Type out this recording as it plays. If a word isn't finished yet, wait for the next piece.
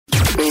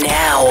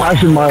now.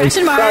 Crash and Mars.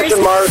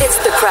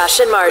 It's the Crash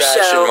and Mars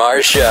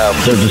Show.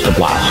 They're just a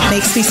blast.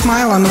 Makes me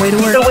smile on the way to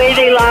work. The way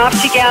they laugh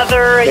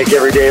together. Make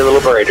every day a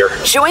little brighter.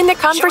 Join the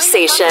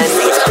conversation.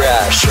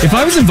 If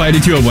I was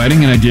invited to a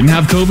wedding and I didn't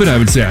have COVID, I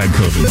would say I had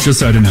COVID, just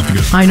so I didn't have to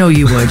go. I know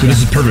you would. Yeah.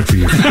 This is perfect for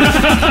you.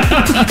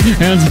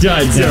 Hands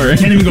tied, sorry.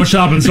 Can't even go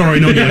shopping, sorry,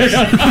 no gifts.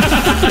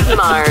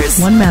 Mars.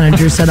 One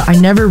manager said, I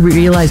never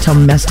realized how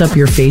messed up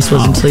your face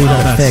was until you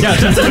got it fixed. Yeah,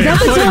 that's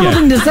That's a terrible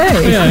thing to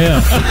say.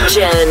 Yeah.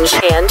 Ginge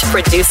and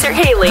producer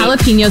Haley.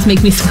 Jalapenos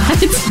make me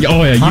sweat.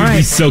 Oh, yeah, you're going to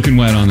be soaking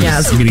wet on this.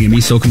 Yes. You're going to get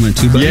me soaking wet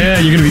too, buddy? Yeah,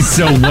 you're going to be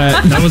so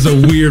wet. That was a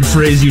weird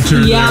phrase you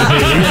turned there,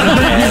 Haley.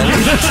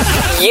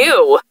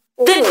 You,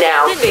 the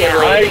Now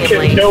family. I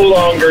can no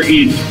longer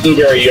eat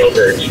blueberry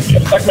yogurt. I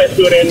stuck my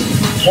spoon in,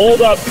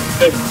 pulled up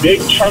this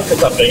big chunk of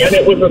something, and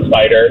it was a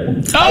spider.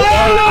 Let's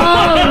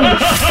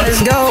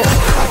go.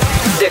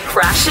 The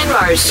Crash and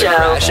Mars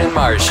Show.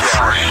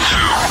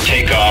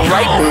 Take off.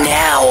 Right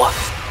now.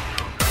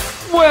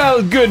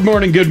 Well, good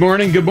morning. Good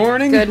morning. How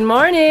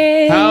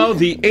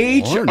the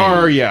H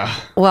are ya?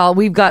 Well,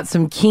 we've got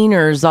some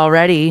keeners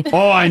already.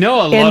 Oh, I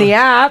know. The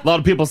app. A lot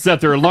of people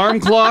set their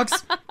alarm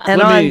clocks.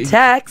 And on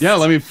text. Yeah,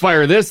 let me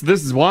fire this.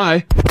 This is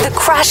why. The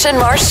Crash and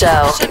Mars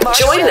Show.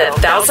 Join the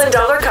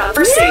 $1,000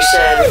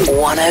 conversation.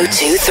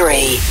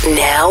 102.3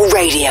 Now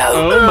Radio.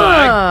 Oh,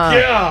 my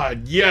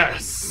God.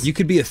 Yes. You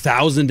could be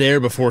 1,000 there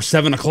before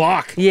 7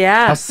 o'clock.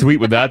 Yeah. How sweet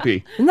would that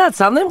be? Isn't that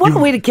something? What a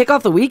way to kick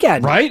off the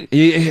weekend. Right?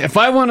 If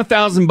I won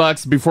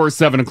 $1,000 before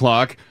 7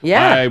 o'clock,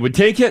 I would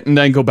take it and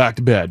then go back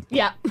to bed.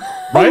 Yeah.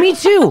 Right? Oh, me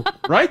too.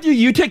 Right?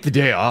 You take the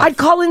day off. I'd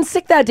call in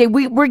sick that day.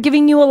 We're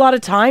giving you a lot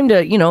of time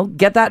to,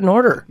 get that in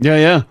order.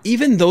 Yeah.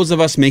 Even those of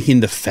us making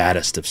the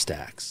fattest of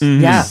stacks,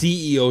 Yeah. the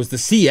CEOs, the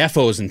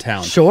CFOs in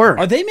town, Sure.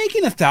 are they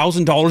making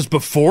 $1,000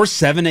 before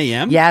 7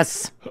 a.m.?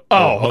 Yes.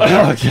 Oh,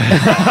 okay.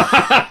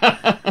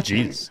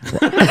 Jeez.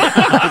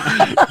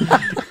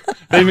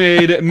 They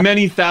made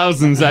many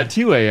thousands at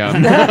 2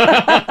 a.m.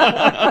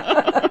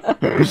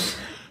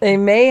 They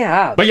may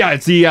have. But yeah,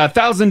 it's the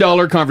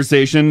 $1,000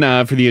 conversation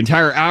for the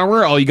entire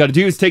hour. All you got to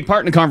do is take part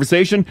in the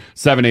conversation,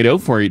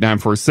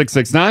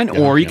 780-489-4669,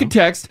 or you can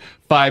text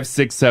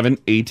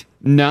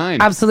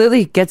 56789.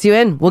 Absolutely. Gets you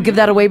in. We'll give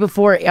that away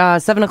before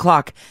 7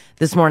 o'clock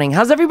this morning.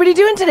 How's everybody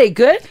doing today?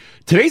 Good?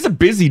 Today's a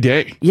busy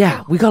day.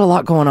 Yeah, we got a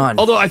lot going on.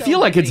 Although I feel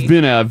like it's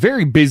been a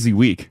very busy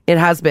week. It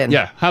has been.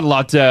 Yeah, had a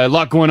lot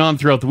going on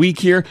throughout the week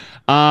here.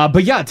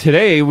 But yeah,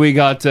 today we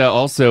got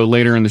also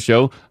later in the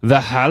show, the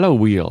Hallow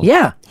Wheel.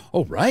 Yeah.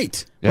 Oh,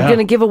 right. Yeah. We're going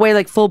to give away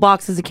like full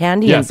boxes of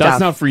candy and stuff.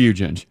 That's not for you,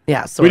 Ginge.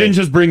 Yeah, sorry. We didn't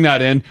just bring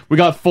that in. We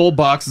got full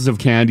boxes of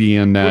candy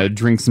and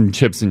drink some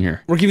chips in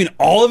here. We're giving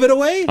all of it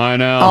away? I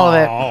know. All of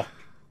it.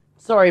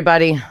 Sorry,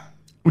 buddy.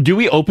 Do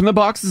we open the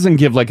boxes and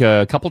give like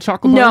a couple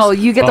chocolate bars? No,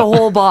 you get the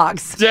whole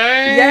box.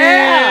 Damn.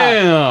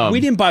 Yeah. We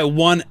didn't buy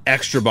one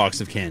extra box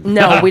of candy.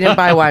 No, we didn't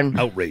buy one.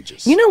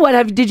 Outrageous. You know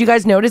what? Did you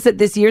guys notice that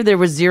this year there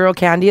was zero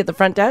candy at the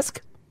front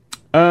desk?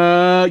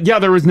 Yeah,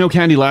 there was no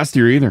candy last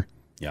year either.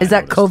 Yeah, Is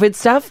that COVID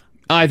stuff?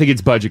 I think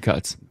it's budget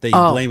cuts. They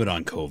blame it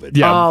on COVID.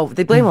 Yeah. Oh,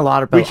 they blame a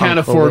lot of We can't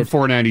afford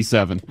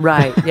 $4.97.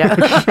 Right,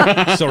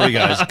 yeah. Sorry,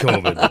 guys,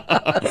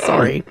 COVID.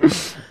 Sorry.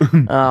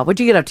 What'd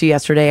you get up to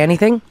yesterday?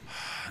 Anything?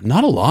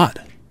 Not a lot.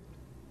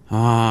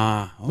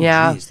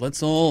 Yeah. Geez,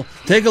 let's all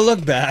take a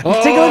look back.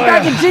 Take a look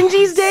back at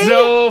Gingy's day.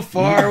 So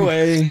far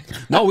away.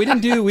 No, we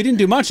didn't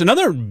do much.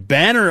 Another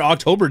banner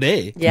October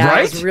day. Yeah,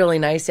 Right? it was really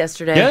nice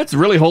yesterday. Yeah, it's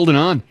really holding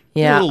on.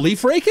 Yeah. A little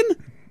leaf raking?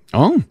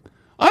 Oh.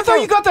 I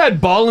thought you got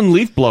that ball and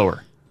leaf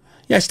blower.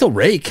 Yeah, I still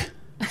rake.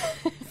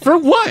 For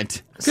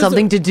what?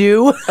 Something to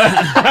do.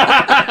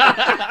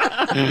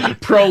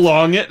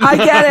 Prolong it. I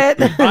get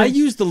it. I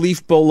use the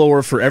leaf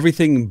blower for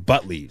everything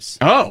but leaves.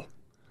 Oh.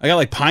 I got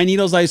like pine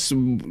needles I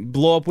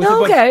blow up with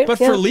Okay, it.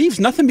 But yeah. for leaves,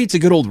 nothing beats a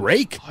good old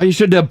rake. Oh, you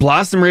should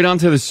blast them right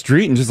onto the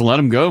street and just let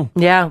them go.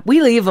 Yeah,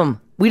 we leave them.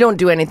 We don't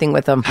do anything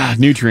with them.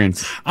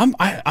 Nutrients. I'm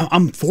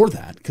for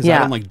that because I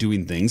don't like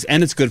doing things,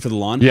 and it's good for the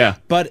lawn. Yeah.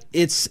 But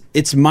it's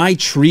my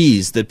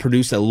trees that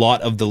produce a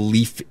lot of the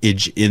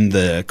leafage in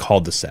the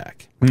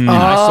cul-de-sac. So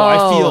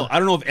I feel, I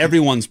don't know if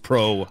everyone's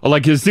pro.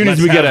 Like as soon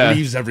as we get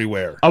leaves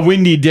everywhere, a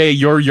windy day,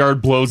 your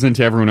yard blows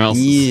into everyone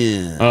else's.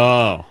 Yeah.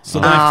 Oh.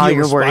 So then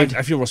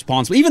I feel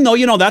responsible, even though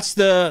that's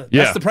the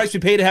price we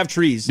pay to have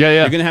trees.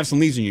 Yeah. You're gonna have some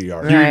leaves in your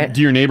yard. Right.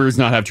 Do your neighbors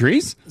not have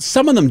trees?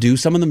 Some of them do,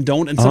 some of them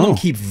don't, and some of them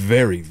keep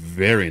very,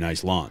 very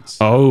nice lawns.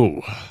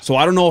 Oh. So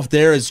I don't know if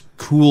they're as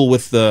cool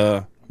with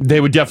the.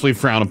 They would definitely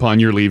frown upon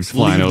your leaves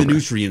flying over. The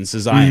nutrients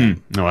as I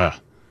am. Oh yeah.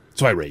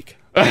 So I rake.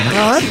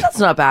 That's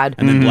not bad.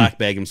 And then black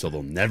bag them so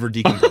they'll never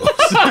decompose.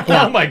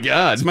 Oh my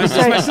God. It's my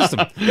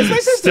system. It's my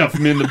system. Stuff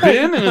them in the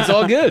bin and it's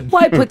all good.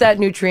 Why put that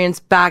nutrients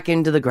back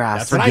into the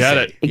grass? That's what Forget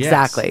I it. say.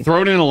 Exactly. Yes.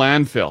 Throw it in a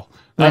landfill.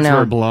 That's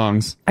where it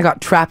belongs. I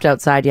got trapped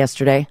outside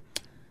yesterday.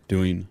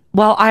 Doing.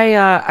 Well,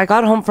 I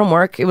got home from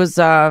work. It was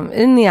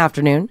in the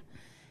afternoon.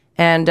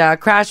 And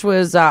Crash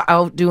was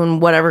out doing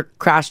whatever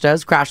Crash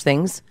does, Crash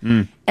things.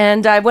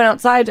 And I went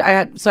outside.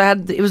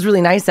 It was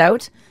really nice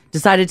out.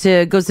 Decided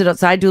to go sit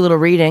outside, do a little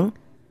reading,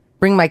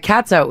 bring my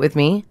cats out with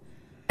me.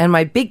 And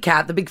my big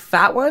cat, the big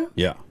fat one,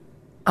 Yeah.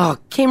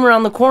 came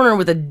around the corner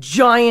with a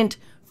giant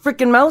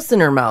freaking mouse in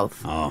her mouth.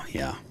 Oh,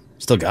 yeah.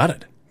 Still got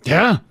it.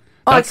 Yeah.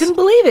 Oh, I couldn't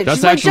believe it.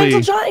 She's like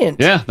Gentle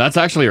Giant. Yeah, that's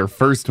actually her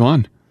first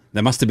one.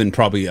 That must have been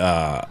probably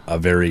a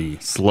very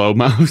slow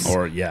mouse.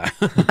 Or, yeah.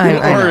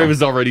 Or it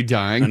was already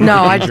dying.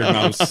 No, I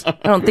mouse.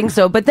 don't think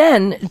so. But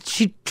then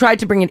she tried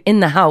to bring it in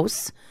the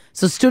house.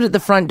 So stood at the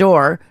front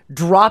door,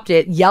 dropped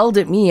it, yelled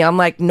at me. I'm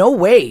like, no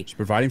way. She's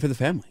providing for the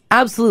family.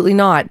 Absolutely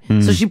not.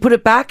 So she put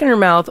it back in her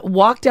mouth,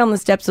 walked down the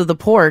steps of the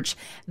porch,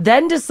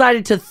 then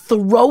decided to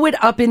throw it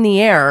up in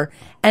the air,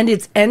 and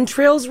its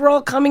entrails were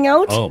all coming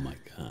out. Oh, my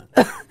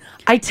God.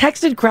 I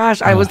texted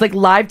Crash. I was like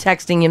live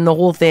texting him the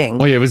whole thing.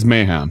 Oh, yeah, it was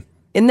mayhem.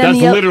 And then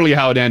That's literally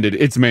how it ended.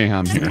 It's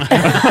mayhem.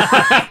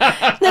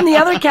 Then the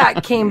other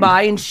cat came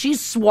by and she's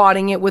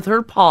swatting it with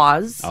her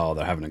paws. Oh,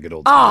 they're having a good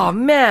old time. Oh,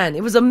 man.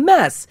 It was a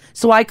mess.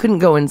 So I couldn't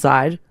go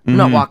inside. I'm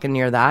not walking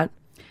near that.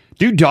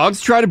 Do dogs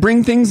try to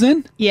bring things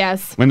in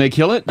Yes. when they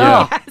kill it?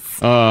 Oh. Yes.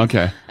 Oh,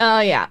 okay. Oh,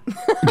 yeah.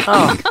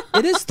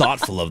 It is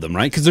thoughtful of them,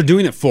 right? Because they're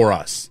doing it for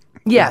us.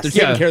 Yes. They're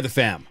taking Yeah. care of the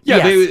fam.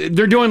 Yeah, Yes.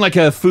 they're doing like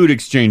a food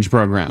exchange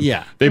program.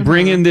 Yeah. They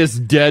bring in this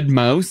dead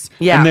mouse,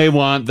 Yeah. and they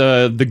want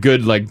the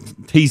good, like,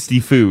 tasty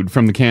food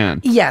from the can.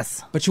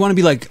 Yes. But you want to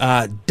be like,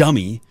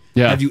 dummy.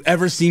 Yeah. Have you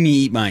ever seen me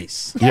eat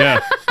mice? Yeah.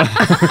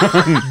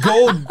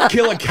 Go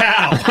kill a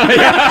cow.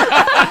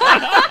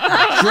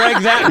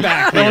 Drag that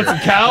back Want here. some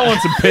cow? Want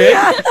some pig?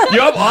 You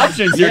have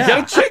options here. Yeah.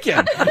 Get a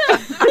chicken.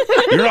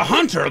 You're a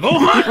hunter. Go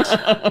hunt.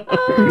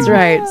 That's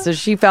right. So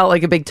she felt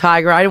like a big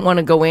tiger. I didn't want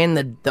to go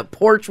in. The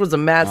porch was a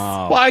mess.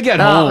 Well, I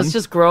get Oh, home. it's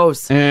just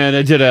gross. And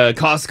I did a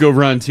Costco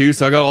run too,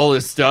 so I got all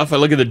this stuff. I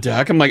look at the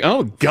deck. I'm like,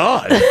 oh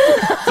god,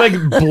 it's like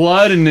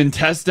blood and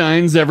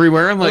intestines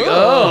everywhere. I'm like, I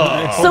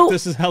oh, hope So-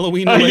 this is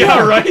Halloween.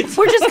 yeah, right.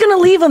 We're just going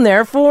to leave them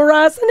there for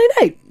Sunday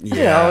night. You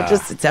know, Yeah.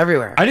 just it's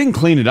everywhere. I didn't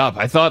clean it up.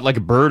 I thought like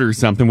a bird or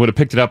something would have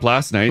picked it up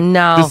last night.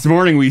 No. This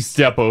morning we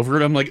step over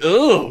it. I'm like,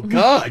 oh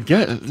god,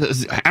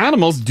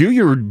 animals, do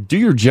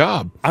your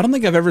job. I don't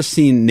think I've ever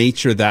seen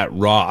nature that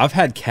raw. I've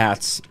had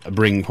cats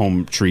bring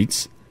home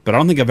treats, but I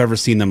don't think I've ever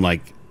seen them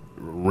like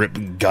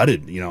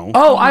gutted, you know?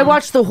 Oh, I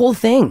watched the whole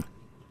thing.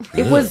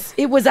 It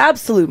was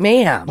absolute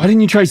mayhem. Why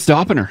didn't you try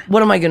stopping her?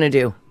 What am I going to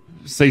do?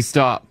 Say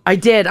stop. I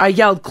did. I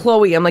yelled,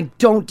 Chloe. I'm like,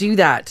 don't do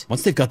that.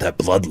 Once they've got that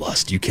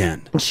bloodlust, you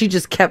can. And she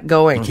just kept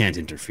going. You can't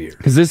interfere.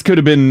 Because this could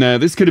have been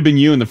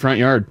you in the front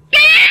yard.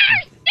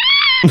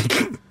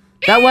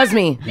 That was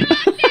me.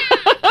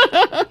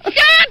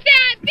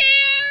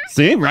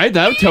 See, right?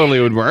 That totally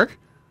would work.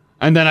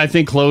 And then I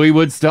think Chloe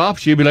would stop.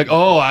 She'd be like,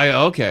 "Oh,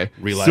 okay.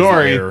 Realize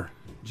Sorry, the error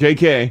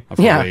JK." of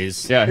her Yeah.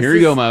 ways. Yeah, here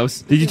you go,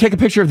 mouse. Did you take a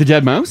picture of the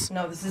dead mouse?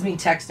 No, this is me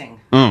texting.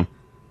 Oh,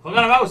 Look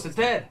at a mouse, it's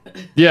dead.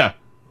 yeah.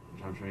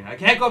 I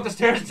can't go up the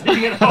stairs until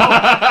you get home.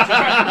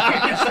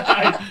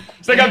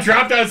 It's like I'm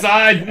trapped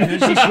outside.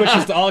 And she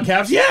switches to all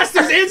caps. Yes,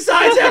 there's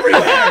insides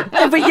everywhere.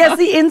 But yes,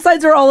 the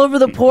insides are all over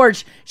the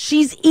porch.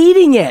 She's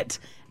eating it.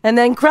 And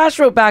then Crash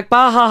wrote back,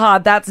 bah ha ha,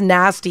 that's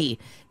nasty.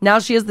 Now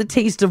she has the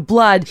taste of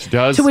blood. She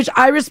does. To which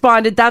I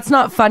responded, that's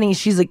not funny.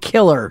 She's a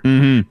killer.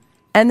 Mm-hmm.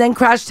 And then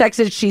Crash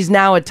texted, she's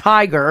now a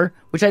tiger,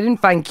 which I didn't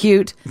find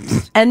cute.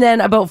 And then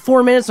about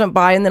 4 minutes went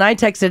by, and then I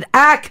texted,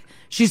 Ack,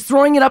 she's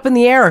throwing it up in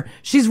the air.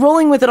 She's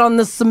rolling with it on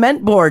the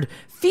cement board.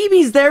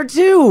 Phoebe's there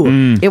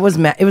too. It was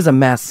a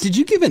mess. Did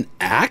you give an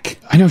ack?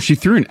 I know she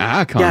threw an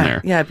ack on there.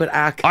 Yeah, I put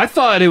Ack. I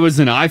thought it was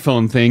an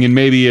iPhone thing, and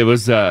maybe it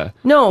was No.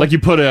 like you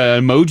put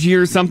an emoji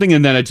or something,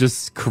 and then it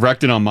just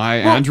corrected on my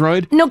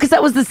Android. No, because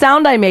that was the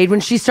sound I made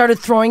when she started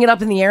throwing it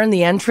up in the air and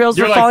the entrails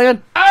You're were like, falling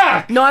on.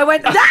 Ack! No, I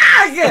went,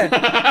 Ack!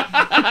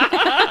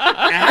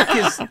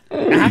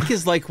 Ack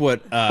is like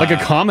what Like a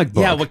comic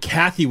book. Yeah, what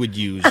Kathy would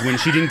use when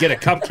she didn't get a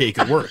cupcake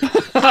at work.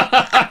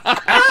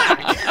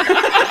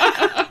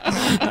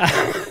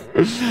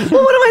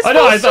 Well, what am I supposed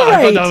I to thought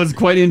write? that was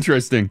quite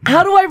interesting.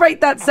 How do I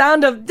write that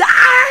sound of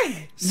ah?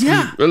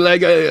 Yeah.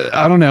 Like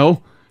I don't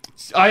know.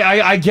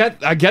 I get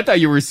that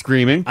you were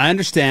screaming. I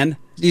understand.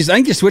 I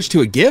think you switched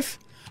to a GIF.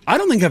 I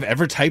don't think I've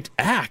ever typed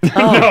ack.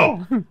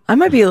 No. I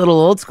might be a little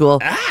old school.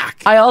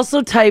 Ack. I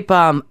also type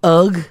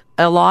ugh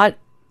a lot.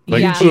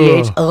 Like, Yeah.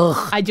 UGH,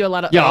 ugh. I do a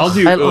lot of. Yeah, I'll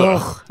do. I- ugh.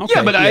 ugh. Okay,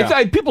 Yeah, but yeah.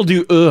 I people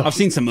do ugh, I've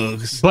seen some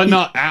ughs. but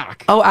not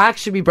ack. Oh, ack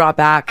should be brought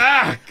back.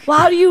 Ack. Well,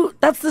 how do you?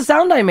 That's the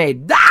sound I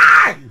made.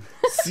 Ah!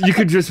 You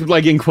could just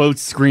like in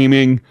quotes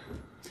screaming.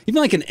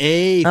 Even like an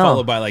A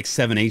followed by like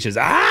 7 H's.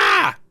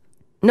 Ah!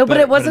 No, but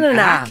it wasn't an an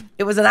ack? ah.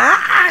 It was an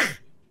ah.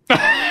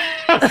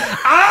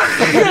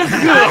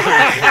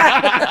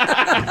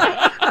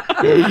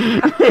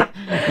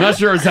 Not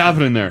sure what's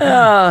happening there.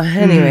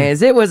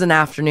 Anyways, it was an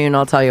afternoon.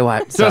 I'll tell you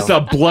what. So it's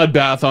a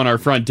bloodbath on our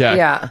front deck.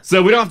 Yeah.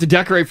 So we don't have to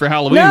decorate for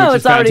Halloween, No, which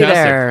it's is already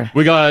fantastic. there.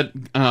 We got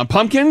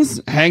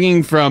pumpkins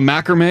hanging from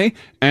macrame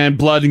and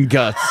blood and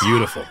guts.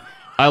 Beautiful.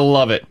 I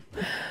love it.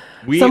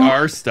 We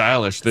are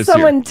stylish this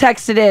Someone year.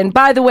 texted in.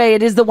 By the way,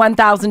 it is the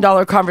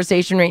 $1,000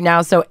 conversation right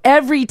now. So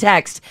every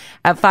text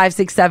at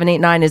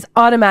 56789 is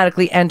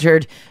automatically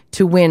entered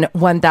to win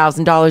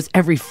 $1,000.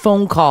 Every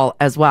phone call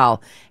as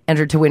well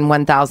entered to win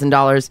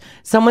 $1,000.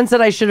 Someone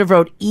said I should have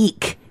wrote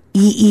eek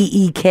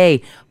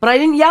E-E-E-K. But I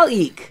didn't yell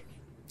eek.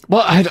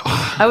 Well,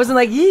 I wasn't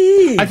like,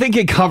 yee. I think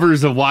it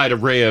covers a wide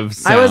array of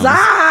sounds.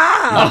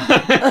 I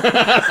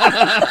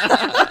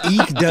was,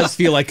 Eek does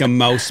feel like a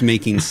mouse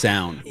making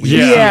sound. When Yeah.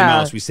 you see a Yeah.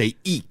 mouse, we say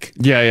eek.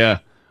 Yeah.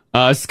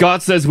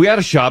 Scott says, we had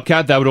a shop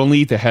cat that would only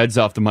eat the heads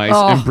off the mice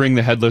and bring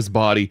the headless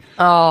body.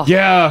 Oh.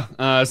 Yeah,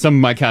 some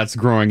of my cats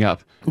growing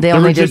up. They There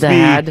only would did just the be,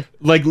 head?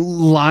 like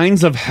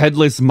lines of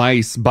headless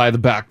mice by the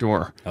back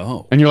door.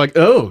 Oh. And you're like,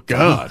 oh,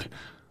 God.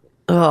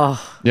 Oh.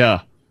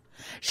 Yeah.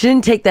 She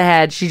didn't take the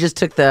head. She just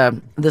took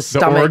the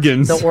stomach.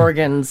 organs. The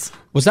organs.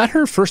 Was that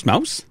her first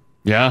mouse?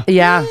 Yeah.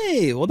 Yeah.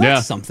 Hey, well, that's Yeah.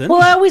 something.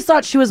 Well, I always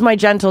thought she was my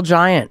gentle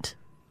giant.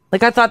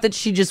 Like, I thought that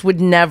she just would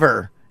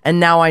never. And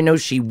now I know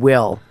she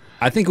will.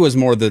 I think it was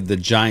more the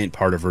giant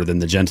part of her than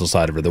the gentle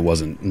side of her that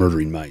wasn't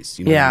murdering mice.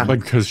 You know Yeah. what I mean?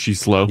 Like, because she's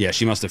slow. Yeah,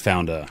 she must have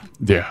found a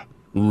Yeah.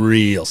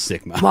 real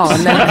sick mouse. Well,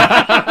 and then,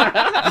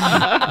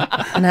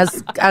 and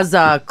as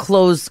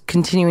Chloe's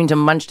continuing to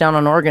munch down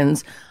on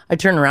organs, I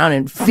turn around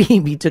and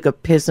Phoebe took a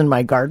piss in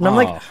my garden. I'm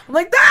like,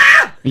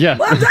 ah! Yeah.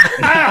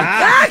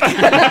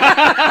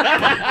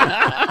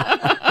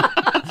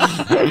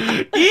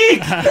 Eek!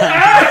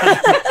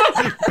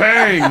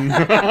 Bang!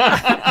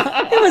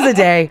 It was a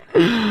day.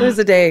 It was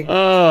a day.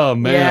 Oh,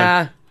 man.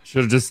 Yeah.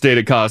 Should have just stayed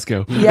at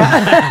Costco.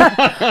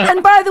 Yeah.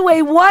 And by the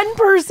way, one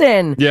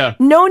person, Yeah.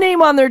 no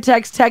name on their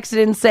text, texted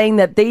in saying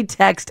that they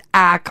text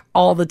ACK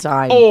all the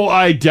time. Oh,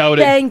 I doubt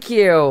it. Thank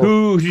you.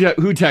 Who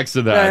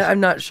texted that? I'm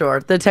not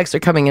sure. The texts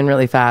are coming in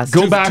really fast.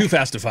 Go back. Too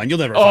fast to find. You'll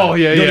never Oh,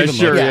 find yeah, it. Don't yeah, even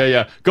sure, look.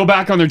 yeah. Go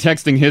back on their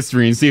texting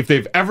history and see if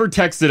they've ever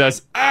texted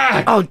us.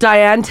 Ah! Oh,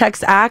 Diane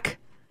texts ACK.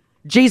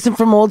 Jason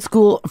from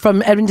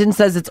from Edmonton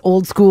says it's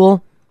old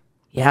school.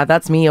 Yeah,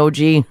 that's me,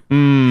 OG.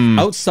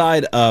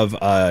 Outside of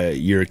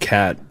your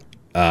cat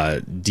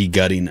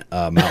degutting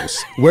a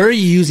mouse, where are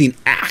you using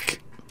ack?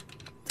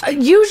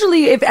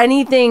 Usually, if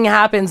anything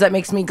happens that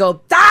makes me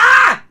go,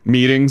 ah!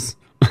 Meetings.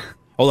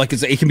 Oh, like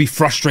it can be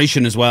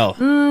frustration as well.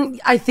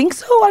 I think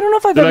so. I don't know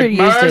if I've They're ever like,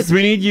 used Mars, it.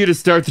 we need you to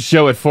start the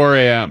show at 4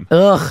 a.m.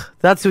 Ugh.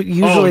 That's what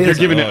usually Oh, you're is.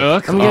 giving it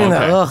ugh? I'm giving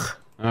okay. the ugh.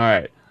 All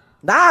right.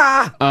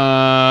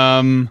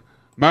 Ah!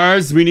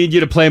 Mars, we need you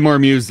to play more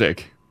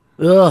music.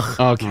 Ugh.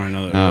 Okay. I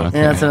know that. Oh, okay.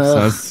 Yeah, that's an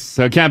ugh.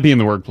 So it can't be in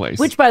the workplace.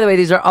 Which, by the way,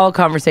 these are all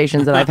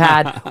conversations that I've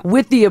had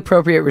with the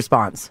appropriate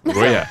response.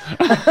 Oh, yeah.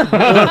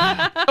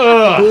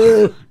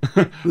 Ugh.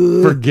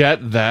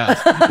 Forget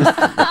that.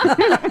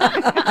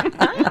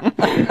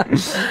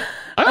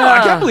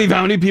 I can't believe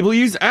how many people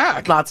use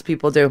ACK. Lots of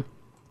people do.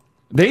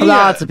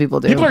 Lots of people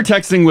do. People are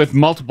texting with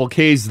multiple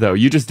Ks, though.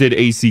 You just did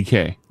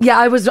ACK. Yeah,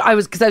 I was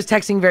because I was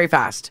texting very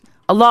fast.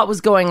 A lot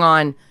was going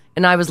on,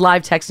 and I was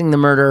live texting the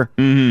murder.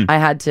 I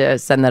had to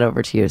send that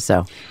over to you.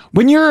 So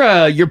When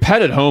your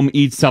pet at home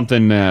eats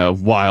something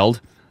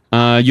wild,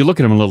 you look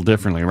at them a little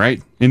differently,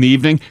 right? In the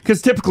evening?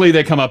 Because typically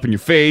they come up in your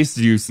face,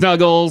 you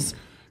snuggles.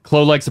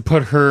 Chloe likes to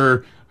put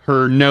her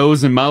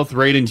nose and mouth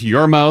right into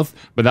your mouth,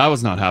 but that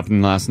was not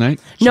happening last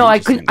night. no, I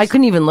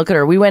couldn't even look at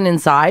her. We went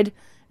inside,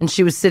 and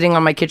she was sitting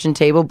on my kitchen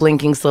table,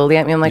 blinking slowly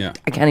at me. I'm like, Yeah.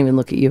 I can't even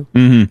look at you.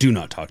 Do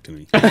not talk to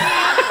me.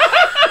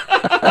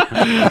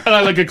 And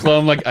I look at Chloe,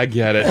 I'm like, I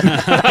get it.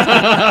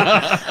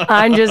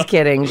 I'm just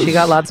kidding. She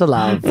got lots of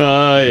love.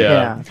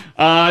 Yeah.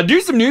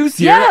 Do some news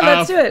here. Yeah,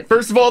 let's do it.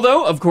 First of all,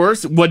 though, of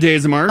course, what day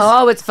is it, Mars?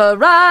 Oh, it's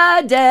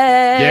Friday.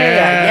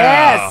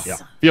 Yeah.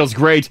 Yes. Feels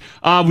great.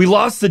 We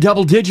lost the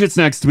double digits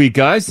next week,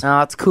 guys.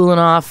 Oh, it's cooling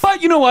off.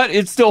 But you know what?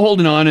 It's still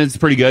holding on. It's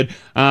pretty good.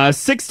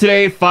 6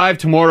 today, 5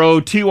 tomorrow,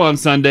 2 on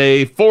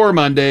Sunday, 4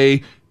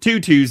 Monday, 2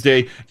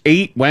 Tuesday,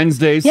 8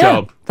 Wednesday. Yeah,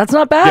 So that's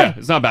not bad. yeah,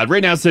 it's not bad.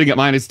 Right now, it's sitting at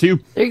 -2.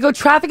 There you go.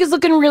 Traffic is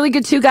looking really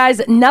good too,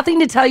 guys. Nothing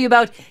to tell you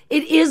about.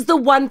 It is the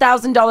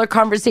 $1,000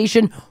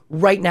 conversation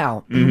right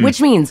now, which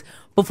means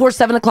before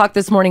 7 o'clock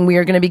this morning, we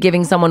are going to be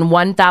giving someone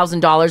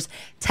 $1,000.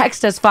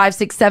 Text us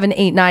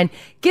 56789.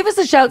 Give us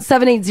a shout,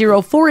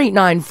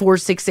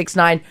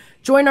 780-489-4669.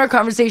 Join our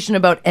conversation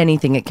about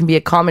anything. It can be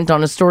a comment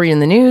on a story in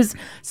the news,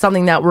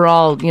 something that we're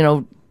all,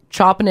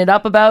 chopping it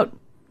up about.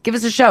 Give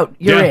us a shout.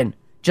 You're in.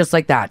 Just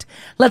like that.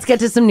 Let's get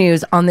to some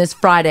news on this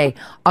Friday,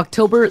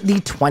 October the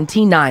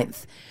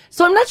 29th.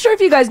 So I'm not sure if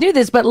you guys knew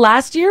this, but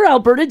last year,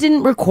 Alberta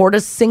didn't record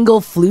a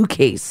single flu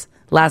case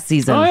last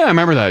season. Oh, yeah, I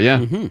remember that.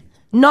 Yeah.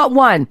 Not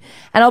one.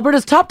 And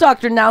Alberta's top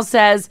doctor now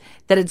says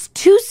that it's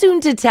too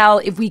soon to tell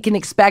if we can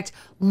expect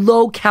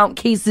low count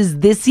cases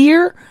this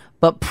year,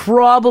 but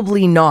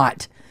probably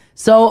not.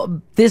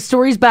 So this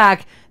story's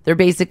back. They're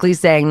basically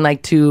saying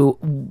to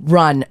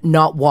run,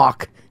 not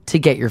walk, to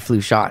get your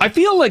flu shot. I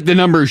feel like the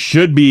numbers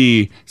should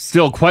be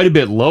still quite a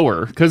bit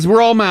lower because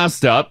we're all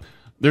masked up.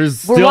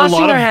 There's We're still a washing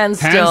lot of our hand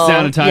hands still.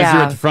 sanitizer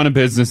Yeah. at the front of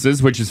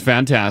businesses, which is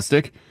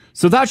fantastic.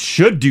 So that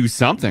should do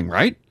something,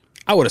 right?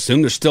 I would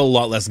assume there's still a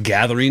lot less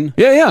gathering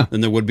Yeah.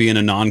 than there would be in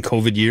a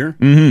non-COVID year.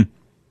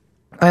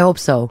 I hope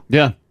so.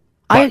 Yeah.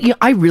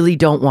 I really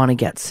don't want to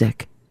get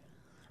sick.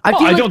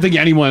 I don't think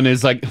anyone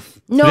is like,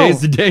 No.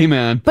 today's the day,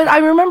 man. But I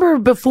remember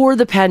before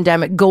the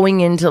pandemic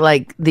going into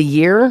the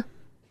year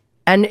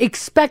and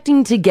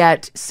expecting to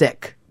get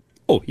sick,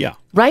 Oh, yeah.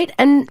 right?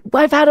 And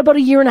I've had about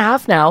a year and a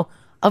half now.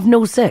 of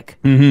no sick.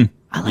 Mm-hmm.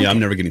 I'm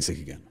never getting sick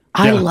again.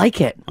 I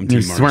like it. I'm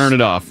You're Team Mars. swearing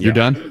it off. You're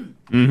Yeah. done?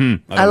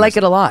 Mm-hmm. I like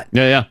it a lot.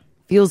 Yeah.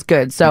 Feels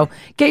good. So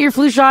get your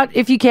flu shot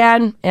if you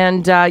can.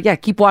 And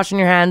keep washing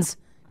your hands.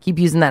 Keep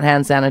using that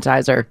hand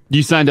sanitizer.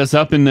 You signed us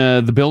up in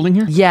the building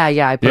here? Yeah.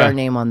 I put Yeah. our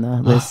name on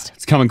the list.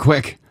 It's coming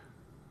quick.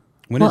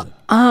 When is it?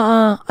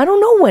 I don't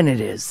know when it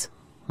is.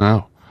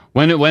 Oh.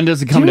 When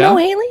does it Do come you know, down?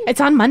 Haley?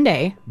 It's on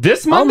Monday.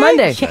 This Monday?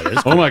 Monday.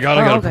 Oh my God,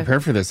 I gotta okay. prepare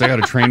for this. I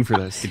gotta train for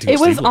this. It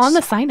was on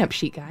the sign-up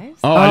sheet, guys.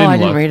 Oh, I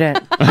didn't look. read it.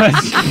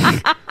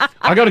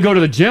 I gotta go to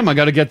the gym. I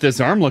gotta get this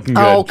arm looking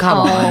good. Oh, come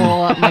on.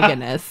 Oh my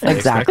goodness.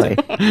 Exactly.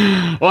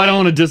 Well, I don't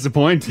want to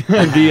disappoint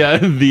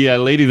the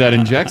lady that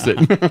injects it.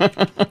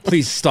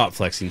 Please stop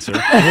flexing, sir.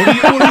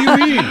 What do you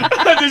mean?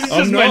 This is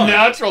just my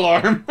natural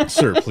arm.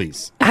 Sir,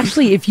 please.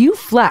 Actually, if you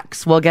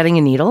flex while getting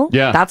a needle,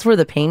 Yeah. that's where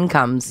the pain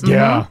comes.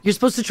 Yeah. You're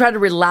supposed to try to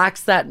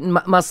relax that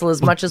muscle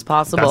as much as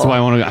possible. That's why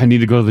I need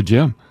to go to the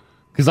gym.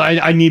 Because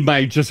I need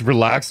my just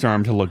relaxed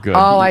arm to look good.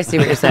 Oh, I see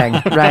what you're saying.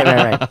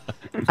 Right.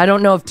 I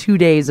don't know if 2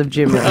 days of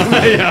gym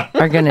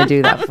are going to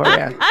do that for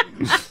you.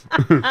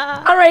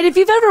 All right. If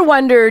you've ever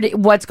wondered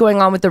what's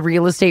going on with the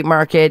real estate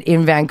market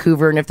in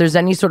Vancouver and if there's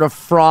any sort of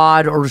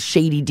fraud or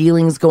shady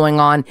dealings going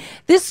on,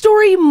 this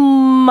story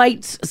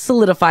might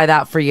solidify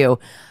that for you.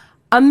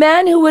 A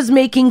man who was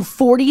making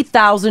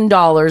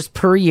 $40,000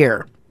 per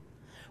year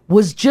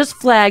was just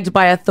flagged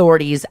by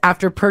authorities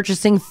after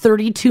purchasing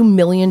 $32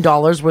 million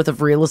worth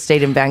of real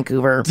estate in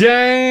Vancouver.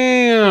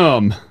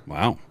 Damn.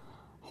 Wow.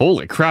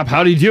 Holy crap.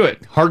 How do you do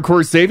it?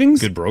 Hardcore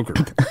savings? Good broker.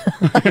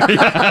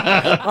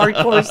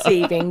 Hardcore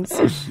savings.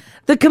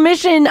 The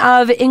Commission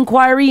of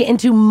Inquiry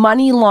into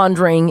Money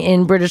Laundering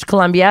in British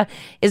Columbia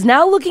is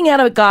now looking at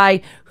a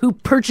guy who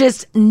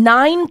purchased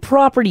 9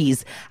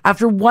 properties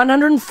after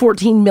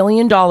 $114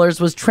 million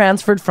was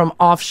transferred from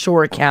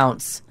offshore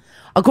accounts.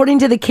 According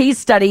to the case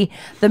study,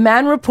 the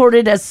man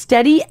reported a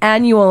steady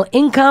annual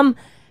income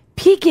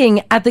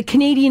peaking at the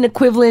Canadian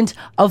equivalent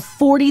of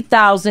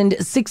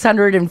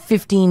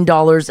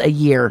 $40,615 a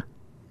year.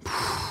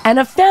 And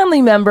a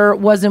family member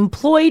was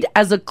employed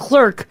as a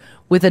clerk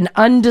with an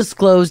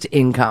undisclosed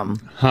income.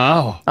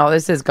 How? Oh,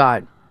 this has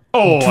got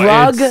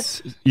drug,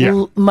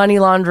 money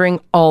laundering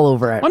all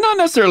over it. Well, not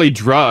necessarily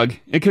drug.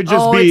 It could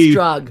just Oh, be it's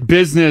drug.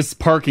 business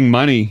parking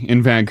money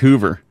in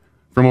Vancouver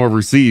from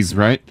overseas,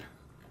 right?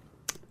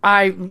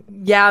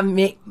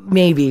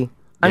 Maybe.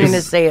 I'm going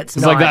to say it's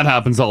It's not. like that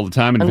happens all the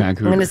time in I'm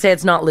Vancouver. going to say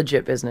it's not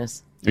legit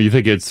business. You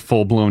think it's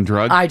full-blown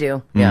drug? I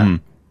do, yeah. Mm-hmm.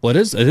 Well,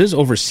 it is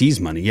overseas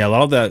money. Yeah, a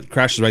lot of that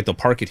crashes right. They'll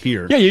park it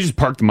here. Yeah, you just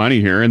park the money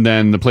here, and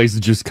then the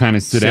places just kind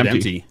of sit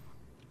empty.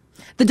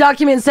 The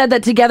document said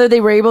that together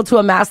they were able to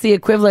amass the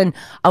equivalent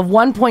of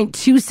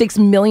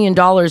 $1.26 million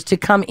to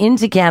come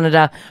into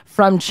Canada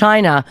from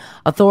China.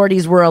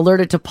 Authorities were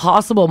alerted to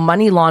possible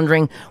money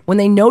laundering when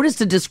they noticed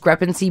a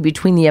discrepancy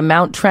between the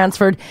amount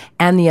transferred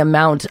and the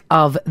amount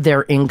of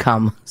their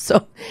income.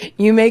 So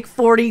you make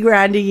 40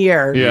 grand a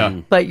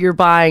year, but you're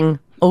buying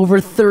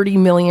over $30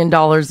 million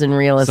in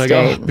real It's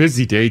estate. like, oh,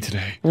 busy day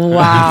today.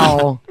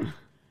 Wow.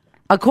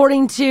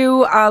 According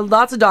to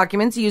lots of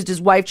documents, he used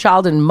his wife,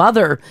 child, and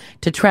mother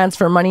to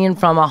transfer money in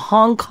from a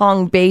Hong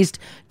Kong-based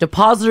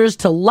depositors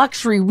to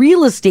luxury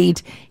real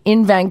estate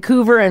in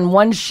Vancouver and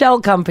one shell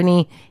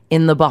company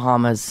in the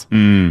Bahamas.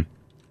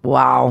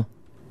 Wow.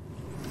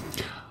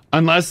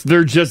 Unless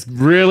they're just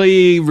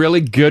really,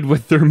 really good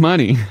with their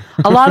money.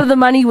 A lot of the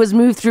money was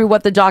moved through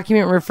what the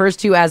document refers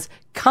to as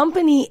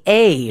Company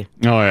A.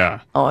 Oh,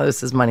 yeah. Oh,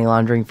 this is money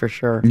laundering for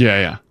sure.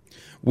 Yeah.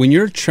 When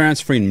you're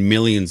transferring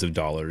millions of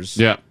dollars,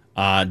 do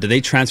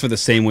they transfer the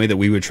same way that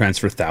we would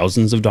transfer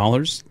thousands of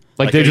dollars?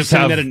 Like they are you just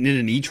saying have- that in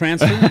an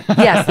e-transfer?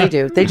 Yes, they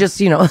do. They just,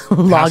 log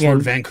Password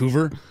in.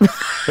 Vancouver.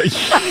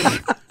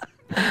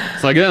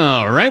 It's like,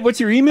 all right, what's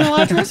your email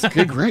address?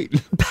 Okay,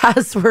 great.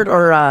 Password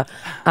or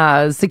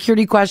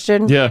security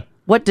question. Yeah.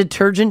 What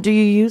detergent do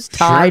you use?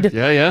 Tide?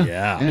 Sure.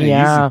 Yeah.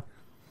 Yeah.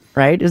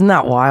 Right? Isn't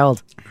that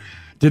wild?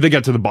 Did they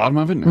get to the bottom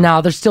of it?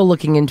 No, they're still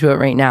looking into it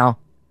right now.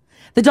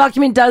 The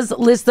document does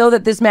list, though,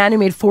 that this man who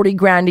made 40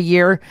 grand a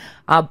year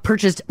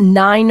purchased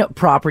 9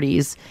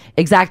 properties.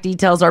 Exact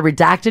details are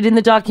redacted in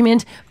the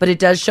document, but it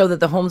does show that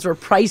the homes were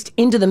priced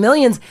into the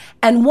millions.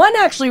 And one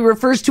actually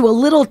refers to a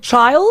little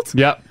child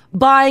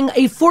buying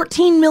a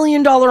 $14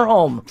 million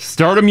home.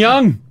 Start him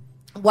young.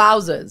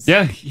 Wowzers.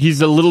 Yeah,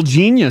 he's a little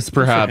genius,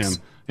 perhaps.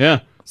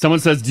 Yeah. Someone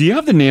says, do you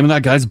have the name of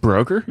that guy's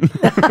broker?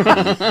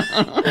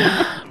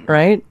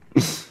 Right?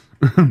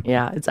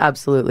 Yeah, it's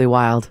absolutely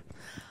wild.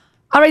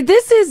 All right,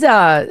 this is,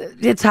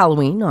 it's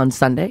Halloween on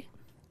Sunday.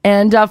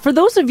 And for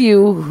those of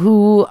you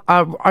who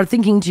are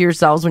thinking to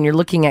yourselves when you're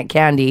looking at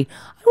candy,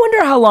 I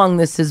wonder how long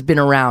this has been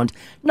around.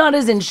 Not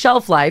as in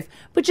shelf life,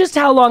 but just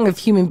how long have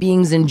human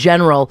beings in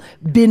general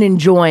been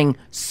enjoying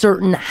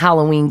certain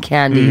Halloween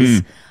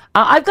candies.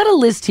 I've got a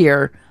list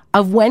here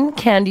of when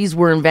candies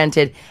were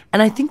invented,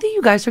 and I think that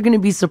you guys are going to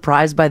be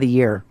surprised by the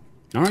year.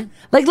 All right.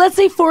 Like, let's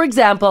say, for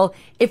example,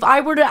 if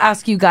I were to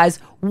ask you guys,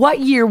 what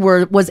year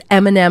was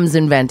M&M's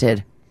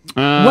invented?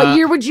 What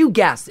year would you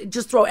guess?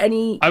 Just throw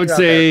any. I would year out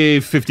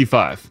there. say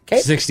 55. Okay.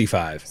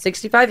 65.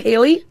 65.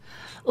 Haley?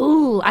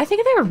 Ooh, I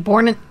think they were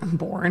born.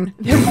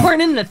 They're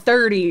born in the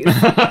 30s.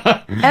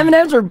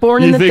 M&M's were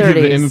born in the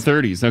 30s. In the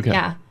 30s, okay.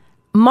 Yeah.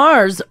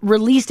 Mars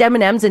released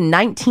M&M's in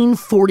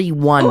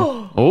 1941.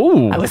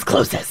 Oh. I was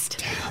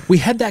closest. We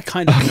had that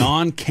kind of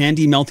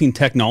non-candy melting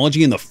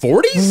technology in the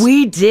 40s?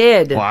 We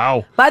did.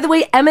 Wow. By the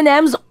way,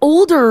 M&M's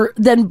older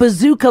than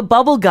Bazooka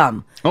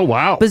bubblegum. Oh,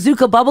 wow.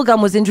 Bazooka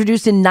bubblegum was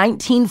introduced in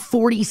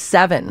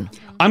 1947.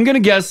 I'm going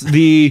to guess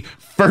the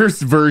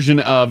first version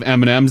of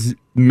M&M's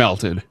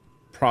melted.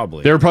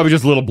 Probably. They were probably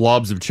just little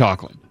blobs of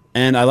chocolate.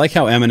 And I like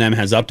how M&M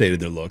has updated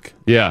their look.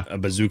 Yeah.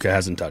 Bazooka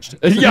hasn't touched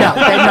it. No,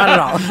 not at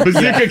all.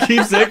 Bazooka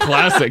keeps it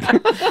classic.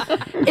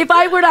 If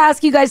I were to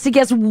ask you guys to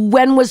guess,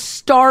 when was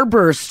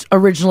Starburst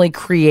originally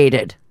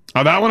created?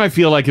 That one I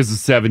feel like is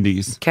the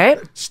 70s. Okay.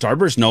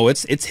 Starburst, no,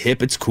 it's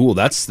hip, it's cool.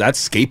 That's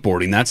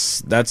skateboarding,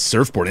 that's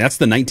surfboarding. That's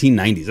the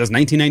 1990s. That's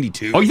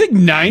 1992. Oh, you think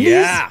 90s?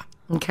 Yeah.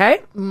 Okay.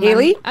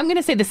 Haley? I'm going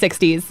to say the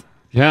 60s.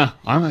 Yeah,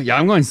 I'm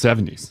going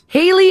 70s.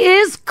 Haley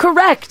is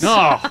correct.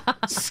 Oh.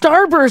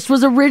 Starburst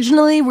was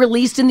originally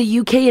released in the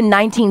UK in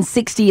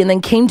 1960 and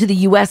then came to the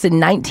US in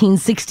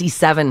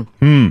 1967.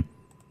 Isn't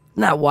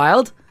that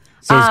wild?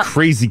 So it's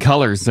crazy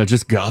colors. I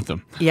just got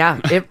them. Yeah,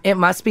 it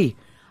must be.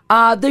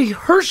 The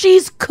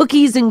Hershey's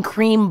Cookies and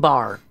Cream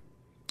Bar.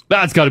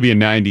 That's got to be a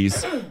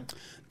 90s.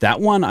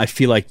 That one, I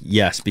feel like,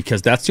 yes,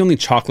 because that's the only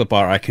chocolate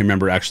bar I can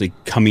remember actually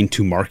coming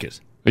to market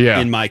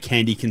in my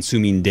candy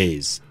consuming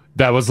days.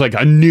 That was like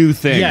a new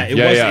thing.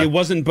 Yeah, it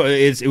wasn't, but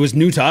it was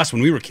new to us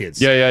when we were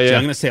kids.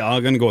 Yeah. So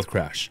I'm going to go with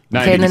Crash.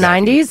 Okay, in the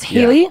 90s.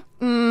 Haley?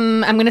 I'm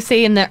going to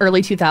say in the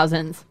early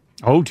 2000s.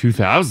 Oh,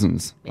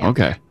 2000s. Yeah.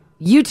 Okay.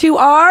 You two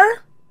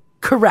are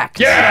correct.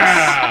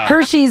 Yeah!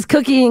 Hershey's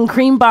Cookie and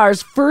Cream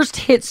Bars first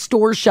hit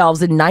store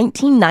shelves in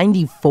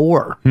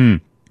 1994.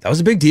 That was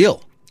a big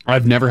deal.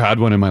 I've never had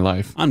one in my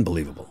life.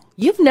 Unbelievable.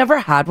 You've never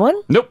had one?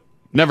 Nope.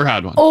 Never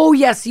had one. Oh,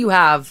 yes, you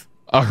have.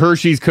 A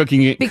Hershey's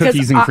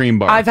cookies and cream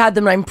bar. I've had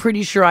them. I'm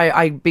pretty sure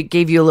I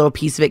gave you a little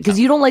piece of it because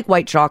you don't like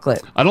white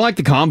chocolate. I don't like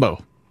the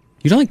combo.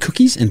 You don't like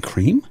cookies and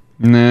cream?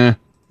 Nah.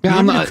 Yeah,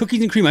 I'm not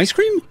cookies and cream ice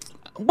cream?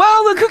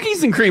 Well, the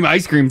cookies and cream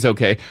ice cream's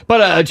okay,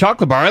 but a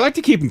chocolate bar, I like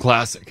to keep them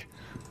classic.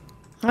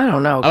 I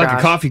don't know. I like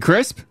a coffee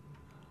crisp.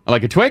 I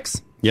like a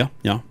Twix. Yeah.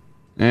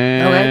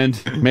 And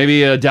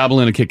maybe a dabble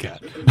in a Kit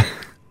Kat.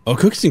 Oh,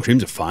 cookies and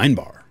cream's a fine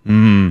bar.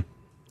 Yeah,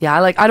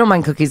 I don't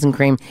mind cookies and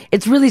cream.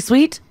 It's really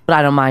sweet, but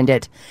I don't mind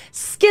it.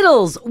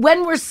 Skittles.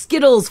 When were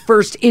Skittles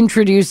first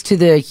introduced to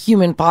the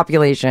human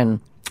population?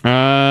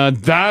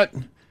 That's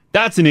an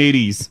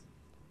 80s.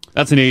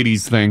 That's an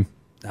 80s thing.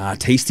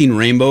 Tasting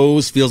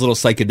rainbows feels a little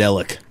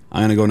psychedelic. I'm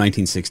going to go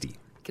 1960.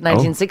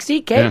 1960?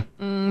 Okay. Yeah.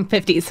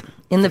 50s.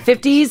 In the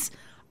 50s?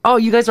 Oh,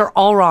 you guys are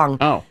all wrong.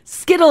 Oh.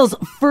 Skittles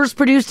first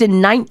produced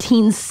in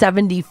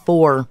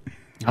 1974.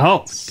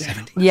 Oh,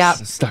 70s. Yeah.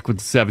 Stuck with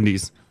the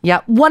 70s.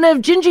 Yeah. One of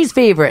Gingy's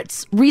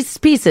favorites, Reese's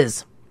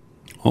Pieces.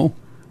 Oh.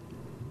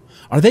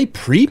 Are they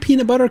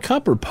pre-peanut butter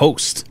cup or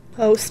post?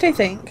 Post, I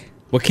think.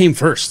 What came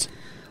first?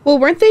 Well,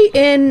 weren't they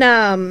in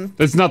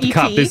That's not the E.T.?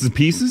 cup. This is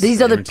pieces?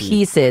 These are the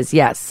pieces,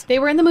 yes. They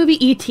were in the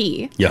movie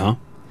E.T. Yeah.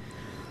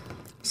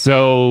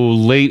 So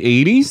late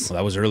 80s? Well,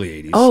 that was early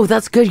 80s. Oh,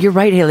 that's good. You're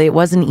right, Haley. It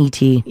was an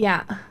E.T.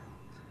 Yeah.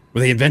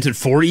 Were they invented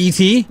for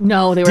E.T.?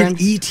 No, they were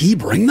Did E.T.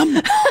 bring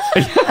them?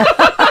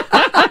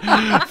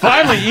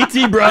 Finally,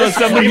 E.T. brought us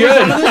something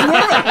good.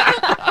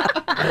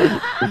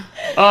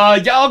 Yeah,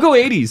 I'll go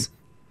 80s.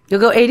 You'll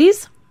go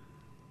 80s?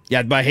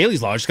 Yeah, by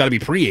Haley's law, it's got to be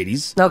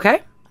pre-80s.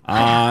 Okay.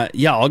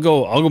 Yeah, I'll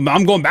go.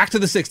 I'm going back to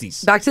the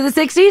 60s. Back to the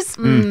 60s?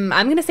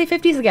 I'm going to say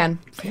 50s again.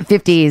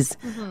 50s.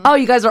 Oh,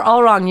 you guys are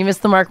all wrong. You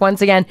missed the mark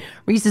once again.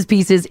 Reese's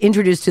Pieces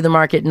introduced to the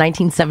market in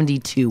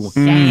 1972.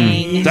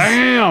 Dang.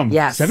 Damn.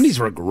 Yes. 70s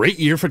were a great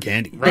year for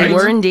candy. They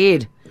were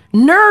indeed.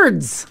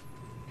 Nerds.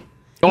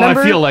 Oh,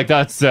 Remember? I feel like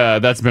that's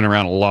been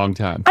around a long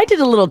time. I did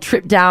a little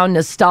trip down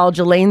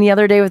nostalgia lane the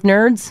other day with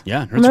Nerds.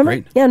 Yeah, Nerds are Remember?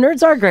 great. Yeah,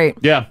 Nerds are great.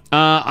 Yeah.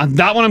 On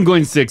that one, I'm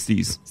going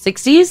 60s.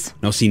 60s?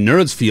 No, see,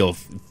 Nerds feel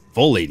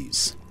full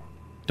 80s.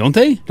 Don't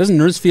they? Doesn't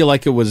Nerds feel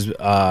like it was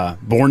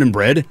born and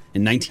bred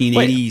in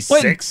 1986?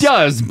 Well, it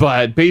does,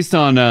 but based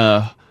on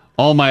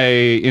all my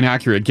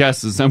inaccurate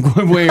guesses, I'm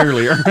going way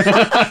earlier.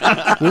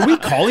 Were we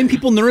calling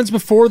people nerds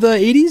before the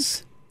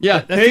 80s?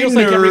 Yeah. That feels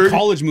like every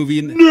college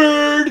movie.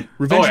 Nerd.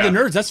 Revenge Oh, of the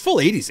yeah. Nerds. That's full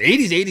 80s.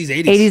 80s, 80s,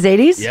 80s. 80s,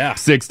 80s? Yeah.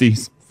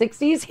 60s.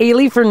 60s?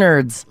 Haley for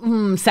Nerds.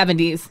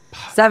 70s.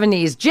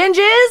 70s.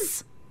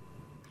 Ginges?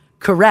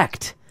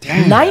 Correct.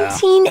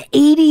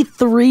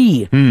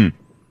 1983.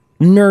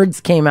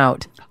 Nerds came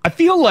out. I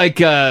feel like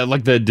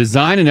the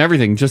design and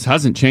everything just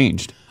hasn't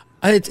changed.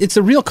 It's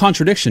a real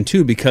contradiction,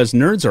 too, because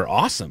nerds are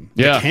awesome.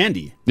 Yeah. The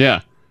candy.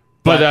 Yeah.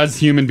 But as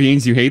human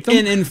beings, you hate them?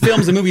 In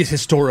films and movies,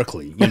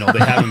 historically, they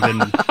haven't been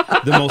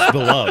the most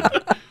beloved.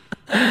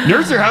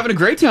 Nerds are having a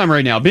great time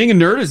right now. Being a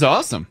nerd is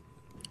awesome.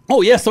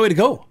 Oh, yeah, it's the way to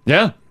go.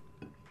 Yeah.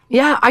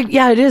 Yeah,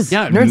 it is.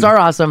 Yeah. Nerds are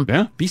awesome.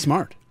 Yeah. Be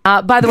smart.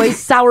 By the way,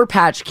 Sour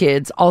Patch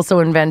Kids also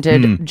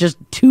invented just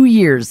 2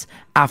 years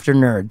after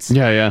Nerds.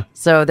 Yeah.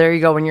 So there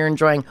you go when you're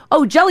enjoying.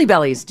 Oh, Jelly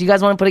Bellies. Do you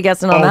guys want to put a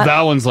guess in on Oh, that?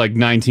 that one's like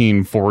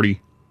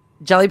 1940.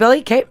 Jelly Belly?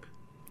 Okay.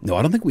 No,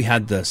 I don't think we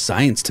had the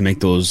science to make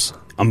those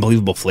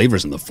unbelievable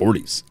flavors in the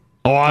 40s.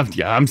 Oh,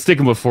 I'm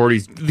sticking with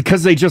 40s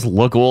because they just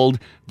look old.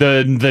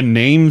 The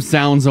name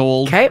sounds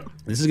old. Okay.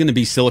 This is going to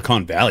be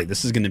Silicon Valley.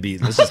 This is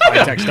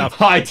high-tech stuff.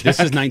 High-tech. This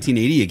is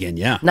 1980 again,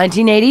 yeah.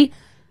 1980?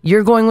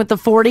 You're going with the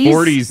 40s?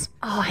 40s.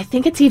 Oh, I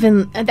think it's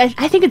even.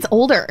 I think it's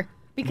older.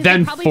 Because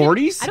Then they probably didn't-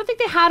 40s? I don't think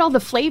they had all the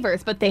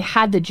flavors, but they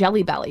had the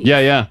Jelly Belly.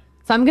 Yeah.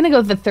 So I'm gonna go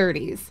with the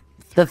 30s.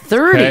 The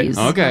 30s?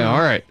 Okay,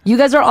 all right. You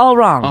guys are all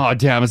wrong. Oh,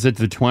 damn, is it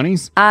the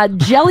 20s?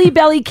 Jelly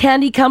Belly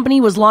Candy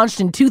Company was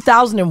launched in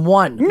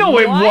 2001. No,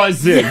 it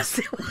wasn't. Yes,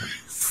 it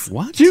was.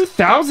 What?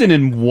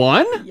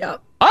 2001?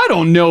 Yep. I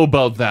don't know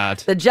about that.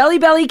 The Jelly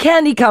Belly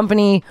Candy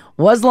Company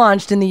was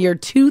launched in the year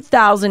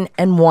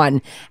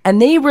 2001,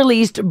 and they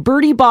released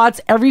Birdie Bot's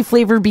Every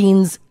Flavor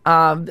Beans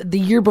the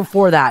year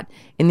before that,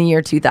 in the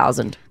year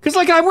 2000. Because,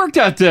 like, I worked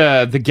at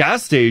the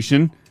gas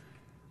station,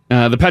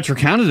 the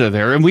Petro-Canada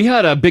there, and we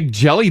had a big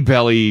Jelly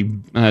Belly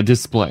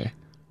display.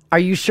 Are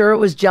you sure it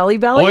was Jelly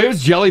Belly? Oh, it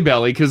was Jelly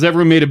Belly, because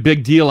everyone made a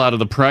big deal out of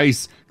the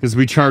price, because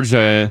we charged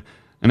an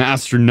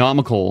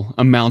astronomical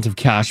amount of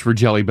cash for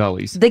Jelly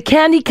Bellies. The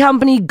candy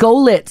company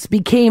Golitz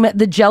became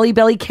the Jelly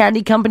Belly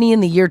Candy Company in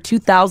the year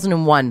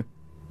 2001.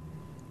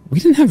 We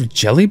didn't have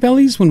Jelly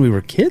Bellies when we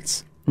were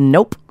kids?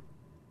 Nope.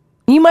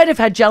 You might have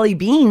had jelly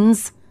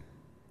beans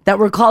that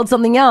were called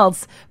something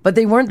else, but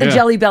they weren't the Yeah.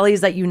 Jelly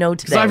Bellies that you know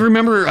today. Because I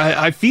remember,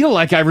 I feel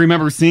like I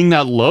remember seeing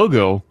that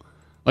logo,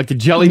 like the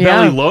Jelly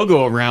Belly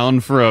logo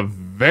around for a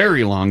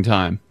very long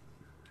time.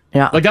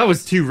 Yeah. Like, that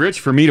was too rich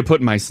for me to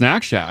put in my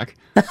snack shack.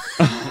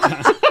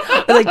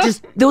 Like,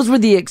 just those were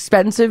the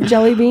expensive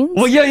jelly beans?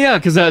 Well, yeah,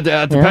 because at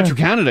the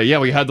Petro-Canada,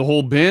 we had the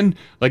whole bin.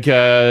 Like,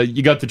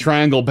 you got the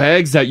triangle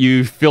bags that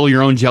you fill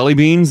your own jelly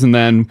beans, and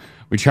then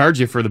we charge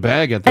you for the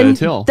bag at the And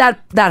till. that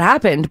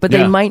happened, but they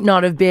Yeah. might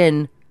not have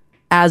been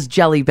as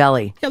Jelly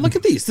Belly. Yeah, look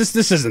at these.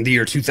 This isn't the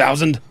year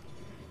 2000.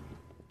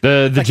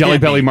 The Jelly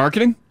can't Belly be.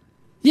 marketing?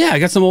 Yeah, I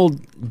got some old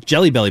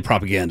Jelly Belly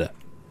propaganda.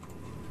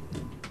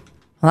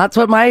 Well, that's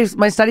what my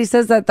study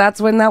says,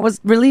 that's when that was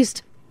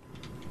released.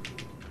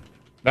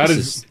 That This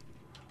is,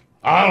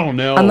 I don't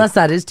know. Unless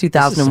that is This is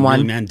some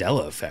 2001. really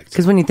Mandela effect,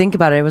 Because when you think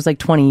about it, it was like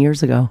 20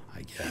 years ago,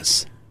 I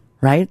guess.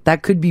 right?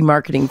 That could be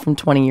marketing from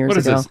 20 years What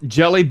is ago. this?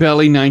 Jelly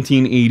Belly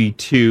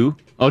 1982.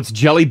 Oh, it's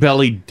Jelly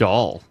Belly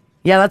doll.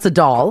 Yeah, that's a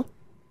doll.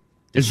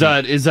 Is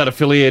that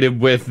affiliated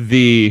with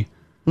the...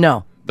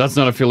 No. That's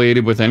not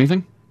affiliated with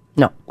anything?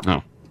 No.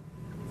 Oh.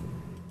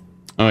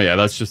 Oh, yeah,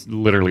 that's just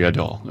literally a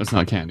doll. That's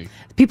not candy.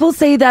 People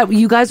say that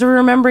you guys are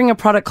remembering a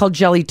product called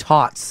Jelly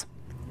Tots.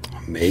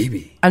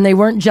 Maybe. And they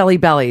weren't Jelly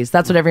Bellies.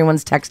 That's what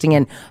everyone's texting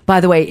in. By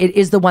the way, it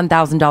is the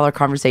 $1,000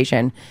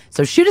 conversation.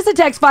 So shoot us a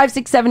text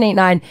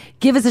 56789.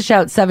 Give us a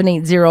shout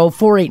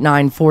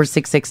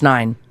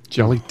 780-489-4669.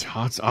 Jelly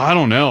Tots? I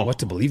don't know. What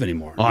to believe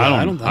anymore. Oh, Yeah,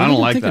 I don't even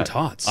like think of that.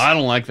 Tots. I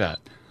don't like that.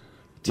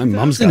 My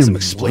mom's got some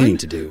explaining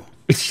to do.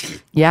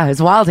 Yeah, it's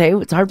wild, hey?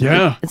 It's hard.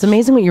 Yeah. It's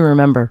amazing what you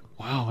remember.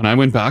 Wow, and I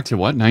went back to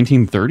what,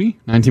 1930?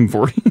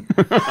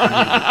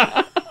 1940?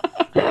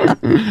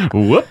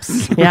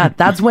 Whoops. Yeah,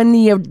 that's when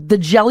the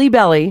Jelly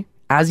Belly,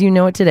 as you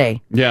know it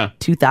today, Yeah.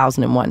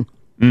 2001.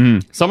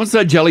 Someone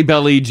said Jelly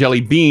Belly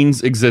jelly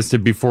beans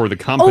existed before the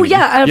company. Oh,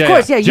 yeah, of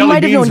course. Yeah, you Jelly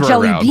might have beans known were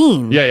Jelly around.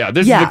 Bean. Yeah.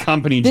 This is the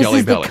company Jelly This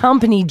is Belly. the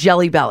company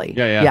Jelly Belly.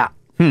 Yeah.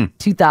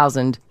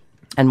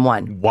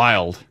 2001,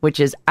 Wild. which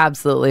is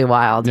absolutely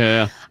wild.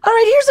 Yeah. All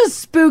right, here's a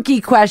spooky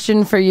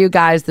question for you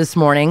guys this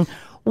morning.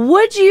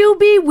 Would you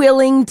be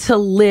willing to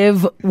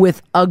live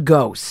with a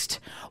ghost?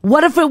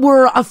 What if it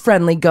were a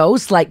friendly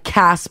ghost like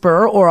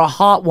Casper or a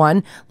hot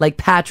one like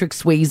Patrick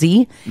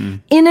Swayze?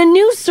 In a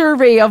new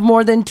survey of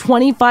more than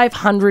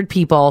 2,500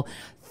 people,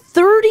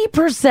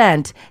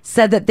 30%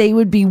 said that they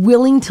would be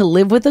willing to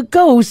live with a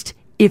ghost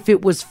if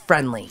it was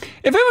friendly.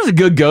 If it was a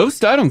good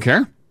ghost, I don't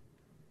care.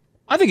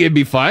 I think it'd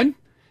be fine.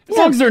 As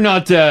long as they're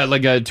not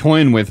like a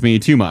toying with me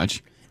too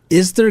much.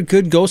 Is there a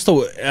good ghost,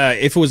 though?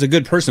 If it was a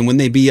good person, wouldn't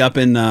they be up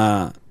in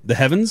the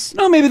heavens?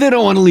 No, maybe they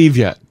don't want to leave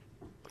yet.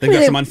 They've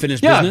got some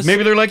unfinished business?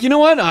 Maybe they're like, you know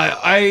what?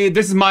 I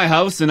this is my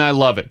house and I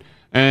love it.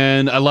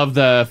 And I love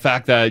the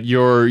fact that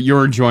you're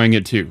enjoying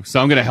it too. So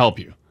I'm going to help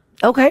you.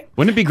 Okay.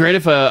 Wouldn't it be great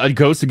if a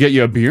ghost would get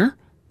you a beer?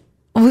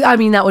 I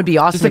mean, that would be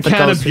awesome. Just a if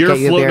can ghost of would beer get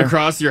you a floating beer.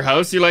 across your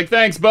house. You're like,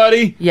 thanks,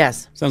 buddy.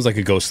 Yes. Sounds like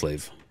a ghost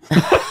slave.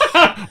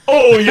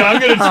 Oh yeah, I'm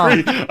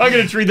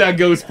gonna treat that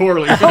ghost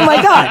poorly. Oh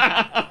my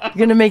God. You're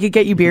going to make it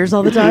get you beers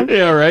all the time?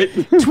 Yeah, right.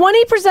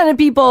 20% of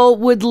people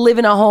would live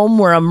in a home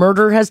where a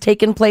murder has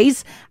taken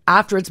place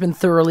after it's been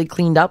thoroughly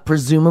cleaned up,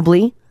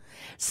 presumably.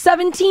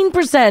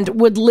 17%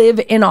 would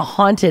live in a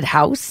haunted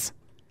house.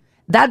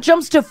 That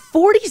jumps to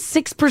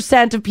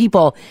 46% of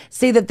people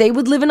say that they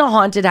would live in a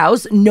haunted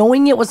house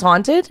knowing it was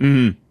haunted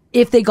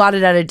if they got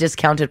it at a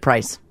discounted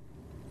price.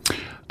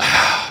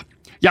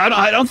 Yeah,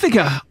 I don't think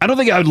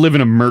I would live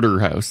in a murder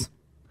house.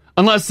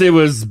 Unless it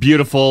was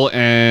beautiful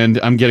and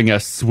I'm getting a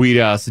sweet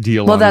ass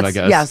deal on it, I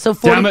guess. Yeah, so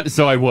damn it,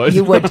 so I would.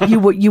 You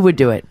would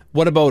do it.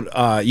 What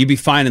about you'd be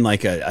fine in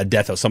like a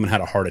death of someone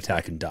had a heart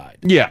attack and died?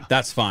 Yeah.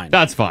 That's fine.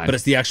 That's fine. But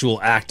it's the actual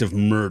act of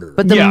murder.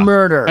 But the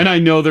murder. And I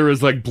know there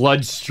was like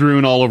blood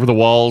strewn all over the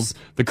walls.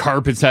 The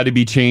carpets had to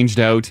be changed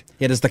out.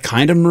 Yeah, does the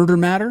kind of murder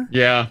matter?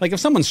 Yeah. Like if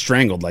someone's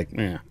strangled, like,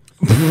 yeah.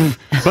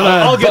 But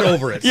I'll get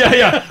over it.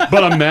 Yeah.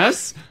 But a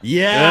mess?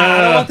 Yeah,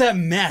 I don't want that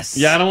mess.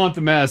 Yeah, I don't want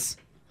the mess.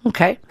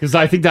 Okay. Because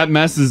I think that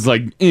mess is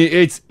like,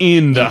 it's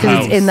in the house.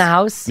 Because it's in the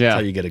house? Yeah. That's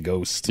how you get a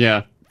ghost.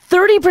 Yeah.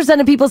 30%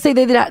 of people say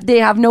they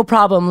have no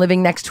problem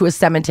living next to a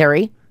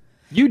cemetery.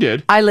 You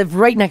did. I live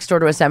right next door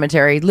to a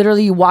cemetery.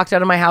 Literally, you walked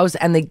out of my house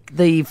and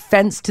the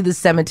fence to the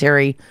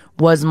cemetery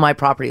was my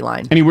property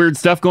line. Any weird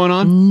stuff going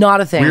on?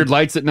 Not a thing. Weird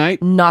lights at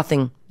night?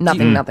 Nothing.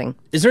 Nothing.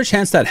 Is there a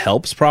chance that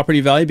helps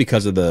property value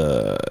because of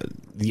the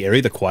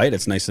area, the quiet?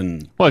 It's nice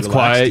and Well, it's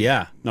relaxed. quiet.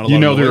 Yeah. Not a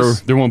lot of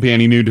noise. there won't be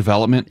any new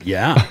development.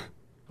 Yeah.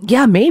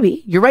 Yeah,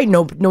 maybe. You're right.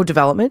 No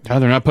development. Yeah,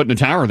 they're not putting a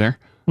tower there.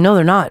 No,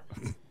 they're not.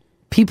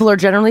 People are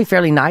generally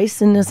fairly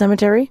nice in the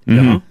cemetery.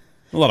 A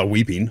lot of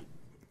weeping.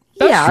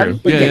 Yeah, true.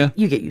 but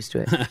you get used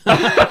to it.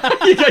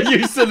 You get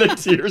used to the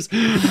tears.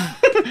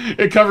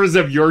 It covers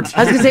up your tears. I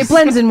was going to say,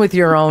 blends in with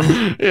your own.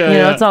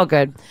 Yeah. It's all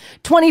good.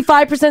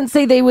 25%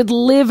 say they would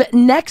live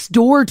next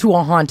door to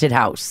a haunted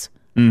house.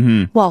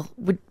 Mm-hmm. Well,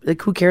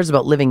 who cares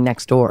about living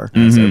next door?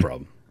 That's their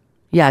problem.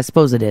 Yeah, I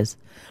suppose it is.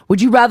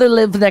 Would you rather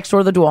live next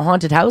door to a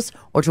haunted house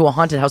or to a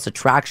haunted house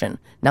attraction?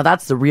 Now,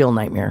 that's the real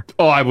nightmare.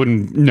 Oh, I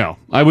wouldn't. No,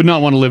 I would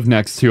not want to live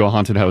next to a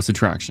haunted house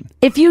attraction.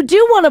 If you do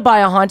want to buy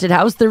a haunted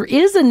house, there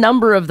is a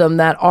number of them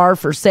that are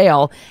for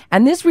sale.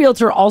 And this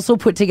realtor also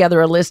put together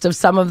a list of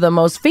some of the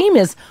most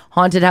famous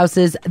haunted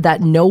houses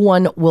that no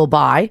one will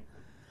buy.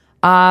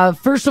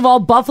 First of all,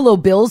 Buffalo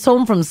Bill's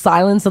home from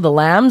Silence of the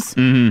Lambs.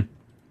 Mm-hmm.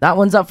 That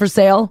one's up for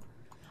sale.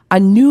 A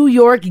New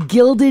York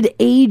Gilded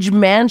Age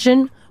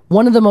mansion.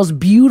 One of the most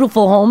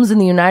beautiful homes in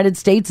the United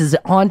States is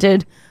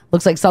haunted.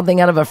 Looks like something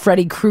out of a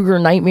Freddy Krueger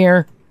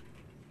nightmare.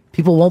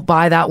 People won't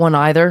buy that one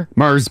either.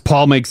 Mars,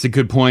 Paul makes a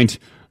good point.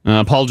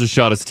 Paul just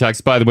shot us a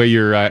text. By the way,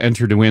 you're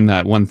entered to win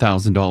that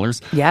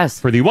 $1,000. Yes.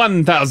 For the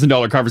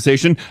 $1,000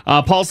 conversation.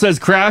 Paul says,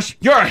 Crash,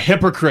 you're a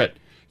hypocrite.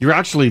 You're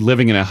actually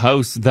living in a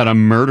house that a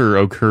murder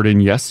occurred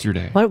in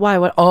yesterday. What? Why?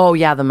 What? Oh,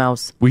 yeah, the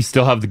mouse. We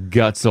still have the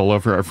guts all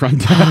over our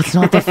front deck. It's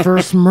not the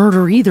first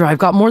murder either. I've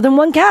got more than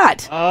one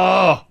cat.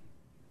 Oh.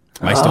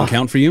 Mice don't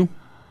count for you?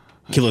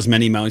 Kill as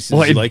many mice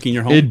as you like in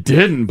your home? It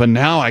didn't, but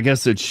now I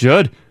guess it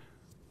should.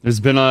 There's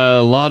been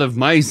a lot of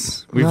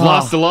mice. We've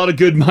lost a lot of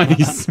good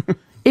mice.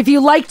 If you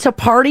like to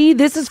party,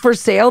 this is for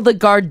sale. The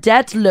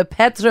Gardette Le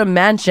Petre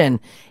Mansion,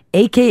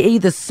 a.k.a.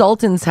 the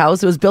Sultan's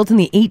house. It was built in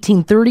the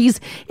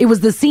 1830s. It was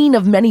the scene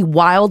of many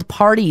wild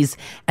parties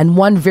and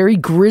one very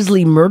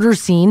grisly murder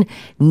scene.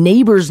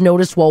 Neighbors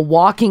noticed while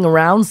walking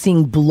around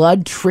seeing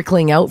blood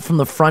trickling out from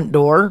the front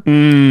door.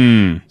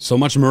 So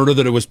much murder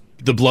that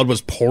the blood was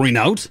pouring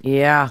out?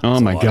 Yeah. Oh,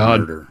 my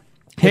God.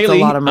 Haley,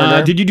 a lot of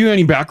murder. did you do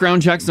any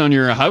background checks on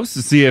your house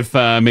to see if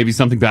maybe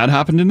something bad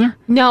happened in there?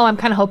 No, I'm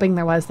kind of hoping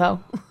there was,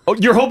 though. Oh,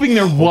 you're hoping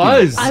there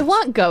was? I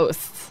want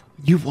ghosts.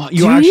 You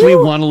actually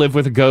want to live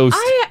with a ghost?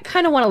 I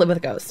kind of want to live with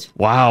a ghost.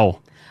 Wow.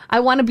 I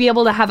want to be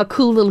able to have a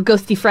cool little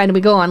ghosty friend and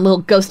we go on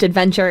little ghost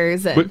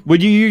adventures. And...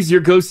 Would you use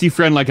your ghosty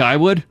friend like I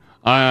would?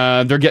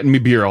 They're getting me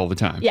beer all the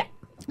time. Yeah.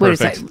 Wait a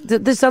second.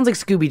 This sounds like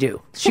Scooby-Doo.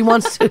 She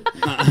wants to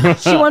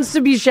she wants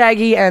to be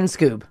Shaggy and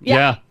Scoob.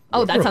 Yeah.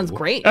 Oh, that sounds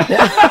great.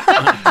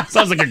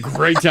 Sounds like a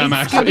great time,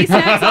 actually. Scooby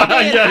snacks all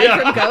day and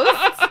hide from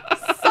ghosts.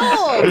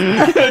 Sold.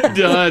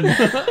 Done.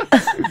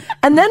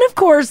 And then, of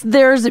course,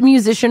 there's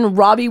musician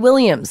Robbie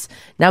Williams.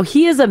 Now,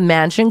 he has a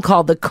mansion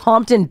called the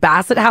Compton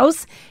Bassett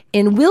House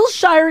in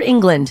Wiltshire,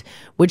 England,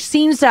 which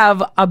seems to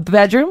have a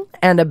bedroom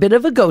and a bit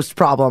of a ghost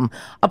problem.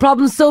 A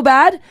problem so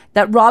bad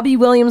that Robbie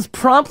Williams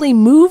promptly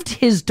moved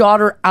his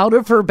daughter out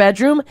of her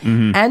bedroom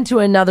and to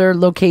another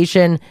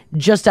location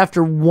just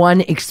after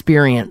one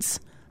experience.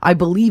 I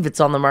believe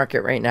it's on the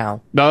market right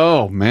now.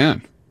 Oh,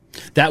 man.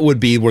 That would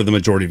be where the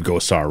majority of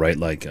ghosts are, right?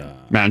 Like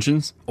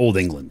mansions? Old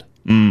England.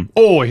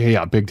 Oh,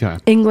 yeah, big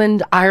time.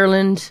 England,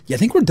 Ireland. Yeah, I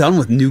think we're done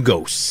with new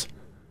ghosts.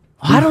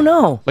 I don't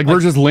know. Like we're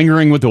just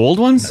lingering with the old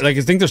ones? Like,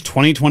 I think there's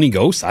 2020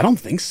 ghosts? I don't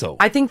think so.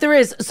 I think there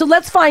is. So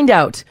let's find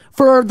out.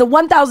 For the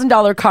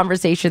 $1,000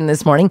 conversation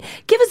this morning,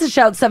 give us a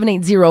shout,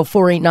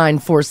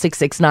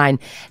 780-489-4669.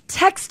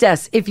 Text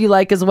us if you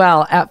like as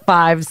well at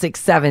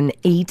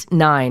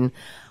 56789.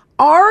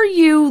 Are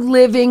you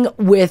living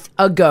with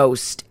a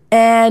ghost?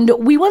 And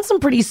we want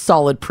some pretty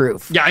solid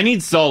proof. Yeah, I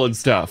need solid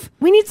stuff.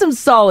 We need some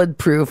solid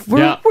proof.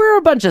 We're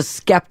a bunch of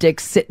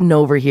skeptics sitting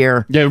over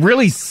here. Yeah,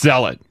 really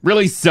sell it.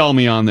 Really sell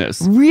me on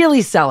this.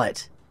 Really sell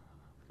it.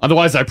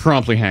 Otherwise, I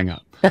promptly hang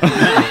up.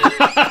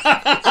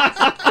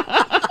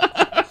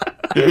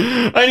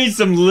 I need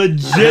some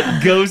legit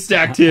ghost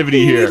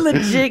activity here.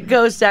 Legit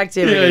ghost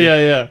activity.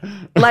 Yeah.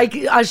 Like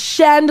a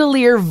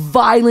chandelier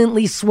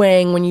violently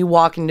swaying when you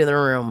walk into the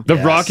room. The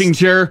rocking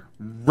chair,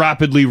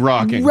 rapidly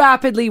rocking.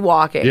 Rapidly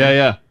walking.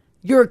 Yeah.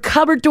 your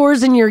cupboard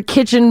doors in your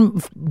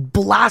kitchen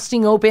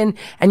blasting open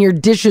and your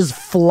dishes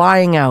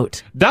flying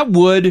out. That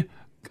would,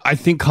 I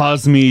think,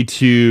 cause me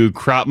to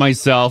crap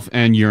myself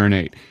and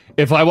urinate.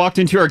 If I walked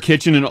into our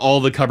kitchen and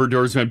all the cupboard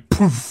doors went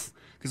poof.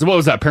 Because what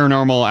was that,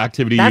 Paranormal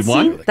Activity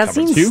 1? That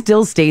scene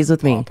still stays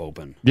with me.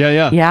 Open.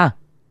 Yeah. Yeah.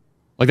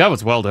 Like, that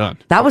was well done.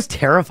 That was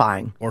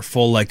terrifying. Or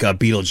full, like,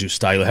 Beetlejuice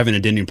style, having a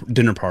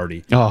dinner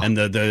party. Oh. And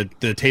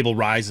the table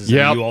rises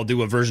Yep. and you all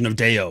do a version of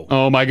Deo.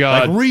 Oh, my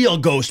God. Like real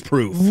ghost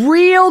proof.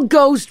 Real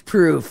ghost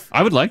proof.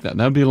 I would like that.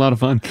 That would be a lot of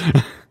fun.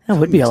 That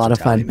would be a lot of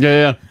fun.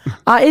 Yeah.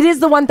 It is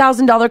the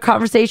 $1,000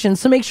 conversation,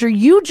 so make sure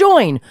you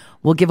join.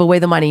 We'll give away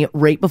the money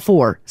right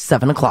before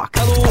 7 o'clock.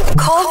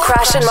 Call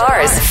Crash and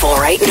Mars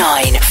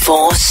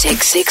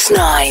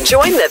 489-4669.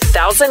 Join the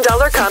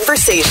 $1,000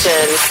 conversation.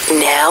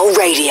 Now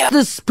radio.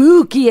 The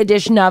spooky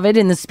edition of it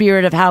in the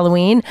spirit of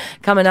Halloween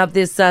coming up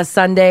this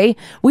Sunday.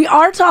 We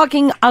are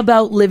talking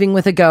about living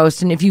with a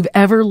ghost, and if you've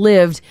ever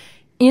lived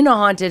in a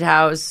haunted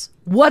house,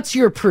 what's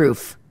your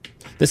proof?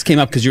 This came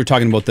up because you were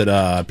talking about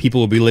that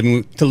people would be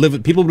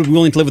people would be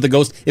willing to live with a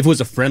ghost if it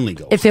was a friendly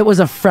ghost. If it was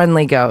a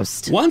friendly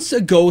ghost. Once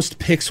a ghost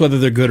picks whether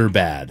they're good or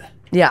bad,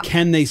 yeah,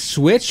 can they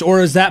switch,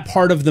 or is that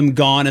part of them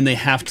gone and they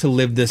have to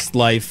live this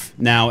life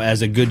now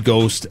as a good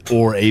ghost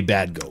or a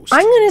bad ghost?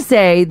 I'm going to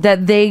say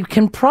that they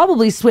can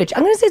probably switch.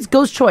 I'm going to say it's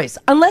ghost choice.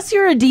 Unless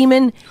you're a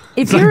demon.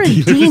 If you're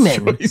a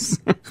demon,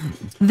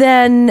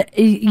 then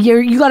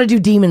you got to do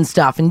demon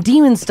stuff, and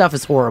demon stuff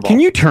is horrible. Can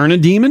you turn a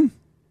demon?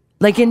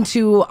 Like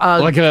into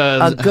a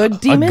good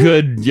demon?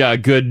 A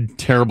good,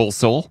 terrible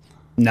soul?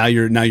 Now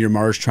you're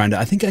Mars trying to,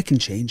 I think I can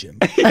change him.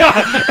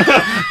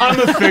 I'm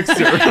a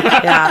fixer.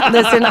 Yeah,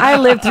 listen, I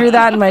lived through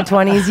that in my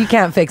 20s. You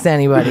can't fix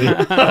anybody.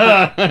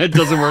 It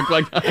doesn't work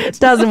like that.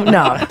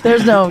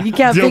 You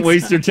can't Don't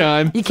waste your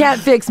time. You can't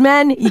fix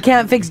men, you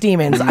can't fix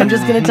demons. I'm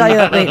just going to tell you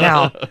that right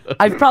now.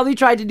 I've probably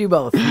tried to do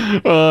both.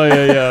 Oh,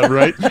 yeah,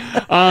 right.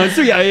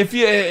 So, yeah,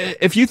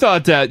 if you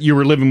thought that you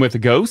were living with a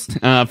ghost,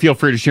 feel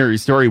free to share your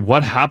story.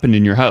 What happened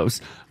in your house?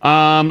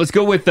 Let's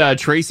go with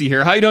Tracy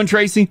here. How you doing,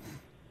 Tracy?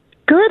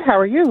 Good. How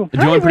are you?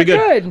 Doing pretty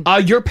good.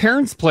 Your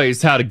parents'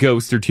 place had a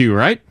ghost or two,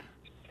 right?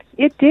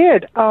 It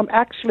did.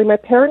 Actually, my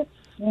parents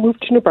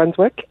moved to New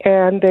Brunswick,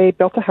 and they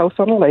built a house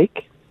on a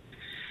lake.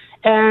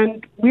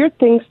 And weird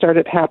things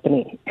started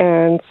happening.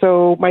 And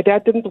so my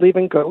dad didn't believe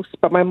in ghosts,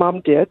 but my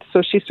mom did.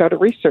 So she started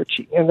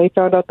researching, and they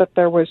found out that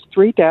there was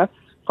 3 deaths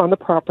on the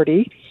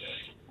property.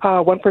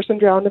 1 person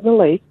drowned in the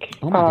lake.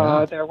 Oh my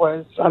God. There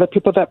was other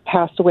people that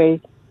passed away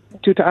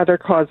due to other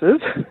causes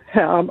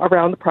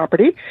around the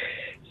property.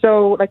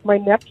 So, like, my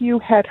nephew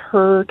had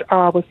heard,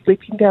 was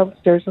sleeping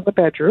downstairs in the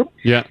bedroom.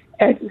 Yeah.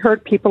 And he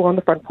heard people on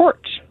the front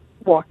porch,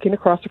 walking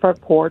across the front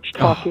porch,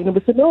 talking. It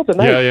was the middle of the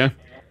night. Yeah.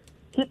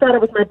 He thought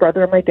it was my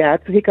brother and my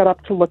dad, so he got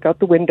up to look out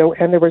the window,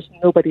 and there was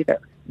nobody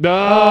there.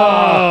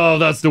 No,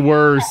 that's the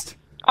worst.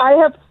 I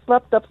have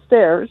slept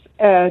upstairs,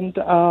 and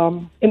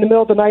in the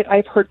middle of the night,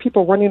 I've heard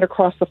people running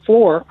across the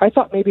floor. I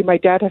thought maybe my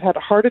dad had had a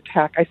heart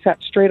attack. I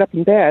sat straight up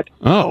in bed.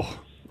 Oh.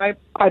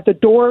 The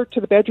door to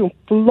the bedroom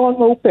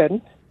flung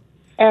open,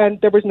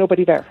 and there was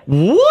nobody there.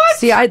 What?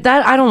 See, I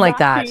don't like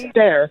that. Nothing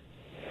there.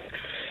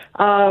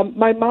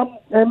 My mom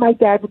and my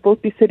dad would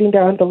both be sitting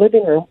down in the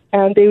living room,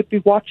 and they would be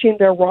watching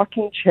their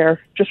rocking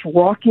chair just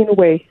rocking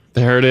away.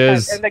 There it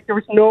is. And like, there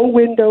was no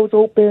windows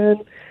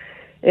open.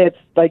 It's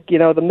like,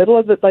 the middle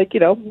of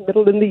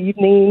middle in the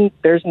evening.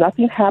 There's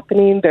nothing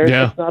happening.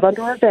 It's not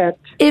under a vent.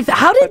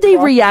 How did they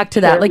react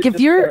to that? Like, if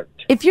you're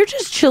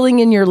just chilling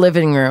in your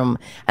living room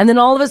and then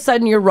all of a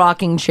sudden your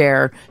rocking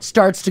chair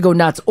starts to go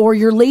nuts, or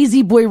your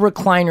lazy boy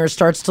recliner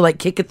starts to, like,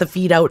 kick the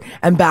feet out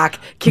and back,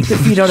 kick the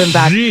feet out and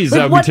back. Jeez, like,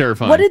 that would be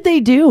terrifying. What did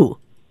they do?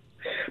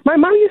 My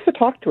mom used to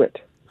talk to it.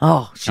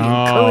 Oh, she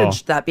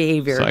encouraged that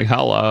behavior. It's like,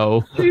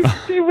 hello.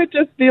 She would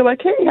just be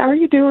like, hey, how are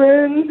you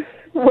doing?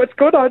 What's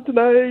going on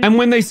tonight? And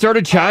when they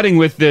started chatting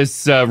with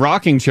this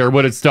rocking chair,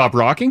 would it stop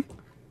rocking?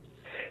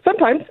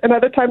 Sometimes, and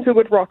other times it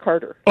would rock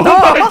harder. Oh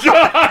my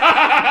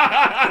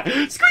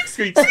God! Squeak,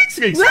 squeak, squeak,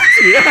 squeak, squeak.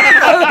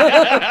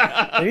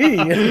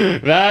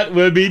 That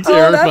would be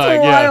terrifying.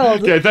 That's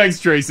wild. Yeah. Okay, thanks,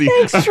 Tracy.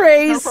 Thanks,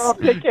 Trace. No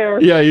problem. Take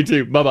care. Yeah, you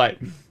too. Bye-bye.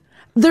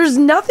 There's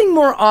nothing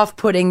more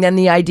off-putting than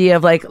the idea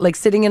of like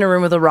sitting in a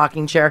room with a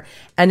rocking chair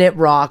and it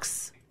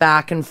rocks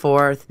back and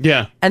forth.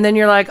 Yeah. And then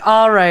you're like,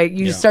 all right,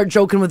 you start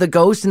joking with a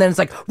ghost, and then it's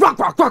like rock,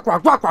 rock, rock,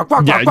 rock, rock, rock,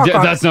 rock, rock,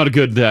 rock. That's not a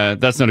good.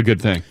 That's not a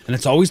good thing. And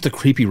it's always the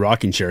creepy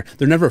rocking chair.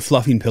 They're never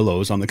fluffing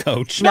pillows on the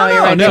couch. No,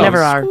 you're right. They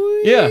never are.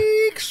 Yeah.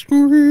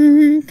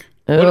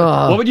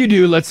 What would you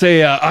do? Let's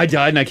say I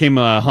died and I came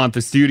haunt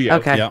the studio.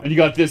 Okay. And you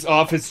got this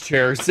office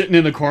chair sitting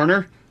in the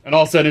corner, and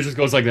all of a sudden it just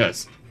goes like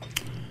this.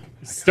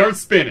 Starts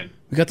spinning.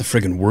 We got the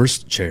friggin'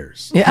 worst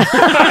chairs. Yeah.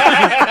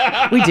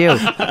 We do.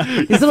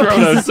 These little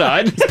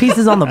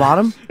pieces on the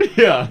bottom.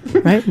 Yeah.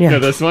 Right? Yeah. Yeah,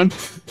 this one.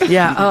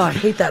 Yeah. Oh, I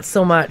hate that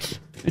so much.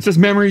 It's just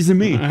memories of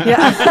me.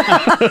 Yeah.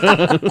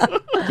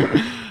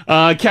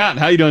 Kat,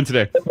 how you doing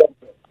today?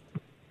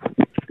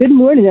 Good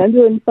morning. I'm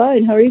doing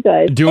fine. How are you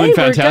guys? Doing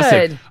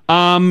fantastic.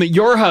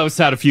 Your house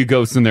had a few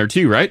ghosts in there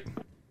too, right?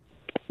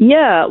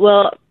 Yeah.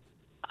 Well,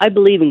 I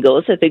believe in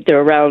ghosts. I think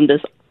they're around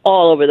us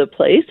all over the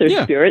place. They're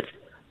Yeah. spirits.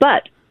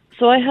 But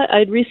so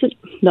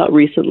not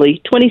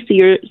recently, 20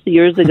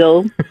 years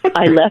ago,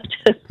 I left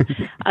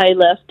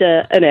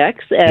an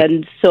ex,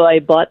 and so I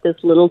bought this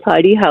little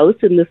tiny house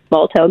in this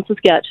small town,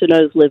 Saskatchewan.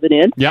 I was living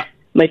in. Yeah.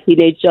 My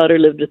teenage daughter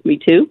lived with me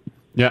too.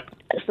 Yeah.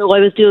 So I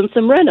was doing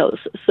some renos.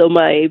 So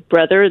my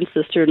brother and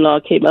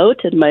sister-in-law came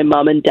out, and my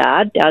mom and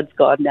dad. Dad's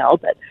gone now,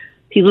 but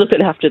he's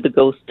looking after the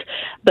ghost.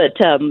 But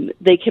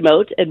they came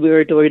out, and we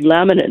were doing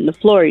laminate in the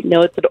flooring.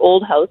 Now, it's an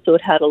old house, so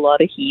it had a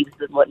lot of heaves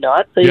and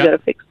whatnot, so you got to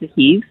fix the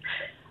heaves.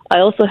 I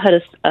also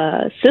had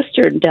a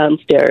cistern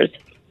downstairs.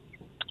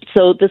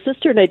 So the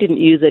cistern I didn't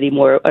use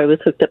anymore. I was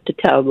hooked up to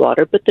town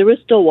water, but there was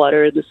still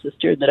water in the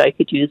cistern that I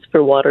could use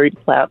for watering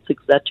plants,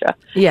 etc.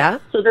 Yeah.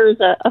 So there was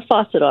a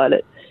faucet on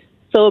it.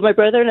 So my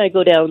brother and I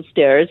go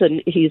downstairs,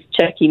 and he's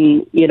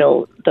checking,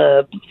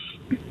 the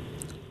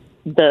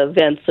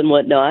vents and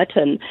whatnot,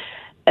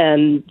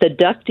 and the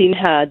ducting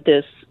had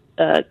this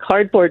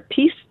cardboard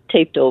piece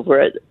taped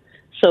over it.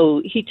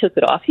 So he took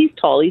it off. He's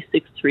tall. He's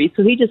 6'3",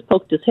 so he just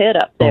poked his head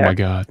up there. Oh, my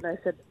God. And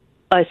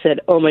I said,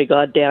 oh, my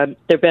God, Dan,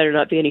 there better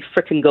not be any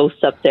frickin'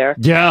 ghosts up there.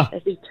 Yeah.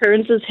 As he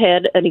turns his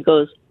head, and he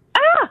goes,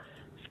 ah!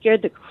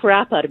 Scared the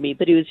crap out of me,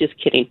 but he was just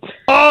kidding.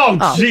 Oh,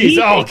 jeez.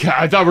 Oh, God.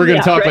 I thought we were going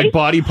to talk like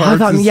body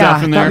parts and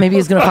stuff in there. I thought maybe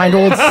he's going to find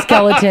old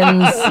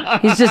skeletons.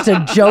 He's just a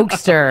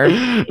jokester.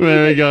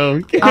 There we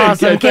go.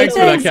 Awesome. Okay,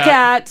 Thanks,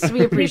 Kat.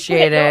 We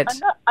appreciate it.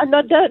 I'm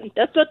not done.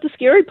 That's not the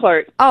scary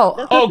part.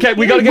 Oh, okay.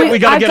 We got to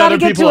get I've got other to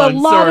get people to a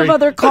on. lot Sorry. of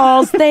other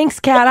calls. Thanks,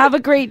 Kat. Have a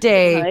great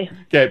day. Bye.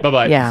 Okay,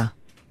 bye-bye. Yeah.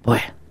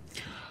 Boy.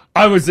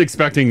 I was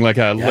expecting like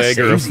a leg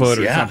or a same, foot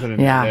or yeah. something.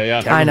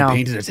 Yeah, I know.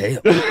 Painted a tail.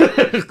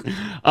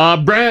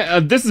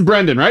 This is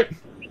Brendan, right?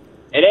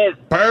 It is.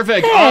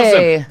 Perfect.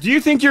 Hey. Awesome. Do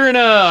you think you're in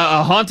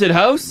a haunted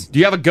house? Do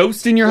you have a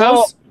ghost in your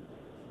house?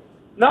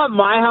 Not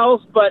my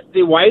house, but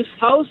the wife's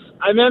house.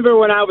 I remember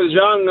when I was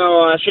young,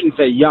 I shouldn't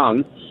say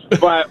young,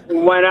 but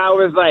when I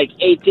was like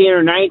 18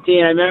 or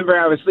 19, I remember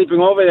I was sleeping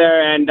over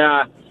there, and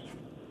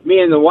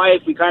me and the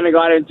wife, we kind of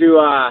got into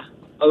a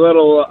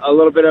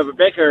little bit of a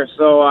bicker.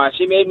 So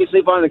she made me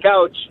sleep on the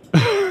couch,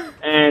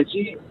 and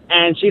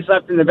she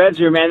slept in the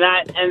bedroom. And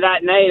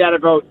that night at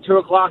about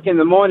 2:00 in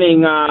the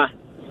morning, I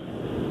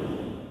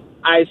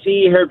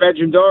see her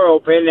bedroom door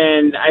open,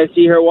 and I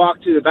see her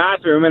walk to the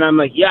bathroom, and I'm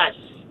like, yes,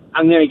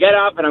 I'm gonna get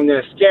up and I'm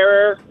gonna scare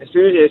her as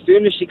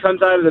soon as she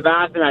comes out of the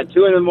bathroom at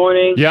 2 in the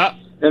morning. Yeah.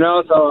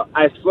 So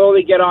I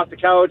slowly get off the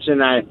couch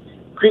and I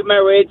creep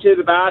my way to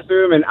the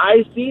bathroom, and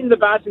I seen the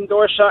bathroom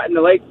door shut and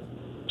the light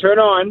turn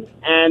on,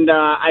 and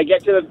I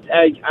get to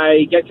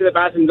the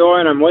bathroom door,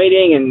 and I'm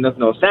waiting, and there's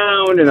no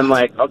sound, and I'm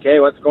like, okay,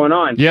 what's going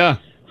on? Yeah.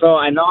 So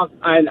I knock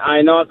on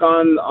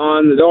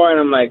the door, and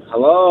I'm like,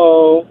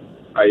 hello,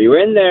 are you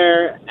in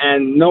there?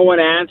 And no one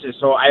answers.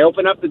 So I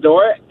open up the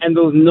door, and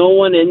there's no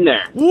one in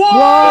there.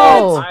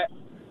 Whoa!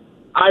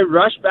 I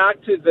rush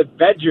back to the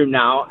bedroom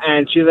now,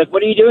 and she's like,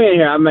 what are you doing in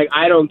here? I'm like,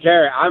 I don't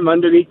care. I'm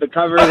underneath the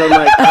covers. I'm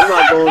like, I'm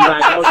not going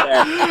back out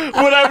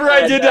there. Whatever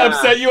I did to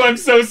upset you, I'm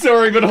so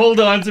sorry, but hold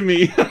on to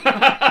me.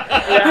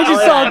 I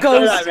just saw a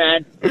ghost.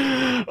 Man.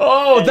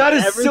 Oh, that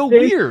is Ever so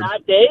since weird.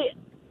 That day,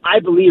 I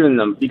believe in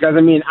them because,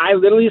 I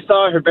literally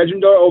saw her bedroom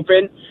door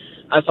open.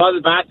 I saw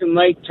the bathroom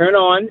light turn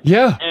on.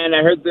 Yeah. And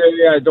I heard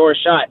the door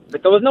shut.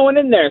 But there was no one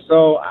in there,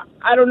 so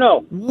I don't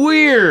know.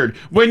 Weird.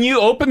 When you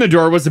opened the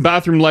door, was the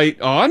bathroom light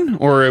on?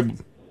 Or?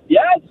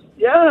 Yes.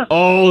 Yeah.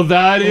 Oh,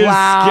 that is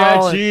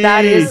sketchy.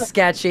 That is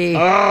sketchy.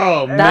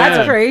 Oh, man.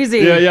 That's crazy.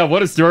 Yeah.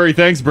 What a story.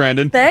 Thanks,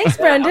 Brandon. Thanks,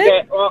 Brendan.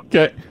 Okay, well,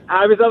 Okay.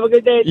 have yourself a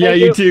good day. Yeah,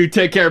 Thank you too.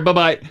 Take care.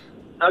 Bye-bye.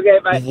 Okay,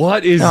 bye.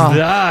 What is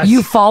that?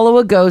 You follow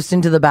a ghost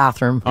into the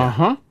bathroom.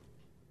 Uh-huh.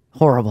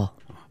 Horrible.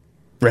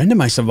 Brenda and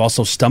myself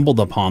also stumbled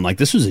upon,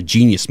 this was a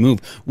genius move.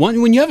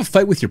 When you have a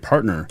fight with your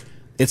partner,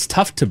 it's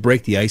tough to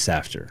break the ice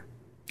after.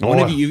 One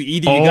of you,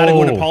 either you got to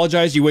go and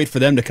apologize, you wait for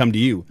them to come to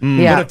you.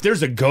 Yeah. But if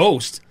there's a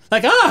ghost,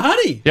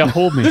 honey. Yeah,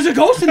 hold me. There's a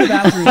ghost in the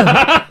bathroom.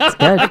 That's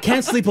good. I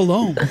can't sleep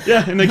alone.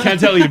 Yeah, and they can't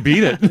tell you to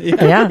beat it.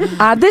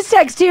 Yeah. This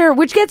text here,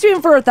 which gets you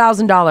in for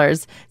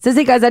 $1,000, says,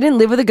 hey guys, I didn't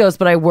live with a ghost,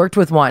 but I worked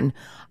with one.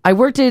 I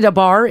worked at a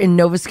bar in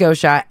Nova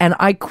Scotia, and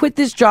I quit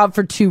this job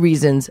for 2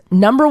 reasons.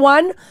 Number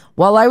one,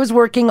 while I was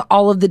working,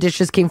 all of the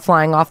dishes came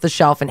flying off the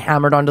shelf and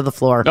hammered onto the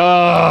floor.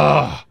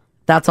 Oh.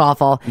 That's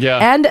awful. Yeah.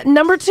 And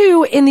number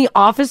two, in the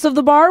office of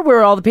the bar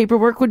where all the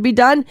paperwork would be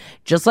done,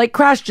 just like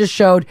Crash just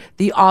showed,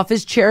 the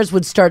office chairs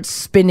would start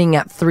spinning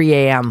at 3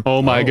 a.m.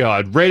 Oh my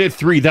God. Right at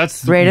 3.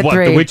 That's Right at what,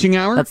 3. the witching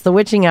hour? That's the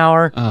witching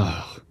hour.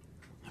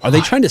 Are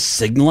they trying to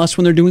signal us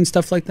when they're doing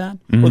stuff like that?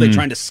 Or are they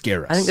trying to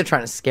scare us? I think they're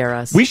trying to scare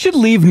us. We should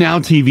leave Now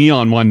TV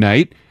on one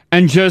night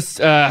and just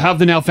have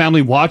the Now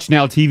family watch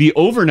Now TV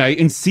overnight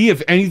and see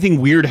if anything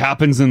weird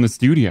happens in the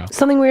studio.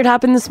 Something weird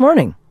happened this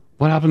morning.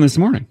 What happened this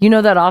morning? You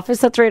know that office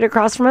that's right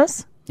across from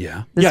us?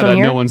 Yeah. This yeah, one that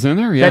here? no one's in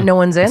there? Yeah. That no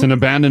one's in? It's an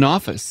abandoned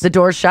office. The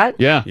door's shut?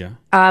 Yeah.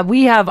 Yeah.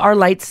 We have our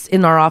lights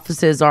in our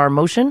offices are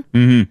motion,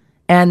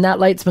 and that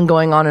light's been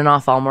going on and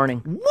off all morning.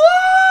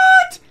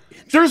 What?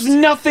 There's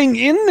nothing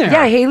in there.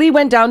 Yeah, Haley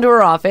went down to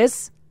her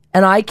office,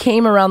 and I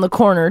came around the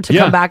corner to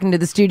Yeah. come back into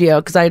the studio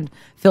because I'd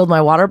filled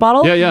my water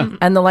bottle. Yeah, yeah.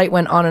 And the light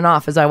went on and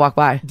off as I walked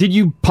by. Did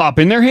you pop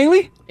in there,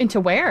 Haley? Into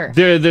where?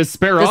 The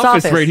spare This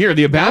office office. right here,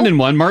 the abandoned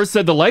one. Mars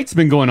said the light's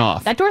been going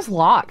off. That door's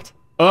locked.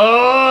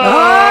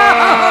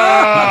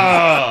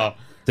 Oh!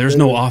 There's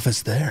no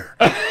office there.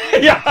 Mars.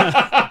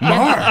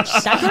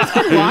 That door's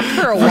been locked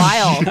for a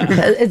while.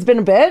 It's been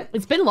a bit?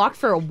 It's been locked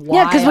for a while.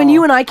 Yeah, because when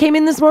you and I came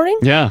in this morning,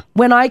 Yeah.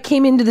 when I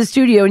came into the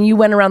studio and you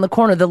went around the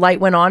corner, the light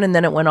went on and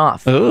then it went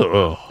off.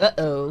 Oh.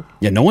 Uh-oh.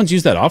 Yeah, no one's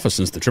used that office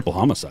since the triple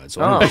homicide.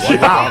 So I don't know. Oh,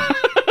 wow.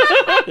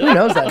 Who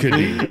knows that? Could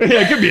be.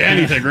 Yeah, it could be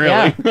anything,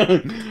 really.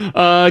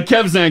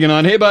 Kev's hanging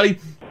on. Hey, buddy.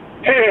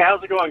 Hey,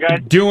 how's it going, guys?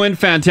 Doing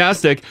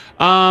fantastic.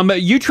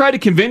 You tried to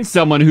convince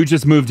someone who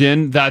just moved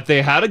in that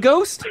they had a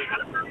ghost?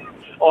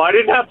 Oh, I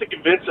didn't have to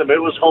convince them. It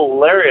was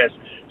hilarious.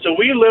 So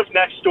we live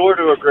next door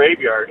to a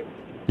graveyard.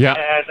 Yeah.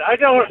 And I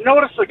don't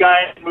notice the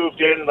guy had moved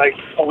in like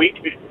a week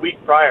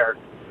prior,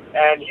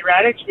 and he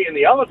ran into me in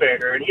the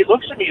elevator, and he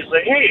looks at me, he's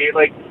like, hey,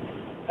 like,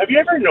 have you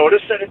ever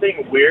noticed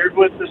anything weird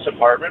with this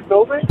apartment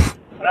building?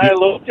 And I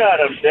looked at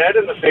him dead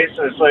in the face,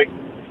 and it's like,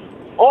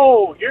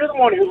 oh, you're the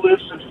one who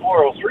lives in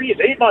 403.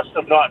 They must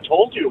have not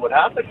told you what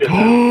happened to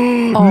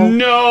them. Oh,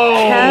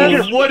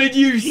 No! What did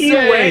you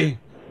say?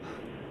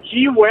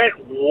 He went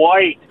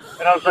white,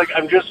 and I was like,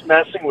 I'm just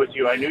messing with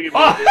you. I knew you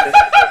moved in.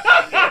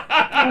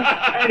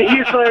 And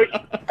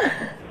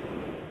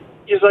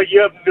he's like,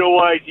 you have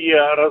no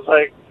idea. And I was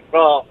like,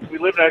 well, we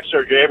live next to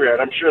a graveyard.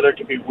 I'm sure there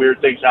can be weird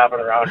things happen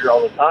around here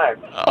all the time.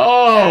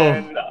 Oh.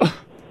 And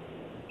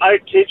I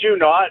kid you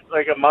not,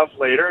 like a month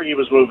later, he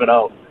was moving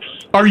out.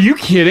 Are you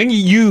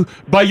kidding?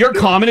 By your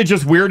comment, it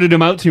just weirded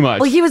him out too much.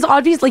 Well, he was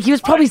obvious, like he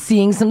was probably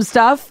seeing some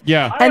stuff.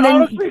 Yeah. And I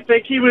then honestly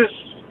think he was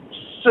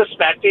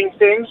suspecting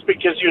things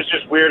because he was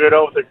just weirded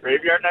out with the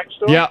graveyard next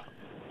door. Yeah.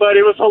 But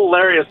it was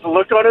hilarious. The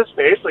look on his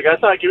face, like I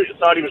thought he was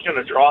going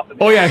to drop it.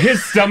 Oh, yeah,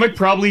 his stomach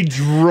probably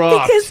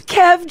dropped. because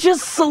Kev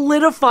just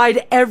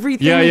solidified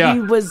everything Yeah. he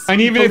was And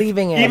even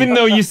believing in. even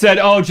though you said,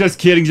 oh, just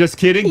kidding,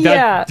 Yeah.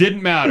 that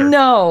didn't matter.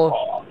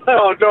 No.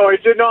 Oh, no,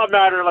 it did not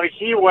matter. Like,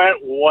 he went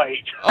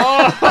white.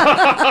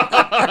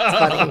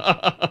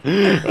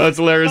 That's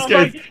hilarious. I'm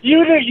like,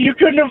 you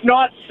couldn't have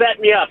not set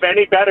me up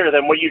any better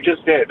than what you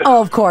just did.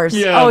 Oh, of course.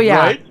 Yeah, oh, yeah.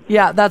 right?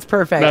 Yeah, that's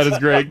perfect. That is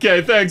great.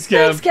 Okay, thanks,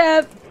 Kev. Thanks,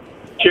 Kev.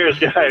 Cheers,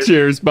 guys.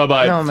 Cheers.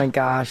 Bye-bye. Oh, my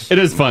gosh. It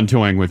is fun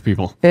toying with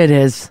people. It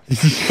is.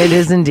 It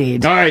is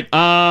indeed. All right,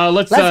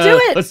 let's do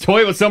it. Let's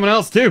toy with someone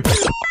else, too.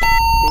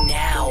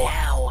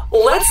 Now,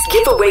 let's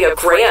give away a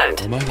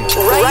grand.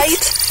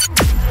 Right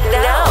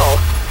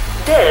now.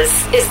 This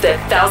is the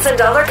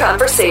 $1,000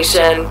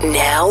 conversation.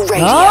 Now radio.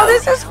 Oh,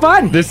 this is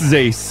fun. This is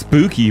a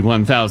spooky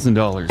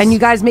 $1,000. And you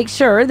guys make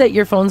sure that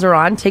your phones are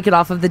on. Take it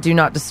off of the do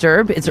not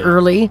disturb. It's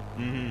early.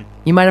 Mm-hmm.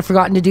 You might have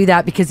forgotten to do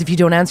that because if you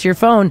don't answer your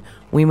phone,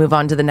 we move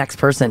on to the next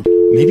person.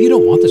 Maybe you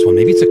don't want this one.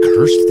 Maybe it's a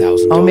cursed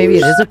 $1,000. Oh, maybe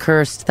it is a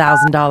cursed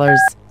 $1,000.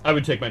 I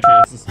would take my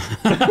chances.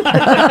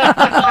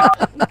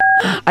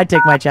 I'd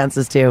take my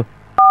chances too.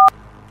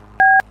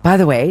 By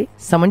the way,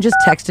 someone just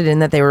texted in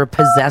that they were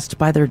possessed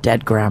by their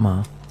dead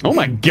grandma. Oh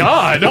my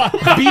God.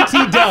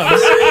 BT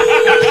does.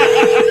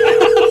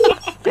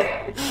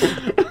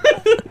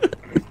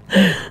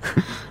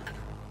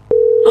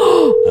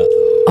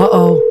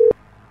 Uh-oh.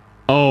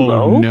 Oh,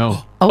 Hello?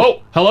 no.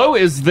 Oh, hello?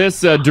 Is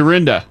this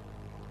Dorinda?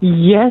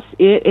 Yes,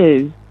 it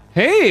is.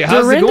 Hey,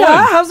 how's Dorinda, it going?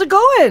 how's it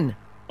going?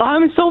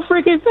 I'm so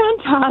freaking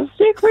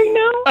fantastic right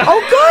now.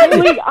 Oh, good.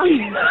 Like,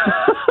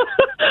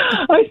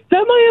 I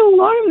set my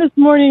alarm this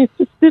morning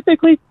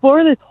specifically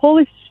for this.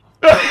 Holy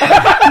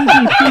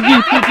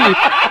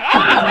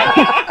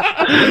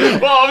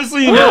Well,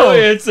 obviously, you know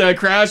it's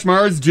Crash,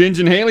 Mars, Ginge,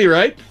 and Haley,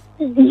 right?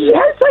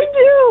 Yes, I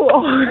do.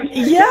 Oh,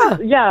 Yeah.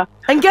 yeah.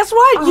 And guess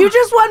what? You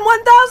just won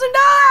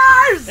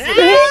 $1,000.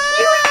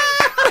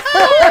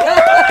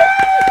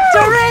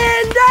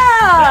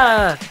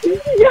 Dorinda!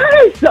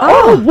 Yes.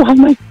 Oh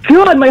my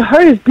God, my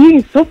heart is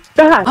beating so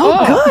fast.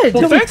 Oh, good.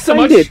 Well, So thanks so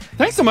much. excited.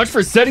 Thanks so much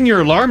for setting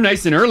your alarm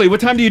nice and early. What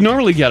time do you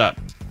normally get up?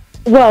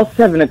 Well,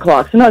 7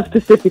 o'clock, so not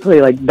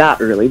specifically like that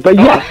early, but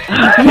yes.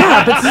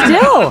 Yeah, but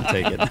still.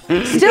 Take it.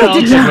 Still,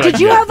 did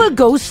you have a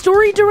ghost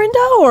story, Dorinda,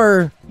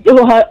 or?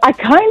 Well, I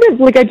kind of,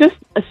 like, I just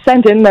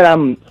sent in that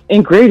I'm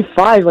in grade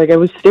 5, like, I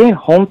was staying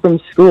home from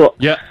school.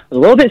 Yeah. A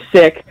little bit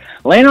sick,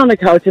 laying on the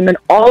couch, and then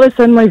all of a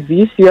sudden my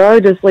VCR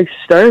just, like,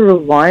 started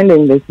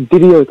rewinding this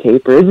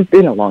videotaper. It's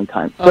been a long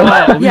time. So,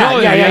 Yeah. We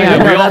all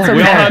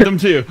had them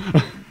too.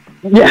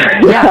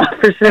 yeah,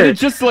 for sure. And it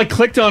just like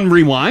clicked on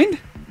rewind?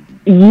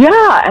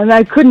 Yeah, and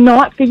I could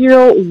not figure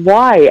out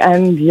why,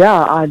 and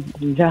That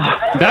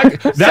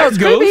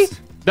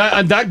ghost,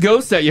 that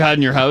ghost that you had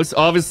in your house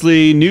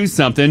obviously knew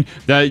something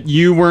that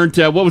you weren't.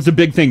 What was the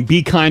big thing?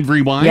 Be Kind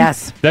Rewind.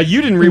 Yes. That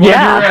you didn't rewind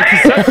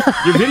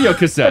your video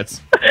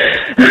cassettes.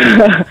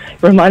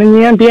 Reminding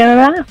me I'm being an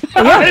ass.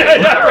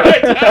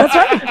 That's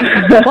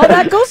right. Well,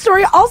 that ghost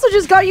story also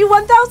just got you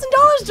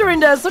 $1,000,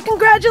 Dorinda. So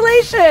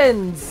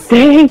congratulations.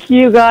 Thank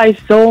you guys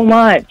so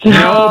much.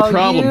 No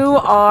problem. You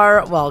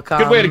are welcome.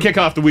 Good way to kick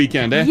off the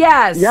weekend, eh?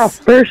 Yes. Yeah,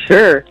 for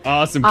sure.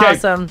 Awesome. Okay,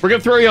 Awesome. we're going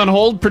to throw you on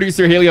hold.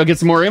 Producer Haley, I'll get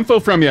some more info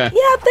from you.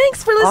 Yeah,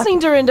 thanks for listening,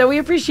 Dorinda. We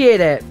appreciate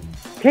it.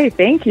 Okay,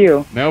 thank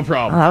you. No Oh,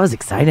 problem. that was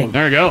exciting.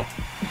 There you go.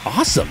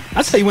 Awesome.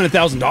 That's how you win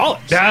 $1,000.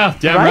 Yeah,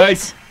 damn Right?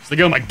 right. It's like,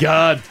 oh my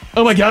God.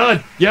 Oh my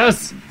God.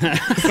 Yes.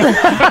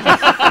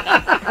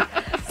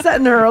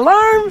 Setting her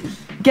alarm,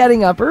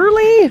 getting up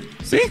early.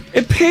 See,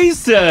 it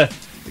pays to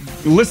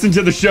listen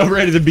to the show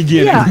right at the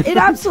beginning. Yeah, it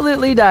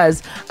absolutely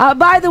does.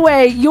 By the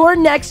way, your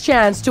next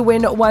chance to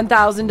win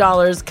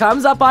 $1,000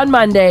 comes up on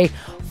Monday,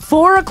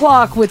 4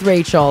 o'clock with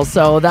Rachel.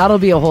 So that'll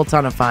be a whole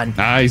ton of fun.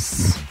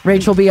 Nice.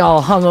 Rachel will be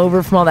all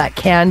hungover from all that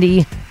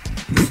candy.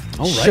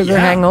 All right, Sugar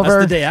hangover.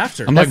 That's the day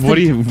after. I'm like, what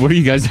do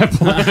you guys have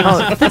planned?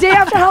 Oh, the day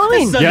after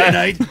Halloween. Sunday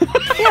night.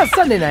 Yeah,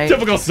 Sunday night.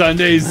 Typical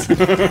Sundays.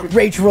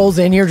 Rach rolls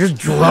in here just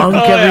drunk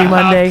Oh, every yeah,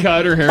 Monday.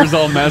 half-cut, her hair's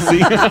all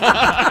messy.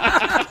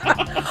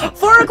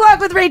 4 o'clock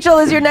with Rachel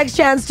is your next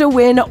chance to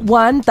win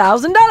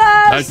 $1,000.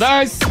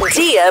 Nice.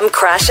 DM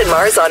Crash and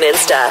Mars on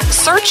Insta.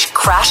 Search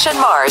Crash and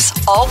Mars,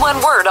 all one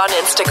word on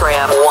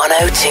Instagram.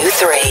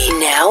 1023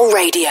 Now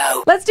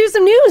Radio. Let's do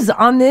some news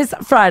on this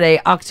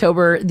Friday,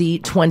 October the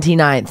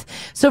 29th.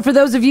 So for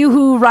those of you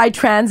who ride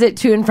transit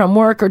to and from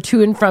work or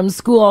to and from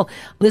school,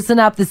 listen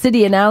up. The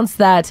city announced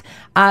that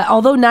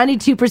although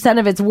 92%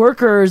 of its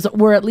workers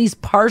were at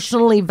least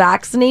partially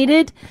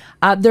vaccinated,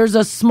 there's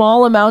a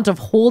small amount of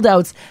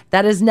holdouts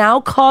that is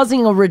now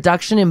causing a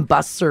reduction in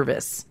bus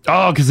service.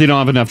 Oh, because they don't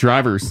have enough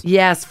drivers.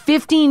 Yes,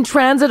 15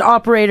 transit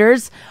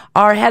operators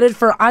are headed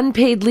for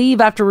unpaid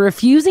leave after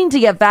refusing to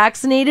get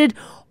vaccinated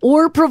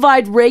or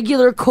provide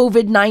regular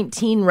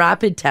COVID-19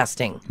 rapid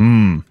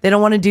testing. They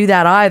don't want to do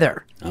that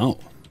either. Oh.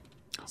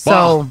 So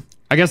Well,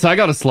 I guess I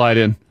got to slide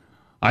in.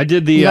 I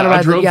did the. You gotta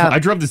I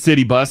ride drove the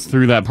city bus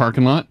through that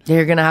parking lot.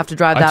 you're going to have to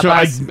drive that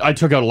bus. I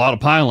took out a lot of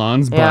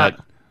pylons, Yeah. but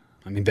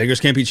I mean, beggars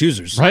can't be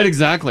choosers. right,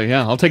 exactly.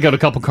 Yeah, I'll take out a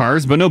couple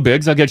cars, but no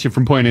bigs. I'll get you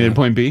from point A to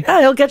point B.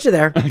 Yeah, he'll get you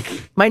there.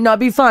 Might not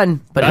be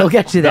fun, but he'll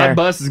get you there. That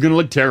bus is going to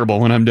look terrible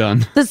when I'm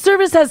done. The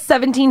service has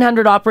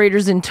 1,700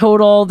 operators in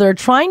total. They're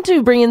trying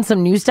to bring in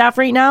some new staff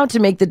right now to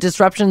make the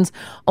disruptions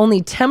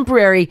only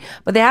temporary,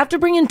 but they have to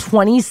bring in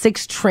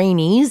 26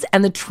 trainees,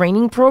 and the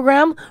training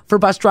program for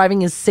bus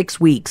driving is 6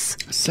 weeks.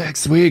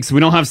 6 weeks.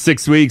 We don't have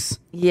 6 weeks.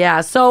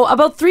 Yeah, so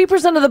about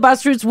 3% of the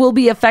bus routes will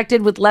be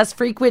affected with less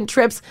frequent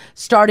trips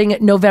starting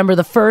November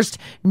the 1st.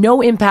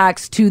 No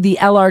impacts to the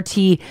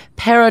LRT,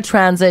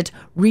 paratransit,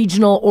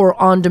 regional, or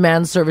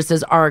on-demand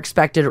services are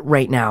expected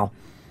right now.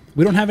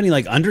 We don't have any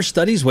like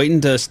understudies waiting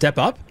to step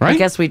up, right? I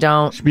guess we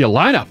don't. Should be a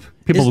lineup.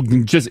 People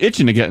just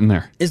itching to get in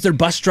there. Is there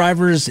bus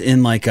drivers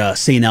in like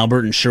St.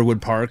 Albert and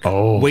Sherwood Park?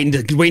 Oh, waiting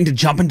to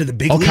jump into the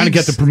big leagues? Kind of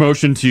get the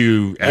promotion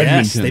to Edmonton.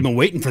 Yes, they've been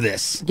waiting for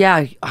this.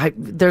 Yeah,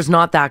 there's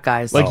not that,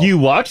 guys. Like you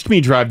watched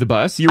me drive the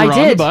bus. You I were on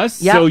the did.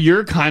 bus, Yep. so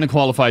you're kind of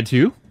qualified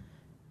too.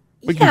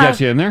 We can Yeah. get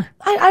you in there.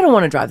 I don't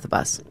want to drive the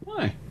bus.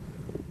 Why?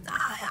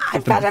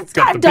 I've got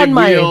the done big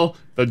my wheel,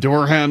 the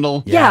door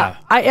handle. Yeah,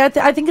 I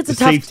think it's the a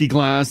tough safety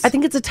glass. I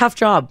think it's a tough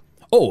job.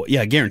 Oh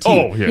yeah, guaranteed.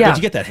 Oh, yeah. But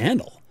you get that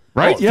handle,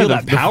 Right? Oh, Yeah, feel the-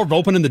 that power of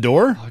opening the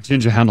door. Oh,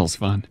 ginger handle's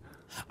fun.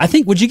 I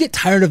think. Would you get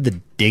tired of the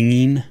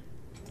dinging?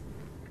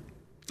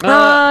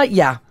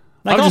 Yeah.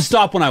 Like I'll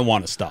stop when I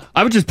want to stop.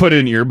 I would just put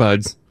in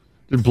earbuds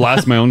and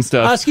blast my own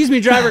stuff. Excuse me,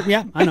 driver.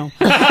 Yeah, I know.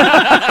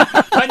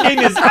 My name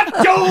is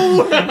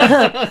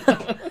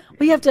Joe.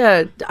 We have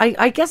to.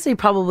 I guess it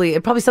probably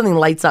something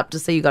lights up to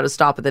say you got to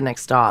stop at the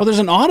next stop. Well, there's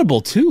an audible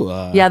too.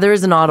 Yeah, there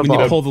is an audible. When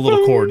you pull the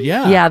little cord.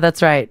 Yeah. Yeah,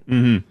 that's right.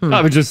 Mm-hmm.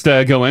 I would just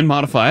go in,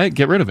 modify it,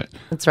 get rid of it.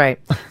 That's right.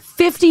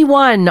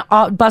 51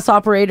 bus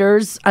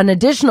operators, an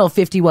additional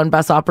 51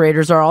 bus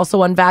operators are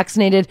also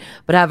unvaccinated,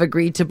 but have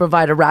agreed to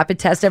provide a rapid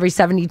test every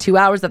 72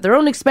 hours at their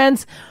own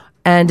expense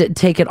and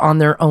take it on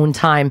their own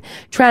time.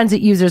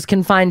 Transit users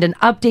can find an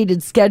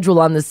updated schedule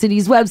on the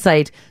city's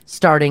website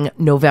starting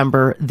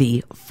November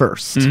the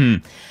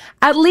 1st.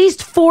 At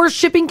least 4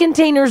 shipping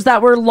containers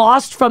that were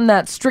lost from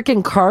that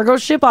stricken cargo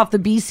ship off the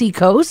BC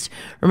coast.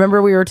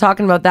 Remember we were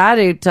talking about that?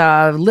 It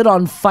lit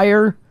on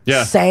fire,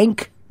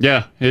 sank.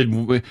 Yeah,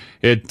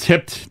 it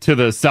tipped to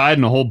the side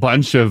and a whole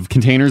bunch of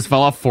containers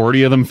fell off.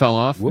 40 of them fell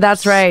off.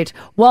 That's right.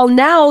 Well,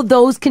 now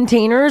those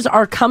containers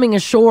are coming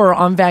ashore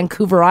on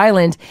Vancouver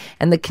Island,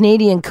 and the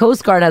Canadian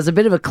Coast Guard has a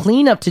bit of a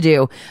cleanup to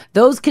do.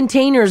 Those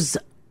containers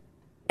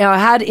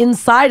had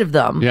inside of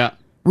them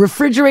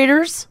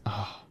refrigerators,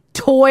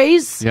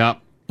 toys,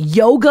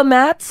 yoga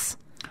mats,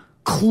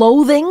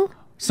 clothing.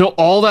 So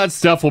all that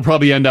stuff will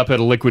probably end up at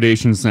a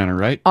liquidation center,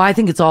 right? Oh, I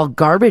think it's all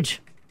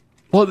garbage.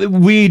 Well,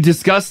 we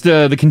discussed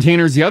the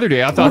containers the other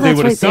day. I thought they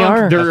would have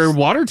sunk. They're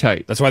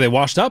watertight. That's why they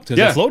washed up, because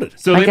they floated.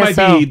 So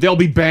they'll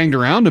be banged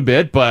around a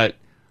bit, but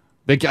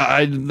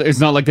it's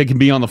not like they can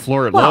be on the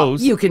floor at Well,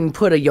 Lowe's. you can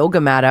put a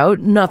yoga mat out.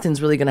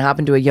 Nothing's really going to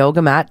happen to a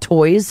yoga mat.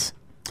 Toys.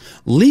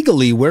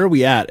 Legally, where are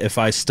we at if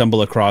I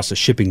stumble across a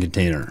shipping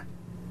container?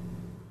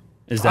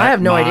 Is I that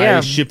have no my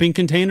idea. shipping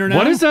container now?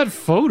 What is that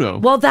photo?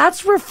 Well,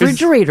 that's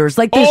refrigerators.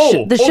 Like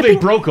Oh, the oh, shipping. they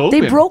broke open.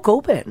 They broke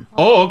open.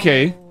 Oh,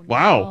 okay.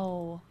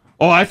 Wow.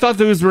 Oh, I thought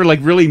those were like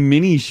really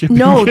mini shipping.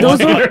 No, those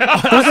containers.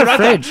 are those are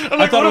fridge. I'm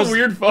like, what a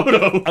weird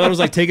photo. I thought it was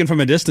like taken from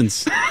a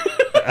distance.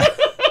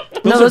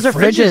 No, those are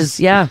fridges.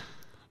 Yeah.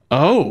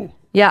 Oh.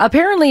 Yeah,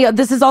 apparently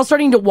this is all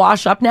starting to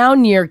wash up now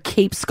near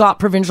Cape Scott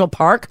Provincial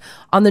Park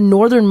on the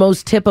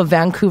northernmost tip of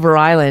Vancouver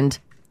Island.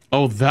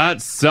 Oh,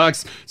 that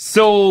sucks.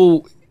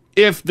 So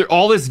if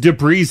all this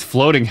debris is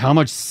floating, how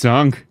much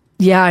sunk?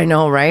 Yeah, I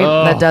know, right?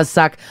 Oh. That does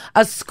suck.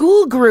 A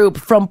school group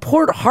from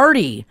Port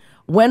Hardy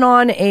went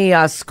on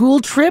a school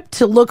trip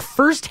to look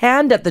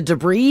firsthand at the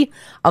debris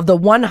of the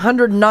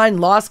 109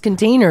 lost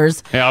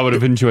containers. Hey, I would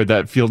have enjoyed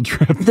that field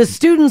trip. The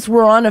students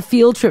were on a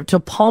field trip to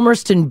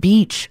Palmerston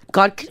Beach.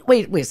 God,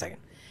 wait a second.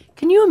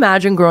 Can you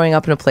imagine growing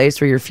up in a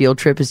place where your field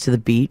trip is to the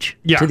beach?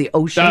 Yeah. To the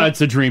ocean?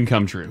 It's a dream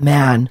come true.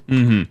 Man.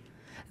 Mm-hmm.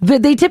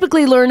 But they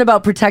typically learn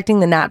about protecting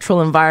the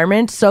natural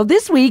environment. So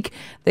this week,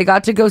 they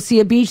got to go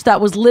see a beach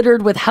that was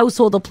littered with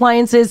household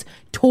appliances,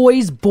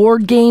 toys,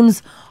 board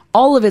games,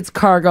 all of its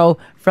cargo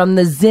from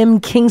the Zim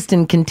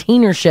Kingston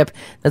container ship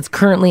that's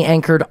currently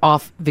anchored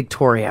off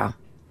Victoria.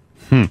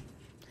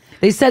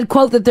 They said,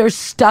 quote, that there's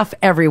stuff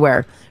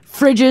everywhere.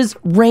 Fridges,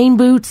 rain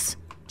boots,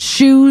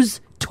 shoes,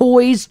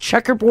 toys,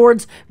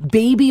 checkerboards,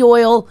 baby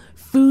oil,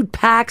 food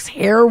packs,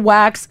 hair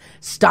wax,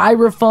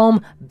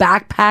 styrofoam,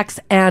 backpacks,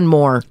 and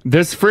more.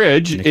 This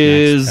fridge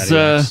is...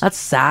 That's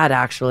sad,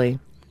 actually.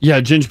 Yeah,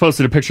 Ginge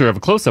posted a picture of a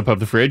close-up of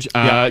the fridge.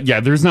 Yeah,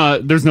 there's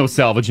no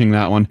salvaging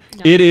that one.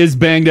 No. It is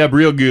banged up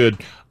real good.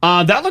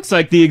 That looks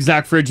like the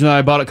exact fridge that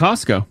I bought at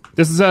Costco.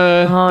 This is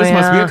this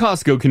must be a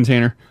Costco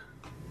container.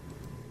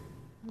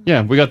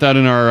 Yeah, we got that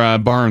in our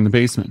bar in the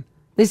basement.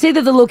 They say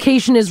that the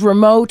location is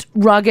remote,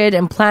 rugged,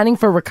 and planning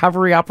for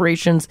recovery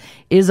operations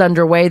is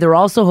underway. They're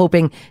also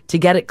hoping to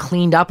get it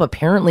cleaned up.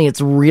 Apparently,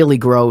 it's really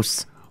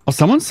gross. Well,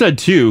 someone said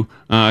too,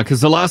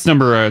 because the last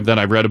number that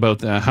I read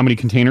about how many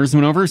containers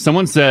went over,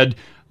 someone said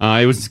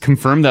it was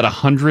confirmed that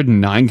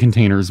 109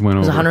 containers went over.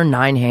 It was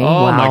 109, hey? Oh,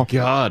 wow. my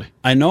God.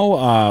 I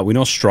know, we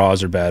know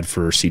straws are bad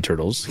for sea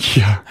turtles.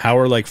 Yeah. How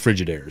are like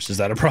Frigidaires? Is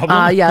that a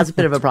problem? Yeah, it's a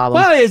bit of a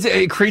problem. Well,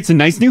 it creates a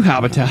nice new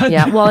habitat.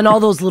 Yeah, well, and all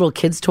those little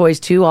kids' toys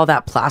too, all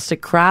that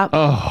plastic crap.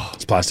 Oh.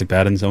 It's plastic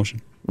bad in the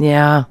ocean.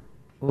 Yeah.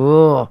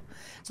 Ooh.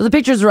 So the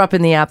pictures are up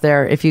in the app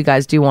there if you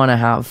guys do want to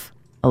have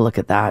a look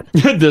at that.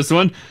 This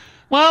one.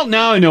 Well,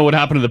 now I know what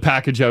happened to the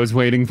package I was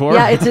waiting for.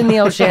 Yeah, it's in the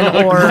ocean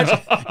or...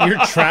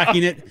 You're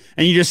tracking it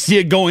and you just see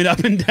it going up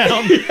and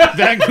down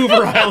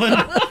Vancouver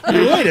Island.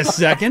 Wait a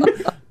second.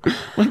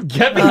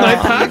 Get me my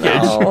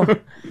package. No.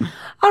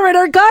 All right,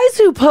 are guys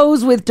who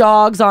pose with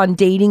dogs on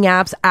dating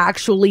apps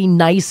actually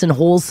nice and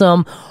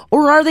wholesome,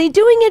 or are they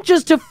doing it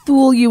just to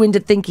fool you into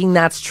thinking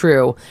that's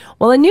true?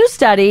 Well, a new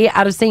study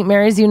out of St.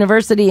 Mary's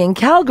University in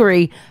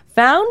Calgary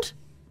found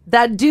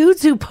that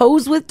dudes who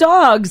pose with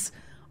dogs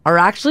are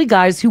actually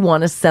guys who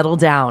want to settle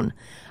down.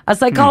 A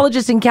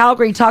psychologist in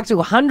Calgary talked to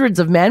hundreds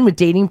of men with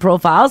dating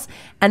profiles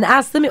and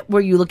asked them,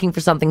 were you looking for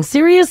something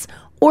serious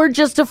or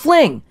just a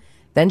fling?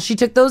 Then she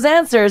took those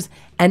answers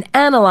and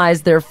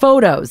analyzed their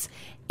photos.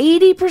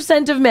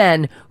 80% of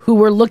men who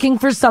were looking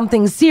for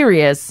something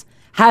serious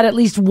had at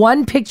least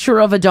one picture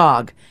of a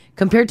dog,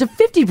 compared to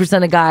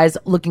 50% of guys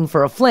looking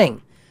for a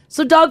fling.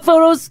 So dog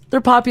photos, they're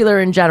popular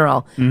in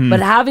general, but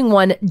having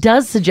one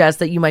does suggest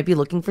that you might be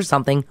looking for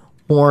something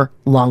more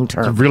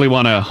long-term. I really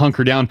want to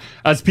hunker down.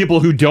 As people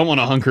who don't want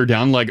to hunker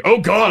down, like, oh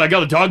God, I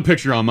got a dog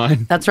picture on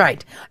mine. That's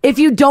right. If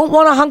you don't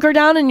want to hunker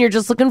down and you're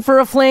just looking for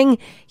a fling,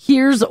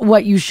 here's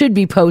what you should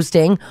be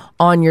posting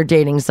on your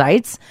dating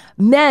sites.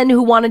 Men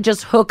who want to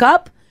just hook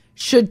up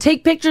should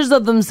take pictures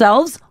of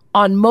themselves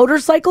on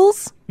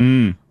motorcycles,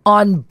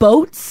 on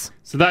boats.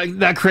 So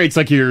that creates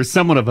like you're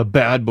somewhat of a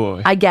bad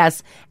boy. I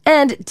guess.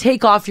 And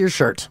take off your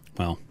shirt.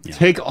 Well, yeah.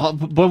 Take off,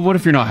 but what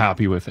if you're not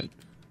happy with it?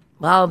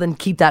 Well, then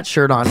keep that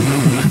shirt on.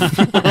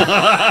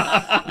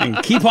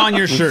 And keep on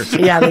your shirt.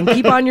 Yeah, then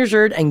keep on your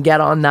shirt and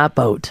get on that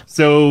boat.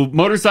 So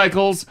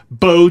motorcycles,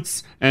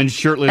 boats, and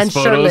shirtless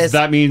photos. Shirtless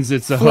that means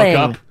it's a fling.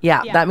 hookup.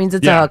 Yeah, that means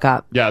it's a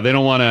hookup. Yeah, they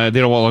don't want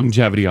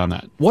longevity on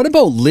that. What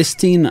about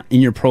listing in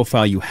your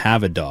profile you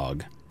have a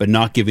dog, but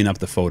not giving up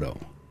the photo?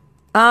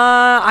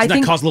 I Doesn't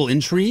think that cause a little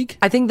intrigue?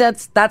 I think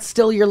that's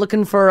still you're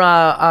looking for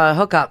a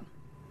hookup.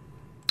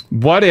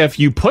 What if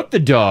you put the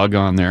dog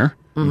on there,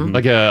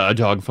 like a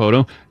dog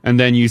photo, and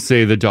then you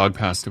say the dog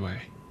passed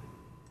away?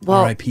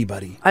 Well, R.I.P.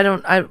 buddy.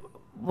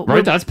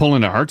 Right, that's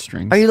pulling the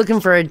heartstrings. Are you looking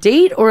for a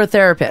date or a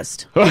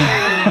therapist?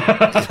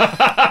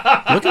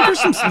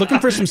 looking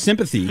for some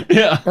sympathy.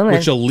 Yeah, Okay.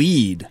 which will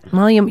lead.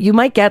 Well, you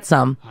might get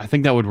some. I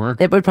think that would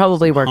work. It would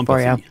probably work for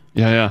you.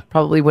 Yeah.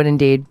 Probably would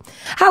indeed.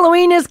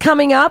 Halloween is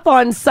coming up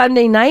on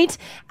Sunday night.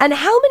 And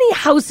how many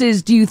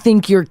houses do you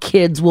think your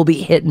kids will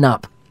be hitting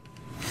up?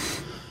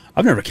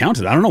 I've never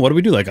counted. I don't know. What do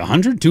we do? Like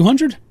 100,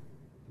 200?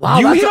 Wow,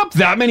 you that's hit up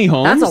that many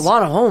homes? That's a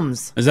lot of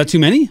homes. Is that too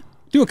many?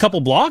 Do a couple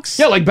blocks?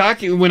 Yeah, like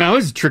back when I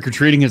was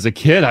trick-or-treating as a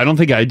kid, I don't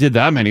think I did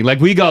that many. Like,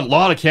 we got a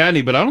lot of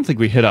candy, but I don't think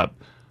we hit up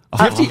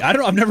 50? I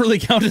don't know. I've never really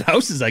counted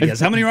houses, I guess.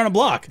 How many are on a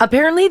block?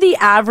 Apparently, the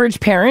average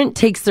parent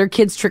takes their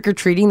kids trick or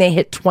treating. They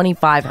hit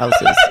 25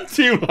 houses.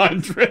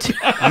 200.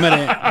 I might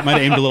have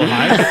aimed a little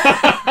higher.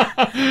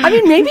 I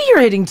mean, maybe you're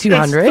hitting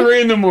 200. It's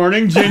 3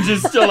 a.m.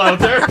 Ginger's still out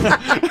there.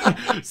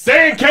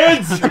 Say it,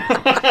 kids.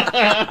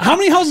 How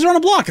many houses are on a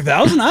block?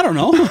 1,000? I don't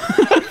know.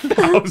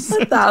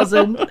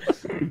 1,000.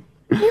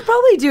 You're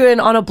probably doing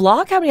on a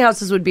block. How many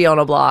houses would be on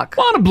a block?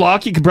 On a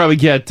block, you could probably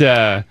get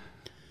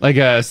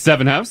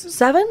 7 houses.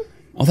 7?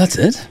 Oh, that's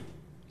it?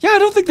 Yeah, I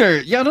don't think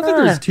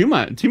there's too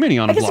many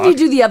on I a guess block. if you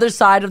do the other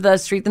side of the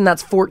street, then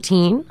that's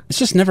 14. It's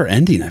just never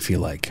ending, I feel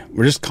like.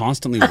 We're just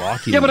constantly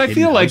walking. Yeah, but I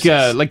feel like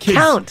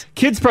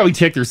kids probably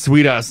take their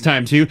sweet ass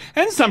time too,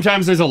 and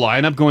sometimes there's a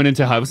lineup going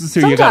into houses, so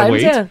you gotta Sometimes,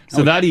 wait. yeah.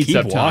 So that eats keep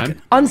up time.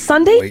 walking. On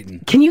Sunday,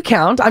 can you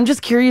count? I'm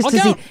just curious to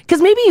see.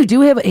 Because maybe you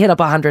do hit up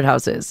 100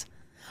 houses.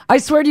 I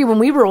swear to you, when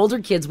we were older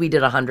kids, we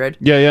did 100.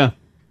 Yeah.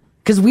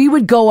 Because we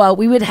would go out,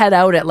 we would head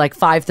out at like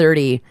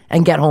 5:30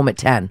 and get home at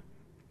 10.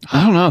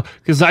 I don't know,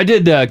 because I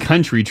did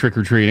country trick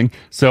or treating,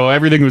 so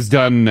everything was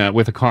done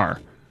with a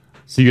car.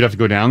 So you'd have to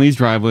go down these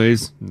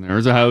driveways. And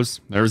there's a house.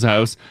 There's a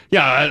house.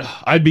 Yeah,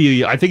 I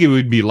think it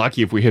would be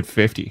lucky if we hit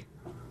 50.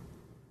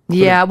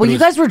 Yeah, well, you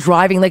guys were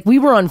driving. Like, we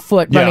were on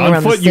foot running on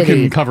around foot the city. you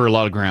can cover a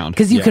lot of ground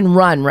Because you can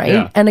run, right?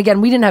 Yeah. And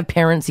again, we didn't have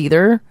parents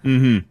either.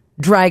 Mm-hmm.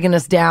 Dragging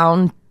us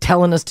down,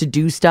 telling us to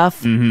do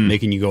stuff.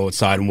 Making you go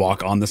outside and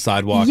walk on the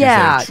sidewalk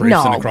Yeah, instead of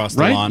traipsing no. across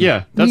the Right? lawn.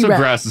 Yeah, that's We what ran-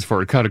 grass is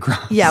for. Cut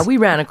across. Yeah, we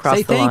ran across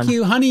Say the thank lawn.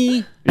 you,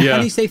 honey. Yeah.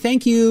 Honey, say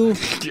thank you.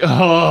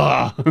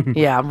 Oh.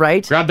 Yeah,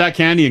 right? Grab that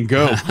candy and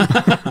go.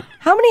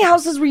 How many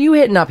houses were you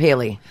hitting up,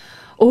 Haley?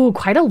 Oh,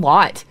 quite a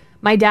lot.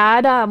 My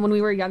dad, when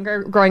we were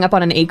younger, growing up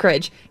on an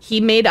acreage,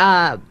 he made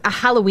a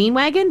Halloween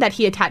wagon that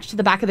he attached to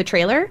the back of the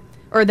trailer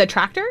or the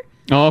tractor.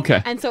 Oh,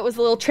 okay. And so it was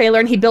a little trailer,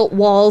 and he built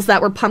walls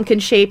that were pumpkin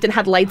shaped and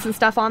had lights and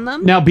stuff on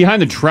them. Now,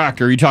 behind the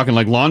tractor, are you talking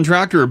like lawn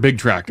tractor or big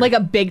tractor? Like a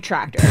big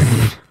tractor.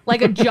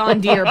 Like a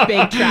John Deere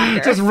big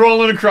tractor. Just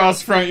rolling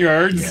across front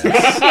yards.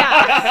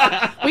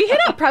 Yeah. We hit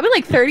up probably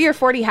like 30 or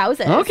 40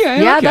 houses.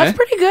 Okay. Yeah, okay. that's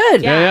pretty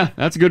good. Yeah,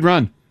 that's a good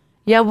run.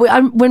 Yeah,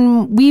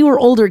 when we were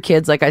older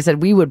kids, like I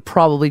said, we would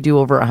probably do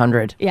over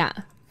 100. Yeah.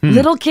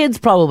 Little kids,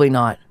 probably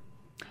not.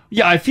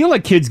 Yeah, I feel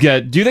like kids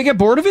do they get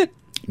bored of it?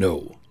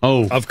 No.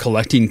 Oh. Of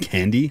collecting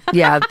candy?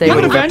 Yeah, they Yeah,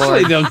 but would get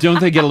eventually, bored. don't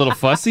they get a little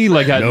fussy,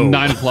 like at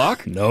 9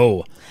 o'clock?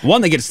 No.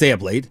 One, they get to stay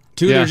up late.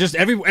 Two, Yeah. they're just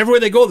everywhere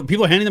they go,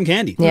 people are handing them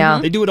candy. Yeah.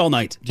 They do it all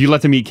night. Do you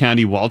let them eat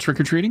candy while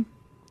trick-or-treating?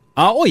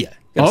 Oh, yeah.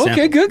 Oh,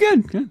 okay,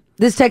 good.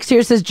 This text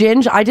here says,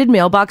 Ginge, I did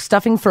mailbox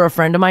stuffing for a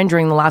friend of mine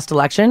during the last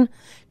election.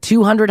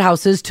 200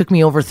 houses took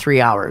me over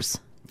 3 hours.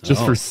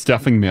 Just for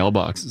stuffing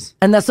mailboxes.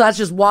 And that's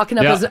just walking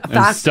up Yeah, as and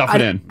fast stuff it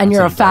in. And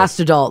you're a That's fast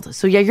adult.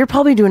 So yeah, you're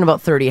probably doing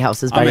about 30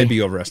 houses, I buddy. may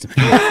be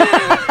overestimating.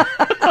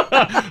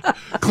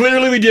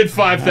 Clearly, we did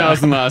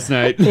 5,000 last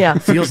night. Yeah.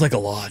 Feels like a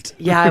lot.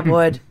 Yeah, I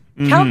would.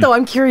 Count though,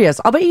 I'm curious.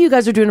 I'll bet you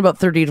guys are doing about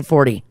 30 to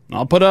 40.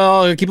 I'll keep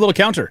a little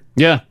counter.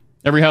 Yeah,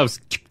 every house.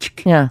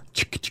 Yeah.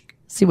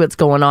 See what's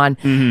going on.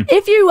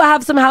 If you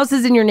have some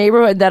houses in your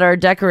neighborhood that are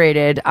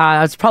decorated,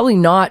 it's probably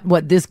not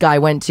what this guy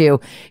went to.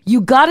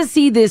 You got to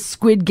see this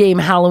Squid Game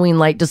Halloween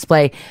light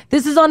display.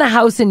 This is on a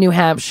house in New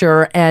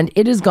Hampshire, and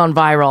it has gone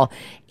viral.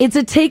 It's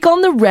a take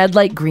on the red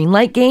light, green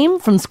light game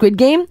from Squid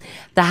Game.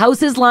 The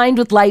house is lined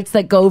with lights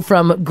that go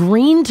from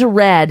green to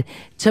red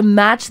to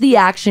match the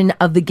action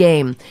of the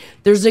game.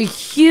 There's a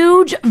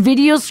huge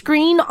video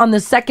screen on the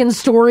second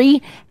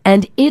story,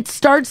 and it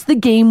starts the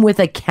game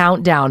with a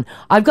countdown.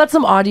 I've got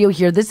some audio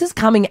here. This is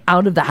coming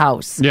out of the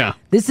house. Yeah.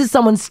 This is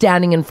someone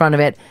standing in front of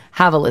it.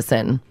 Have a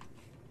listen.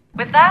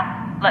 With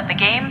that, let the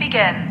game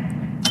begin.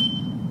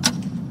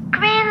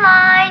 Green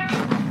light.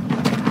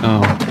 Oh.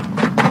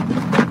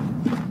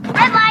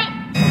 Red light.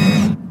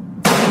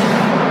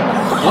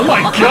 Oh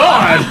my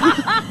God!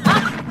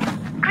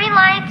 Green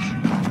light.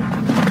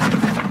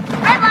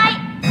 Red light.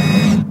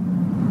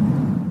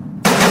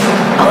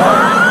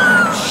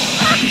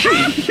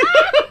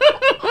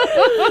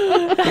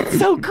 That's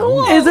so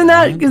cool. Isn't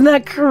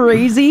that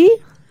crazy?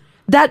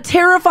 That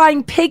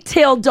terrifying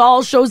pigtail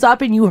doll shows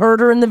up, and you heard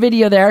her in the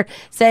video there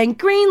saying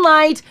green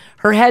light.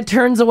 Her head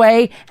turns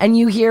away and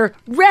you hear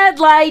red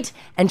light,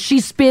 and she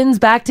spins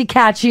back to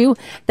catch you.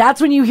 That's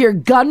when you hear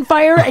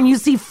gunfire and you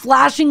see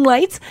flashing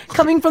lights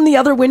coming from the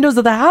other windows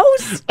of the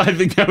house. I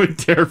think that would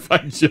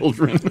terrify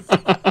children.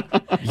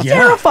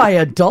 Terrify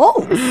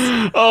adults.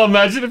 Oh,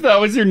 imagine if that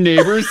was your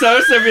neighbor's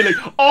house. I'd be like,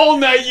 all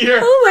night you hear,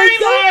 Oh my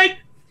green light,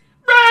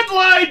 red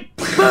light.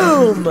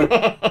 Boom.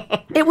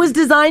 It was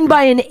designed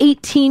by an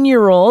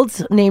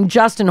 18-year-old named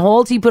Justin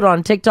Holt. He put it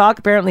on TikTok.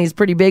 Apparently, he's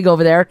pretty big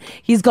over there.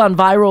 He's gone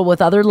viral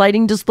with other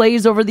lighting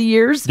displays over the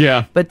years.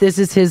 Yeah. But this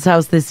is his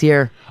house this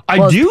year.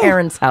 His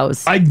parents'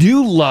 house. I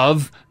do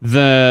love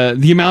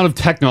the amount of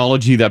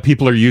technology that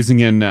people are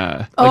using in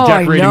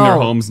decorating their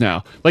homes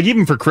now. Like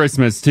even for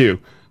Christmas too.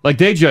 Like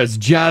they just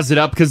jazz it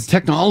up because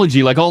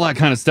technology, like all that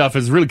kind of stuff,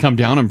 has really come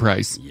down in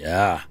price.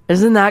 Yeah.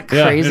 Isn't that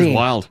crazy? Yeah, it's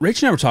wild.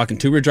 Rach and I were talking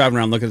too. We were driving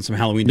around looking at some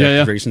Halloween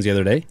decorations the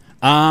other day.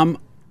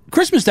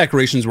 Christmas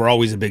decorations were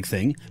always a big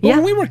thing. But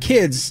when we were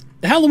kids,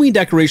 Halloween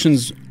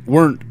decorations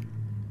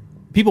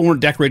people weren't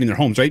decorating their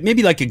homes, right?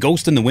 Maybe like a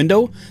ghost in the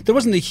window. There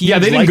wasn't a huge Yeah,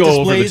 they didn't light go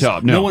displays, over the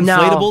top. No,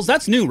 inflatables.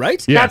 That's new,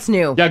 right? Yeah. That's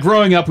new. Yeah,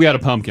 growing up, we had a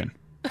pumpkin.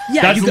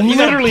 Yeah, That's you got a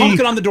literally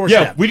pumpkin on the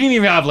doorstep. Yeah, we didn't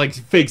even have like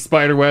fake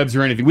spider webs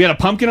or anything. We had a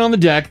pumpkin on the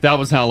deck. That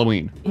was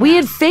Halloween. We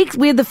had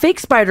the fake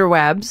spider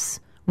webs.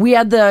 We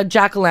had the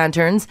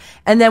jack-o'-lanterns,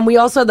 and then we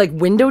also had like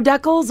window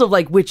decals of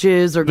like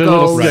witches or The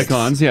ghosts. little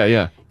stick-ons.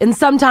 Yeah. And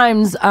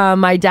sometimes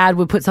my dad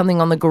would put something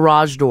on the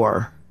garage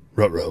door.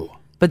 Ruh-roh.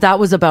 But that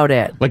was about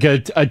it. Like a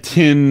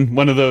tin,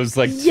 one of those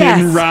like Yes.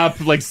 tin wrap,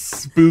 like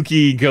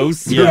spooky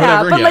ghosts or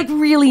Yeah, whatever. but like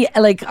really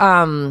like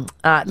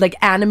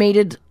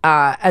animated,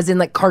 as in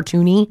like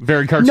cartoony.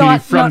 very cartoony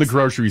Not- from not- the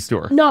grocery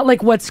store. Not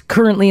like what's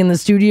currently in the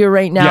studio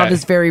right now. Yeah.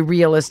 This very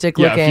realistic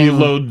Yeah, looking. if you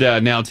load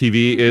Now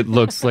TV, it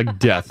looks like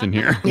death in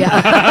here.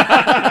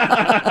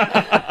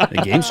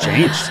 The game's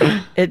changed.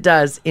 It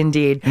does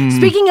indeed. Mm.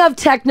 Speaking of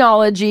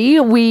technology,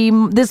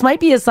 this might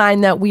be a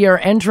sign that we are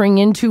entering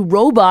into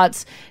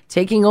robots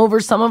taking over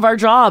some of our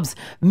jobs.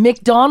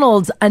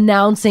 McDonald's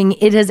announcing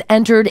it has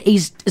entered a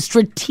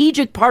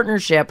strategic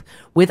partnership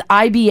with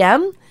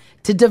IBM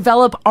to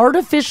develop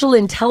artificial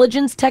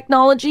intelligence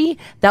technology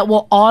that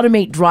will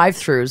automate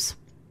drive-thrus.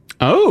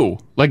 Oh,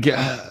 like,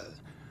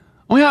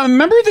 oh yeah,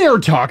 remember they were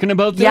talking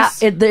about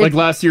this? Yeah, like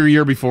last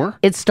year before?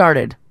 It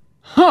started.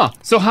 Huh.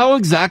 So how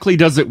exactly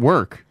does it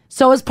work?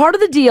 So as part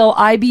of the deal,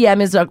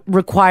 IBM is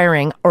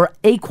acquiring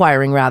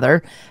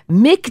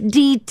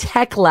McD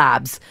Tech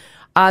Labs.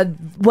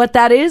 What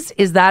that is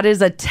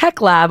a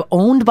tech lab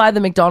owned by the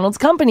McDonald's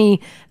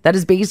company that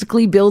is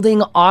basically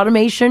building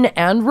automation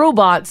and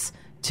robots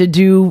to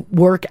do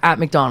work at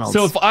McDonald's.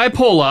 So if I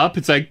pull up,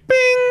 it's like,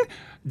 bing!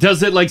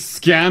 Does it like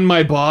scan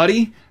my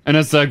body? And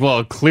it's like,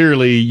 well,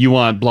 clearly you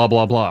want blah,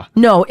 blah, blah.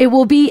 No, it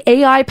will be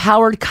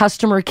AI-powered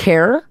customer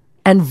care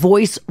and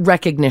voice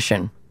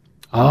recognition.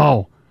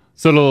 Oh.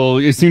 So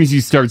as soon as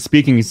you start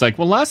speaking, it's like,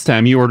 well, last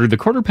time you ordered the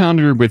quarter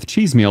pounder with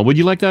cheese meal. Would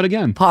you like that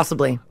again?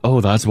 Possibly.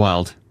 Oh, that's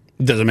wild.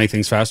 Does it make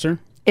things faster?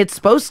 It's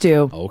supposed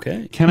to.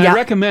 Okay. Can I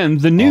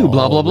recommend the new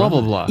blah, blah, blah,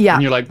 blah, blah? Yeah.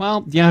 And you're like,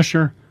 well, yeah,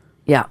 sure.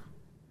 Yeah.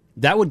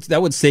 That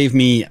would save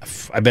me,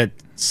 I bet,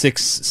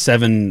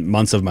 6-7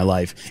 months of my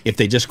life if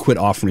they just quit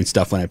offering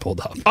stuff when I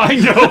pulled up. I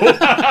know.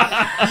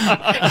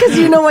 Because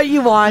you know what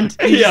you want.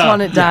 You just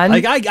want it done.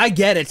 Like I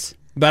get it.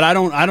 But I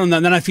don't.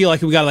 Then I feel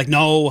like we gotta like,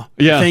 no,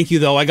 thank you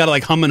though. I gotta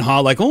like hum and haw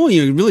like, oh,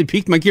 you really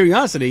piqued my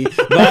curiosity.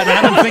 But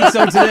I don't think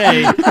so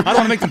today. I don't want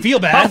to make them feel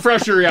bad. How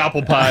fresh are your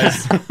apple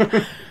pies?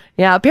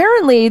 Yeah,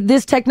 apparently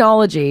this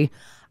technology.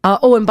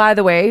 And by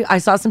the way, I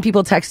saw some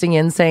people texting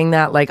in saying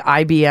that like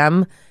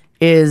IBM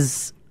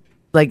is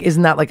like,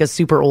 isn't that like a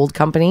super old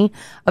company?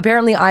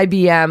 Apparently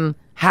IBM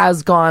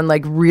has gone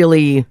like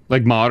really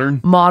like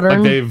modern.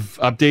 Modern. Like they've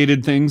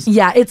updated things.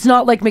 Yeah, it's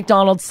not like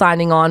McDonald's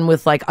signing on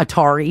with like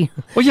Atari.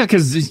 Well, yeah,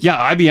 because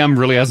IBM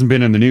really hasn't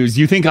been in the news.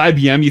 You think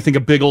IBM, you think a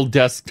big old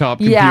desktop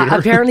computer. Yeah,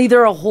 apparently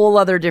they're a whole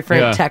other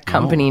different tech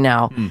company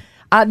now.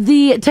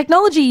 The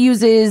technology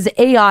uses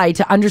AI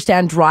to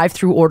understand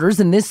drive-through orders,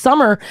 and this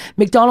summer,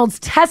 McDonald's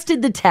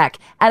tested the tech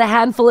at a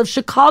handful of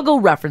Chicago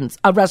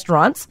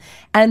restaurants,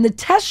 and the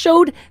test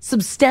showed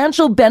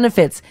substantial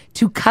benefits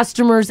to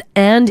customers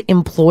and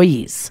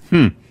employees.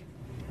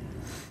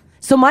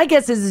 So my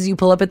guess is you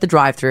pull up at the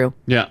drive-through.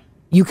 Yeah.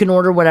 You can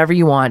order whatever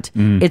you want.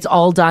 It's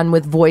all done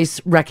with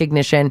voice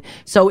recognition,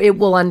 so it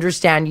will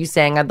understand you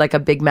saying, I'd like a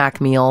Big Mac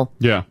meal,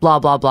 Yeah. blah,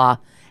 blah, blah.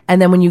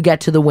 And then when you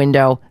get to the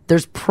window,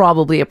 there's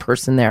probably a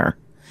person there.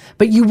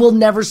 But you will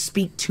never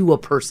speak to a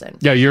person.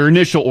 Yeah, your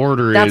initial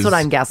order That's is what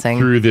I'm guessing.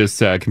 through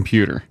this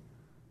computer.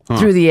 Huh.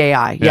 Through the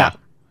AI, yeah.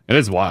 It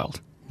is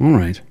wild. All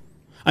right.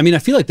 I mean, I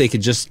feel like they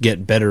could just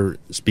get better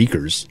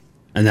speakers,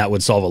 and that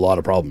would solve a lot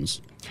of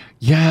problems.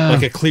 Yeah.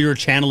 Like a clearer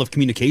channel of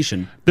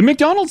communication. The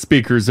McDonald's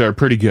speakers are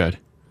pretty good.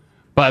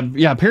 But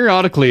yeah,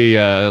 periodically,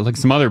 like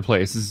some other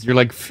places, you're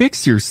like,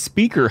 fix your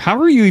speaker. How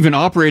are you even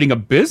operating a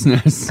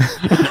business?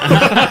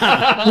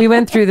 We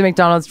went through the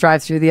McDonald's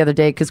drive-through the other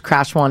day because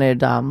Crash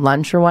wanted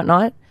lunch or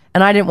whatnot.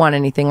 And I didn't want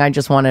anything. I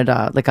just wanted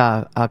like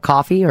a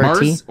coffee or a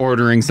tea. Mars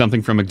ordering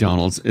something from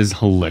McDonald's is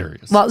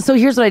hilarious. Well, so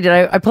here's what I did.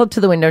 I pulled up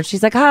to the window. And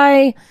she's like,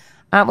 hi,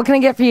 what can I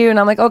get for you? And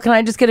I'm like, oh, can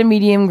I just get a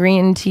medium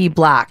green tea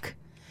black?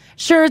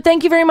 Sure,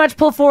 thank you very much.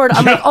 Pull forward.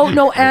 I'm like, oh,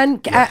 no, and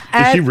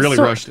She really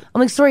rushed it.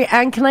 I'm like, sorry,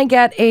 and can I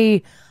get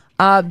a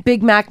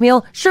Big Mac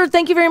meal? Sure,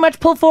 thank you very much.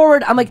 Pull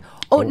forward. I'm like,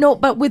 oh, no,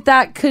 but with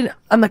that,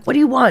 I'm like, what do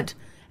you want?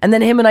 And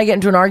then him and I get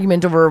into an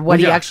argument over what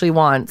he actually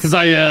wants. Because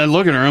I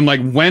look at her, I'm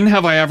like, when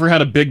have I ever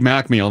had a Big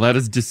Mac meal? That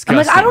is disgusting.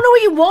 I'm like, I don't know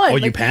what you want. Oh,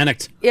 Like, you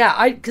panicked.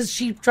 Yeah, because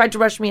she tried to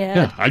rush me ahead.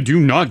 Yeah, I do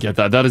not get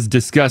that. That is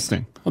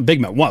disgusting. A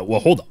Big Mac. What? Well,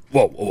 hold on.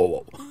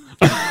 Whoa.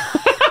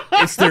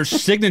 It's their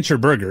signature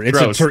burger.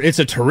 Gross. It's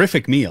a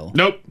terrific meal.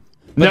 Nope.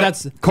 But No,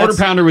 that's quarter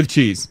pounder with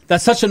cheese.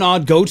 That's such an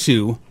odd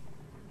go-to.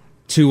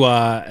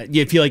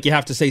 You feel like you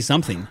have to say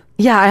something.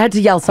 Yeah, I had to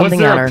yell something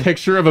Was there at her. a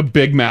picture of a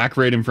Big Mac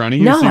right in front of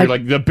you? No, So you're I-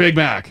 like, the Big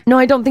Mac. No,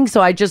 I don't think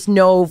so. I just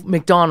know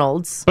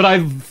McDonald's. But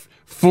I've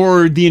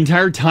For the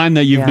entire time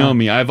that you've Yeah. known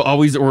me, I've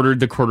always ordered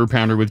the quarter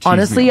pounder with cheese.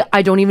 Honestly, meal.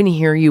 I don't even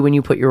hear you when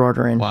you put your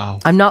order in. Wow.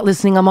 I'm not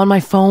listening. I'm on my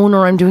phone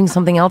or I'm doing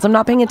something else. I'm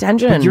not paying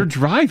attention. But you're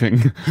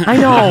driving. I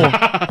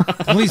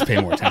know. Please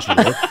pay more attention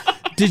to it.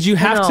 Did you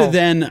have to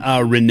then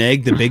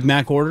renege the Big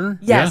Mac order?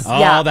 Yes. Oh,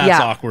 Yeah, that's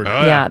yeah. awkward.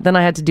 Yeah, then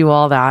I had to do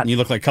all that. And you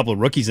look like a couple of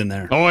rookies in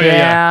there. Oh,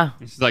 Yeah.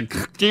 She's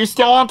like, do you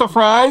still want the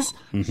fries?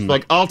 She's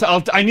like,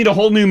 I need a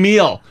whole new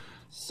meal.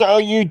 So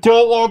you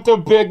don't want the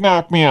Big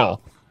Mac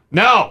meal?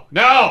 No.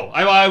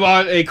 I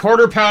want a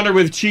quarter pounder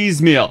with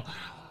cheese meal.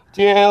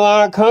 Do you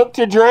want a Coke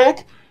to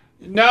drink?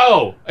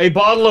 No. A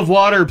bottle of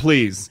water,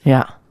 please.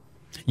 Yeah.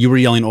 You were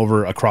yelling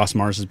over across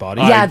Mars's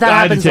body? Yeah, that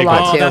happens a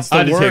lot, too. That's the I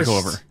had to take worst.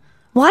 over.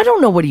 Well, I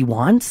don't know what he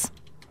wants.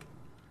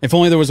 If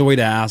only there was a way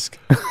to ask.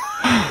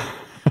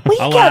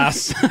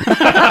 Alas.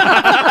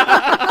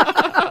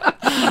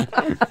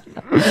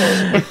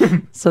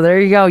 So there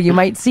you go. You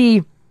might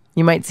see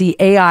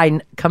AI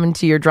coming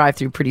to your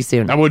drive-through pretty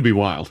soon. That would be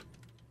wild.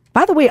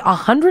 By the way,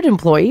 100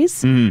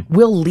 employees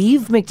will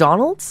leave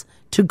McDonald's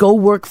to go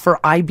work for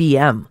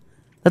IBM.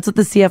 That's what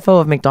the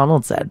CFO of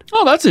McDonald's said.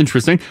 Oh, that's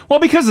interesting. Well,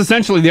 because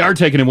essentially they are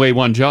taking away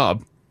one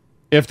job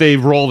if they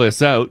roll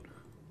this out,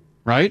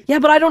 right? Yeah,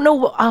 but I don't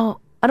know.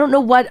 I don't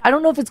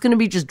know if it's going to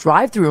be just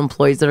drive-through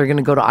employees that are going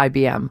to go to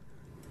IBM.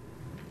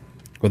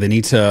 Well, they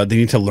need to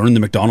learn the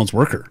McDonald's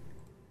worker.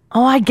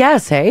 Oh, I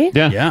guess, hey?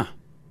 Yeah.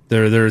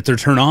 They're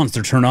turn-ons,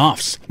 they're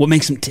turn-offs. What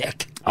makes them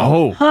tick?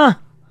 Oh. Huh.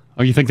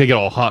 Oh, you think they get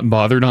all hot and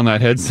bothered on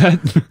that headset?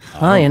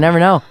 Oh, you never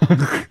know.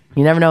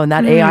 You never know, and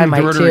that AI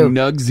might They're too. ordering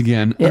nugs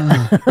again.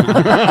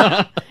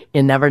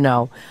 You never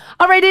know.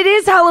 All right, it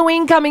is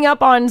Halloween coming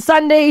up on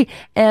Sunday,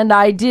 and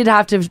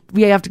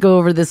we have to go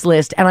over this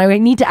list, and I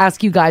need to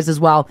ask you guys as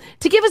well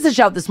to give us a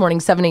shout this morning,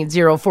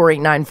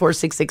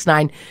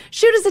 780-489-4669.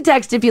 Shoot us a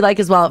text if you like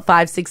as well at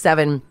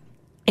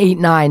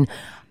 56789.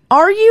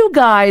 Are you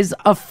guys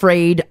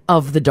afraid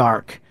of the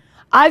dark?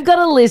 I've got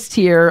a list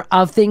here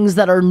of things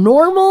that are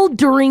normal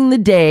during the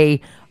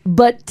day,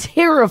 but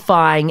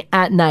terrifying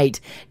at night.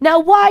 Now,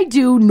 why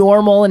do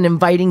normal and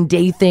inviting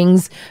day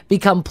things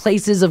become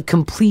places of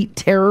complete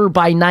terror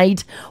by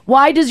night?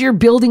 Why does your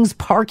building's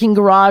parking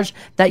garage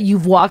that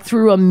you've walked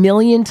through a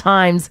million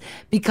times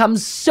become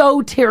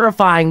so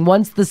terrifying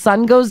once the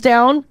sun goes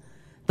down?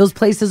 Those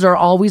places are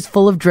always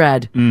full of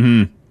dread.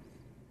 Mm-hmm.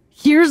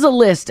 Here's a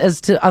list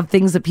of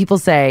things that people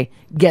say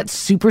get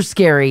super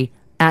scary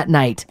at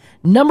night.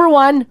 Number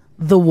 1,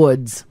 the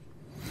woods.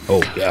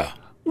 Oh, yeah.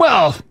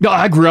 Well, no,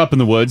 I grew up in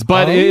the woods,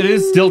 but it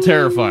is still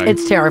terrifying.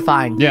 It's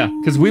terrifying. Yeah,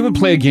 because we would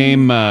play a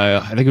game, I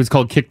think it was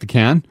called Kick the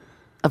Can.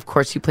 Of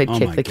course, you played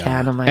Kick the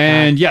Can. Oh, my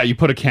And God. yeah, you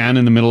put a can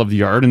in the middle of the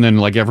yard, and then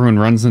like everyone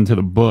runs into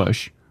the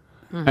bush.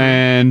 Mhm.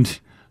 And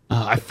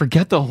I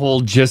forget the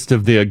whole gist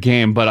of the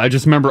game, but I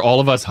just remember all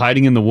of us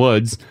hiding in the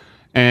woods,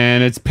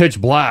 and it's pitch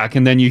black,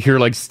 and then you hear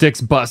like sticks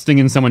busting,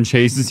 and someone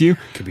chases you.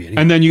 Could be anything.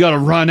 And then you got to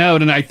run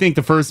out, and I think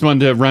the first one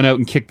to run out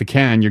and kick the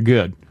can, you're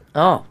good.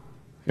 Oh.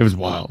 It was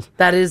wild.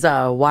 That is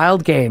a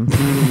wild game.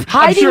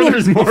 I'm sure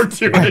there's more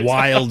to it.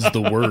 Wild's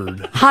the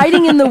word.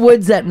 Hiding in the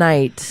woods at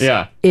night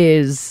Yeah.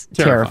 is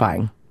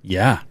terrifying.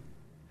 Yeah.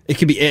 It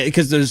could be,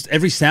 because there's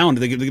every sound,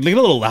 they get a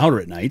little louder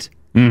at night.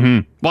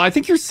 Mm-hmm. Well, I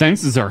think your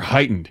senses are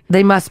heightened.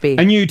 They must be.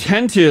 And you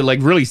tend to like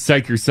really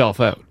psych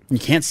yourself out. You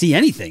can't see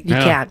anything. You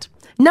can't.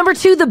 Number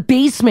 2, the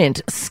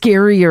basement.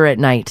 Scarier at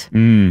night.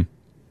 Mm.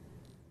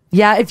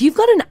 Yeah, if you've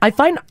got I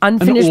find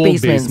unfinished old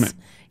basements. basement.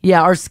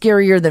 Yeah, are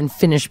scarier than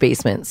finished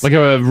basements. Like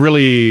a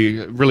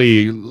really,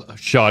 really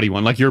shoddy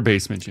one, like your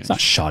basement, James. It's not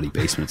shoddy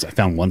basements. I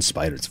found one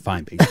spider. It's a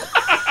fine basement.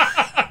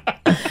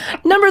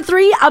 Number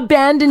 3,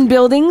 abandoned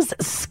buildings.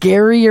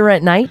 Scarier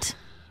at night.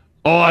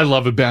 Oh, I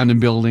love abandoned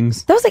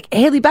buildings. That was like,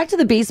 Haley, back to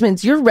the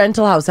basements. Your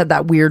rental house had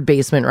that weird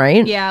basement,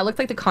 right? Yeah, it looked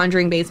like the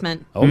Conjuring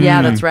basement. Oh,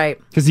 yeah, that's right.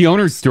 Because the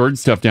owners stored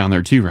stuff down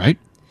there too, right?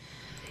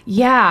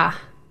 Yeah.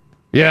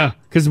 Yeah,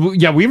 because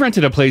we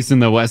rented a place in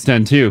the West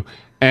End too,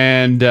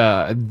 and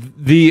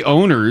the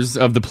owners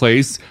of the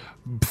place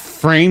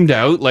framed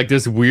out like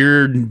this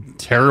weird,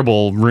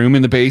 terrible room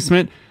in the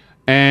basement,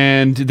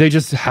 and they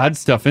just had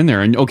stuff in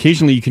there, and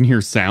occasionally you can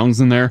hear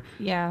sounds in there.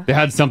 Yeah. They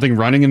had something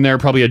running in there,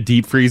 probably a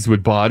deep freeze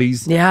with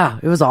bodies. Yeah,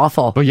 it was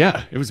awful. But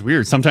yeah, it was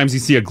weird. Sometimes you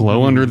see a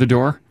glow under the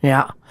door.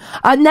 Yeah.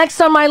 Next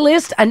on my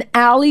list, an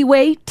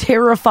alleyway.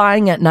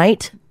 Terrifying at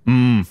night.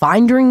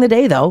 Fine during the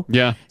day, though.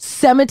 Yeah.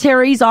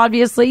 Cemeteries,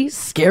 obviously.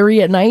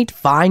 Scary at night.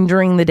 Fine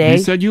during the day. You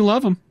said you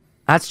love them.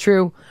 That's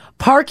true.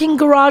 Parking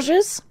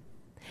garages.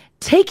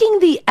 Taking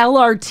the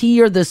LRT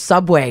or the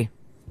subway.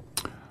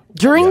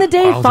 During the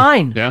day, Wow.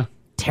 fine. Yeah.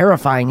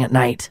 Terrifying at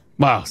night.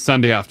 Wow,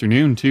 Sunday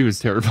afternoon too is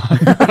terrifying.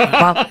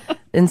 Well,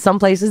 in some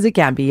places it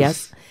can be,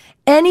 yes.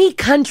 Any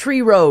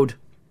country road.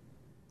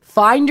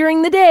 Fine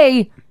during the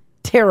day.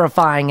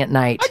 Terrifying at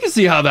night. I can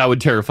see how that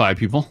would terrify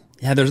people.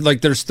 Yeah,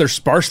 they're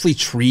sparsely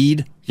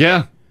treed.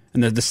 Yeah.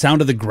 And the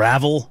sound of the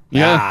gravel.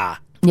 Yeah. Ah.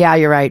 Yeah,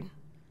 you're right.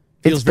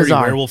 Feels very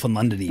bizarre. Werewolf in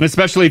London-y. And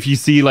especially if you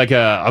see like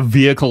a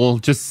vehicle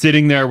just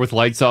sitting there with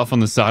lights off on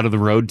the side of the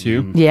road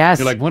too. Yes.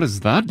 You're like, what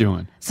is that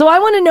doing? So I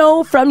want to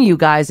know from you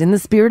guys, in the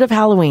spirit of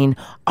Halloween,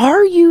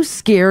 are you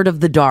scared of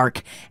the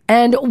dark?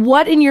 And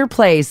what in your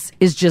place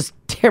is just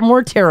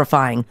more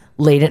terrifying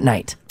late at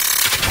night?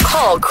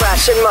 Call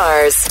Crash and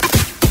Mars.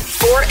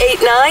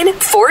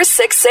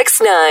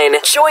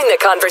 489-4669. Join the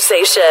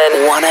conversation.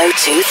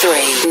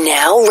 1023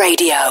 Now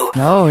Radio.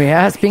 Oh,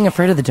 yes, being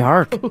afraid of the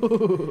dark.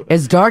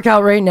 It's dark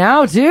out right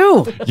now,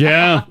 too.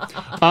 Yeah.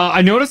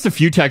 I noticed a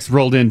few texts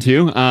rolled in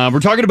too. We're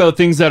talking about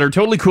things that are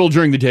totally cool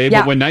during the day,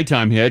 Yeah. but when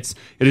nighttime hits,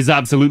 it is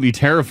absolutely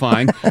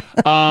terrifying.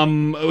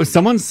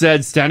 Someone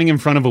said standing in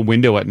front of a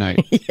window at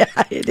night.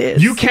 Yeah, it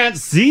is. You can't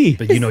see.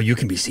 But you know you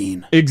can be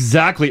seen.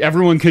 Exactly.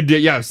 Everyone could,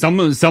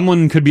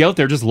 someone could be out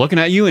there just looking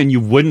at you and you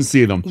wouldn't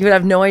see them. You would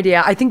have no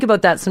idea. I think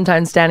about that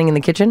sometimes standing in the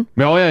kitchen.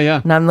 Oh,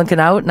 yeah. And I'm looking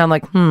out and I'm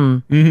like,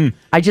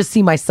 I just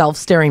see myself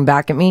staring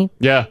back at me.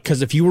 Yeah.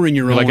 Because if you were in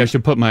your You're own... like, I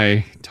should put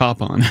my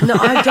top on. No,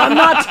 I'm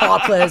not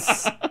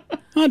topless.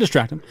 I'll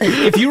distract him.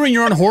 If you were in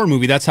your own horror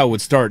movie, that's how it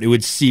would start. It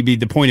would be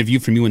the point of view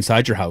from you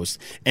inside your house,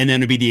 and then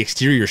it'd be the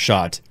exterior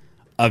shot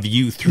of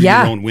you through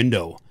your own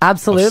window.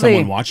 Absolutely. Of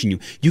someone watching you.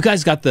 You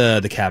guys got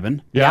the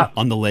cabin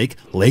on the lake.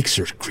 Lakes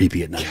are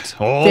creepy at night.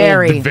 Oh,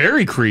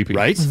 very creepy.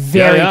 Right?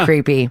 Very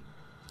creepy.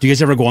 Do you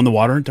guys ever go in the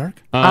water in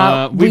dark?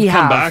 We've we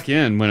come have. back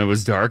in when it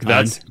was dark.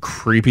 That's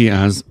creepy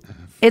as...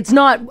 It's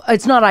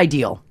not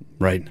ideal.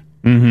 Right.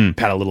 Mm-hmm.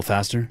 Pat a little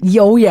faster?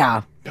 Oh,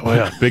 yeah. Oh,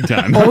 yeah. Big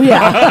time. Oh,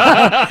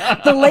 yeah.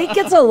 The lake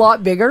gets a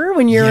lot bigger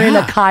when you're in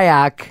a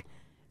kayak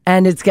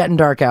and it's getting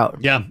dark out.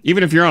 Yeah,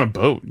 even if you're on a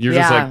boat, you're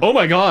just like, oh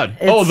my God.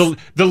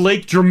 The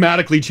lake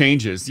dramatically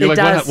changes. You're It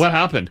like, does. what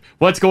happened?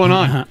 What's going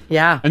on?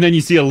 Yeah. And then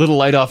you see a little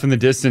light off in the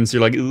distance.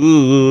 You're like,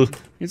 ooh,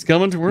 it's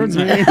coming towards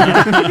me.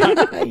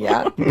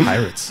 Yeah.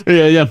 Pirates.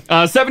 Yeah.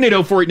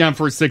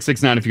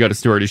 780-489-4669 if you got a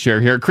story to share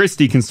here.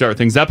 Christy can start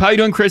things up. How you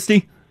doing,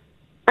 Christy?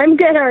 I'm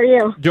good. How are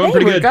you? Doing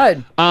pretty good.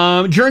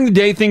 During the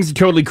day, things are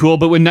totally cool,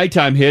 but when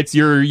nighttime hits,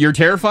 you're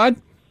terrified?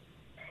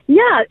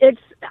 Yeah, it's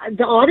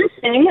the oddest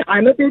thing.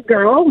 I'm a big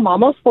girl. I'm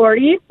almost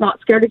 40. Not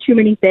scared of too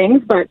many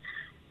things, but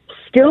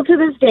still to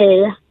this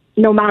day,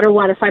 no matter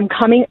what, if I'm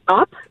coming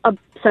up a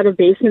set of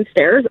basement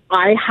stairs,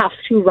 I have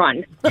to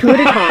run 2 at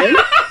a time.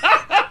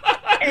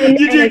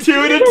 You do 2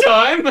 at a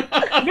time?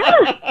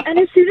 Yeah. And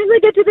as soon as I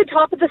get to the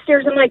top of the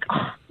stairs, I'm like,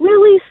 oh,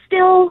 really?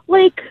 Still?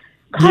 Like,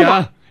 come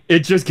on.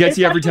 It just gets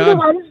you every Especially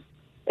time.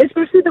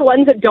 Especially the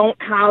ones that don't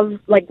have,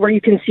 like, where you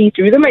can see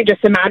through them. I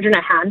just imagine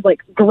a hand,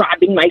 like,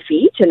 grabbing my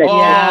feet, and it's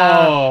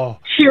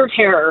sheer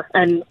terror.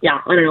 And, yeah,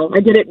 I don't know.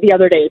 I did it the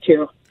other day,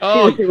 too.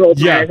 Seriously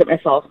rolled my eyes at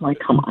myself. I'm like,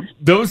 come on.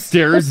 Those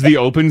stairs, the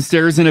open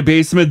stairs in a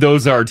basement,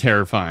 those are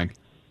terrifying.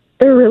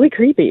 They're really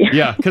creepy.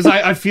 Yeah, because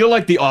I feel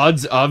like the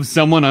odds of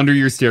someone under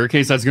your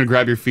staircase that's going to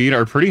grab your feet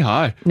are pretty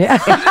high. Yeah.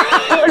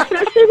 Well,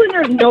 especially when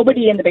there's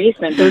nobody in the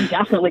basement, they're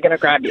definitely going to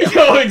grab you.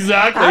 Oh,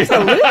 exactly.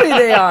 Absolutely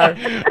they are.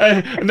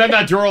 And then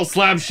that door will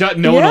slam shut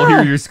and no one will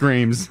hear your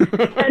screams.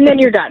 And then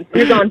you're done.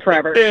 You're gone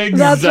forever. Exactly,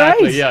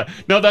 That's right. yeah.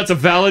 No, that's a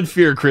valid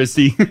fear,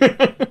 Christy.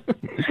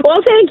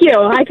 Well, thank you.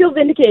 I feel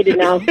vindicated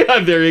now.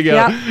 There you go.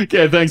 Yeah.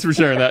 Okay, thanks for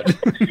sharing that.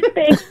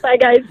 Thanks. Bye,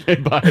 guys. Okay,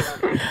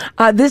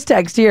 bye. This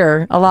text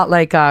here, a lot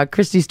like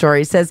Christy's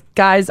story, says,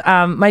 guys,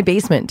 my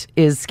basement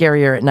is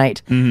scarier at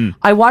night.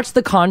 I watched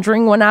The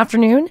Conjuring one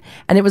afternoon,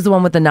 and it was the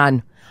one with the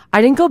nun.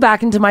 I didn't go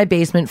back into my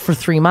basement for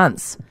 3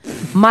 months.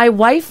 My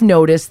wife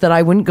noticed that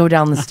I wouldn't go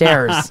down the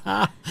stairs.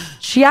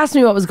 She asked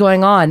me what was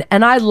going on,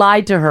 and I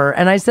lied to her,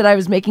 and I said I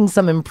was making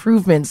some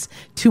improvements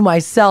to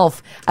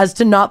myself as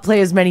to not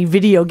play as many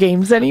video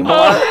games anymore.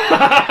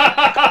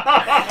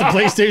 The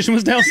PlayStation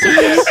was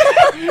downstairs.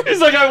 It's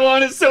like, I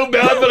want it so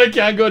bad, but I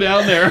can't go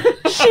down there.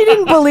 She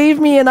didn't believe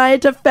me, and I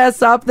had to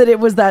fess up that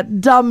it was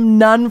that dumb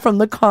nun from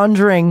The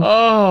Conjuring.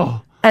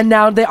 Oh. And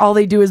now all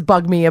they do is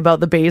bug me about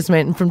the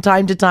basement. And from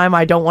time to time,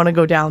 I don't want to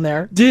go down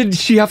there. Did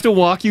she have to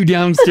walk you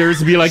downstairs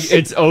to be like,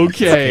 it's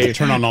okay?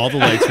 Turn on all the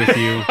lights with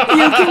you. You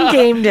can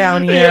game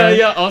down here.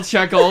 Yeah. I'll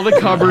check all the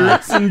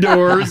cupboards and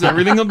doors.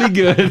 Everything will be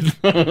good.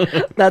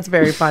 That's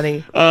very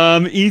funny.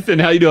 Ethan,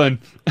 how you doing?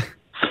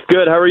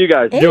 Good. How are you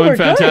guys? Doing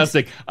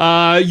fantastic.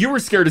 You were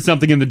scared of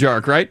something in the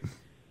dark, right?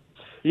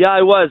 Yeah,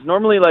 I was.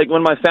 Normally, like,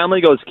 when my family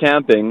goes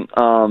camping,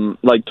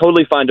 like,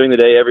 totally fine during the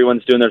day.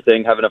 Everyone's doing their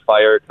thing, having a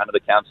fire, kind of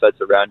the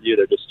campsites around you.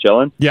 They're just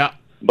chilling. Yeah.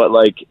 But,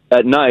 like,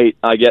 at night,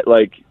 I get,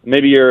 like,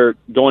 maybe you're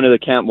going to the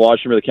camp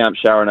washroom or the camp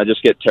shower, and I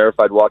just get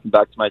terrified walking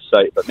back to my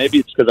site. But maybe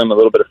it's because I'm a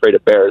little bit afraid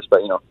of bears,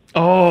 but, you know.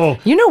 Oh.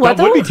 You know what,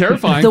 that would be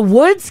terrifying. The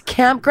woods,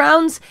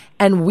 campgrounds,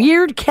 and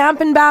weird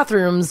camping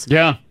bathrooms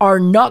are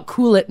not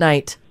cool at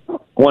night.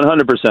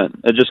 100%.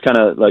 It just kind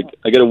of, like,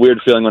 I get a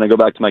weird feeling when I go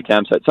back to my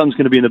campsite. Something's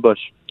going to be in the bush.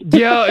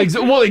 Yeah,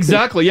 well,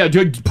 exactly. Yeah,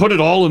 put it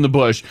all in the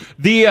bush.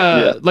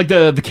 The like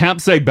the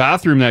campsite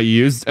bathroom that you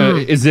used,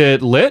 is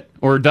it lit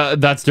or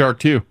that's dark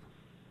too?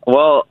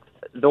 Well,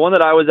 the one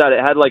that I was at, it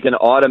had like an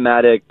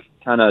automatic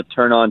kind of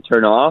turn on,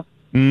 turn off.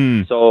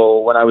 So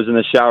when I was in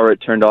the shower,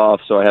 it turned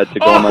off, so I had to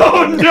go on my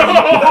phone.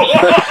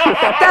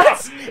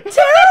 That's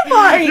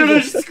terrifying. You're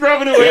just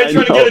scrubbing away,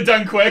 trying to get it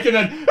done quick, and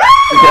then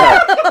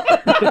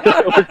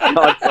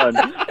Not fun.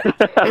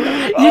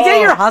 You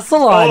get your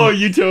hustle on. Oh,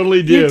 you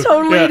totally do. You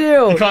totally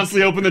do. You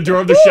constantly open the door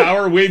of the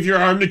shower, wave your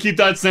arm to keep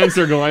that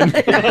sensor going.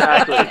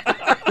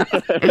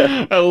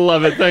 I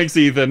love it. Thanks,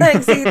 Ethan.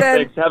 Thanks, Ethan.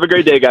 Thanks. Have a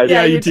great day, guys.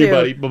 Yeah, you too,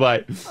 buddy.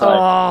 Bye-bye.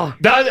 Oh.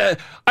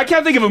 I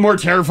can't think of a more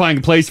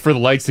terrifying place for the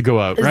lights to go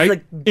out, It's right?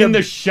 like In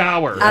the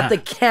shower. At the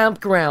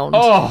campground.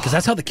 Oh. Because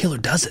that's how the killer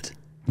does it.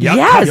 Yep.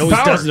 Yes. He always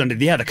Power. does it under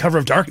the cover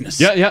of darkness.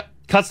 Yeah.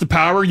 Cuts the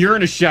power. You're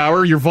in a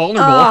shower. You're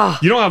vulnerable.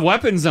 You don't have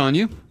weapons on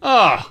you.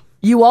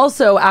 You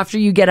also, after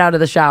you get out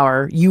of the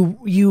shower, you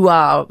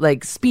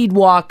like speed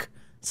walk,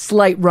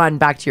 slight run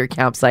back to your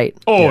campsite.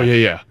 Oh,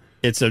 yeah.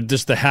 It's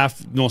just the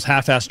most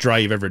half-assed dry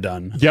you've ever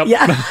done. Yep.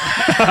 Yeah.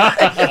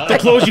 The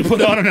clothes you put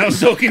on are now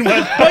soaking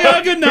wet. Oh,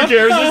 yeah, good enough. Who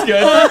cares? It's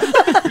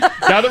good.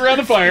 Gather around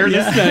the fire.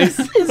 This is nice.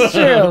 It's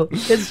true.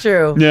 It's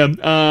true. Yeah.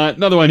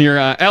 Another one here.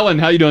 Ellen,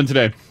 how you doing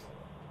today?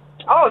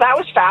 Oh, that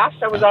was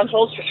fast. I was on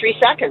hold for 3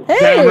 seconds.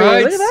 Yeah,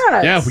 right. Look at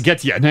that. Yeah, we get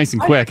to you nice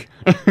and quick.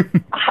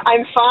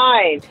 I'm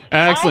fine.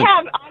 Excellent.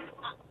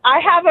 I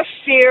have a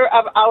fear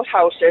of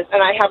outhouses,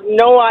 and I have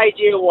no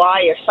idea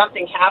why, if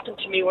something happened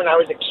to me when I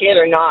was a kid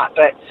or not.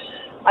 But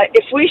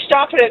if we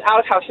stop at an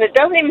outhouse, and it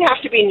doesn't even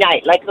have to be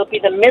night, like it'll be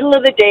the middle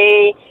of the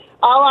day,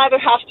 I'll either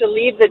have to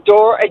leave the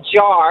door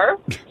ajar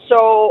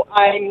so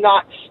I'm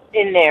not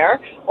in there,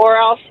 or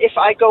else if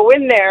I go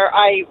in there,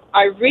 I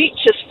reach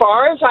as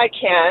far as I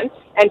can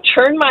and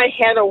turn my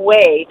head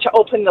away to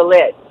open the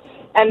lid.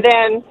 And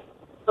then,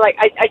 like,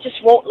 I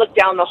just won't look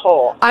down the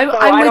hole. I'm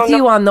with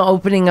you on the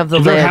opening of the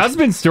lid. There has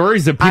been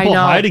stories of people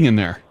hiding in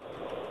there.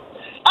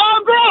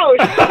 Oh,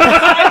 gross!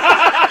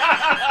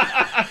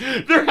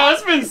 There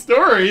has been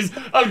stories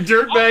of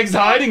dirtbags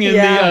hiding in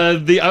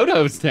the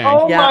outhouse tank.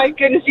 Oh, my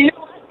goodness. You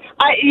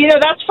know,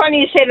 that's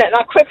funny you say that. And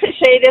I'll quickly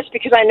say this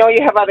because I know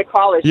you have other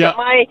callers. Yeah. But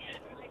my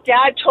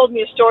dad told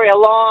me a story a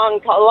long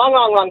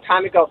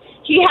time ago.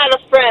 He had a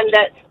friend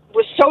that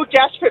was so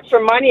desperate for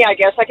money, I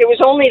guess. Like, it was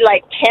only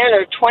like $10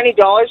 or $20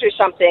 or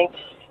something.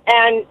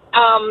 And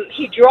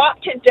he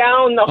dropped it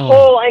down the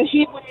hole, and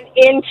he went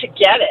in to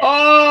get it.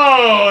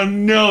 Oh,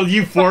 no.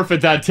 You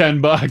forfeit that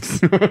 $10.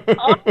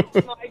 Oh,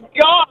 my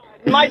God.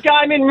 My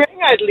diamond ring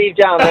I'd leave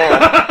down there.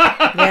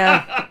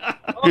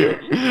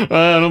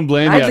 I don't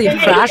blame you. I'd leave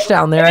trash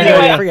down there.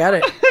 Anyway, forget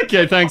it.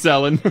 Okay, thanks,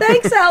 Ellen.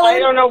 Thanks, Ellen. I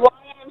don't know why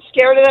I'm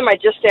scared of them. I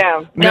just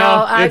am.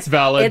 No, it's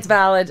valid. It's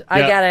valid.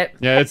 I Yeah. get it.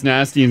 Yeah, it's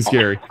nasty and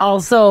scary.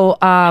 Also,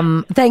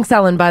 thanks,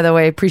 Ellen, by the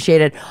way.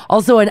 Appreciate it.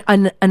 Also,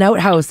 an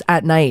outhouse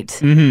at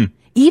night,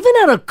 even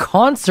at a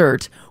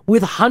concert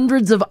with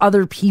hundreds of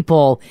other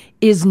people,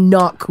 is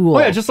not cool. Oh,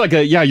 yeah, just like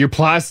your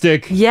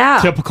plastic,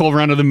 typical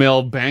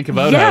run-of-the-mill bank of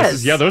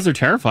outhouses. Yes. Yeah, those are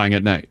terrifying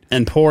at night.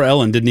 And poor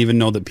Ellen didn't even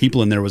know that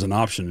people in there was an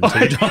option.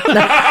 Until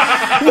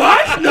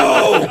What?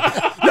 No!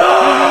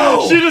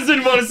 No! She just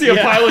didn't want to see a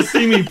pile of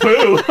steamy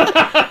poo.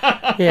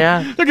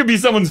 Yeah. There could be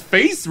someone's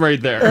face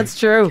right there. That's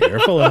true.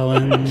 Careful,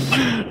 Ellen.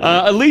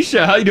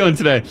 Alicia, how you doing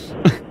today?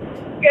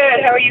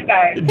 Good. How are you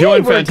guys?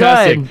 Doing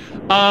fantastic.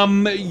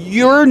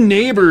 Your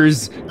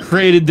neighbors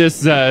created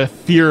this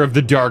fear of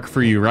the dark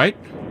for you, right?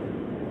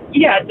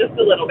 Yeah, just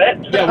a little bit.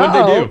 Yeah, what'd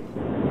they do?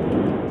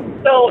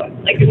 So,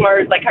 like, as far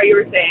as like how you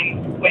were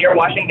saying, when you're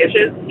washing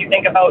dishes, you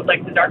think about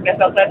like the darkness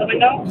outside the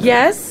window.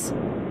 Yes.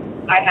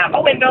 I have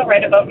a window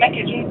right above my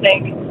kitchen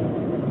sink,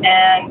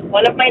 and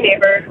one of my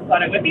neighbors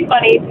thought it would be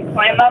funny to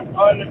climb up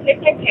on the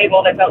picnic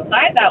table that's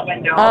outside that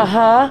window.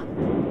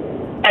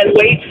 And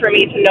wait for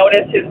me to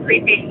notice his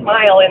creepy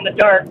smile in the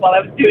dark while I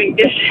was doing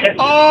dishes.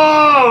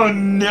 Oh,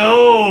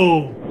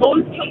 no!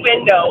 Closed the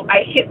window.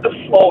 I hit the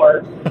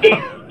floor.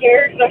 It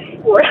scared the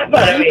crap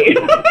out of me.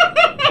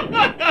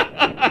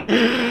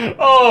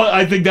 Oh,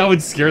 I think that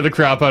would scare the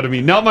crap out of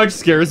me. Not much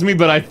scares me,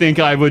 but I think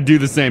I would do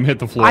the same, hit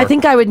the floor. I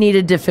think I would need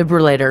a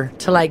defibrillator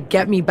to like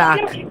get me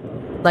back,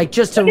 like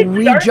just to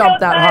re-jump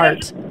that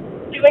heart.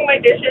 Doing my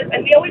dishes,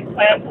 and we always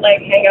plan to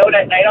like hang out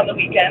at night on the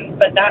weekends,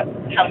 but that's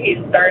how he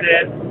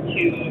started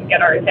to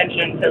get our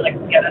attention to like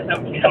get us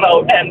out to come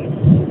out, and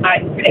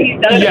he's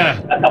done it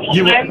a couple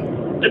times.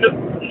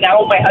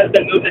 Now my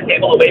husband moved the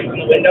table away from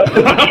the window, so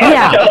he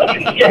can't show up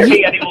and scare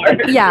me anymore.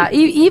 Yeah,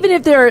 even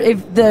if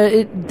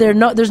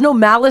there's no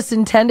malice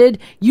intended,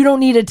 you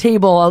don't need a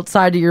table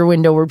outside of your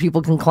window where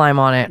people can climb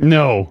on it.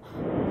 No.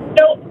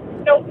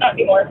 Nope, not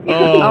anymore.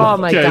 Oh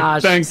my okay.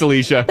 gosh. Thanks,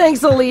 Alicia.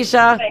 Thanks,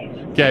 Alicia.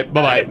 Okay,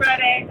 bye-bye. Happy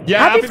Friday.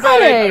 Yeah, Happy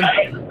Friday.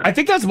 I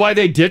think that's why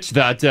they ditched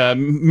that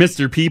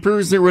Mr.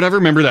 Peepers or whatever.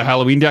 Remember the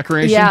Halloween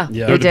decoration? Yeah, Or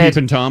they the did. Peep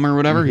and Tom or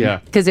whatever? Yeah.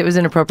 Because it was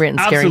inappropriate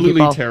and scaring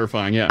Absolutely people.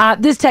 terrifying, yeah.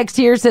 This text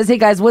here says, hey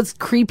guys, what's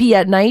creepy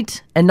at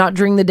night and not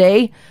during the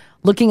day?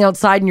 Looking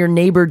outside and your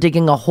neighbor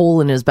digging a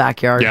hole in his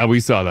backyard. Yeah, we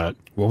saw that.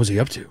 What was he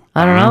up to?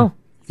 I don't know.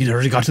 You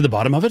already got to the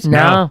bottom of it?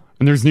 No.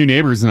 And there's new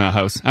neighbors in that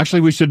house.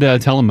 Actually, we should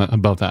tell them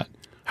about that.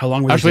 How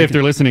long were Actually, if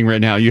they're listening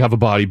right now, you have a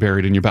body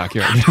buried in your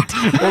backyard.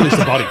 Or at least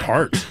a body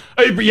part.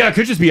 Yeah, it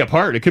could just be a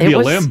part. It could be a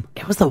limb.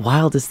 It was the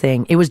wildest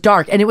thing. It was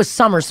dark and it was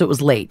summer, so it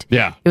was late.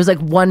 Yeah. It was like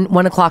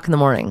 1 o'clock in the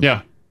morning.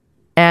 Yeah.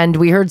 And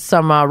we heard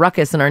some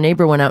ruckus, and our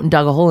neighbor went out and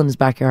dug a hole in his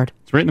backyard.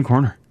 It's right in the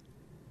corner.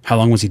 How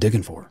long was he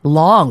digging for?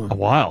 Long. A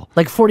while.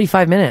 Like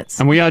 45 minutes.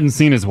 And we hadn't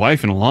seen his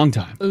wife in a long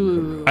time.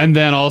 Ooh. And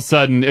then all of a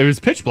sudden, it was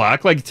pitch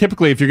black. Like,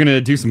 typically, if you're going to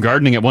do some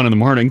gardening at 1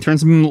 a.m, turn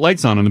some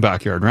lights on in the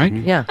backyard, right?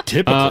 Yeah.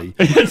 Typically.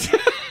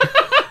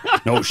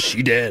 No,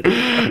 she did.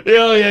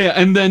 Yeah.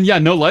 And then,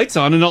 no lights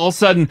on. And all of a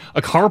sudden,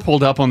 a car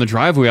pulled up on the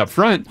driveway up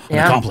front. An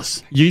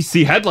accomplice. You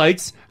see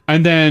headlights,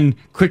 and then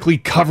quickly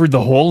covered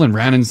the hole and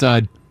ran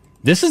inside.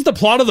 This is the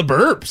plot of The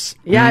Burbs.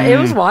 Yeah, it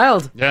was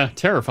wild. Yeah,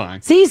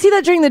 terrifying. See, you see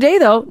that during the day,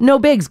 though. No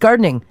bigs,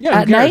 gardening. Yeah, who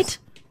At cares? night,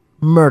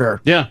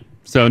 murder. Yeah.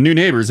 So, new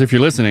neighbors, if you're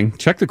listening,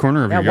 check the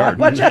corner of your yard.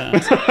 Watch out.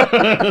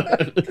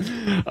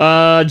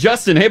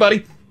 Justin, hey,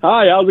 buddy.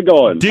 Hi, how's it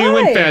going?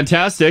 Doing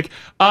fantastic.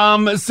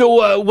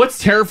 So, what's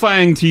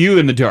terrifying to you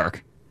in the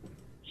dark?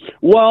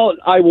 Well,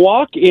 I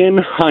walk in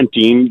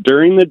hunting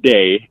during the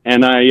day,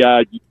 and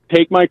I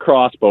take my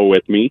crossbow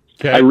with me.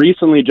 Okay. I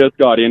recently just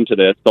got into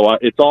this, so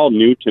it's all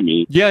new to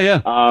me.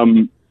 Yeah.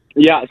 So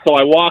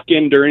I walk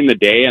in during the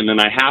day, and then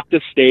I have to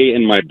stay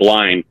in my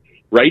blind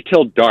right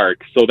till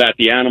dark so that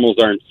the animals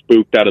aren't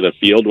spooked out of the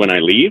field when I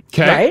leave.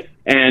 Okay. Right?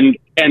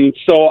 And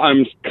so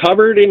I'm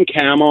covered in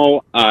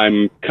camo.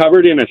 I'm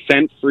covered in a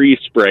scent-free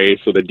spray,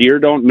 so the deer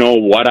don't know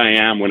what I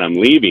am when I'm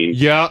leaving.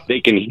 Yeah.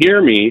 They can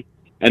hear me,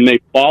 and they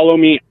follow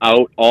me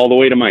out all the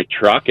way to my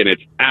truck, and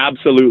it's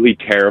absolutely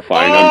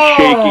terrifying. I'm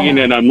shaking,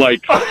 and I'm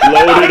like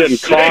loaded and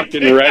cocked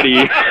and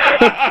ready.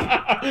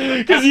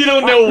 Because you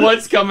don't know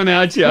what's coming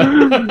at you.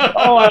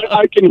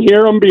 I can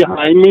hear them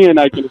behind me, and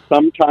I can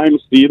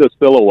sometimes see the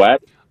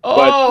silhouette.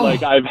 But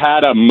like I've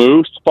had a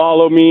moose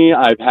follow me,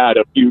 I've had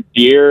a few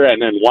deer, and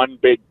then one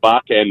big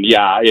buck, and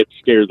it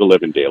scares the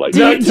living daylights.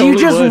 Do you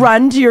just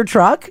run to your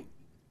truck?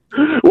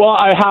 Well,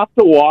 I have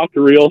to walk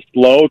real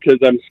slow because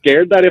I'm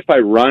scared that if I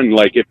run,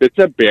 like if it's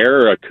a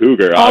bear or a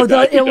cougar, I'd be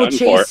it will done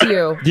chase for.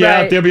 you.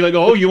 Yeah, right. they'll be like,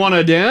 "Oh, you want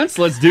to dance?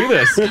 Let's do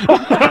this." And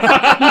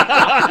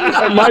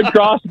my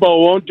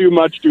crossbow won't do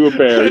much to a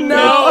bear.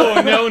 No.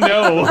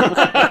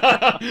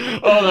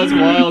 Oh, that's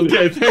wild.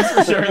 Okay, thanks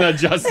for sharing that,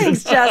 Justin.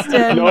 Thanks,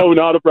 Justin. No,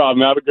 not a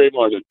problem. Have a great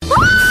morning. This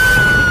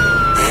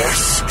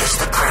is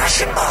the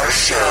Crash and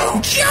Mars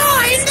Show.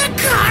 Join the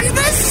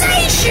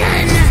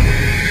conversation.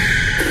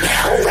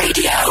 Now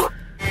radio.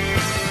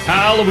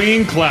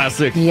 Halloween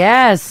classic.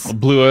 Yes.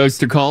 Blue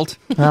Oyster Cult.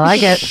 I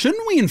like it.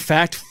 Shouldn't we, in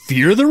fact,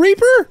 fear the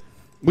Reaper?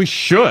 We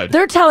should.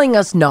 They're telling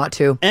us not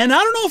to. And I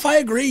don't know if I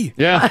agree.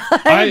 Yeah.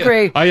 I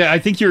agree. I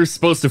think you're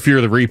supposed to fear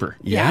the Reaper.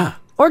 Yeah.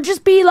 Or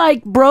just be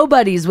like bro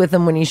buddies with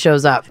him when he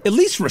shows up. At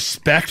least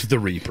respect the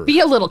Reaper.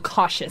 Be a little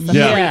cautious of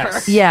Yeah. the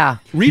Reaper. Yeah.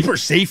 Reaper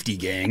safety,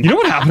 gang. You know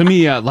what happened to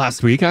me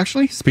last week,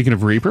 actually? Speaking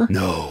of Reaper?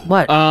 No.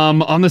 What?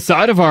 On the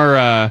side of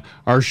our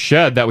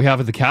shed that we have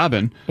at the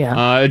cabin,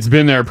 it's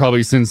been there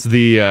probably since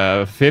the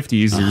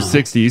 50s or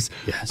 60s.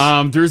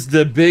 Yes. There's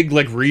the big,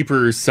 like,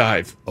 Reaper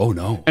scythe. Oh,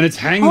 no. And it's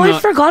hanging I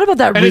forgot about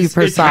that and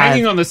Reaper it's scythe.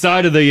 hanging on the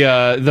side of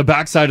the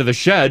back side of the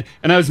shed,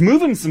 and I was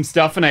moving some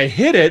stuff, and I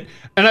hit it,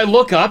 and I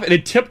look up, and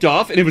it tipped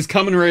off, and it was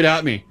coming right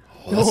at me.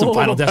 Oh, that's some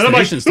Final And I'm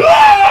like, Destination stuff.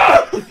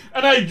 "Ah!"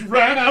 And I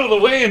ran out of the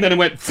way, and then it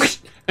went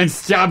and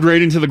stabbed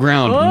right into the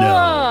ground.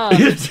 No.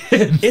 It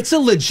did. It's a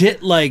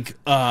legit, like,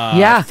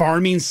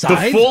 farming The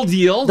side. full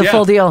deal. The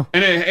full deal.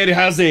 And it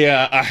has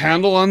a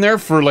handle on there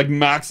for, like,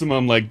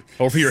 maximum, like,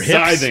 for your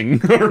hips. scything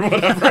or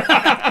whatever.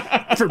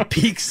 For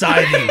peak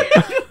scything.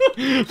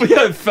 But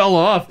yeah, it fell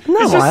off. Isn't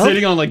that It's just wild?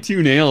 sitting on like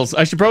 2 nails.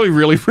 I should probably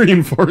really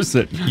reinforce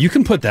it. You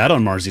can put that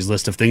on Marzy's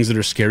list of things that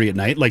are scary at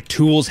night, like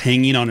tools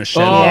hanging on a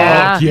shed Oh, wall.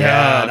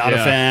 yeah. Not a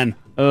fan.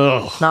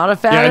 Ugh. Not a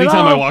fan Yeah, at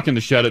anytime all. I walk in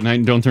the shed at night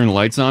and don't turn the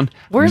lights on,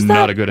 Where's not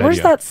that? a good Where's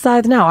idea. that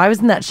scythe now? I was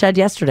in that shed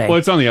yesterday. Well,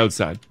 it's on the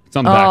outside. It's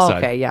on the back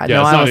side. okay, yeah. it's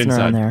No, I not wasn't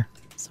inside. around there.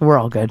 So we're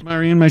all good. Why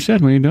are you in my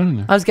shed? What are you doing in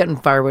there? I was getting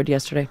firewood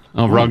yesterday.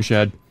 Oh, wrong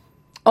shed.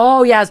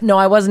 Oh, yes. No,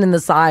 I wasn't in the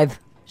scythe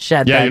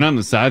shed Yeah, then. you're not in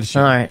the side shed.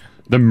 All right.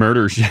 The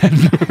murder shed.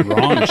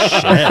 Wrong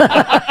shed.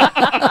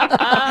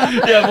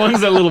 Yeah,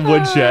 one's that little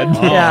wood shed.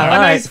 Yeah, a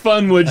all nice right.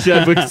 fun wood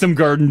shed with some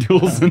garden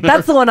tools in there.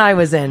 That's the one I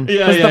was in.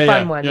 Yeah, was yeah, the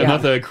fun yeah. one. Yeah, Yeah.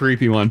 not the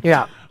creepy one.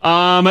 Yeah.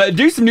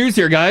 Do some news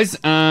here, guys.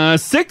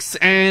 6,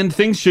 and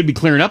things should be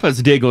clearing up as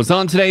the day goes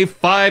on today.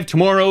 5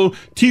 tomorrow,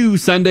 2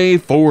 Sunday,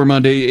 4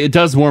 Monday. It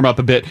does warm up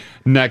a bit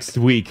next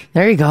week.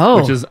 There you go.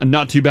 Which is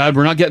not too bad.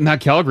 We're not getting that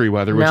Calgary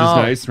weather, which is No.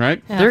 nice,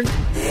 right? They're-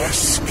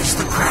 This is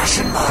the Crash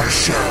and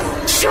Mars Show.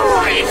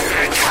 Join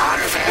the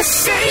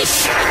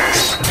conversation.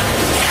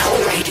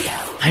 Now radio.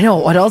 I know.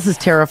 What else is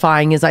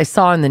terrifying is I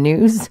saw in the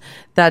news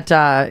that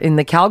in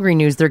the Calgary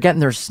news, they're getting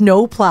their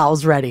snow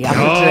plows ready.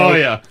 After Oh, today.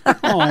 yeah.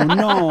 Oh,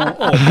 no.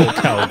 Oh,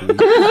 Calgary.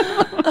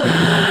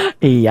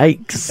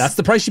 Yikes. That's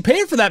the price you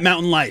pay for that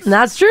mountain life.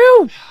 That's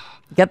true.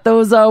 Get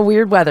those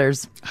weird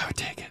weathers. I would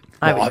take it.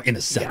 Well, in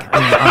a second.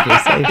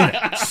 Obviously. In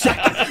a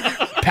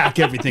second. Pack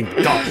everything.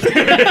 Go.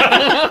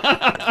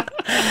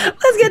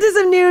 Let's get to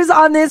some news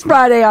on this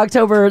Friday,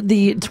 October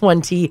the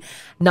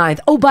 29th.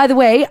 Oh, by the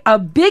way, a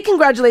big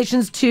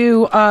congratulations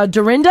to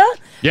Dorinda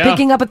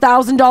picking up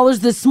 $1,000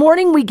 this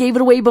morning. We gave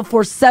it away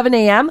before 7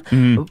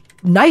 a.m.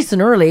 Nice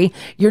and early.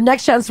 Your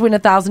next chance to win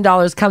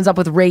 $1,000 comes up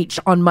with Rach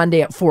on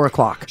Monday at 4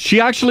 o'clock. She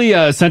actually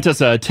sent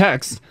us a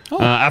text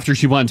after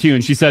she won too,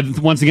 and she said,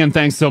 "Once again,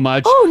 thanks so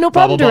much." Oh, no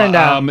problem,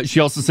 Dorinda. She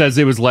also says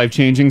it was life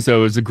changing, so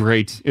it was a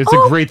great thing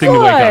to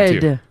wake up to.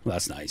 Good. Well,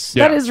 that's nice.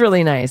 That is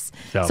really nice.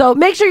 So- So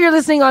make sure you're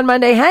listening on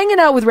Monday, hanging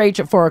out with Rach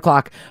at 4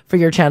 o'clock for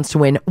your chance to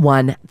win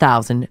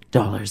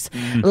 $1,000.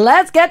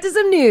 Let's get to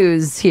some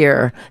news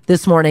here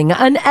this morning.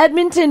 An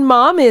Edmonton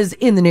mom is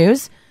in the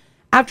news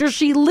after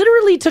she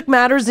literally took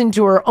matters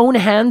into her own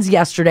hands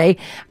yesterday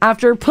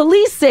after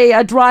police say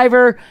a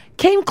driver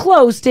came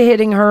close to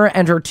hitting her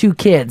and her two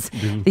kids.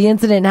 The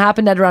incident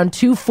happened at around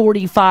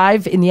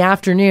 2:45 in the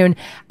afternoon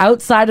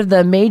outside of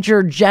the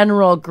Major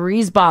General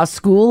Griesbach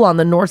School on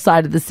the north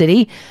side of the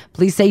city.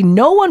 Police say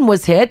no one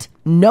was hit,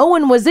 no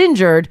one was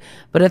injured,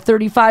 but a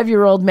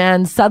 35-year-old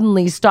man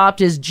suddenly stopped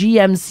his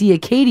GMC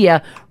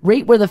Acadia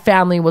right where the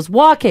family was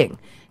walking.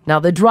 Now,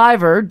 the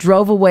driver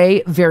drove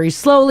away very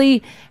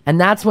slowly,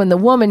 and that's when the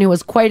woman, who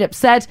was quite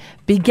upset,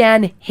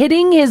 began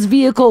hitting his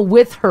vehicle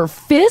with her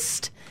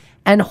fist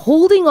and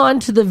holding on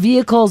to the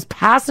vehicle's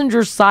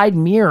passenger side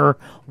mirror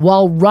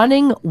while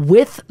running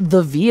with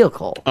the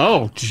vehicle.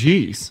 Oh,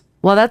 jeez.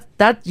 Well,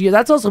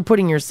 that's also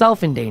putting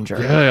yourself in danger.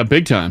 Yeah,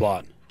 big time.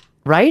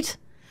 Right?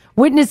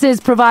 Witnesses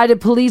provided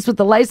police with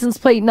the license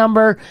plate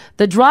number.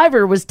 The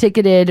driver was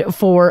ticketed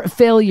for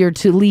failure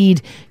to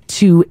lead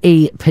to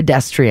a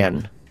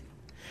pedestrian.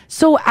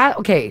 So,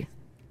 okay.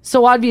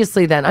 So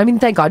obviously then, I mean,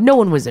 thank God, no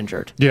one was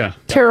injured. Yeah.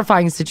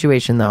 Terrifying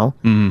situation, though.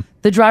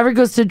 The driver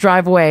goes to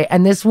drive away,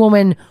 and this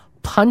woman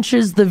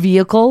punches the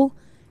vehicle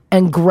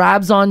and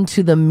grabs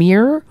onto the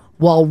mirror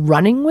while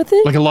running with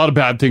it. Like a lot of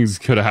bad things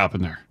could have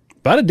happened there.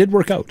 But it did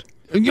work out.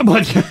 Yeah,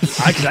 but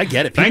I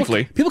get it.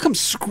 Thankfully. People come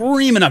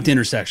screaming up to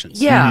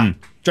intersections. Yeah.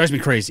 Drives me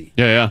crazy.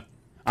 Yeah.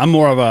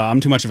 I'm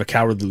too much of a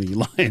cowardly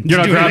lion. You're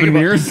not grabbing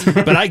mirrors?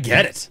 But I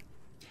get it.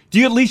 Do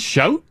you at least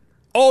shout?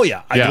 Oh,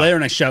 yeah. I glare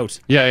and I shout.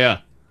 Yeah.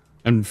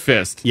 And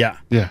fist. Yeah.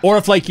 Yeah. Or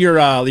if like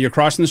you're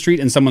crossing the street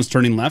and someone's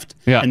turning left,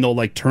 and they'll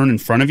like turn in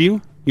front of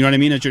you. You know what I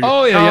mean?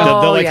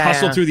 They'll like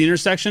hustle through the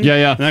intersection.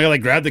 Yeah. And I gotta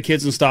like grab the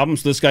kids and stop them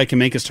so this guy can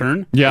make his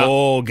turn. Yeah.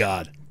 Oh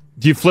God.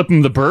 Do you flip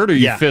them the bird or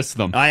you fist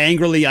them? I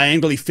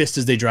angrily fist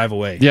as they drive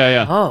away.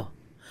 Yeah. Oh,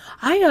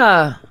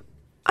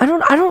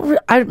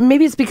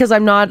 maybe it's because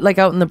I'm not like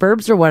out in the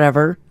burbs or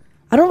whatever.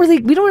 We don't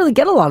really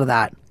get a lot of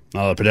that.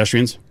 Oh,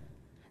 pedestrians?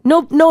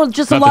 No,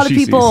 just Not a lot that of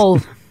she people.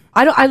 sees.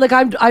 I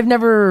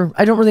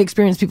don't really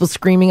experience people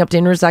screaming up to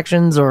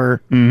intersections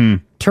or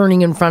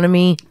turning in front of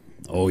me.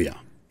 Oh yeah.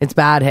 It's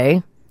bad,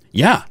 hey?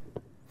 Yeah.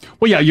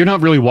 Well, yeah, you're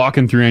not really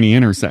walking through any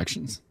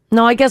intersections.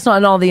 No, I guess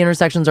not all the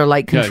intersections are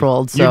light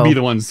controlled. Yeah, So you'd be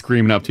the one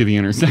screaming up to the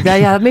intersection.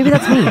 yeah, maybe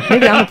that's me.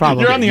 Maybe I'm the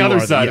problem. You're on the other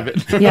side of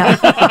it. Yeah.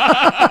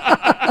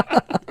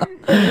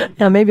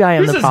 Yeah, maybe I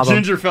am Who's the this problem.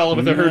 ginger fella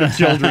with a herd of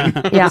children?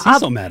 Yeah, What's he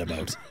so mad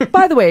about?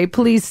 By the way,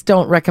 police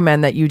don't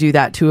recommend that you do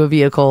that to a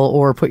vehicle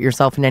or put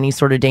yourself in any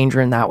sort of danger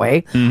in that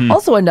way.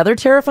 Also, another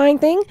terrifying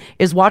thing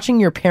is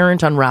watching your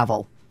parent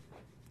unravel.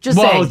 Just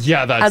Well, saying.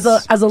 yeah,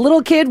 that's- as a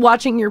little kid,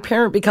 watching your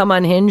parent become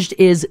unhinged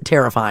is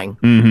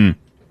terrifying.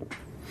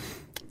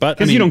 But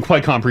Because you don't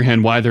quite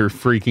comprehend why they're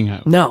freaking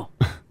out. No.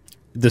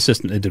 The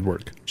system, it did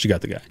work. She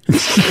got the guy.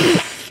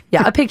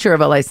 Yeah, a picture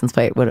of a license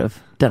plate would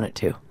have done it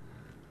too.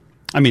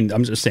 I mean,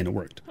 I'm just saying it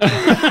worked.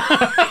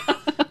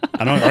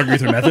 I don't argue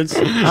with her methods. She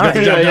All got right.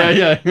 the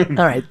job done.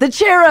 All right. The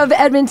chair of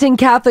Edmonton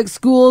Catholic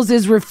Schools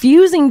is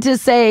refusing to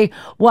say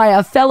why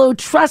a fellow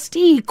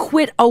trustee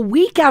quit a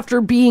week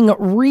after being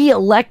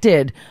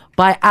re-elected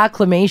by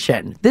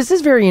acclamation. This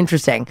is very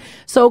interesting.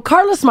 So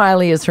Carla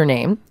Smiley is her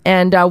name,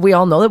 and we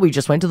all know that we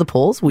just went to the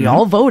polls. We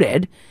all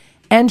voted,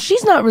 and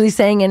she's not really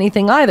saying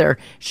anything either.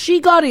 She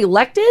got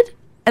elected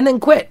and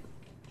then quit.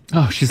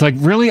 Oh, she's like,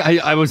 really?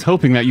 I was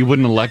hoping that you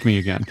wouldn't elect me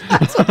again.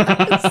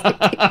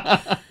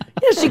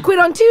 Yeah, she quit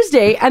on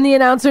Tuesday, and the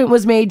announcement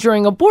was made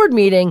during a board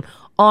meeting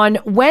on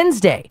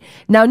Wednesday.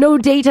 Now, no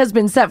date has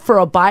been set for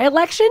a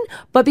by-election,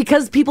 but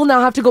because people now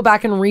have to go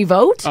back and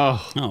re-vote,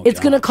 it's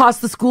going to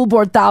cost the school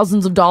board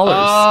thousands of dollars.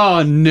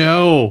 Oh,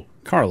 no.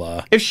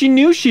 Carla. If she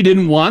knew she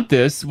didn't want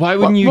this, why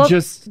wouldn't you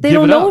just They give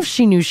don't it know up? if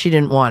she knew she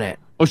didn't want it.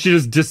 Oh, she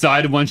just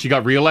decided when she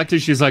got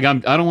reelected, she's like, I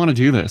don't want to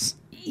do this.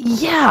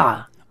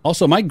 Yeah.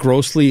 Also, am I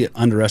grossly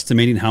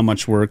underestimating how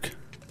much work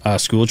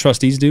school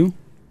trustees do?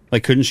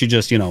 Like, couldn't she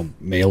just,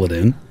 mail it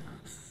in?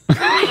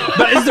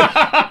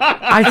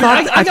 I I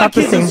thought got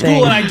the kids same in school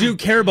thing. and I do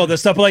care about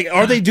this stuff, but like,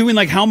 are they doing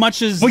like how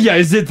much is? Well, yeah,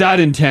 is it that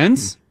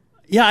intense?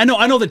 Yeah, I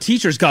know the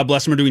teachers, God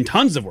bless them, are doing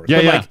tons of work. Yeah,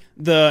 but yeah. like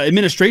the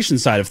administration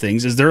side of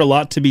things, is there a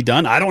lot to be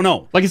done? I don't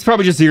know. Like, it's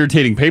probably just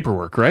irritating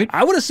paperwork, right?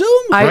 I would assume.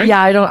 Right?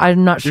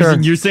 I'm not sure.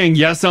 You're saying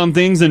yes on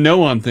things and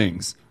no on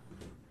things.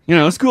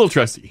 school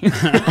trustee.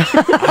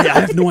 I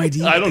have no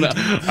idea. I don't know.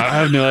 I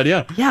have no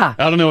idea. Yeah.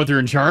 I don't know what they're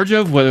in charge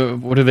of. What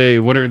are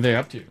they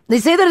up to? They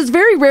say that it's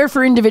very rare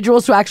for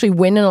individuals to actually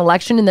win an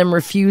election and then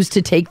refuse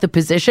to take the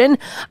position.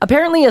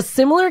 Apparently, a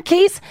similar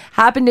case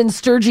happened in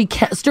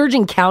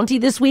Sturgeon County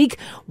this week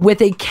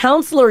with a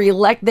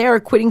councillor-elect there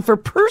quitting for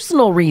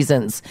personal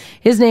reasons.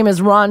 His name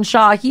is Ron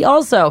Shaw. He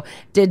also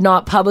did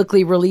not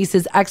publicly release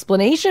his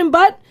explanation,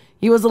 but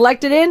he was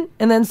elected in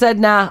and then said,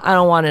 nah, I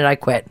don't want it. I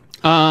quit.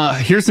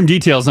 Here's some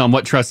details on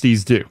what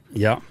trustees do.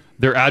 Yeah.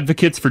 They're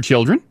advocates for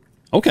children.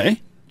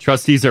 Okay.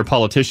 Trustees are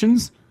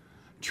politicians.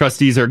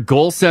 Trustees are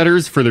goal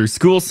setters for their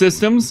school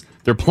systems.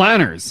 They're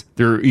planners.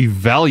 They're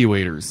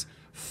evaluators.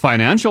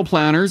 Financial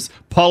planners,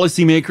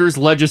 policymakers,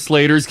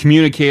 legislators,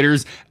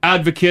 communicators,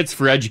 advocates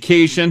for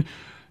education.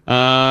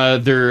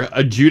 They're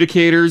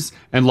adjudicators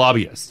and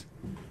lobbyists.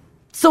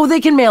 So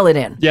they can mail it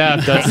in. Yeah,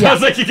 that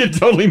sounds like you can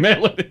totally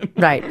mail it in.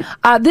 Right.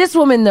 This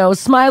woman, though,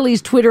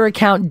 Smiley's Twitter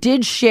account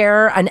did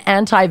share an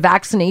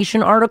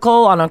anti-vaccination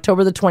article on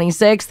October the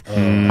 26th.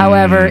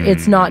 However,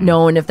 it's not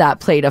known if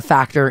that played a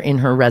factor in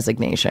her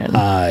resignation.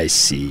 I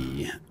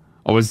see.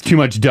 Oh, was too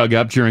much dug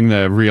up during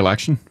the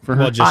re-election for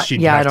her? Well, just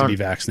she'd have to be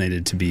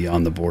vaccinated to be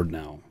on the board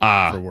now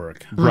for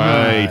work.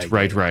 Right.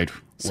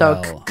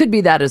 So could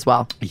be that as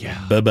well.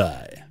 Yeah.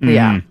 Bye-bye.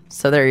 Yeah.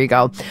 So there you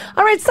go.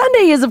 All right.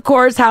 Sunday is, of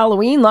course,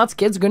 Halloween. Lots of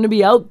kids are going to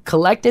be out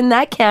collecting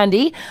that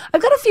candy.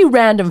 I've got a few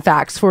random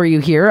facts for you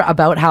here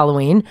about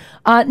Halloween.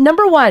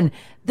 Number one,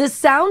 the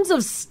sounds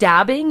of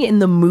stabbing in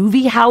the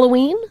movie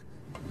Halloween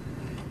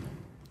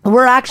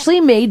were actually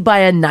made by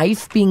a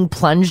knife being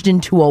plunged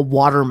into a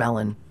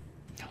watermelon.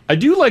 I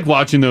do like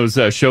watching those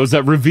shows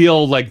that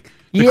reveal the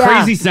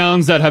crazy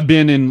sounds that have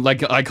been in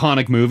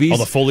iconic movies. All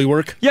the Foley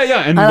work?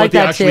 Yeah, and I what like they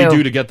that actually too.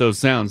 do to get those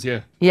sounds,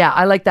 yeah. Yeah,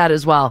 I like that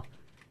as well.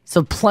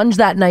 So plunge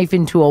that knife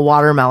into a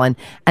watermelon,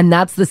 and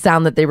that's the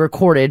sound that they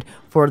recorded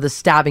for the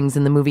stabbings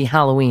in the movie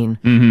Halloween.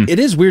 It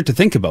is weird to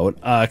think about,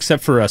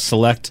 except for a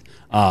select,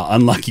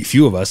 unlucky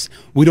few of us.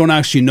 We don't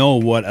actually know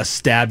what a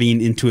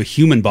stabbing into a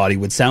human body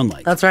would sound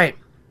like. That's right.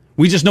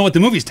 We just know what the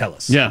movies tell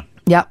us. Yeah.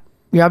 Yep,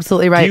 you're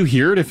absolutely right. Do you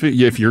hear it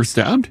if you're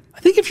stabbed? I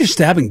think if you're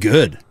stabbing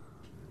good.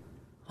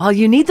 Well,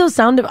 you need those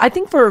sound. I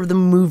think for the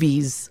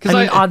movies,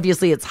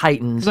 obviously it's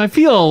heightened. Because I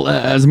feel,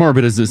 as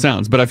morbid as it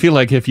sounds, but I feel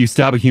like if you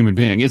stab a human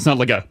being, it's not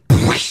like a...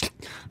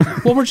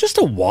 Well, we're just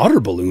a water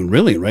balloon,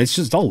 really, right? It's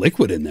just all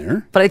liquid in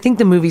there. But I think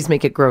the movies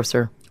make it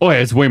grosser. Oh, yeah,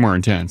 it's way more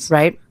intense.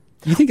 Right?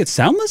 You think it's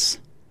soundless?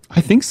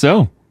 I think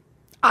so.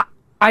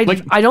 I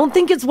don't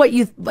think it's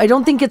I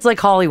don't think it's like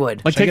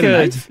Hollywood. Like take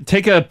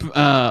a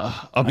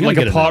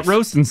pot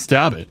roast and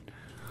stab it.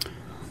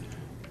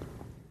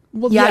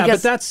 Well, Yeah, I yeah,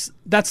 guess- but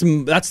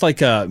that's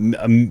like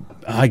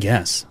I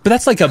guess, but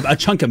that's like a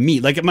chunk of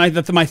meat. Like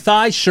my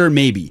thigh, sure,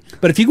 maybe.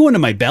 But if you go into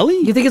my belly,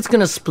 you think it's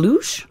gonna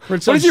sploosh?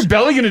 What is your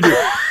belly gonna do?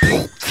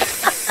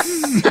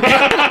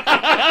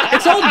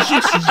 It's all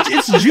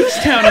it's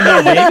Juice Town in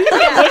there, baby.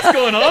 What's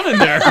going on in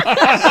there?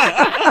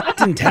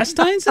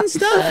 Intestines and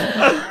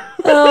stuff.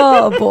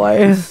 Oh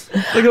boy!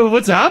 Like,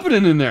 what's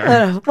happening in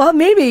there? Well,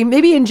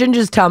 maybe in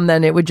Ginger's tum,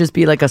 then it would just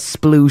be like a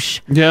sploosh.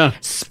 Yeah.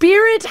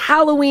 Spirit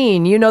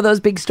Halloween. You know those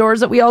big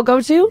stores that we all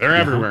go to? They're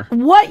everywhere.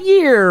 What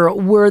year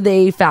were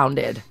they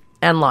founded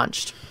and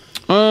launched?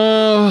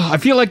 I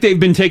feel like they've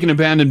been taking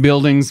abandoned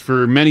buildings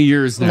for many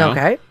years now.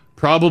 Okay.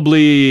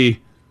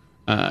 Probably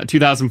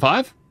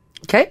 2005.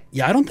 Okay.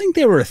 Yeah, I don't think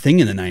they were a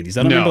thing in the 90s.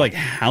 I don't remember like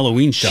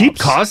Halloween shops. Cheap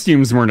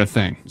costumes weren't a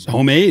thing. It's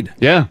homemade.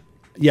 Yeah.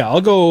 Yeah,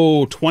 I'll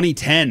go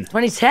 2010.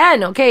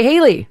 2010. Okay,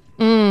 Haley.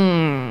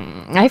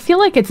 I feel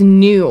like it's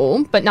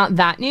new, but not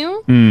that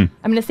new. I'm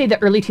going to say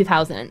the early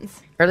 2000s.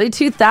 Early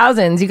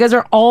 2000s. You guys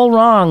are all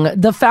wrong.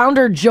 The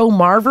founder, Joe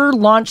Marver,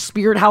 launched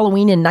Spirit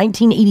Halloween in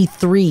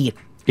 1983.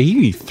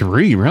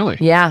 83, really?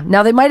 Yeah.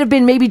 Now, they might have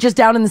been maybe just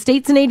down in the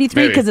States in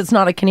 83 because it's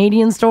not a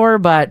Canadian store,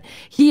 but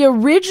he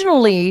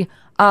originally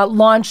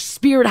launched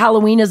Spirit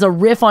Halloween as a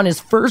riff on his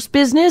first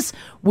business,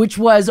 which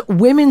was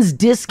women's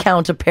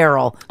discount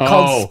apparel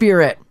called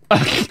Spirit.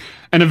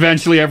 And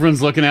eventually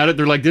everyone's looking at it.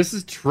 They're like, this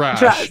is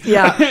trash.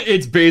 Yeah.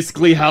 It's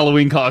basically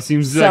Halloween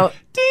costumes. So, Like,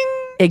 ding.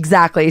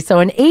 Exactly. So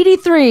in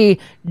 83,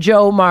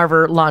 Joe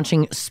Marver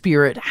launching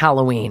Spirit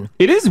Halloween.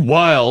 It is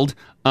wild.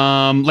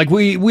 Like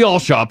we all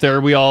shop there.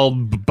 We all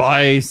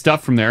buy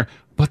stuff from there.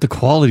 But the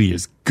quality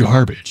is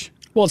garbage.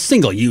 Well, it's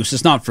single use.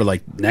 It's not for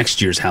like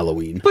next year's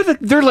Halloween. But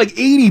they're like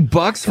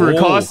 $80 for a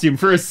costume,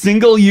 for a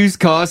single use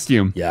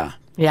costume. Yeah.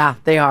 Yeah,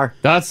 they are.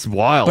 That's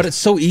wild. But it's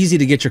so easy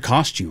to get your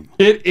costume.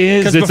 It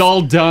is. It's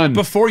all done.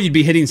 Before you'd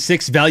be hitting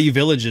 6 Value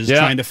Villages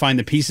trying to find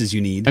the pieces you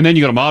need. And then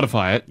you got to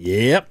modify it.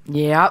 Yep.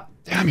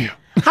 Damn you.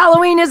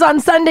 Halloween is on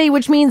Sunday,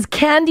 which means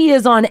candy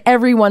is on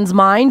everyone's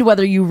mind,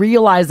 whether you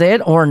realize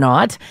it or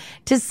not.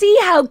 To see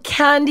how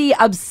candy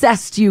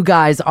obsessed you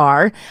guys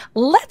are,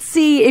 let's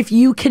see if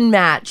you can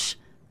match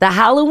the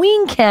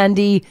Halloween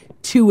candy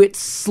to its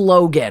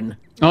slogan.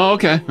 Oh,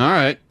 okay. All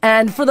right.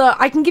 And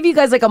I can give you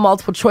guys like a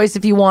multiple choice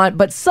if you want,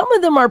 but some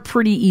of them are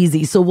pretty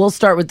easy. So we'll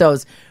start with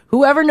those.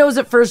 Whoever knows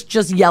it first,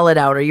 just yell it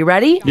out. Are you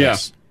ready?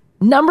 Yes.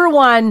 Number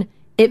 1,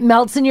 It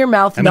melts in your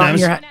mouth, not in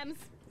your head.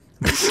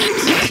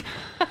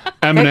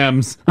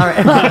 M&M's. All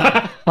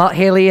right. Well,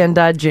 Haley and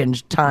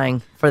Ginge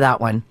tying for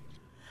that one.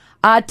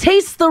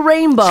 Taste the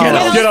rainbow.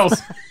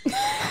 Skittles.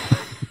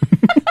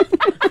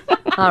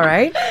 All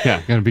right.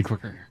 Yeah, gotta be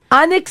quicker.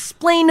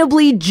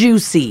 Unexplainably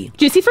juicy.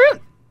 Juicy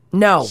fruit?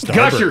 No.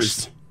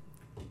 Gushers.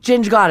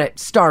 Ginge got it.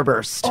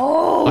 Starburst.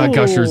 Oh.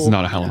 Gushers is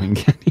not a Halloween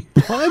candy.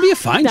 Well, that'd be a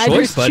fine Neither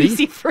choice, is buddy.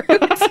 Juicy fruit.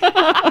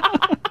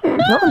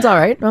 That one's all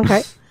right.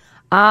 Okay.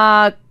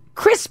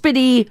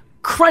 Crispity,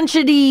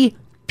 crunchity,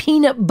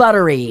 peanut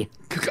buttery.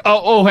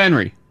 Oh,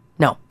 Henry.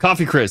 No.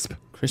 Coffee crisp.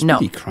 Crispy, No.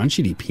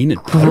 crunchy,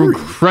 peanut buttery.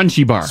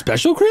 Crunchy bar.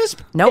 Special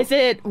crisp? Nope. Is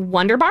it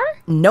Wonder Bar?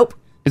 Nope.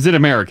 Is it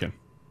American?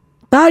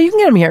 You can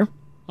get them here.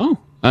 Oh.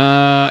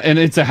 And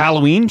it's a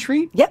Halloween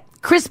treat? Yep.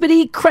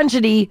 Crispity,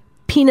 crunchity,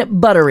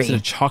 peanut buttery. Is it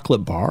a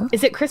chocolate bar?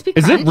 Is it Crispy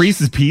Is Crunch? it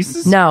Reese's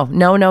Pieces? No.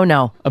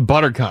 A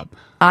buttercup.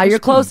 You're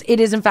close. It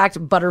is, in fact,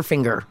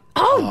 Butterfinger.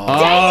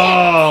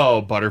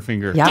 Oh,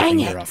 Butterfinger. Yeah. Dang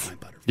Finger it. off my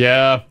butter.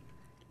 Yeah.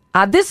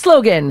 This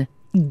slogan,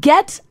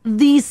 get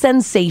the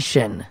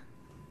sensation.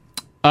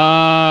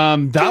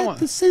 That one.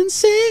 The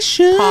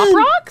sensation. Pop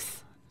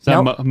Rocks? Is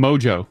that Nope.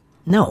 Mojo?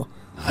 No.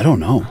 I don't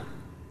know.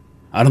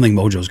 I don't think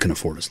Mojo's can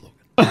afford a slogan.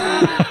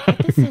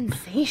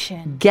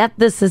 Sensation. Get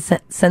the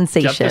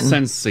sensation. Get the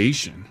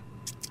sensation.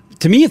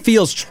 To me, it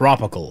feels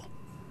tropical.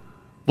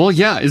 Well,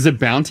 yeah. Is it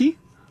Bounty?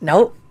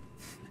 Nope.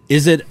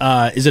 Is it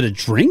a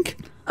drink?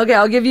 Okay,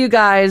 I'll give you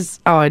guys.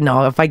 Oh,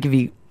 no. If I give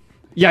you.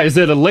 Yeah. Is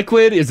it a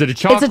liquid? Is it a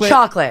chocolate? It's a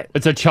chocolate.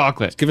 It's a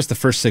chocolate. Give us the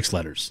first 6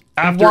 letters.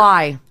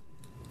 Why?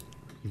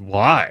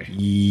 Why?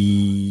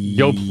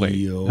 Yo plate.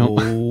 Yo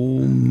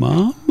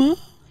mama?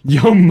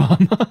 Yo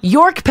mama.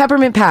 York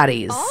peppermint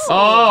patties.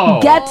 Oh.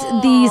 Get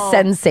the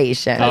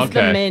sensation. That's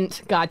Okay. the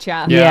mint.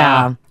 Gotcha.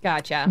 Yeah.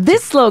 Gotcha.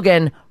 This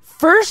slogan,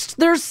 first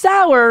they're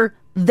sour,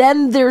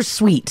 then they're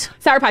sweet.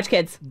 Sour Patch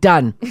Kids.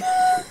 Done.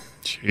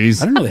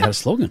 Jeez. I didn't know they had a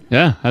slogan.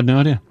 Yeah, I had no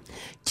idea.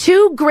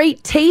 Two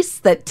great tastes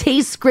that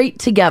taste great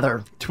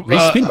together.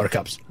 Reese's peanut butter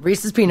cups.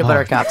 Reese's peanut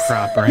butter cups.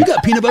 Crap, right? You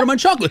got peanut butter in my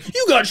chocolate.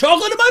 You got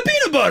chocolate in my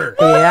peanut butter.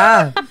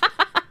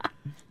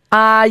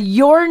 Yeah.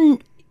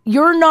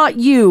 You're not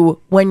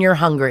you when you're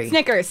hungry.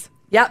 Snickers.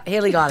 Yep,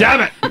 Haley got Damn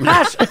it. it.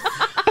 Crash.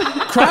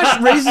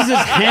 Crash raises his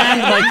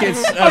hand like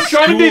it's a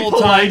trying to be school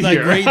polite time, like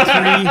here. grade 3.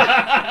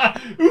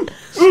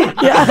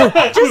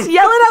 Yeah, just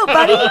yell it out,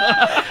 buddy.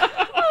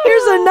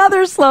 Here's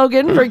another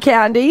slogan for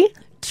candy.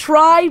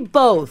 Try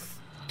both.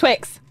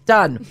 Twix.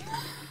 Done.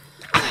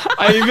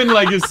 I even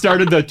it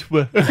started the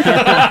Twa.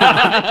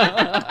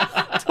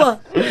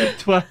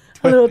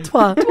 A little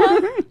twa.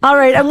 All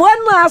right, and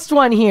one last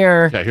one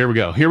here. Okay, here we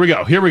go.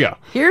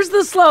 Here's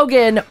the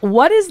slogan.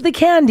 What is the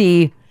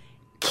candy?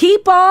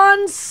 Keep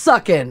on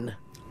sucking.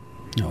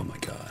 Oh my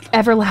god.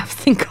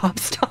 Everlasting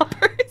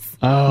Gobstoppers.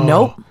 Oh.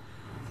 Nope.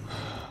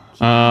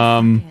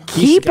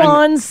 Keep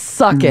on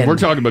sucking. We're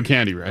talking about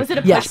candy, right? Was it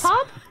a push Yes.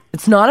 pop?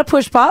 It's not a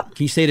push pop.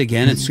 Can you say it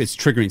again? It's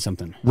triggering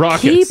something.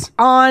 Rockets. Keep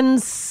on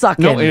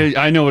sucking. No,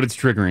 I know what it's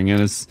triggering.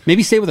 It's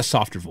Maybe say it with a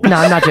softer voice. No,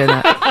 I'm not doing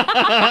that.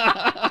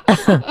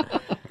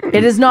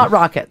 It is not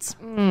rockets.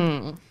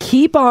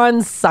 Keep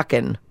on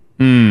sucking.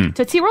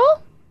 Tootsie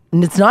Roll?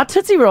 And it's not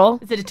Tootsie Roll.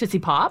 Is it a Tootsie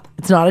Pop?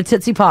 It's not a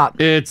Tootsie Pop.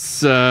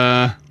 It's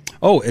Oh,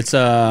 it's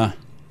Oh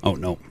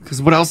no.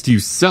 Because what else do you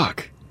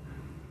suck?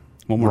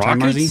 One more time,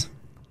 Rockets? Marzi.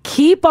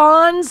 Keep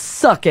on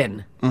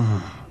sucking.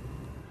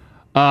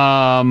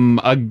 A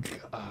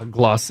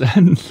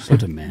Glossette. So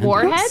demanding.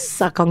 Warheads?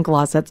 Suck on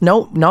glossettes.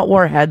 No, not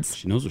warheads.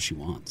 She knows what she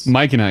wants.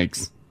 Mike and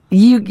Ike's.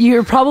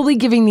 You're probably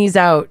giving these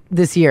out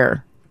this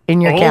year in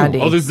your candy.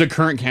 Oh, this is the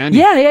current candy.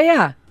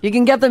 Yeah. You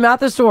can get them at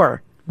the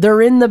store.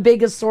 They're in the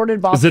big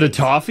assorted box. Is it a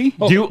toffee?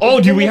 Do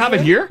we have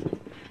it here?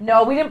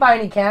 No, we didn't buy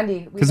any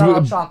candy. We got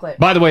all chocolate.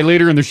 By the way,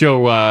 later in the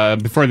show,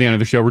 before the end of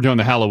the show, we're doing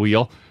the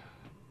Halloween.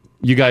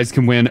 You guys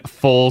can win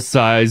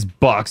full-size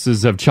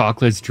boxes of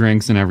chocolates,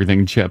 drinks, and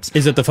everything, chips.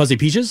 Is it the fuzzy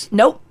peaches?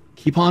 Nope.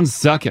 Keep on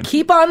sucking.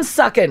 Keep on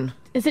sucking.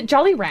 Is it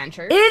Jolly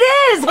Rancher? It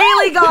is.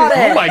 Haley got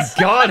it. Oh my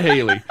God,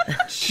 Haley.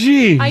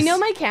 Jeez. I know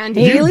my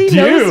candy. Haley You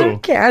knows do. her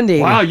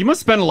candy. Wow, you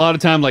must spend a lot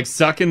of time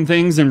sucking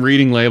things and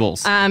reading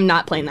labels. I'm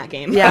not playing that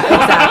game. Yeah,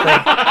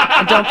 exactly.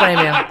 I don't blame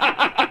you.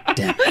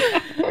 Damn.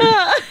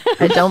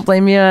 I don't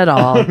blame you at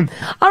all. All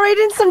right,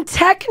 in some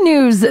tech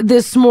news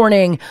this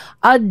morning,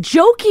 a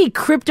jokey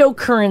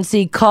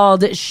cryptocurrency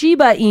called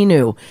Shiba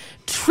Inu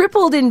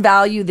tripled in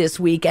value this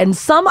week, and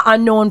some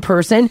unknown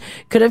person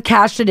could have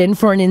cashed it in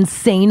for an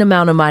insane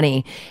amount of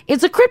money.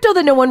 It's a crypto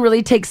that no one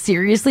really takes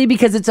seriously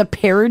because it's a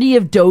parody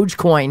of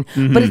Dogecoin,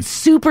 but it's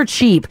super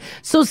cheap.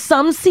 So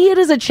some see it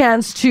as a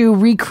chance to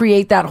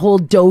recreate that whole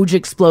Doge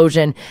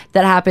explosion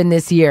that happened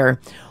this year.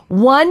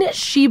 One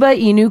Shiba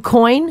Inu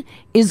coin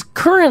is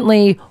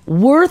currently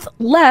worth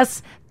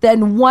less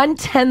than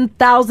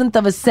 1/10,000th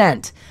of a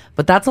cent,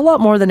 but that's a lot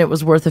more than it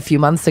was worth a few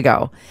months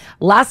ago.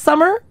 Last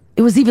summer,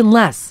 It was even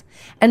less.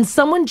 And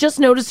someone just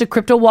noticed a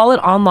crypto wallet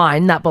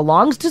online that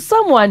belongs to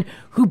someone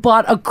who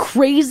bought a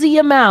crazy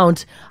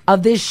amount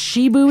of this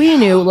Shiba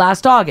Inu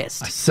last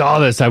August. I saw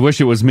this. I wish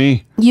it was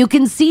me. You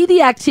can see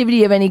the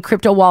activity of any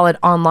crypto wallet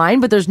online,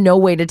 but there's no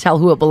way to tell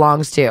who it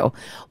belongs to.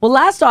 Well,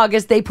 last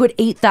August, they put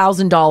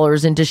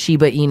 $8,000 into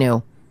Shiba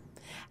Inu.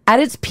 At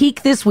its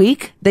peak this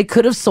week, they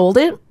could have sold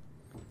it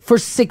for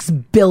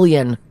 $6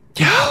 billion.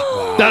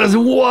 Yeah, that is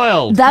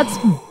wild. That's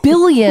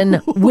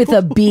billion with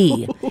a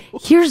B.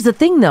 Here's the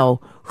thing, though.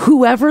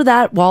 Whoever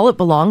that wallet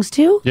belongs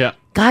to,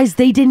 guys,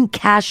 they didn't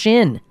cash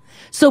in.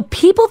 So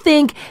people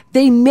think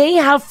they may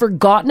have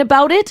forgotten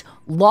about it,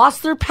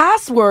 lost their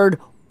password,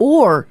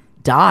 or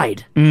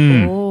died.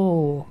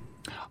 Oh.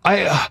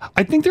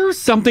 I think there was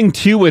something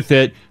too with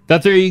it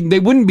that they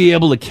wouldn't be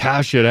able to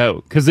cash it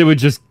out because it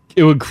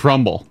would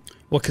crumble.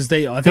 Well, because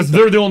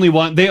they're the only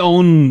one. They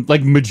own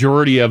like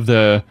majority of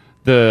the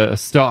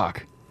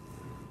stock.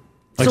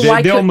 Like So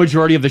why they own could-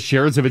 majority of the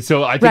shares of it.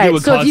 So I think Right, it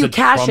would so cause if you it to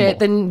cash crumble. it,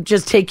 then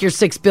just take your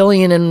 $6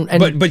 billion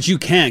and But you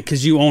can't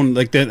because you own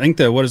like I think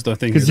what is the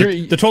thing? 'Cause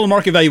The total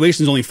market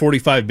valuation is only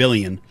 $45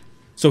 billion.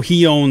 So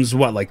he owns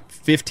what, like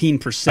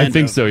 15%? I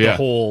think so. Yeah. The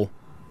whole.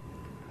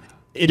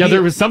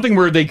 There was something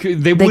where they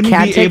wouldn't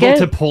can't be take able it?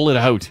 to pull it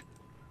out.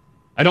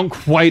 I don't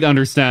quite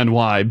understand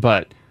why,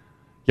 but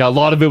yeah, a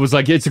lot of it was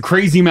like it's a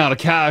crazy amount of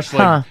cash.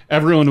 Like Huh.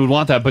 everyone would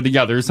want that, but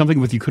yeah, there's something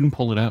with you couldn't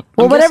pull it out.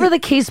 well, whatever the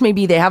case may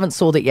be, they haven't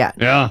sold it yet.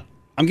 Yeah.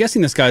 I'm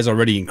guessing this guy's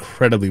already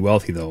incredibly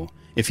wealthy, though.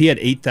 If he had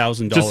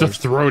 $8,000 Just to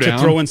throw down?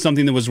 throw in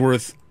something that was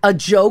worth A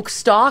joke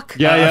stock?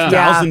 a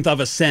thousandth of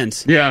a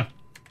cent. Yeah.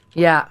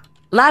 Yeah.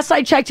 Last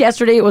I checked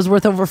yesterday, it was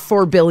worth over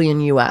 $4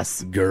 billion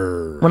US.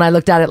 Grr. When I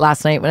looked at it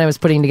last night when I was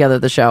putting together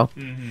the show.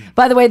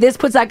 By the way, this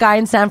puts that guy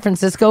in San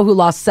Francisco who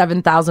lost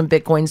 7,000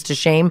 Bitcoins to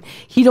shame.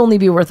 He'd only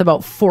be worth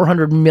about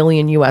 400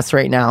 million US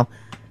right now.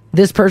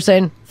 This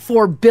person,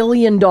 $4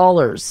 billion. Do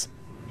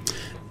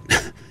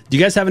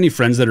you guys have any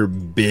friends that are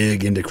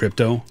big into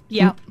crypto?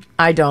 Yeah.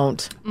 I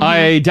don't.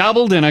 I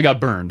dabbled and I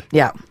got burned.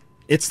 Yeah.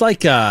 It's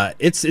like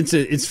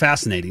it's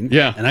fascinating.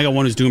 Yeah. And I got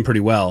one who's doing pretty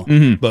well.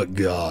 But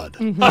God.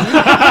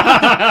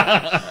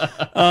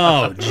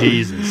 Oh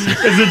Jesus.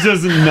 Is it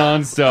just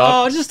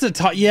nonstop? Oh, just a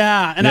talk.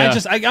 Yeah. And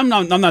Yeah. I'm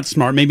not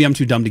smart. Maybe I'm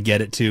too dumb to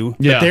get it too.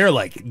 Yeah.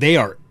 But they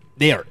are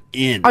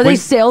in. Are they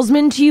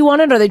salesmen to you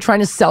on it? Are they trying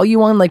to sell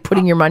you on like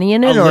putting your money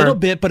in it? A or? little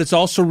bit, but it's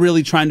also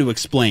really trying to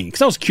explain.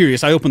 Because I was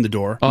curious. I opened the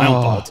door. My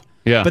own fault.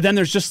 yeah. But then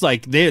there's just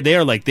like they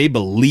are like they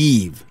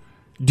believe.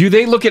 Do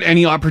they look at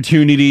any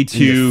opportunity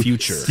to the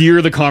future.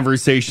 steer the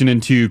conversation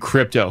into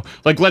crypto?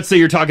 Like, let's say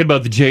you're talking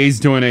about the Jays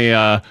doing they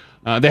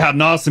had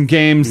an awesome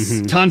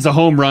games, tons of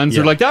home runs.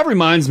 They're like, that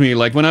reminds me,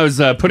 like when I was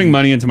putting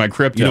money into my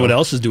crypto. You know what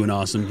else is doing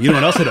awesome? You know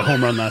what else hit a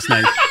home run last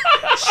night?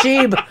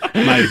 Sheeb.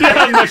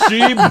 My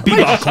Sheeb.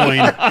 Bebop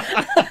coin.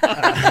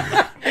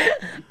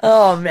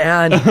 Oh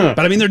man. But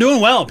I mean, they're doing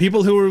well.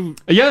 People who are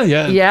Yeah.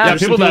 There's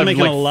people some that people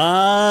making like- a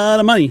lot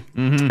of money.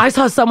 I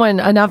saw someone,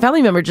 a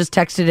family member just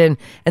texted in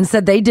and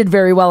said they did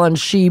very well on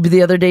Sheeb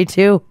the other day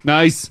too.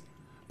 Nice.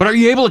 But are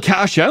you able to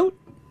cash out?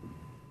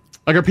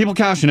 Like, are people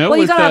cashing out? Well,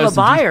 you with, gotta have a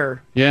some-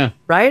 buyer, Yeah.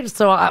 right?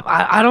 So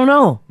I don't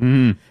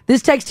know.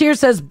 This text here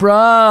says,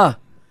 bruh,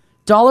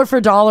 dollar for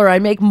dollar, I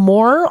make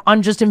more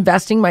on just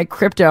investing my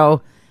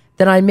crypto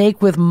than I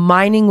make with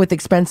mining with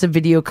expensive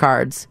video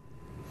cards.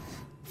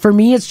 For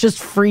me, it's just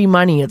free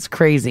money. It's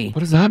crazy.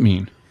 What does that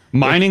mean?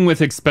 Mining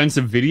with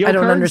expensive video I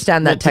don't cards?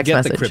 understand that Well, text to get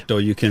message. the crypto,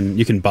 you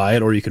can buy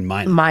it or you can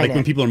mine it. Mine Like it.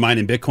 when people are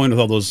mining Bitcoin with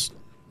all those,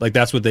 like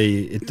that's what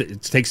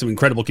it takes some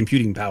incredible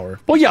computing power.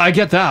 Well, yeah, I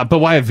get that, but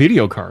why a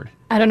video card?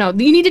 I don't know.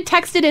 You need to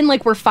text it in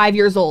like we're 5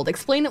 years old.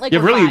 Explain it like Yeah,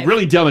 we're really, 5.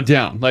 really dumb it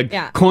down. Like,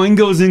 Yeah. coin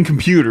goes in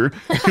computer.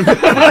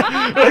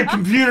 Like,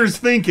 computer's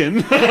thinking.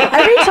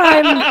 Every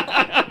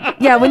time,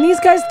 yeah, when these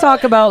guys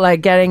talk about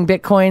like getting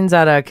Bitcoins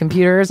out of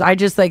computers, I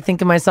just like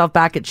think of myself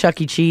back at Chuck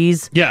E.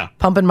 Cheese. Yeah.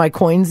 Pumping my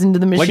coins into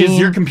the machine. Like, is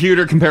your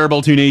computer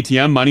comparable to an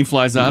ATM? Money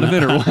flies out of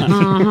it, or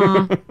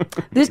what?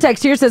 This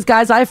text here says,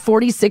 guys, I have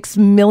 46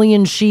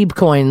 million Sheeb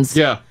coins.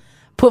 Yeah.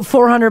 Put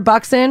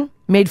 $400 in,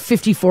 made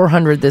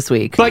 5,400 this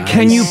week. But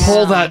can you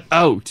pull that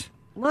out?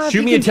 Well, if Shoot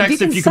you me a can-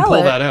 text if you can sell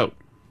pull it. that out.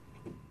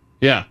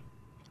 Yeah.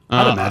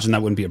 I'd imagine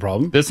that wouldn't be a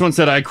problem. This one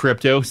said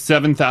iCrypto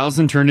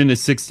 7,000 turned into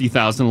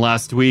 60,000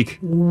 last week.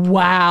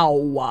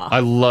 Wow. I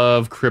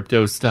love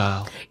crypto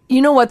style.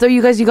 You know what, though,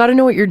 you guys, you got to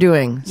know what you're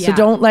doing. So Yeah.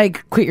 don't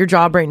like quit your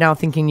job right now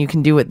thinking you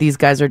can do what these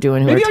guys are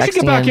doing. Who Maybe are I should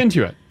get texting back in.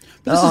 into it.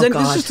 This Oh, is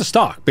God. it's just a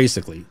stock,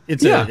 basically.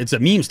 It's Yeah. a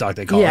meme stock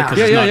they call Yeah. it because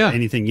Yeah, it's yeah, not yeah.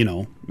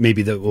 anything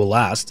maybe that will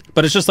last.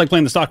 But it's just like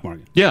playing the stock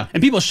market. Yeah.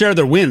 And people share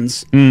their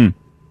wins. Mm.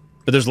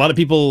 But there's a lot of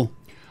people.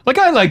 Like,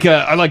 I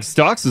like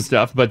stocks and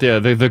stuff, but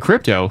the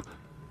crypto,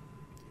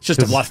 It's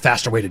just a lot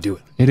faster way to do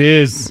it. it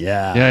is.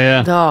 Yeah.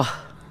 Yeah, yeah.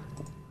 Oh,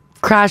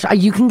 Crash,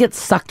 you can get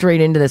sucked right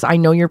into this. I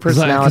know your Because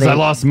personality. I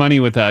lost money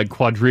with that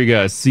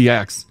Quadriga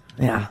CX.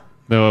 Yeah.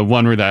 The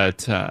one where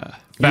that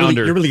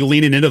founder You're really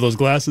leaning into those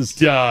glasses.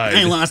 died.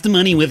 I lost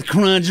money with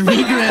Crunch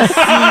Regress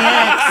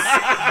CX.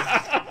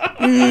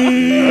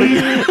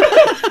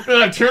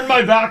 I turned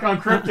my back on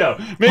crypto.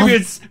 Maybe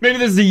this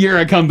is the year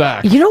I come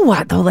back. You know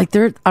what though? Like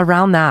they're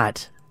around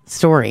that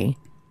story.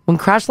 When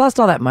Crash lost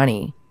all that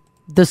money,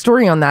 the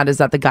story on that is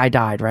that the guy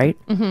died, right?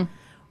 Mm-hmm.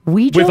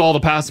 With all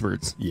the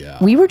passwords. Yeah.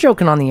 We were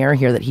joking on the air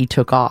here that he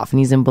took off and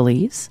he's in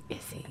Belize.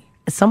 Is he?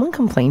 Someone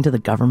complained to the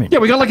government. Yeah,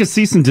 we got like a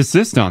cease and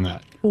desist on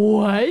that.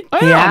 What?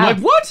 I know. I'm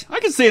like, what? I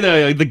can say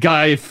the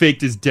guy faked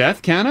his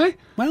death, can I?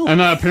 Well,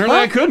 and apparently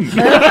I couldn't.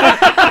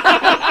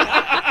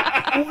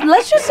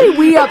 Let's just say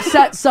we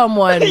upset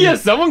someone. Yeah,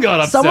 someone got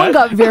upset. Someone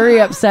got very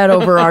upset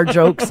over our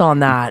jokes on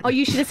that. Oh,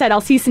 you should have said,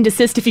 I'll cease and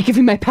desist if you give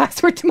me my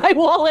password to my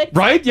wallet.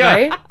 Right? Yeah.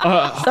 Right?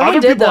 Someone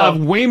Other did, people though.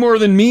 have way more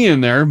than me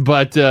in there,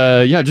 but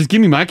yeah, just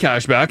give me my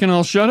cash back and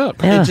I'll shut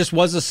up. It just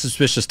was a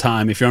suspicious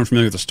time. If you're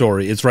unfamiliar with the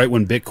story, it's right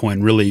when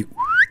Bitcoin really.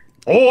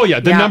 Oh, yeah.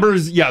 The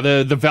numbers,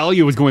 the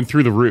value was going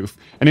through the roof.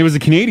 And it was a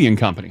Canadian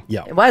company.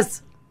 Yeah. It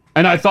was.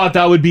 And I thought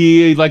that would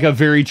be like a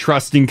very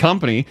trusting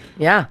company.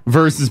 Yeah.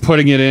 Versus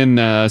putting it in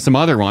some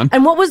other one.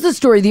 And what was the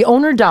story? The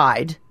owner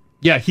died.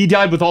 Yeah, he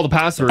died with all the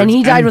passwords. And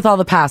he died with all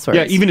the passwords.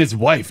 Yeah, even his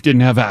wife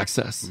didn't have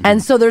access.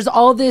 And so there's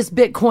all this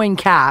Bitcoin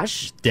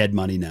cash. Dead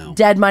money now.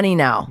 Dead money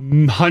now.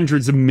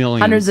 Hundreds of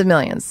millions. Hundreds of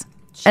millions.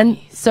 And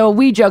so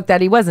we joked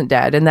that he wasn't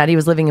dead and that he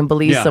was living in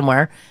Belize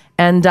somewhere.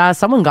 And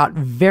someone got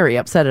very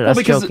upset at us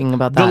because joking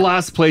about that. The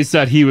last place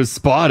that he was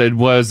spotted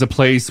was a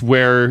place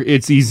where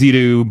it's easy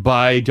to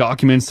buy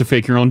documents to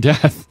fake your own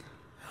death.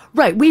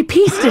 Right, we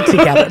pieced it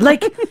together.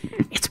 Like,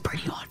 it's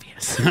pretty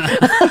obvious.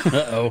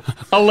 Uh-oh.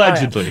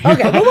 Allegedly.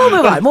 Okay, well,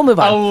 we'll move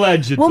on.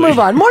 Allegedly. We'll move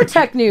on. More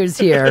tech news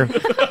here.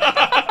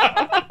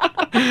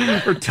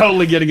 We're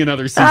totally getting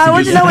another season. No.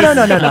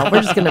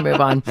 We're just going to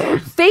move on.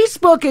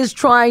 Facebook is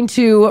trying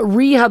to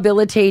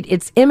rehabilitate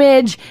its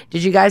image.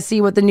 Did you guys see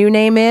what the new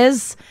name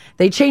is?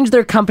 They changed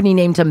their company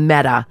name to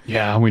Meta.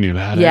 Yeah, we knew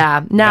that.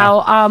 Yeah.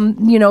 Now,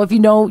 if you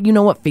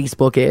know what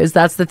Facebook is.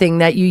 That's the thing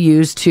that you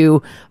use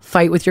to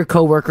fight with your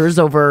coworkers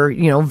over,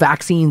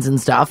 vaccines and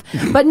stuff.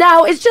 But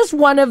now it's just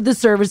one of the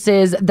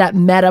services that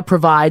Meta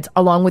provides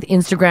along with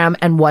Instagram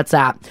and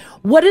WhatsApp.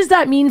 What does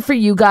that mean for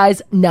you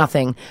guys?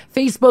 Nothing.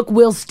 Facebook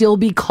will still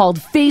be called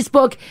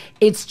Facebook.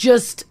 It's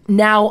just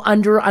now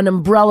under an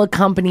umbrella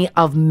company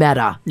of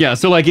Meta. Yeah,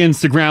 so like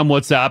Instagram,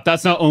 WhatsApp,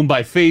 that's not owned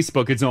by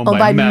Facebook, it's owned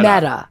by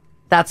Meta.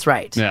 That's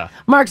right. Yeah.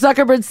 Mark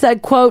Zuckerberg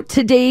said, quote,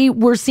 "Today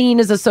we're seen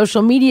as a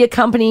social media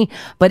company,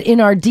 but in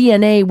our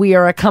DNA, we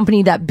are a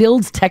company that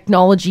builds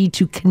technology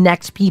to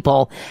connect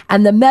people.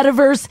 And the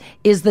metaverse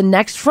is the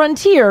next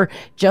frontier,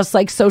 just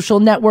like social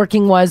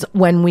networking was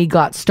when we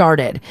got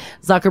started."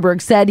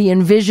 Zuckerberg said he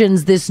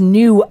envisions this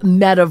new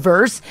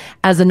metaverse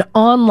as an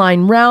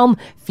online realm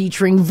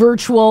featuring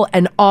virtual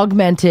and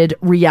augmented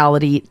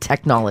reality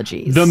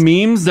technologies. The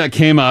memes that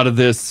came out of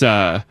this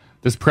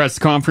press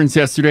conference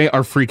yesterday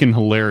are freaking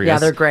hilarious. Yeah,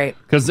 they're great.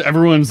 Because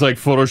everyone's like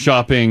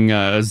photoshopping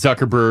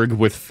Zuckerberg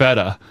with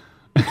feta.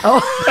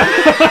 Oh.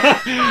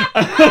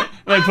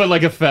 They put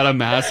like a feta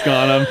mask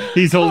on him.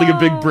 He's holding a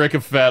big brick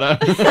of feta.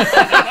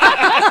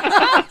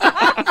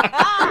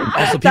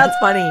 That's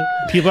funny.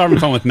 People are having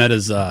fun with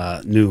Meta's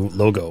new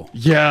logo.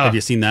 Yeah. Have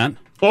you seen that?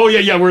 Oh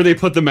yeah, where they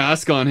put the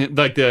mask on it,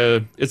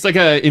 it's like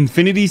a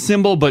infinity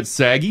symbol but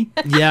saggy.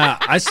 Yeah,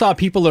 I saw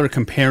people that are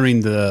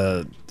comparing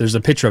there's a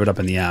picture of it up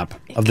in the app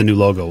of the new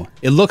logo.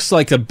 It looks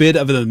like a bit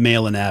of the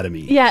male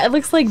anatomy. Yeah, it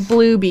looks like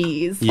blue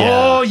bees. Yeah.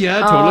 Oh yeah,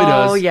 it totally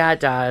does. Oh yeah, it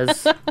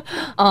does.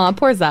 Aw,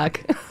 poor Zuck.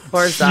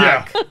 Poor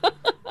Zuck.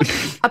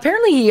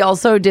 Apparently, he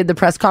also did the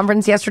press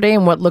conference yesterday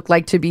in what looked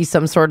like to be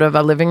some sort of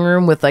a living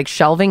room with like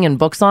shelving and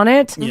books on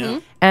it. Yeah.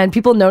 And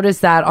people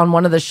noticed that on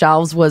one of the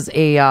shelves was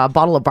a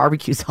bottle of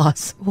barbecue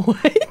sauce.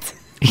 What?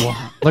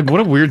 Like, what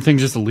a weird thing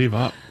just to leave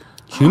up.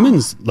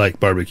 Humans like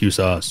barbecue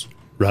sauce,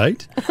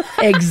 right?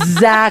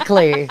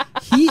 Exactly.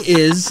 He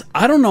is,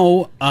 I don't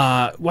know,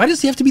 why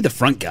does he have to be the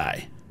front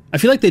guy? I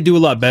feel like they do a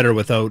lot better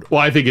without... Well,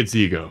 I think it's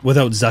ego.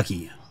 Without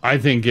Zucky. I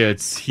think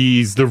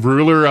he's the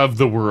ruler of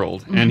the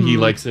world, and he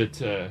likes it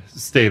to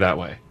stay that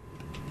way.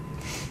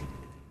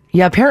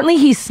 Yeah, apparently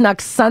he snuck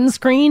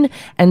sunscreen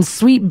and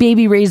Sweet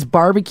Baby Ray's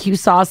barbecue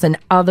sauce and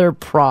other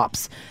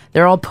props.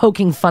 They're all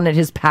poking fun at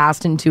his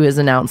past into his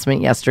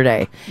announcement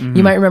yesterday.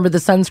 You might remember the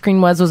sunscreen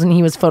wasn't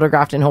he was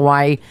photographed in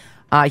Hawaii.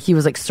 He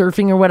was like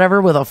surfing or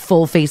whatever with a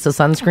full face of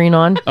sunscreen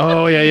on.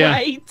 Oh, yeah.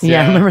 Right.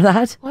 Yeah, remember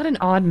that? What an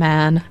odd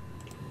man.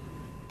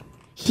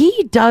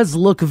 He does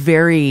look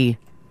very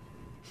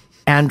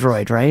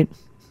Android, right?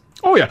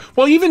 Oh, yeah.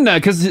 Well, even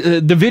because the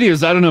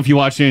videos, I don't know if you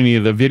watched any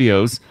of the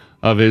videos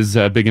of his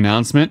big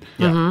announcement.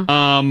 Yeah.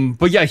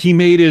 But yeah, he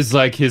made his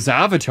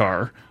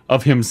avatar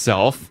of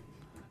himself,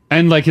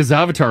 and like his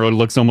avatar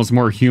looks almost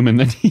more human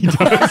than he does.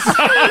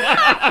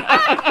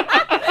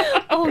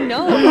 Oh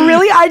no!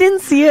 Really? I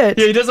didn't see it.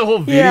 Yeah, he does a whole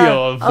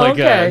video of like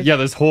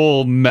this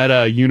whole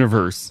meta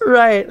universe.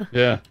 Right.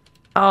 Yeah.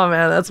 Oh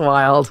man, that's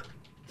wild.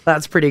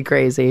 That's pretty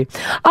crazy.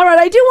 All right,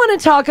 I do want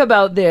to talk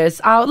about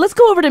this. Let's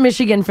go over to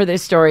Michigan for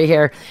this story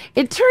here.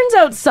 It turns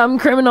out some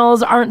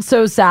criminals aren't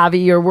so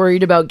savvy or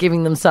worried about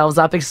giving themselves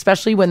up,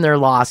 especially when they're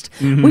lost.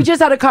 We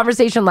just had a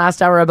conversation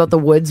last hour about the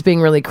woods being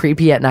really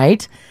creepy at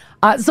night.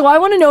 So I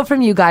want to know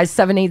from you guys,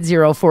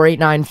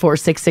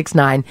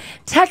 780-489-4669.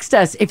 Text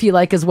us if you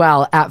like as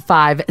well at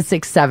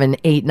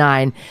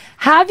 56789.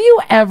 Have you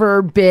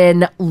ever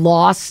been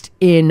lost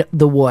in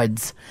the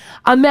woods?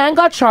 A man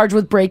got charged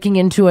with breaking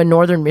into a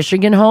northern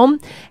Michigan home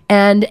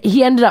and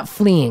he ended up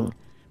fleeing.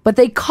 But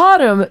they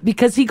caught him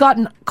because he got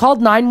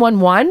called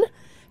 911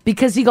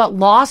 because he got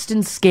lost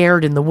and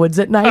scared in the woods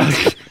at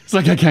night. It's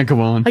like, I can't go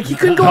on. Like, he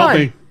couldn't go Help on.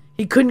 me.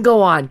 He couldn't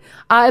go on.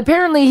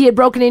 Apparently, he had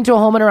broken into a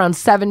home at around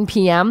 7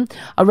 p.m.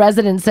 A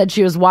resident said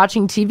she was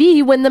watching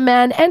TV when the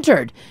man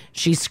entered.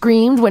 She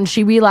screamed when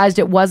she realized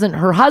it wasn't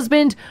her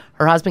husband.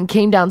 Her husband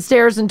came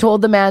downstairs and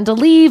told the man to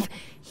leave.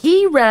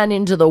 He ran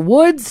into the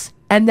woods,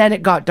 and then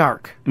it got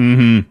dark.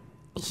 Mm-hmm.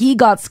 He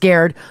got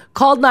scared,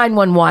 called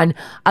 911.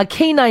 A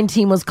K9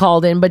 team was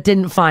called in, but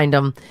didn't find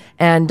him.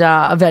 And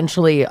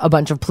eventually, a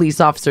bunch of police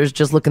officers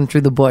just looking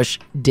through the bush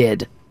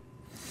did.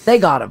 They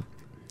got him.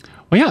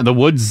 Well, yeah, the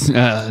woods,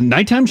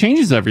 nighttime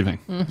changes everything.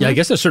 Yeah, I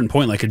guess at a certain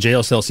point, like a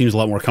jail cell seems a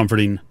lot more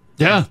comforting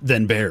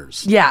than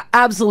bears. Yeah,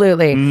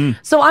 absolutely.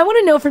 So I want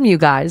to know from you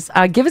guys,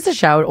 give us a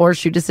shout or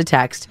shoot us a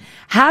text.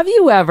 Have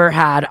you ever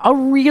had a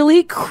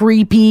really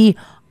creepy,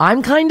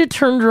 I'm kind of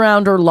turned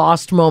around or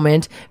lost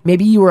moment?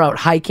 Maybe you were out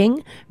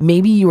hiking.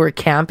 Maybe you were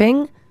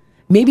camping.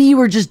 Maybe you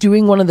were just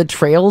doing one of the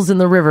trails in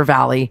the river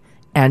valley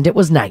and it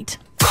was night.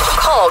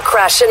 Call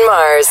Crash and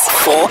Mars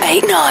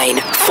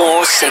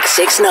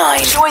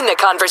 489-4669. Join the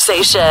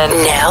conversation.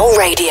 Now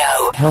radio.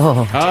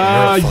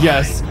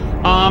 Yes.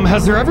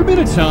 Has there ever been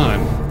a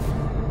time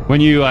when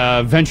you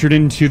ventured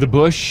into the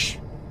bush,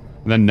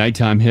 then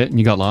nighttime hit and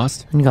you got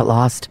lost? And you got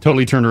lost.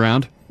 Totally turned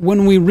around?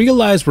 When we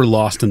realize we're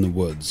lost in the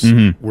woods,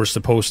 we're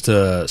supposed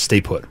to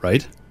stay put,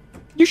 right?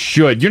 You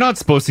should. You're not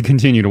supposed to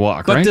continue to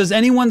walk, But right? does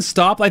anyone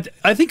stop? Like,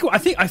 I feel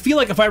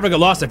like if I ever got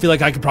lost, I feel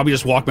like I could probably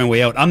just walk my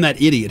way out. I'm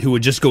that idiot who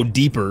would just go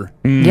deeper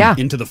Yeah.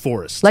 into the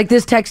forest. Like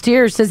this text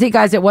here says, hey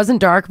guys, it wasn't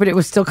dark, but it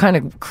was still kind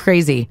of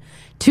crazy.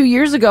 2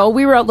 years ago,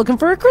 we were out looking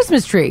for a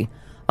Christmas tree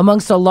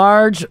amongst a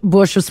large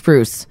bush of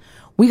spruce.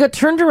 We got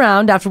turned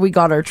around after we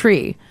got our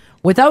tree.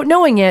 Without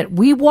knowing it,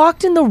 we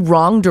walked in the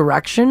wrong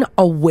direction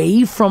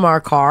away from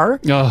our car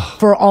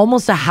for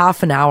almost a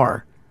half an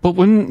hour. But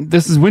when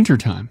this is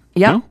wintertime.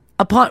 Yeah. No?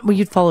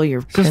 You'd follow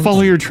your... Just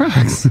follow your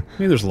tracks.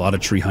 Maybe there's a lot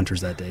of tree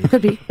hunters that day.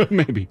 Could be.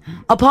 Maybe.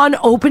 Upon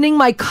opening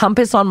my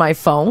compass on my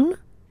phone,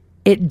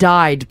 it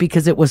died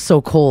because it was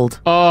so cold.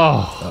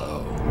 Oh.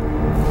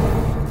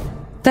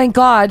 Thank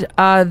God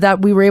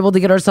that we were able to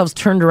get ourselves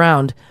turned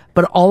around,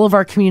 but all of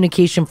our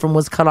communication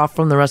was cut off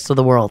from the rest of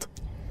the world.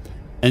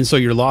 And so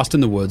you're lost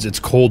in the woods. It's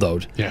cold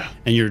out. Yeah.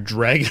 And you're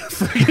dragging a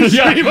freaking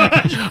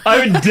tree. I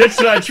would ditch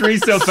that tree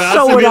so fast.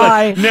 So and be would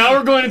like, now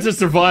we're going into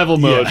survival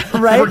mode.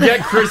 Right? Forget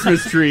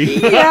Christmas tree.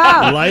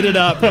 Yeah. Light it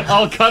up.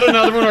 I'll cut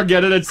another one or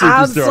get it at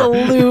Superstore.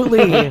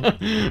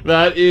 Absolutely.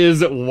 That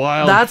is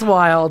wild. That's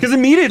wild. Because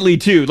immediately,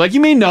 too, like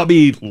you may not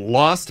be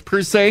lost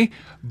per se,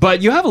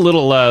 but you have a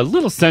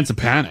little sense of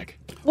panic.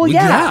 Well,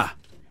 yeah.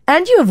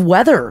 And you have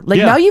weather. Like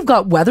now you've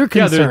got weather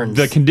concerns.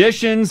 Yeah, the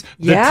conditions,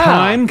 the Yeah.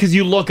 time, because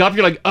you look up,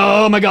 you're like,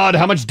 oh my God,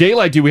 how much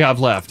daylight do we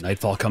have left?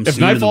 Nightfall comes If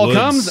soon in the nightfall woods.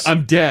 comes,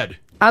 I'm dead.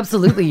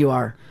 Absolutely you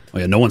are. Oh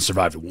yeah, no one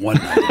survived one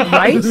night.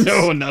 Right?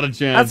 No, not a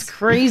chance. That's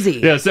crazy.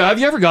 Yeah, so have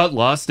you ever got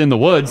lost in the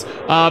woods?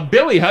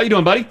 Billy, how you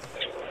doing, buddy?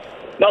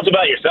 Not so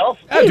bad yourself.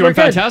 Yeah, doing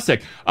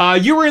fantastic.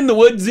 You were in the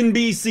woods in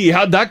BC.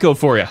 How'd that go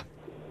for you?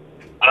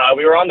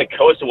 We were on the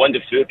coast of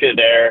Fuka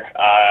there.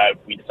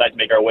 We decided to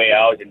make our way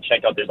out and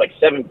check out. There's like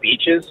 7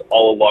 beaches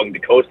all along the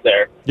coast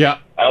there. Yeah.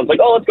 And I was like,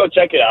 oh, let's go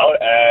check it out.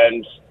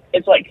 And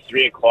it's like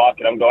 3 o'clock,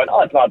 and I'm going,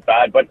 oh, it's not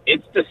bad. But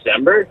it's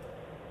December,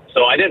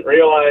 so I didn't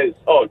realize,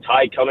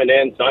 tide coming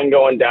in, sun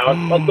going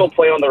down. Let's go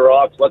play on the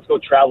rocks. Let's go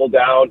travel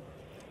down.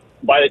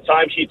 By the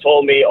time she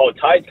told me,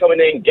 tide's coming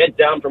in, get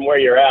down from where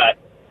you're at,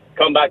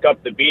 come back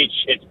up the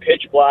beach. It's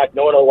pitch black,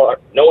 no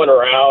one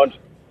around.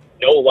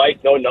 No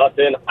lights, no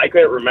nothing. I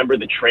couldn't remember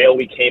the trail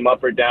we came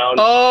up or down.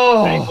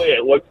 Oh. Thankfully,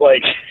 it looked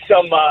like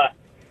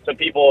some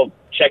people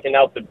checking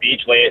out the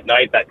beach late at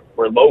night that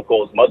were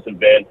locals, must have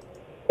been.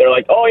 They're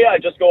like, oh, yeah,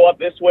 just go up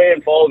this way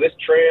and follow this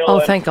trail. Oh,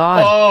 and thank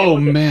God. Oh,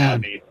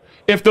 man.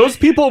 If those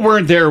people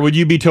weren't there, would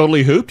you be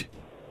totally hooped?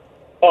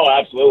 Oh,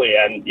 absolutely.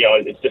 And,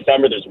 it's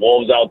December. There's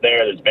wolves out there.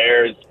 There's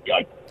bears.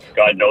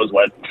 God knows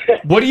what.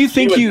 What do you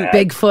think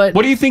Bigfoot.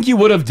 What do you think you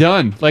would have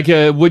done? Like,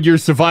 would your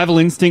survival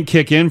instinct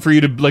kick in for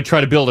you to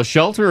try to build a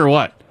shelter or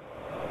what?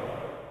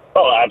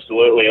 Oh,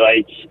 absolutely.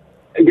 Like,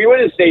 we would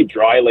have stayed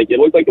dry. Like, it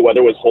looked like the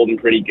weather was holding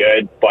pretty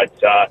good, but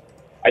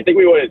I think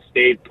we would have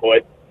stayed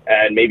put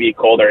and maybe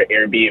called our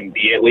Airbnb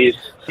at least,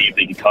 see if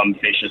they could come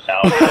fish us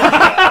out.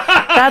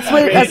 That's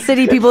what us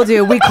city people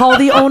do. We call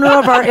the owner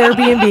of our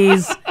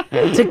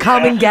Airbnbs to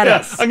come and get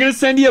us. I'm going to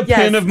send you a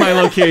pin of my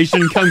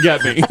location. Come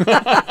get me.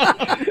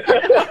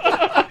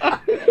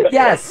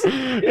 Yes.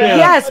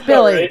 Yes,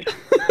 Billy.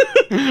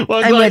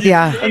 Well, I'm with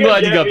ya. I'm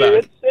glad you got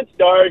that. It's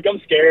dark.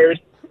 I'm scared.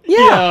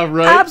 Yeah,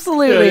 right.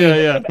 absolutely.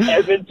 Yeah.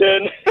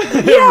 Edmonton.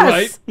 Yes.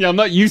 Right? Yeah, I'm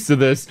not used to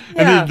this.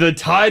 Yeah. And the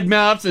tide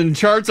maps and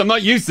charts, I'm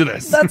not used to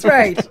this. That's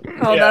right.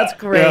 Oh, that's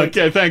great. Yeah,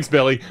 okay, thanks,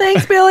 Billy.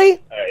 Thanks, Billy.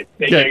 All right.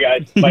 Take care,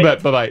 guys.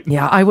 Bye-bye.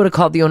 Yeah, I would have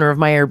called the owner of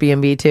my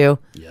Airbnb too.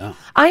 Yeah.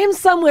 I am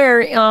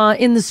somewhere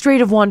in the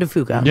Strait of Juan de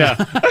Fuca. Yeah.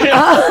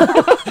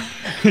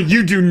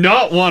 You do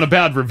not want a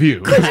bad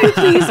review. Could you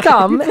please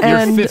come Your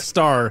and 5th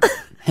star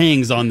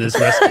hangs on this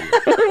rescue.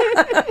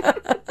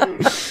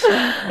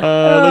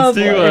 Let's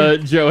do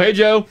Joe. Hey,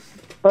 Joe.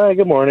 Hi,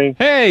 good morning.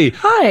 Hey.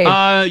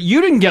 Hi.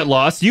 You didn't get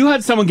lost. You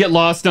had someone get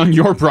lost on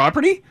your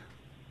property?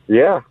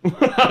 Yeah.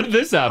 How did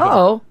this happen?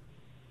 Oh.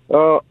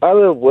 I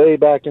live way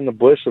back in the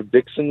bush of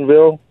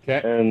Dixonville.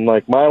 Okay. And,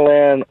 like, my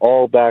land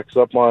all backs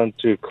up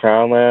onto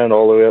Crown land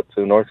all the way up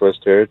to the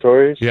Northwest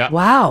Territories. Yeah.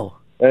 Wow.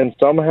 And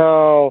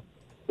somehow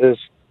this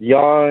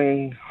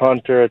young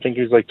hunter, I think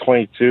he was like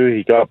 22,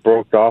 he got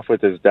broke off with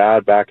his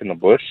dad back in the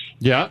bush.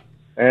 Yeah.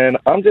 And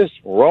I'm just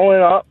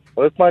rolling up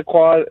with my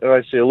quad, and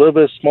I see a little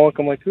bit of smoke.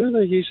 I'm like, who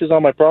the heck is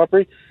on my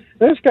property?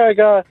 And this guy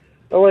got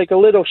like a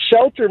little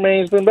shelter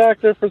man. He's been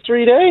back there for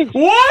 3 days.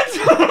 What?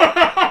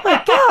 Oh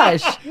my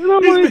gosh. And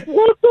I'm like,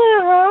 what the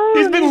hell?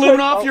 He's been living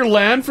off your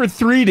land for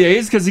 3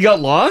 days because he got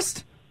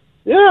lost?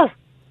 Yeah.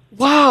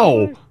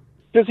 Wow.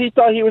 Because he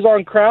thought he was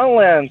on Crown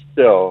land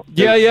still.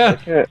 Yeah.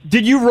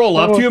 Did you roll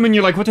up to him and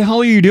you're like, what the hell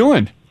are you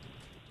doing?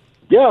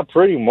 Yeah,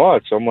 pretty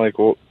much. I'm like,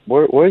 well,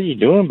 what are you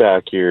doing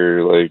back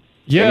here? Like,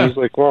 yeah. And he's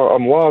like, well,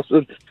 I'm lost.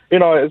 And, you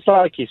know, it's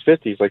not like he's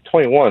 50. He's like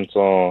 21,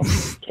 so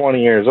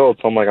 20 years old.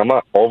 So I'm like, I'm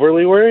not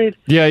overly worried.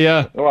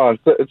 Yeah. Well,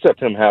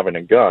 except him having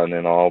a gun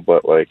and all,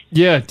 but like.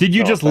 Yeah. Did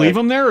you just leave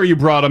him there or you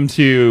brought him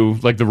to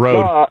like the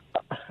road? No,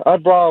 I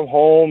brought him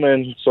home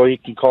and so he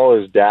can call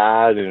his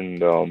dad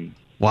and.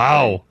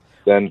 Wow.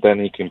 Then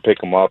he can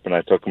pick him up, and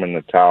I took him in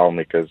the town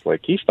because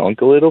like he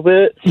stunk a little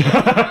bit.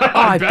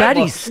 I bet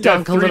he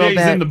stunk a little 3 days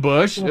bit. in the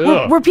bush.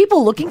 Were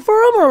people looking for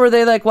him, or were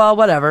they like, well,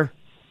 whatever?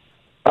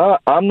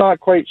 I'm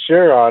not quite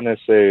sure,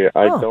 honestly.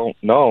 I don't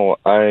know.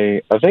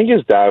 I think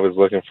his dad was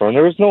looking for him.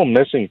 There was no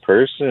missing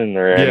person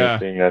or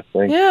anything. I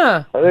think.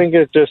 Yeah. I think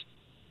it just,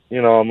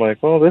 you know, I'm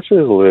like, well, this is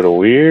a little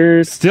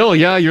weird. Still,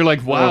 yeah, you're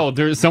like, wow,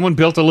 there's someone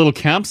built a little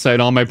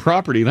campsite on my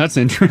property. That's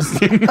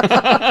interesting.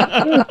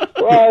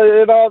 Well,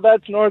 you know,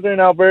 that's northern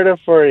Alberta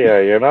for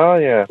you, you know?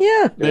 Yeah.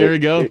 Yeah. There you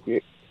go.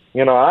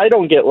 You know, I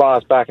don't get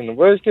lost back in the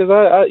bush because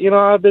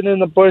I've been in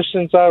the bush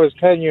since I was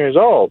 10 years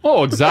old.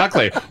 Oh,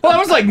 exactly. Well, that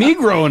was like me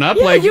growing up.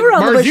 Yeah, like, you were on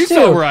the Mars, bush you too.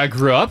 saw where I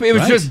grew up. It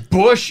was Right. just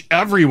bush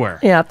everywhere.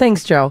 Yeah,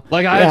 thanks, Joe.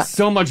 Like, I had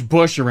so much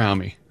bush around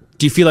me.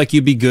 Do you feel like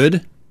you'd be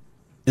good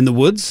in the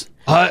woods?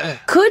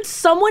 Could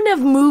someone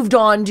have moved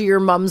on to your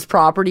mom's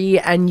property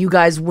and you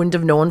guys wouldn't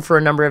have known for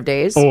a number of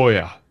days? Oh,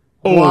 yeah.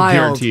 Oh, Wild.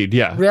 guaranteed.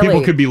 Yeah. Really?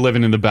 People could be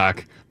living in the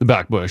back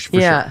bush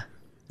for sure.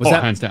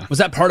 Hands down. Was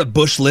that part of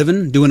bush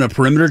living, doing a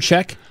perimeter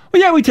check?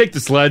 Well, yeah, we take the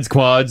sleds,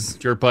 quads,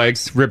 dirt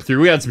bikes, rip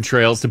through. We had some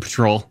trails to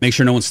patrol. Make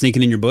sure no one's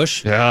sneaking in your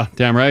bush? Yeah,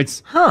 damn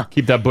right. Huh.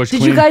 Keep that bush Did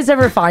clean. you guys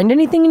ever find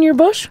anything in your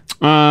bush?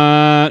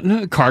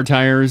 No, car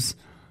tires.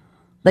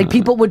 Like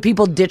would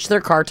people ditch their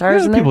car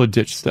tires Yeah, in there? people would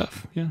ditch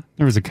stuff. Yeah.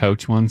 There was a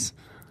couch once.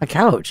 A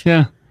couch?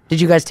 Yeah. Did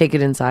you guys take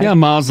it inside? Yeah,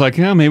 Ma's like,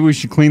 yeah, maybe we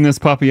should clean this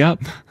puppy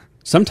up.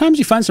 Sometimes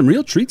you find some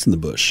real treats in the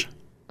bush.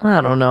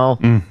 I don't know.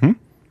 Mm-hmm.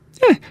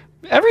 Yeah,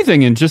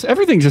 everything just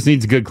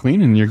needs a good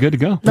clean and you're good to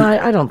go. No,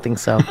 I don't think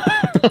so.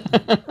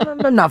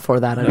 I'm not for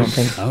that, I don't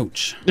think.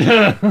 Ouch.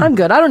 I'm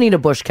good. I don't need a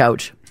bush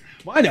couch.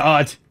 Why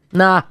not?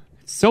 Nah.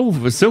 It's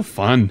so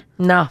fun.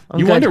 No, I'm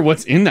you good. wonder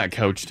what's in that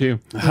couch too.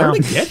 How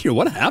did it get here?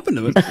 What happened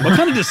to it? What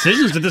kind of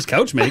decisions did this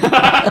couch make?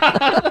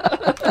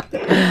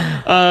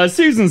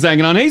 Susan's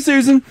hanging on. Hey,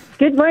 Susan.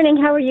 Good morning.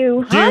 How are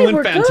you?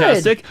 Doing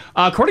fantastic.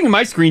 According to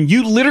my screen,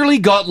 you literally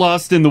got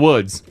lost in the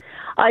woods.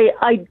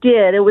 I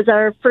did. It was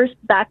our first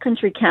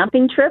backcountry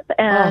camping trip,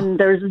 and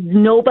there's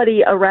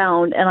nobody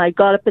around. And I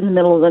got up in the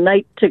middle of the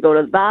night to go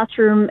to the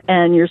bathroom,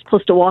 and you're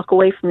supposed to walk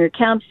away from your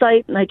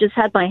campsite. And I just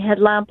had my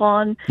headlamp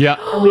on. Yeah.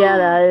 And we had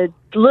a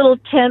little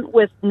tent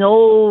with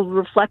no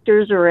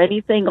reflectors or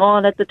anything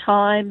on at the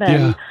time.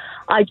 And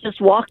I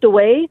just walked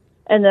away,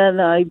 and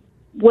then I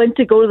went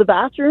to go to the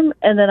bathroom,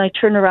 and then I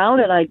turned around,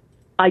 and I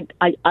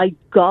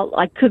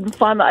couldn't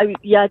find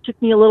it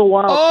took me a little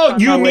while. Oh,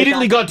 you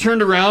immediately got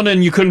turned around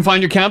and you couldn't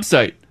find your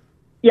campsite.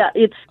 Yeah,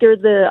 I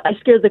scared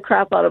the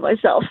crap out of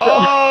myself. So.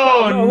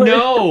 Oh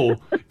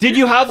no! Did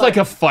you have like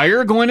a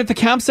fire going at the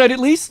campsite at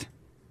least?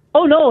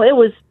 Oh no, it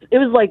was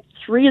like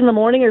 3 a.m.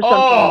 or something.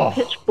 Oh.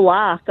 Pitch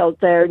black out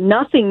there.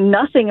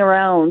 Nothing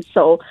around.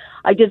 So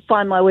I did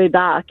find my way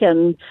back,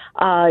 and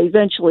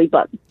eventually,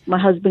 but my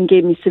husband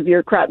gave me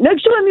severe crap.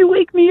 Next time you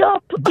wake me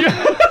up.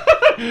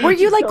 Were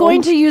you like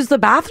going to use the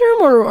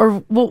bathroom, or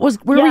where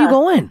were you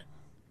going?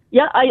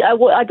 Yeah,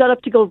 I got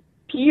up to go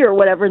pee or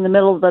whatever in the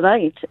middle of the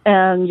night,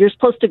 and you're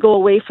supposed to go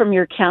away from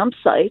your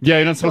campsite. Yeah,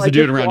 you're not supposed to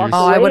do it around your.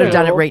 Oh, I would have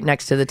done it right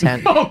next to the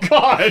tent. Oh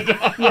God!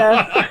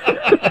 Yeah.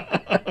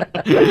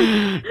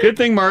 Good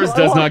thing Mars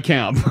does not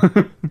camp.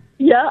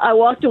 Yeah, I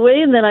walked away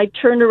and then I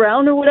turned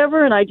around or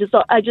whatever, and I just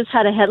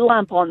had a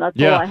headlamp on. That's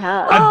all I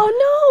had.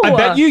 I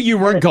bet you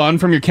weren't gone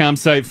from your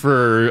campsite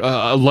for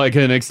like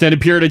an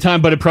extended period of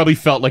time, but it probably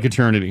felt like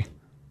eternity.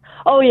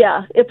 Oh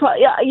yeah,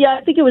 yeah.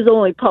 I think it was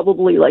only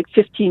probably like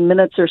 15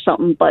 minutes or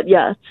something, but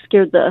yeah, it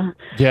scared the.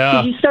 Yeah.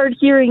 'Cause you start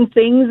hearing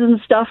things and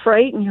stuff,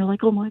 right? And you're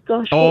like, oh my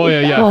gosh. Oh what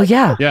yeah, was yeah. that? Well,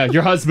 yeah. Yeah,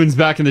 your husband's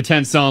back in the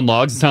tent sawing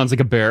logs. It sounds like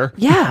a bear.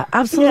 Yeah,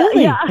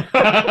 absolutely.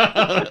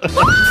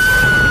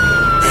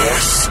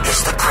 This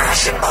is the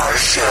Crash and Mars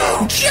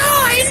Show.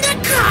 Join the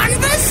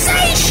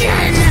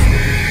conversation.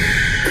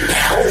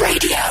 Now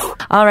radio.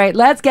 All right,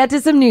 let's get to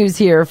some news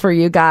here for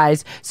you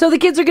guys. So the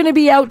kids are going to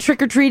be out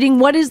trick-or-treating.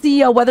 What is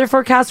the weather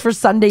forecast for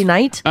Sunday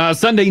night?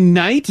 Sunday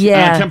night,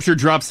 Yeah. temperature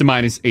drops to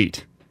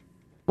 -8.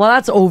 Well,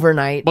 that's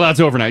overnight. Well, that's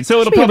overnight. So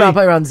it'll Should be probably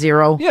about around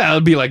 0. Yeah,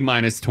 it'll be like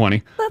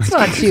 -20. That's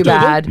not too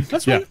bad.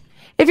 That's right.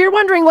 If you're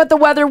wondering what the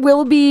weather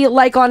will be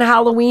like on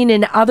Halloween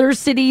in other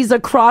cities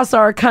across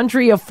our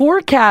country, a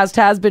forecast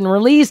has been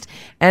released,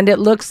 and it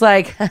looks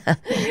like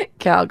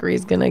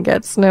Calgary's going to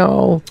get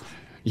snow.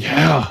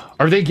 Yeah.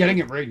 Are they getting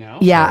it right now?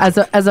 Yeah,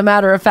 as a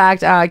matter of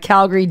fact,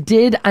 Calgary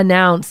did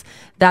announce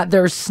that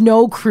their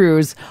snow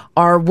crews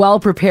are well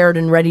prepared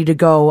and ready to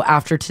go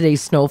after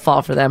today's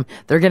snowfall for them.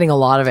 They're getting a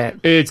lot of it.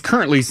 It's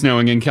currently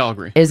snowing in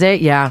Calgary. Is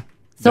it? Yeah.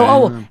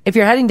 So, Damn. if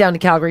you're heading down to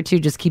Calgary too,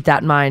 just keep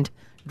that in mind,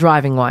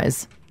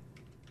 driving-wise.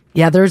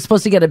 Yeah, they're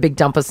supposed to get a big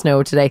dump of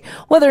snow today.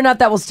 Whether or not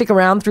that will stick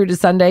around through to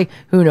Sunday,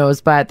 who knows?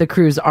 But the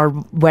crews are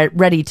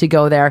ready to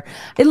go there.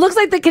 It looks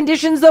like the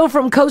conditions, though,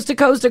 from coast to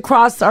coast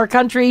across our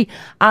country.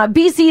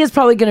 BC is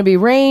probably going to be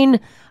rain.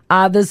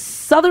 The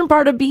southern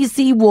part of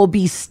BC will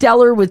be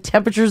stellar with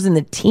temperatures in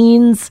the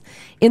teens.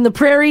 In the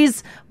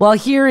prairies, while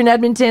here in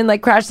Edmonton,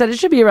 like Crash said, it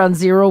should be around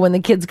 0 when the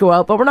kids go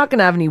out. But we're not going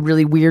to have any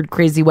really weird,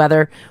 crazy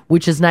weather,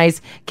 which is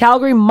nice.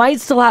 Calgary might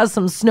still have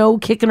some snow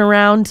kicking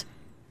around.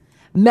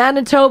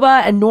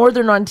 Manitoba and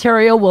Northern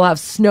Ontario will have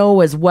snow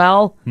as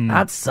well.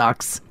 That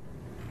sucks.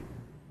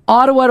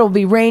 Ottawa, it will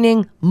be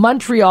raining.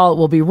 Montreal, it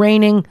will be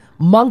raining.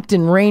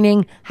 Moncton,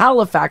 raining.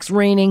 Halifax,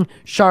 raining.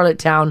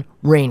 Charlottetown,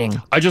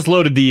 raining. I just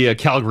loaded the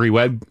Calgary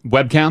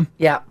webcam.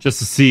 Yeah. Just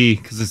to see,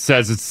 because it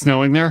says it's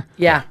snowing there.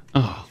 Yeah.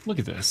 Oh, look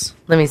at this.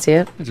 Let me see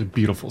it. It's a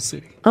beautiful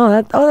city. Oh,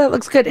 that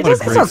looks good.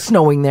 It's not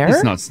snowing there.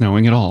 It's not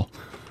snowing at all.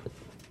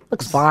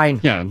 Looks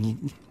fine. Yeah,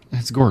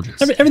 it's gorgeous.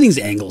 Everything's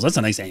angles. That's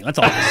a nice angle. That's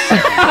all.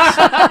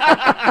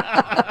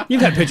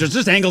 You've had pictures,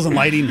 just angles and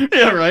lighting.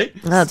 Yeah, right.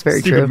 That's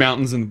very Stupid true.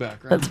 mountains in the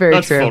background. That's very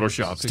true. That's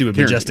Photoshop. Stupid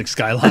majestic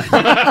skyline.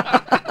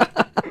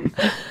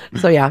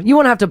 So yeah, you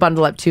won't have to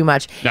bundle up too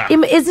much. Nah.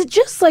 Is it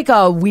just like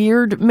a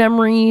weird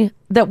memory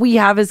that we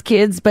have as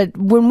kids? But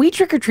when we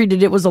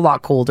trick-or-treated, it was a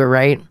lot colder,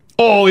 right?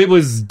 Oh, it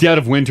was dead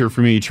of winter for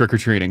me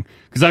trick-or-treating.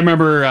 Because I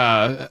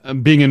remember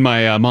being in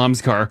my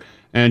mom's car,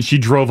 and she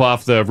drove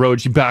off the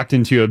road. She backed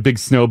into a big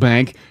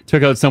snowbank,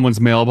 took out someone's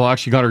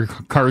mailbox. She got her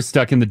car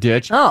stuck in the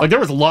ditch. Oh. Like, there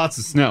was lots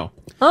of snow.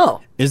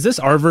 Oh. Is this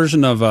our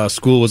version of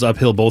school was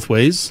uphill both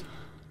ways?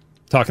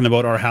 Talking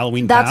about our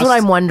Halloween That's past? what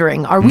I'm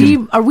wondering. Are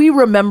we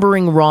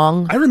remembering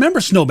wrong? I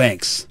remember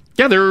snowbanks.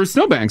 Yeah, there were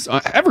snowbanks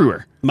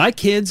everywhere. My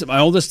kids, our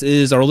oldest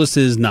is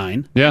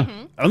 9. Yeah.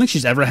 I don't think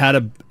she's ever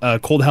had a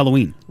cold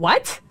Halloween.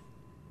 What?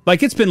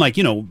 Like, it's been like,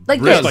 Like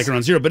brisk, this. like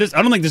around 0, but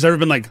I don't think there's ever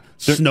been like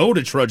snow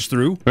to trudge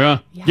through. Yeah.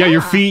 Yeah,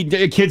 your feet,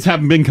 kids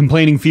haven't been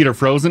complaining feet are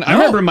frozen. I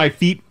remember my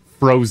feet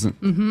frozen.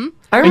 Mm-hmm.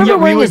 I remember and yet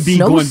wearing we a would be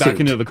going back snowsuit.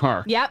 into the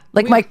car. Yep.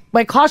 Like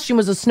my costume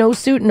was a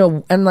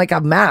snowsuit and like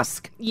a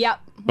mask. Yep.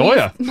 Oh,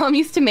 yeah. Mom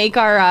used to make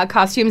our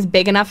costumes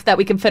big enough that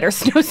we could fit our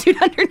snowsuit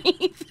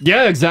underneath.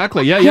 Yeah,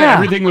 exactly. Yeah. Yeah.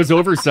 Everything was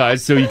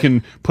oversized so you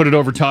can put it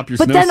over top your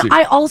But snowsuit. then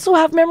I also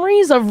have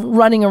memories of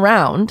running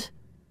around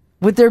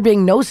with there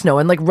being no snow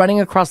and like running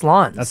across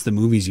lawns. That's the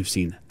movies you've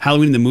seen.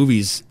 Halloween in the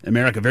movies,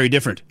 America, very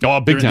different. Oh,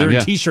 big time, They're yeah.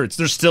 in t-shirts.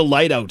 They're still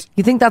light out.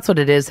 You think that's what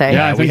it is, hey?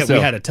 Yeah, I think we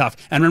so. had it tough.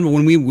 And remember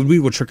when we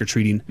go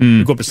trick-or-treating,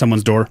 we go up to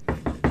someone's door,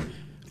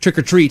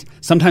 trick-or-treat,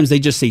 sometimes they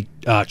just say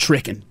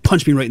trick and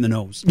punch me right in the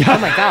nose. Oh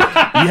my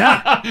god.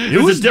 Yeah.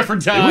 It was a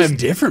different time. It was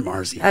different,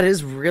 Marzi. That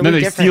is really then they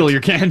different. steal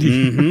your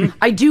candy.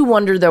 I do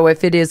wonder though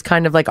if it is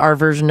kind of like our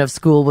version of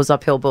school was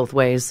uphill both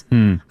ways.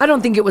 I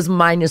don't think it was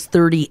minus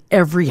 30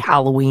 every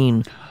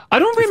Halloween. I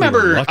don't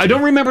remember. lucky. I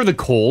don't remember the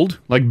cold,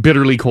 like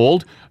bitterly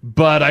cold,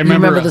 but I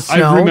remember. remember the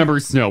snow? I remember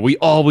snow. We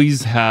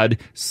always had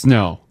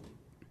snow.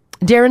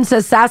 Darren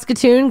says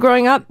Saskatoon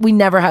growing up, we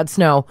never had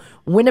snow.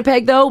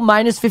 Winnipeg though,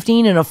 minus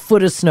 15 and a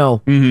foot of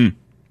snow. Mm-hmm.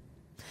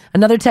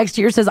 Another text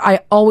here says I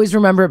always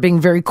remember it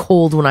being very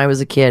cold when I was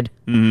a kid.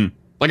 Mm-hmm.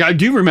 Like I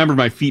do remember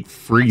my feet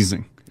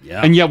freezing.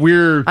 Yeah. And yet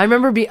we're. I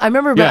remember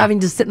Yeah. having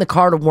to sit in the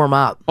car to warm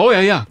up. Oh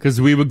yeah,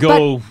 because we would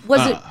go. But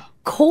was it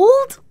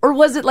cold or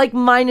was it like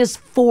minus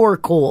 4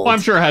 cold? Well,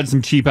 I'm sure I had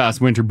some cheap ass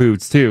winter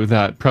boots too.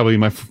 That probably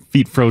my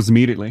feet froze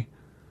immediately.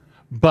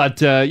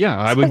 But yeah,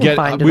 I would can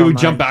find it we would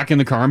online. jump back in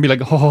the car and be like,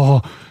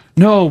 "Oh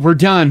no, we're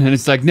done." And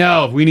it's like,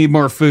 "No, we need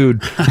more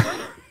food."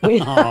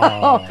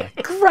 Oh,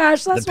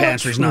 Crash, that's The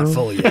pantry's not true.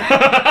 full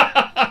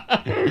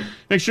yet.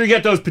 Make sure you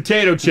get those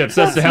potato chips.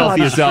 That's the That's not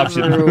healthiest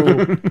option.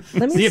 true.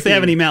 Let me See if they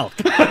have any milk.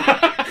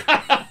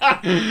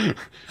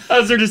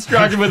 As they're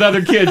distracted with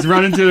other kids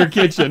running to their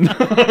kitchen.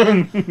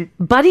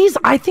 Buddies,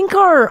 I think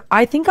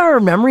our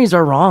memories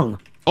are wrong.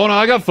 Oh no,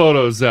 I got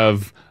photos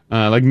of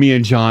like me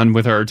and John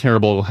with our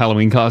terrible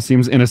Halloween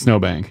costumes in a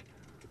snowbank.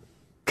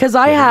 Because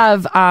I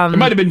have... it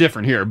might have been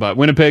different here, but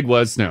Winnipeg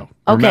was snow.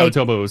 Or Okay.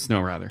 Manitoba was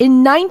snow, rather.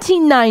 In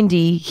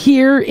 1990,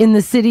 here in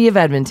the city of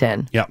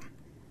Edmonton,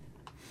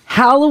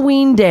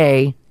 Halloween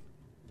Day,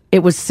 it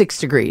was 6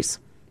 degrees.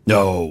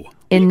 No.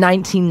 In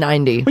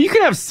 1990. Well, you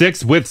could have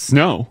 6 with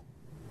snow.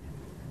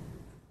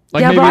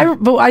 Like yeah, maybe-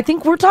 but I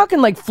think we're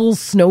talking like full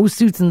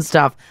snowsuits and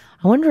stuff.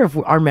 I wonder if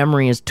our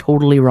memory is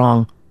totally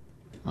wrong.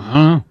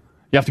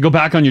 You have to go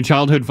back on your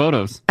childhood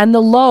photos. And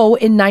the low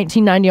in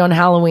 1990 on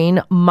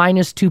Halloween,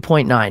 minus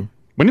 2.9.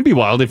 Wouldn't it be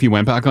wild if you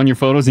went back on your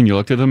photos and you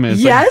looked at them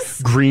as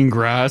Yes. like green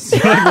grass?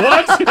 Like,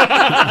 what?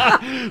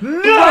 No!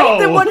 Right,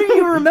 then what are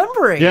you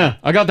remembering? Yeah,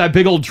 I got that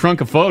big old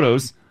trunk of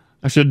photos.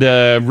 I should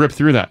rip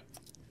through that.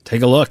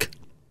 Take a look.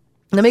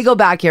 Let me go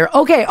back here.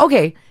 Okay.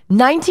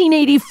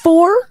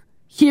 1984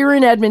 here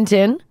in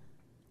Edmonton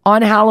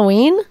on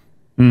Halloween.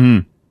 Mm-hmm.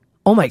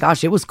 Oh my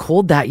gosh, it was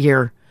cold that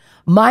year.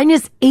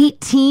 Minus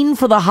 18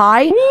 for the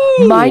high,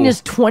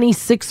 minus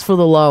 26 for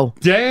the low.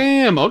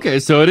 Damn. Okay,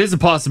 so it is a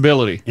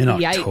possibility. In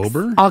Yikes.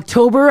 October?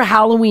 October,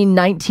 Halloween,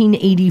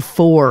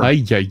 1984.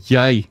 Ay.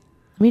 Let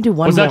me do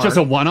one Was more. that just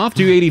a one-off?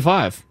 Do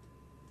 85.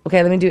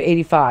 Okay, let me do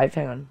 85.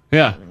 Hang on.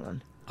 Yeah.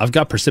 I've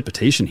got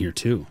precipitation here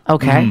too.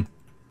 Okay.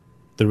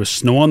 There was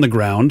snow on the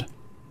ground.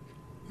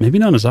 Maybe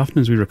not as often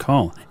as we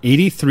recall.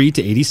 83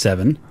 to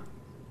 87.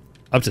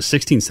 Up to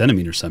 16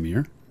 centimeters some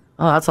year.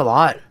 Oh, that's a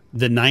lot.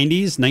 The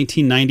 90s,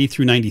 1990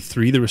 through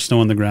 93, there was snow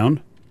on the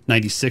ground.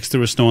 96, there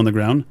was snow on the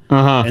ground.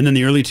 Uh-huh. And then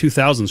the early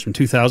 2000s, from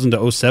 2000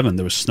 to 07,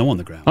 there was snow on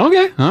the ground.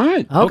 Okay, all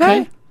right.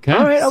 Okay.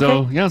 All right, So,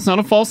 okay. yeah, it's not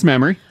a false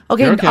memory.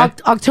 Okay, You're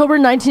October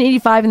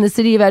 1985 in the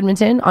city of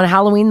Edmonton. On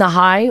Halloween, the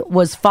high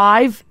was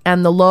 5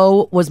 and the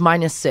low was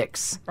minus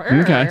 6.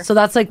 Okay. So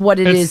that's like what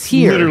it is It's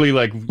here. literally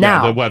like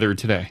now. the weather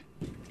today.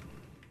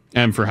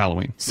 And for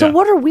Halloween. So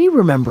what are we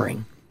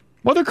remembering?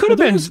 Well, there could have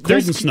been cold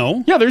and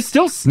snow. Yeah, there's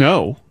still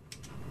snow.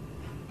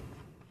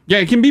 Yeah,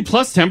 it can be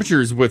plus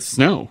temperatures with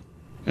snow.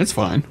 It's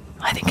fine.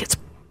 I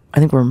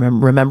think we're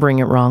remembering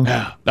it wrong.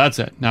 Yeah, that's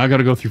it. Now I got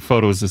to go through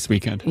photos this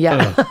weekend.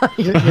 Yeah,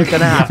 you're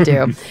gonna have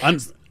to.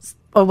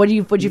 Oh, what'd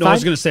you I was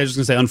find? going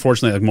to say,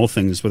 unfortunately, like most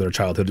things with our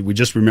childhood, we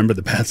just remember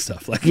the bad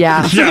stuff. Like,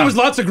 Yeah. sure, Yeah. there was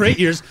lots of great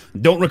years.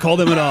 Don't recall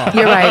them at all.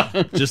 You're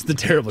right. Just the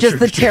terrible. Just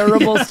the trick-or-treat.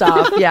 terrible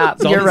stuff. Yeah,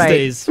 It's all you're these right.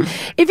 days.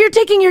 If you're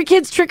taking your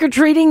kids trick or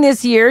treating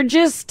this year,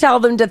 just tell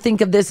them to think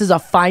of this as a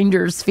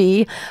finder's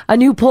fee. A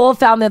new poll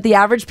found that the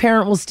average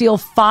parent will steal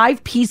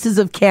 5 pieces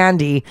of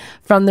candy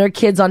from their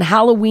kids on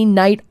Halloween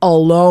night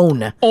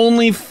alone.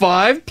 Only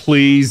 5,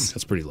 please.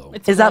 That's pretty low.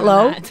 Is that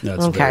low?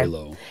 That's very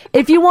low.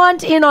 If you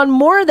want in on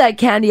more of that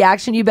candy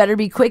action, you better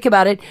be quick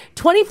about it.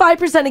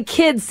 25% of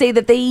kids say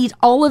that they eat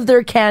all of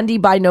their candy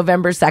by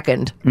November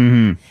 2nd.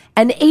 Mm-hmm.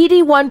 And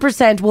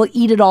 81% will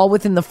eat it all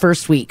within the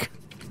first week.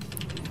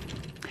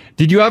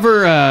 Did you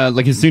ever,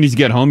 like, as soon as you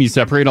get home, you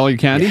separate all your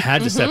candy? You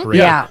had to separate.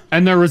 Yeah.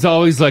 And there was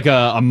always, like,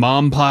 a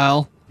mom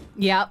pile.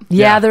 Yep.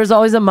 Yeah, there's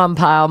always a mom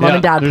pile, mom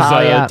and dad there's pile.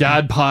 a Yeah.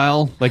 dad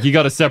pile. Like, you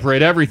got to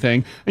separate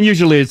everything. And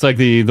usually it's like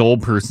the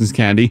old person's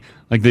candy.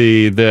 Like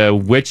the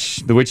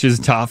witch's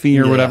toffee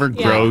or whatever.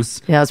 Yeah. Gross.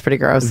 Yeah, that's pretty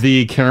gross.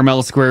 The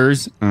caramel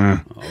squares.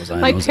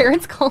 My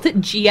parents called it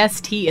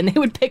GST, and they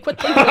would pick what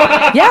they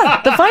wanted.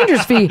 Yeah, the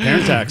finder's fee.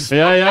 Parent tax.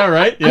 Yeah,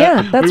 right?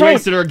 Yeah, that's we right.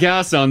 wasted our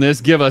gas on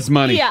this. Give us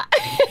money. Yeah.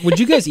 Would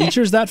you guys eat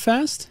yours that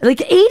fast? Like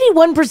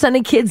 81%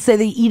 of kids say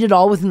they eat it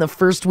all within the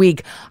first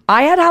week.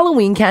 I had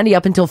Halloween candy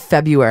up until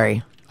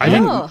February.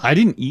 I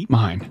didn't eat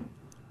mine.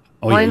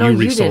 Oh, Well, I yeah, know you you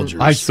resold didn't.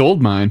 yours. I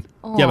sold mine.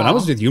 Yeah, but I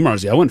was with you,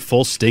 Marzi. I went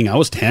full sting. I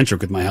was tantric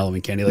with my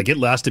Halloween candy. Like, it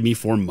lasted me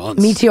 4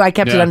 months. Me too. I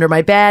kept it Yeah. under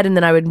my bed, and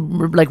then I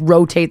would like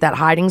rotate that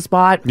hiding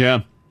spot. Yeah.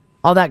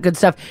 All that good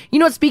stuff. You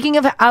know what? Speaking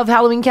of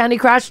Halloween candy,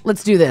 Crash,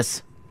 let's do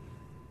this.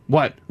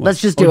 What?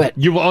 Let's just do it.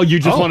 You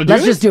just want to do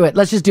Let's it? just do it.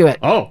 Let's just do it.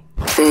 Oh.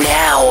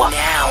 Now.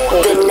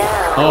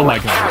 Oh my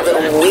god.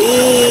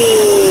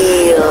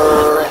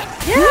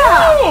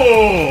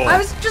 Yeah. I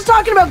was just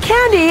talking about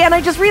candy, and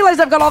I just realized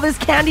I've got all this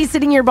candy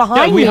sitting here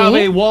behind Yeah, we me. have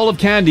a wall of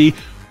candy.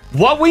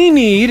 What we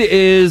need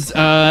is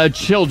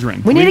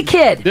children. We need a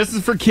kid. This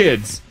is for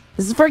kids.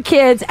 This is for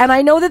kids, and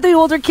I know that the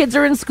older kids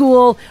are in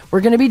school.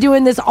 We're going to be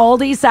doing this all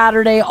day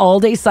Saturday, all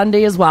day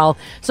Sunday as well.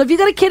 So if you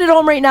got a kid at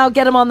home right now,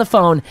 get them on the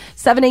phone.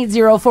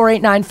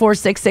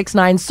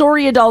 780-489-4669.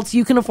 Sorry, adults,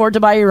 you can afford to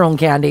buy your own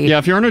candy. Yeah,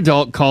 if you're an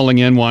adult calling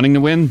in wanting to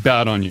win,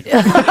 bad on you.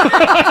 That's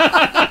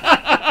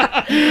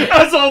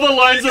all the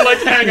lines are like,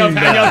 hang up.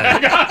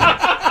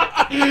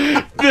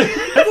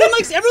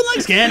 Everyone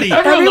likes candy.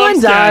 Everyone likes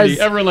does. candy.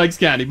 Everyone likes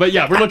candy. But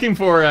yeah, we're looking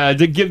for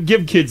to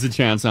give kids a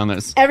chance on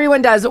this.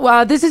 Everyone does.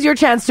 Well, this is your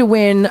chance to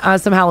win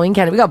some Halloween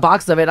candy. We got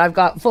boxes of it. I've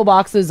got full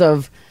boxes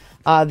of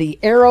the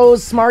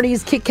Arrows,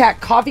 Smarties, Kit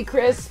Kat, Coffee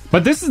Crisp.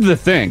 But this is the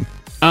thing.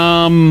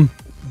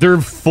 They're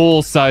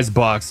full-size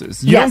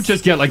boxes. You don't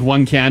just get like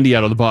one candy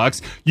out of the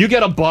box. You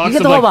get a box get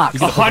of the whole like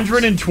box.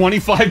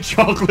 125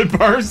 chocolate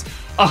bars.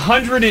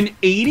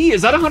 180?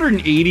 Is that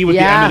 180 with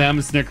the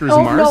M&M, Snickers,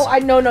 and Mars?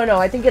 No,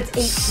 I think it's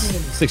 18.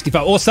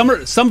 65. Well,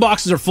 some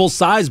boxes are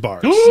full-size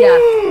bars.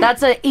 Yeah,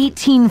 that's a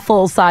 18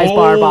 full-size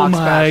bar box. Oh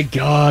my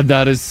God,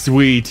 that is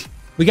sweet.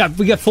 We got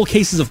full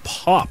cases of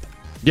pop.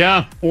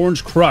 Yeah.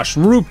 Orange Crush,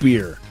 root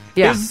beer.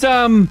 Yeah. Is,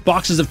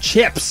 boxes of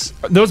chips.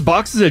 Those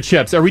boxes of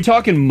chips, are we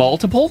talking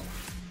multiple?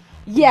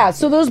 Yeah,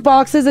 so those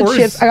boxes of Or is-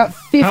 chips, I got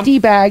 50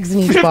 bags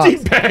in each 50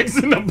 box. bags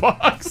in the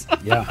box.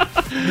 Yeah.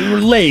 There were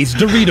Lay's,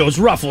 Doritos,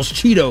 Ruffles,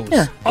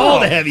 Cheetos. All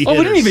the heavy hitters. Oh,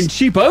 we didn't even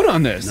cheap out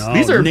on this. No,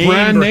 These are name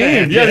brand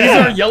brand. name. Yeah,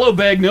 Yeah. these are yellow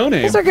bag no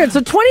name. Those are good.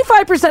 So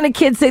 25% of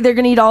kids say they're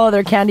going to eat all of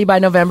their candy by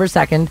November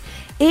 2nd.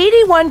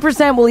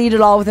 81% will eat it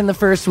all within the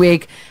first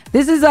week.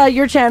 This is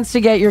your chance to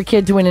get your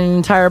kid to win an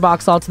entire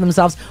box all to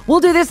themselves.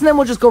 We'll do this and then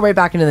we'll just go right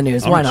back into the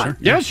news. Why not? Sure.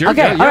 Yeah, sure.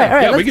 Okay, Yeah, all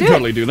right. yeah, we let's can do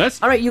totally it. do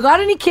this. All right, you got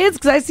any kids?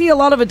 Because I see a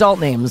lot of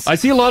adult names. I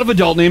see a lot of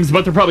adult names,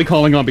 but they're probably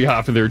calling on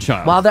behalf of their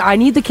child. Well, I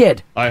need the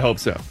kid. I hope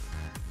so.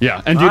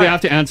 Yeah, and do All they right.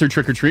 have to answer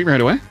trick or treat right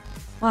away?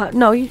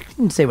 No, you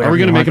can say whatever. Are we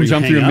going to you make them want.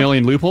 jump through a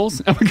million loopholes?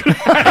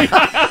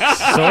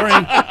 Sorry.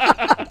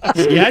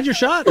 You had your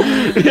shot.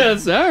 Yeah,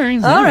 sorry.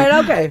 All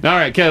right, okay. All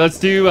right, okay, let's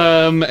do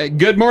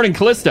Good Morning,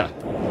 Callista.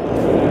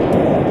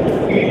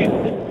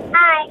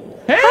 Hi.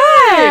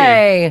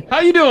 Hey! How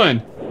you doing?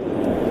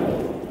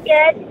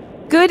 Good.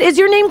 Good. Is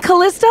your name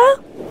Callista?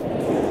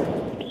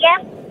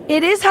 Yep.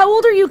 It is. How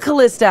old are you,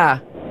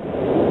 Callista?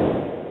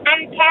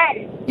 I'm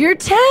 10. You're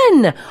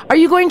 10. Are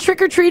you going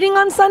trick-or-treating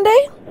on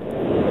Sunday?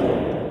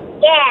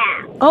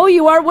 Yeah. Oh,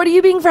 you are? What are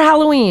you being for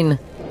Halloween?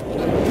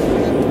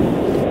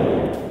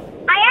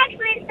 I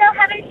actually still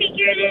haven't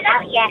figured it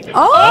out yet.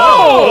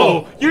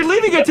 Oh! You're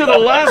leaving it to the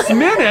last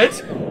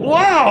minute?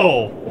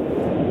 Wow!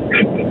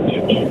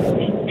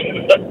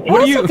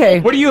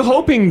 What are you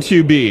hoping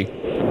to be? Tell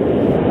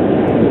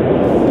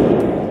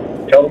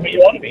them what you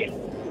want to be.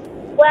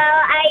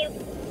 Well,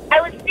 I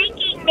was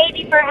thinking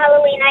maybe for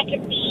Halloween I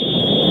could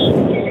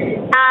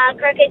be a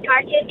crooked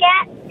cartoon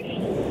cat.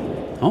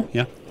 Oh,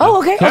 yeah. Oh,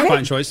 okay. That's a okay.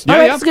 fine choice. All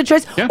right, that's a good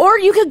choice. Or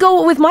you could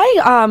go with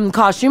my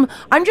costume.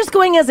 I'm just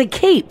going as a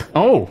cape.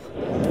 Oh.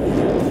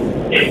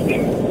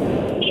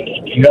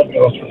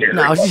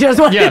 No, she just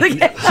wanted Yeah. the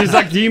cape. She's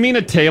like, do you mean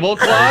a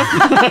tablecloth?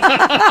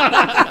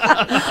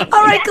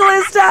 All right,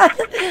 Callista,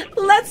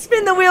 let's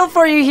spin the wheel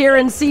for you here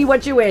and see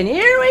what you win.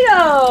 Here we go.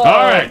 All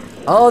right.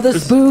 Oh, the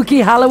spooky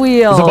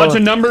Halloween. There's a bunch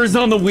of numbers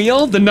on the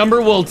wheel. The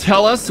number will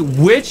tell us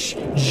which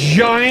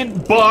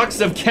giant box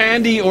of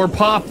candy or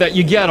pop that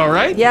you get, all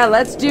right? Yeah,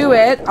 let's do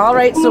it. All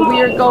right, so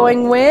we are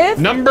going with...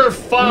 Number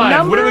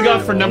 5. What do we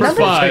got for number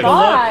 5?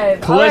 Five.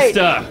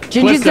 Callista. All right.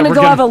 Gingy's going to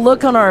go have a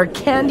look on our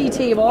candy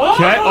table.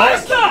 Okay. Oh.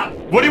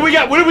 What do we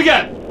got? What do we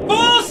got?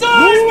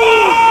 Full-size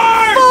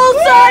bars!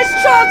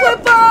 Full-size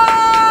chocolate bars!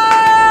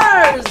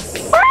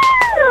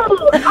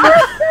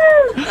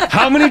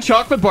 How many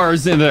chocolate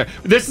bars in there?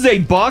 This is a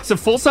box of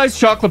full-size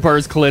chocolate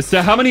bars,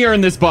 Callista. How many are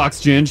in this box,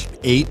 Ginge?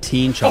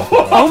 18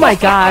 chocolate bars. Oh my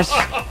gosh.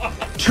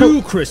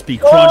 2 Crispy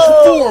Crunch,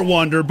 4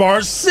 Wonder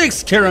Bars,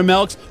 6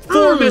 Caramels,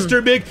 4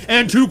 Mr. Big,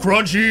 and 2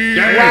 Crunchy.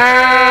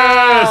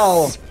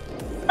 Wow.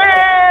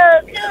 Oh,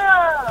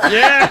 cool.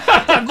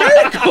 Yeah,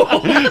 very cool.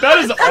 That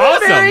is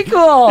awesome. Very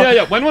cool. Yeah,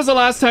 yeah. When was the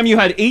last time you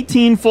had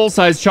 18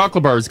 full-size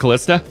chocolate bars,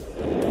 Callista?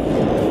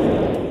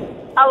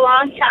 A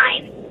long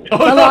time. A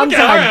long okay,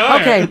 time. all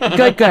right.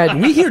 Okay, good.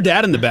 We hear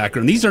Dad in the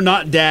background. These are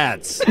not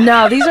dads.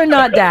 No, these are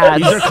not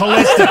dads. These are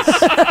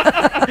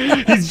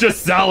Callistas. He's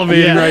just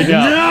salivating right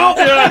now. No.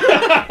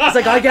 It's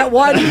like, I get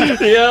one.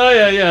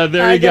 Yeah.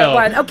 There I you get go.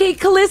 one. Okay,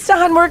 Callista,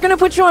 hon, we're going to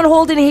put you on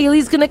hold and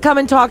Haley's going to come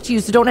and talk to you,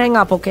 so don't hang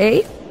up,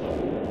 okay?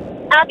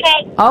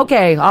 Okay.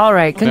 Okay, all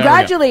right. There we go.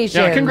 Congratulations.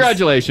 Yeah,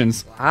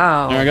 congratulations.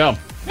 Wow. There we go.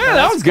 Yeah,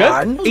 that was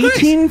fun. good.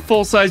 18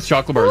 full-size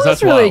chocolate bars. That's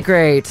That's really wild.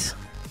 great.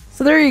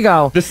 So there you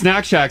go. The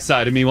Snack Shack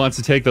side of me wants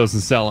to take those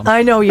and sell them.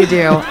 I know you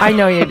do. I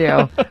know you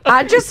do.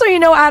 Just so you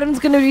know, Adam's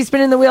going to be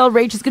spinning the wheel.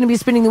 Rach is going to be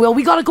spinning the wheel.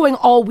 We got it going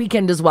all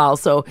weekend as well.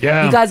 So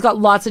Yeah. you guys got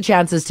lots of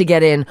chances to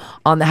get in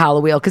on the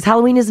Halloween because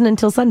Halloween isn't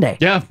until Sunday.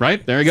 Yeah,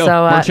 right. There you go.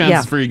 So, More chances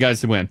yeah. for you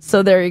guys to win.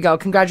 So there you go.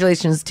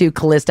 Congratulations to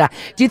Callista.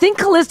 Do you think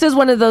Callista is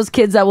one of those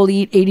kids that will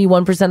eat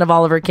 81% of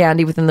all of her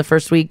candy within the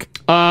first week?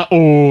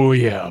 Oh,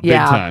 yeah. Big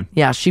time.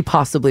 Yeah, she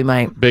possibly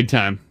might. Big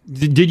time.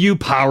 Did you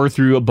power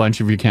through a bunch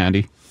of your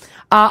candy?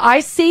 I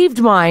saved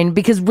mine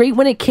because right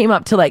when it came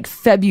up to like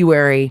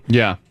February,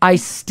 Yeah. I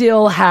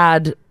still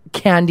had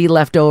candy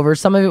left over.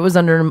 Some of it was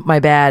under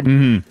my bed.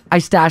 Mm-hmm. I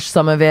stashed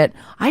some of it.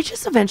 I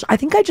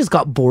think I just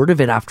got bored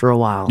of it after a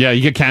while. Yeah,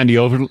 you get candy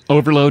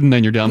overload and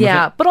then you're done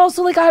Yeah, with it. but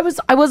also like I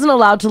wasn't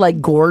allowed to like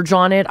gorge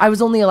on it. I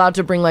was only allowed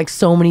to bring like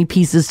so many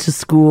pieces to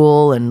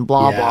school and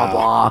blah blah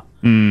blah.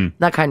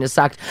 That kind of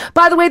sucked.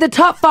 By the way, the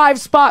top 5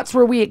 spots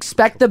where we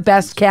expect the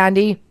best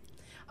candy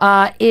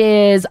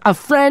is a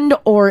friend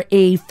or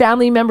a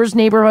family member's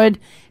neighborhood,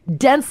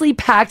 densely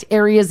packed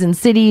areas in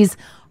cities,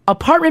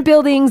 apartment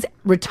buildings,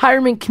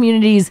 retirement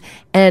communities,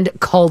 and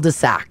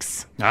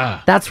cul-de-sacs.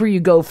 That's where you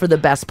go for the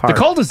best part. The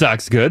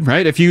cul-de-sac's good,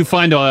 right? If you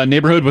find a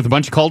neighborhood with a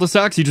bunch of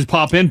cul-de-sacs, you just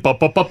pop in, bup,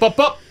 bup, bup, bup,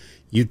 bup.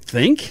 You'd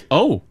think?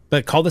 Oh.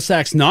 But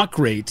cul-de-sac's not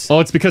great. Oh,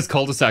 it's because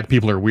cul-de-sac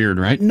people are weird,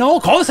 right? No,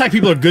 cul-de-sac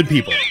people are good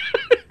people.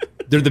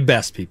 They're the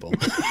best people.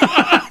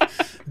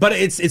 But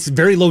it's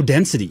very low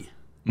density.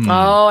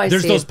 Oh, I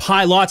There's see. those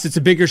pie lots. It's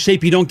a bigger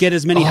shape. You don't get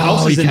as many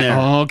houses you in can't- there.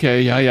 Oh,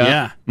 okay. Yeah.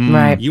 Yeah.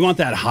 Right. You want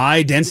that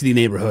high density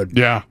neighborhood.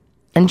 Yeah.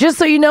 And just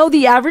so you know,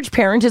 the average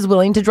parent is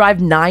willing to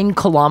drive 9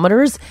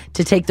 kilometers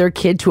to take their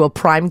kid to a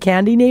prime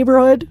candy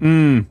neighborhood.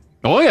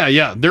 Oh,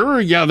 yeah.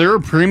 There are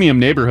premium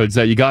neighborhoods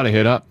that you got to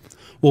hit up.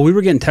 Well, we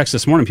were getting texts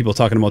this morning, people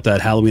talking about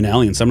that Halloween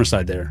Alley in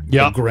Summerside there.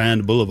 Yeah. The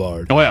Grand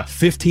Boulevard. Oh, yeah.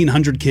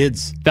 1,500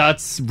 kids.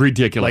 That's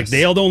ridiculous. Like,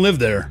 they all don't live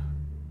there.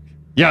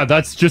 Yeah,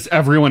 that's just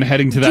everyone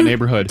heading to that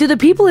neighborhood. Do the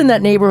people in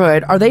that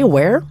neighborhood, are they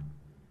aware?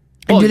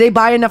 And do they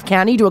buy enough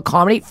candy to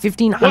accommodate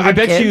 1,500 Well,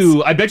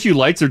 kids? I bet you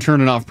lights are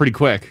turning off pretty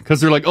quick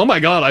because they're like, oh my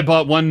God, I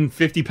bought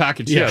 150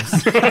 pack of chips.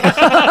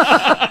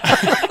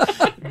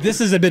 This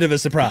is a bit of a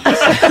surprise.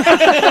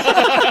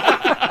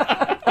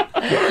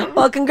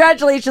 Well,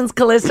 congratulations,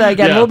 Callista.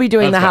 Again, Yeah, we'll be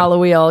doing the that's fun.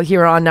 Halloween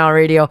here on Now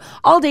Radio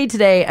all day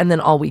today and then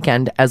all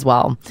weekend as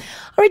well. All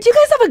right, do you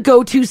guys have a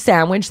go-to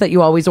sandwich that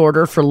you always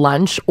order for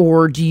lunch,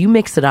 or do you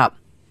mix it up?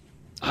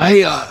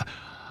 I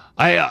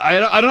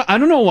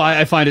don't know why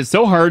I find it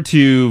so hard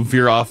to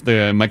veer off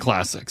my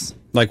classics.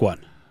 Like what?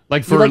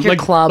 Like You for like your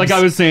clubs. like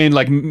I was saying,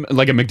 like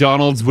a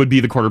McDonald's would be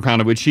the quarter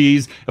pounder with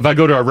cheese. If I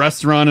go to a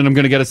restaurant and I'm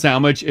going to get a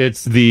sandwich,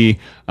 it's the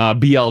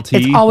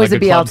BLT. It's always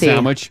like a club BLT.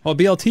 sandwich. Oh,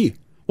 BLT.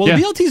 Well, Yeah.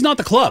 the BLT's not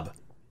the club.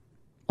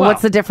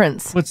 What's the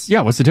difference? What's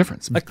the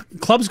difference? Like,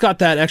 club's got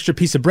that extra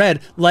piece of bread,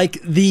 like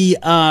the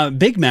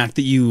Big Mac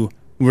that you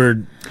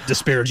were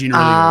disparaging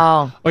earlier.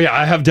 Oh yeah,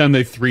 I have done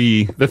the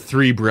three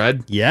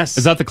bread. Yes.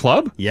 Is that the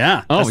club?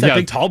 Yeah. Oh That's that yeah.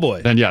 big tall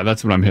boy. Then yeah,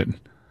 that's what I'm hitting.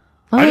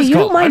 Oh, I just you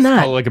call, don't mind I just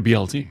that. call it like a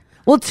BLT.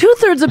 Well,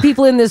 2/3 of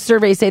people in this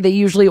survey say they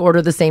usually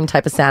order the same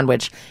type of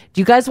sandwich.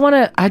 Do you guys want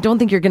to? I don't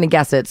think you're going to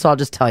guess it, so I'll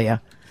just tell you.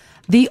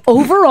 The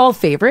overall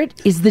favorite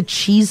is the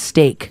cheese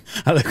steak.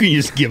 I like when you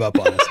just give up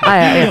on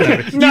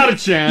us. Not a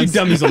chance. You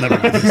dummies will never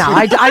have this. No,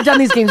 I've done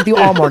these games with you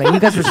all morning. You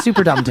guys were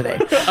super dumb today.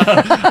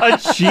 A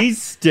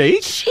cheese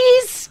steak?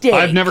 Cheese steak.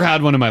 I've never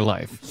had one in my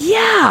life.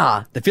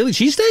 Yeah. The Philly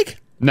cheesesteak?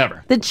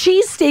 Never. The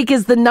cheesesteak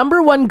is the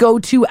number one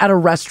go-to at a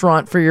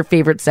restaurant for your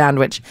favorite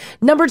sandwich.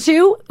 Number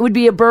 2 would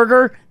be a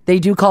burger. They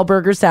do call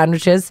burger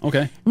sandwiches.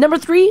 Okay. Number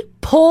 3,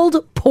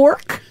 pulled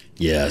pork.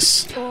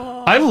 Yes.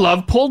 I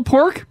love pulled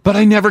pork, but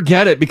I never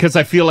get it because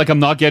I feel like I'm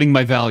not getting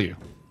my value.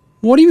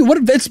 What do you mean?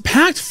 What? It's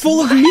packed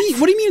full of meat.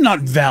 What do you mean not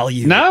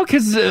value? No,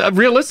 because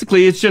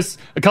realistically, it's just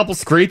a couple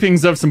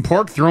scrapings of some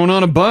pork thrown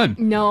on a bun.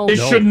 No. It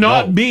should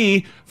not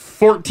be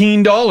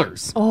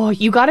 $14. Oh,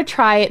 you got to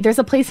try it. There's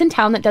a place in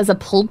town that does a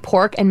pulled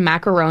pork and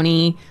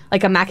macaroni,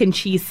 like a mac and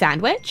cheese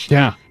sandwich.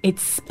 Yeah.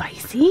 It's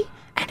spicy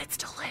and it's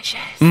delicious.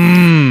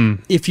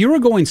 If you were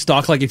going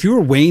stock, like if you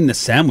were weighing the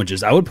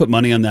sandwiches, I would put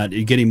money on that.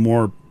 You're getting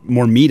more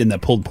meat in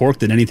that pulled pork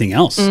than anything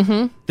else.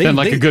 Mm-hmm. And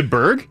like a good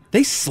burg?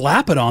 They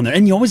slap it on there,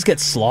 and you always get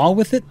slaw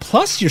with it,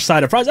 plus your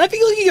side of fries. I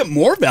feel like you get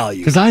more value.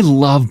 Because I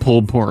love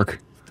pulled pork.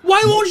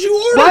 Why won't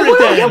you order it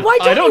then?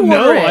 I don't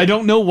know. I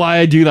don't know why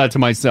I do that to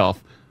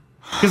myself.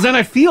 Because then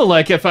I feel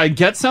like if I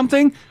get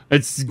something,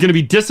 it's going to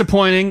be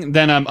disappointing.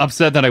 Then I'm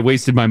upset that I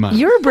wasted my money.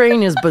 Your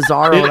brain is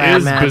bizarre. It man,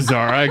 is man.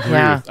 bizarre. I agree.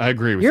 Yeah. I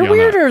agree with You're you on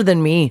that. weirder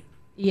than me.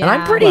 Yeah. And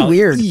I'm pretty Well,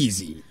 weird.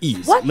 Easy.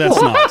 What?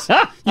 Let's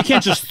not. You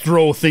can't just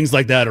throw things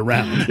like that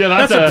around. Yeah,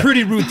 that's a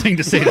pretty rude thing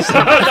to say to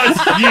someone.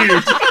 That's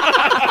huge.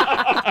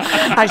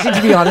 Actually,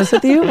 to be honest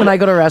with you, when I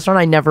go to a restaurant,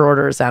 I never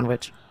order a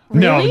sandwich.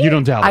 No, you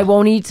don't doubt I it.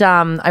 won't eat.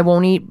 I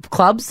won't eat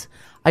clubs.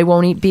 I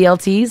won't eat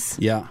BLTs.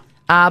 Yeah.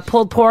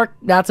 Pulled pork.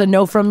 That's a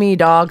no from me,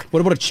 dog.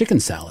 What about a chicken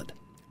salad?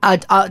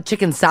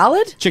 Chicken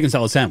salad? Chicken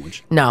salad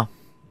sandwich. No.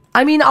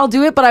 I mean, I'll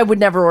do it, but I would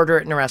never order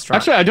it in a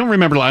restaurant. Actually, I don't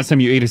remember last time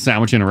you ate a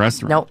sandwich in a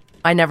restaurant. No,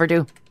 I never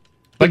do.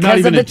 Like, not Because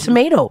of even the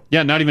tomato.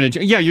 Yeah, not even a.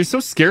 Yeah, you're so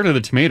scared of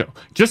the tomato.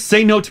 Just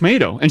say no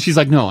tomato. And she's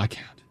like, no, I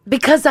can't.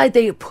 Because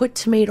they put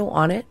tomato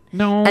on it.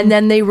 No. And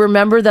then they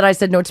remember that I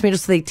said no tomato,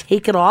 so they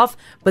take it off,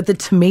 but the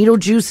tomato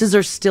juices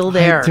are still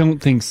there. I don't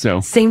think so.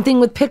 Same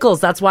thing with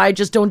pickles. That's why I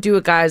just don't do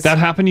it, guys. That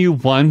happened to you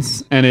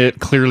once, and it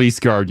clearly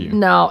scarred you.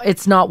 No,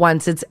 it's not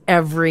once. It's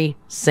every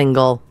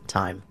single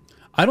time.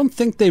 I don't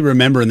think they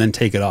remember and then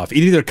take it off. It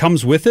either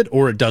comes with it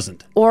or it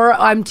doesn't. Or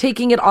I'm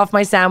taking it off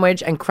my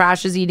sandwich and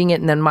Crash is eating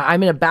it, and then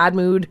I'm in a bad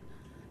mood.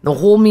 The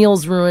whole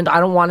meal's ruined. I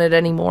don't want it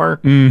anymore.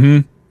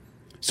 Mm-hmm.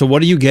 So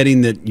what are you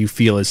getting that you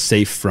feel is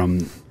safe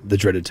from the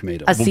dreaded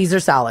tomato? A Caesar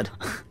salad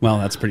Well,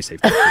 that's pretty safe.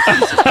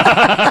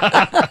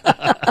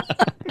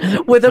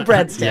 with a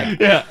breadstick.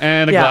 Yeah,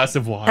 and a glass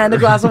of water. And a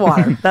glass of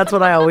water. That's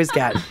what I always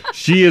get.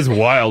 She is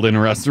wild in a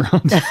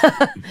restaurant.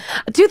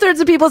 2/3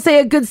 of people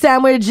say a good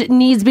sandwich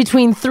needs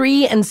between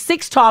 3 and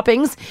 6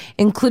 toppings,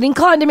 including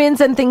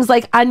condiments and things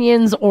like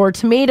onions or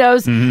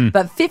tomatoes.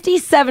 But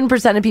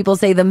 57% of people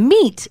say the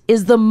meat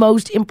is the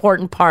most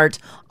important part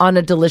on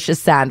a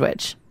delicious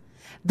sandwich.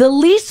 The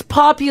least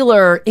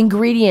popular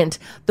ingredient,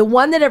 the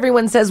one that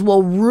everyone says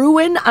will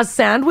ruin a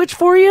sandwich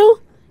for you,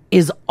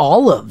 is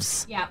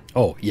olives. Yeah.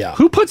 Oh, yeah.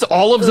 Who puts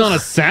olives on a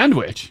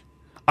sandwich?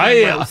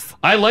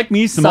 I like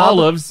me some Sub?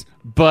 olives,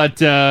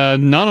 but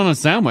not on a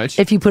sandwich.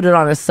 If you put it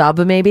on a sub,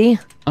 maybe.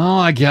 Oh,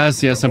 I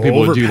guess, yeah, some people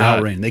would do that.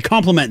 Overpowering. They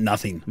complement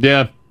nothing.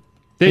 Yeah.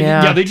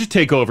 Yeah. They just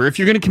take over. If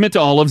you're going to commit to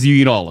olives, you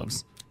eat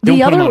olives. Don't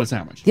put them on a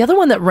sandwich. The other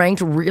one that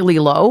ranked really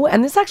low,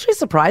 and this actually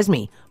surprised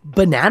me,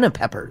 banana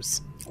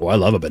peppers. Oh, I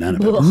love a banana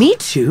pepper. Me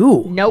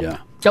too. Nope.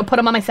 Don't put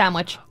them on my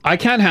sandwich. I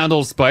can't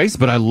handle spice,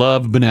 but I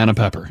love banana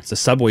pepper. It's a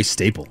Subway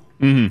staple.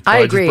 Mm-hmm. I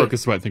agree. I just broke a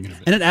sweat thinking of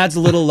it. And it adds a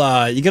little,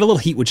 you get a little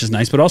heat, which is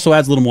nice, but also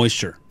adds a little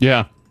moisture.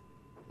 Yeah.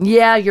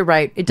 Yeah, you're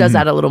right. It does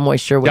add a little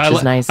moisture, which Yeah,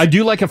 is nice. I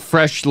do like a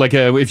fresh,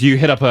 if you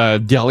hit up a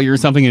deli or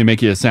something and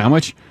make you a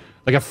sandwich,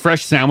 like a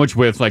fresh sandwich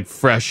with like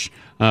fresh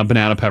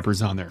banana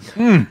peppers on there.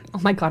 Mm. Oh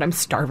my God, I'm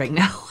starving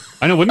now.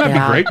 I know, wouldn't that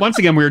Yeah. be great? Once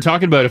again, we were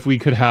talking about if we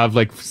could have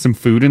like some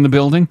food in the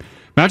building.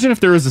 Imagine if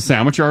there was a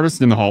sandwich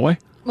artist in the hallway.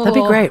 That'd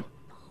be great.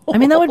 I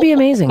mean, that would be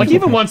amazing. Like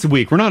even once a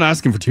week. We're not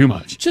asking for too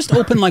much. Just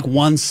open like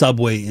one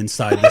Subway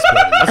inside this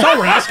building. That's all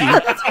we're asking.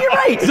 You're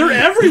right. They're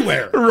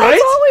everywhere. Right?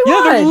 That's all we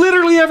Yeah, they're want.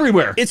 literally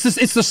everywhere. It's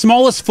the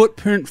smallest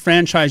footprint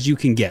franchise you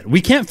can get.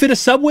 We can't fit a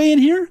Subway in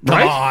here? Come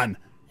Right? on.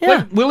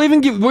 Like,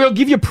 we'll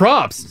give you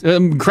props.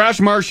 Crash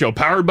Mars Show,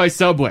 powered by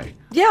Subway.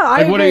 Yeah,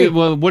 I Like, agree.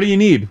 what do you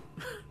need?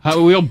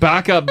 We'll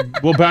back up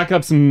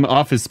some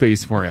office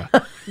space for you.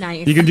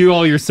 Nice. You can do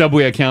all your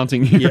Subway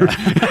accounting here.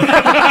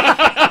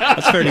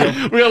 That's fair deal.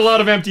 We got a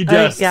lot of empty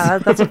desks. Yeah,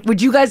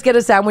 would you guys get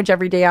a sandwich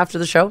every day after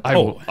the show? I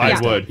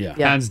would. Yeah.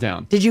 Hands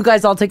down. Did you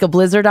guys all take a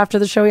blizzard after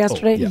the show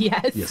yesterday?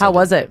 yeah. Yes. How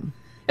was it?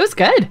 It was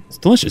good. It's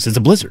delicious. It's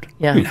a blizzard.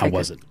 Yeah. I mean, how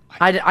was it?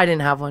 I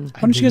didn't have one.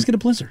 Why didn't you guys get a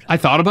blizzard? I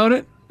thought about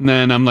it, and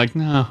then I'm like,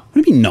 no. What do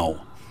you mean no?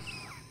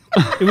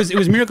 it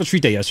was Miracle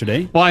Treat Day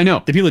yesterday. Well, I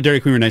know. The people at Dairy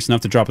Queen were nice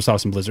enough to drop us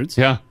off some blizzards.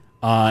 Yeah.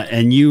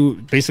 And you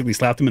basically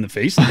slapped them in the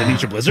face and didn't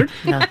eat your blizzard.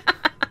 Yeah.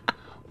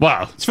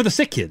 Wow. It's for the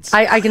sick kids.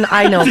 I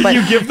know, Did but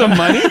you give them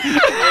money?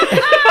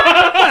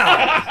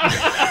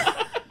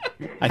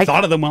 I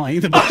thought of them while I ate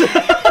the blizzard.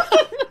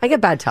 I get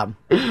bad tum.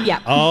 Yeah.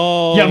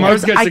 Oh. Yeah,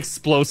 Mars gets I-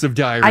 explosive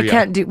diarrhea. I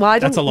can't do. Well, I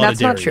don't. That's a lot That's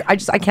of not dairy.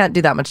 true. I can't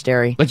do that much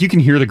dairy. Like you can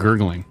hear the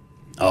gurgling.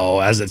 Oh,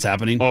 as it's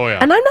happening. Oh yeah.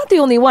 And I'm not the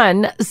only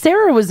one.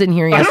 Sarah was in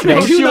here yesterday.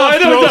 I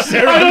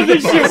don't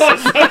think she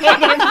wants.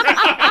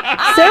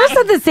 Sarah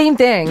said the same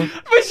thing.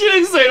 But she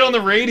didn't say it on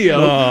the radio.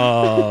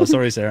 Oh,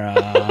 sorry, Sarah.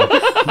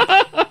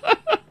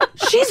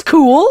 She's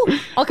cool.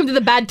 Welcome to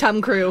the Bad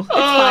Tum crew. It's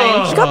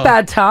Oh. She's got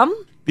bad tum.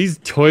 These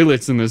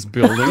toilets in this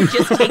building. fine.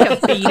 Just take a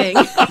beating.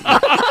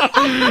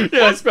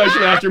 Yeah,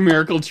 especially after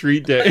Miracle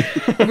Treat Day.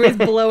 Everybody's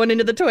blowing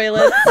into the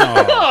toilet.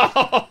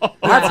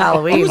 That's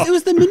Halloween. It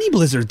was the mini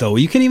blizzard though.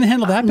 You can't even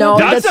handle that. No,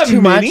 bad? that's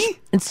too much.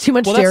 It's too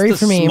much Well, dairy that's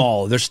the for me.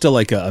 Small. There's still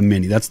like a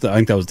mini. I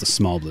think that was the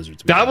small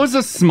blizzard. That was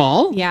a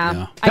small?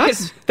 Yeah.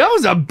 That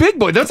was a big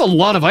boy. That's a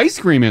lot of ice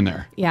cream in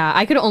there. Yeah,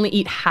 I could only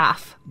eat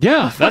half.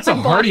 Yeah, that's a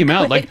my hearty body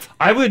amount. quit. Like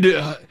I would.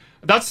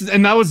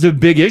 That was the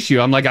big issue.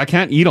 I'm like, I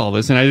can't eat all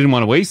this, and I didn't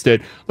want to waste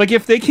it. Like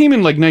if they came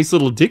in like nice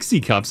little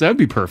Dixie cups, that would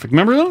be perfect.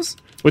 Remember those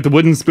with the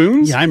wooden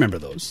spoons? Yeah, I remember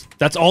those.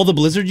 That's all the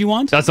blizzard you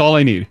want? That's all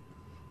I need.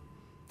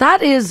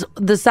 That is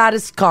the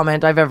saddest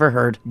comment I've ever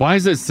heard. Why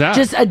is it sad?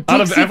 Just a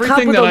Out of Dixie cup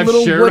everything with that a I've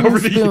little shared wooden over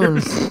the spoon.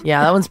 years.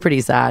 Yeah, that one's pretty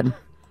sad.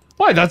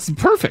 Why? That's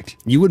perfect.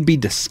 You would be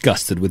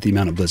disgusted with the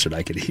amount of blizzard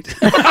I could eat.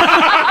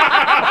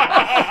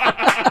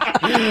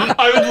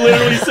 I would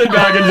literally sit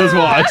back and just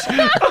watch.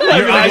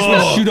 Your eyes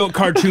would shoot out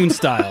cartoon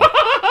style.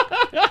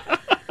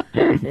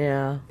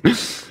 Yeah.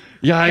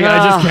 Yeah, I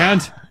just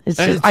can't.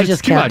 I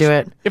just too can't much. do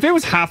it. If it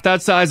was half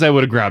that size, I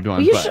would have grabbed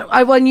one. You but-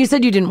 should, when you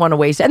said you didn't want to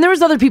waste it, and there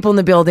was other people in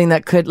the building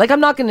that could. Like, I'm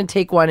not going to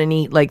take one and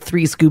eat like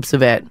 3 scoops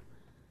of it.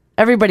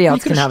 Everybody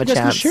else can have a You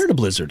guys chance. shared a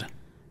blizzard.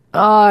 Oh,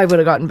 I would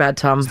have gotten bad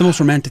tum. It's the most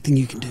romantic thing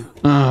you can do.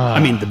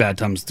 I mean, the bad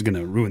tum's going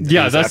to ruin things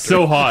Yeah, that's after.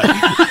 so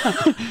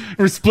hot.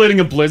 We're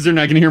splitting a blizzard and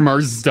I can hear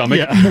Mars'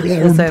 stomach.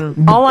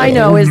 Listen, all I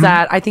know is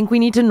that I think we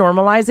need to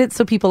normalize it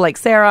so people like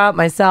Sarah,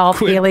 myself,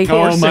 Haley,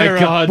 Oh my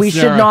God, we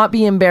Sarah. should not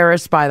be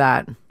embarrassed by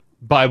that.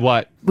 By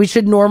what? We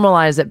should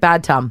normalize it.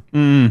 Bad tum.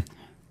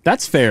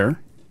 That's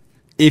fair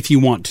if you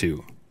want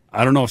to.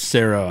 I don't know if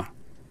Sarah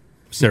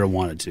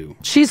wanted to.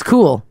 She's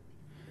cool.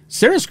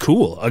 Sarah's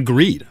cool.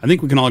 Agreed. I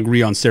think we can all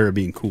agree on Sarah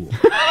being cool.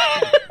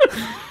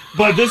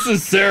 But this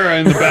is Sarah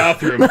in the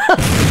bathroom.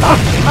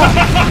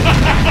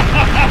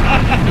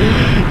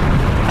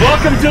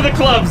 Welcome to the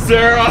club,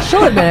 Sarah.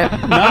 She'll admit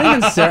it. Not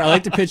even Sarah. I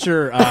like to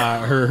picture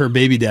her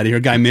baby daddy, her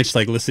guy Mitch,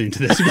 like listening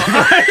to this.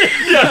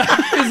 Yeah.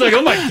 He's like,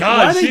 oh my Why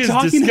God, are they she's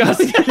talking about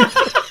disgusting.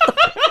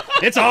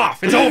 It's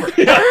off. It's over.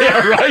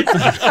 Yeah, right.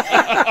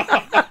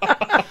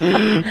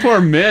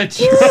 Poor Mitch.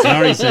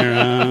 Sorry, We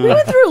Sarah.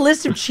 went through a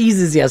list of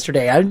cheeses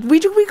yesterday. We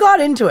got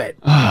into it.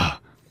 I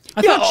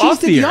Yeah, thought cheese off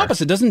did the the air.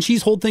 opposite. Doesn't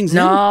cheese hold things in?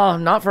 No,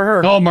 not for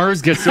her. Oh,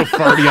 Mars gets so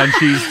farty on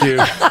cheese too.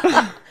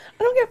 I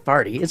don't get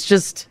farty. It's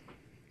just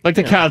Like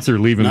the cats are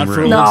leaving Not the for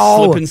a room. little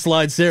No. slip and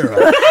slide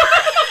Sarah.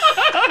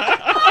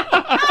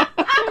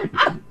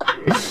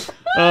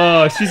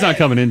 Oh, she's not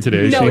coming in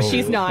today. No, is she?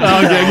 she's not.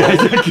 Oh,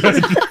 okay,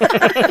 good.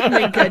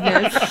 Thank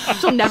goodness.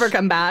 She'll never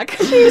come back.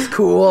 She's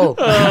cool.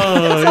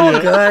 It's all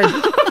good.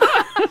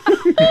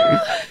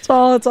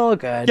 It's all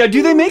good. Yeah,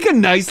 do they make a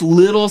nice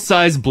little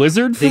size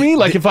blizzard for me?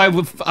 Like if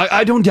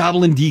I don't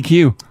dabble in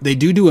DQ. They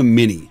do a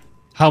mini.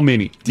 How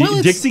mini?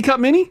 Dixie Cup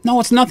mini? No,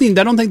 it's nothing.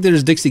 I don't think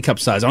there's Dixie Cup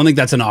size. I don't think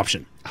that's an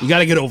option. You got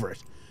to get over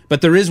it.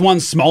 But there is one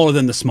smaller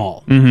than the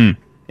small. Mm-hmm.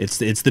 It's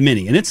the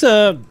mini, and it's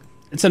a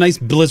nice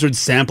blizzard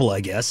sample, I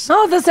guess.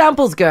 Oh, the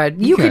sample's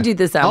good. You Okay. could do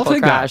the sample, I'll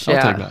take Crash. that. I'll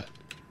Yeah. take that.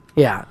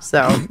 Yeah,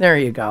 so there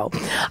you go.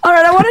 All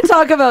right, I want to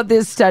talk about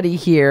this study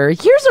here.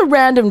 Here's a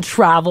random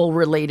travel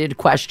related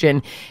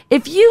question.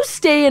 If you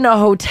stay in a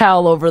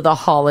hotel over the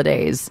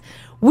holidays,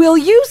 will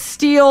you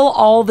steal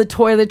all the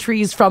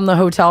toiletries from the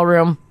hotel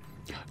room?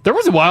 There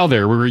was a while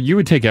there where you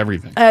would take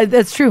everything.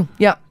 That's true.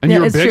 Yeah. And yeah,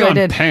 you were it's big true, I on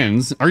did.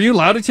 pens. Are you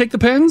allowed to take the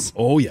pens?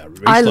 Oh, yeah.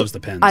 I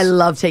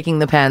love taking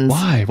the pens.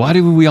 Why? Why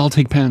do we all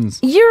take pens?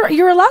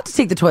 You're allowed to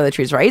take the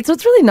toiletries, right? So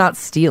it's really not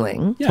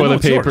stealing.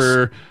 Toilet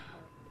paper.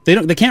 They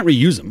can't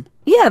reuse them.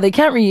 Yeah, they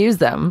can't reuse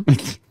them.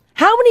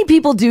 How many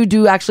people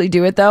do actually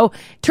do it though?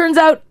 Turns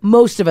out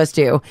most of us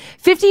do.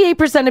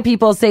 58% of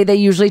people say they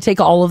usually take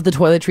all of the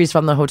toiletries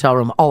from the hotel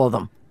room, all of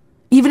them.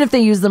 Even if they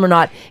use them or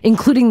not,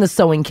 including the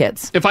sewing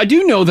kits. If I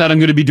do know that I'm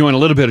going to be doing a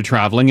little bit of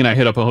traveling and I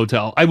hit up a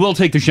hotel, I will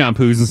take the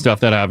shampoos and stuff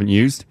that I haven't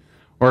used,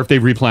 or if they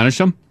replenish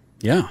them.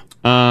 Yeah.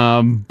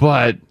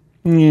 But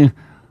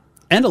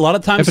and a lot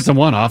of times, if it's a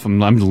one-off, I'm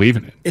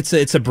leaving it.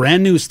 It's a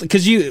brand new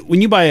because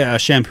when you buy a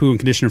shampoo and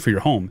conditioner for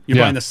your home, you're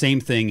Yeah. buying the same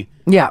thing.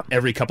 Yeah.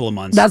 Every couple of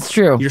months. That's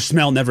true. Your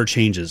smell never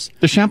changes.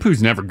 The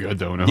shampoo's never good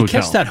though in a You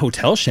hotel. catch that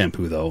hotel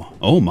shampoo though.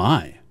 Oh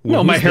my. No,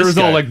 Well, my who's hair this is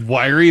all guy? like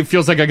wiry. It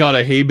feels like I got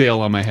a hay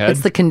bale on my head.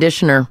 It's the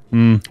conditioner.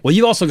 Well,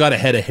 you also got a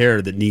head of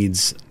hair that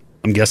needs,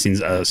 I'm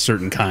guessing, a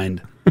certain kind.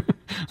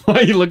 Why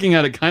are you looking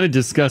at it? Kind of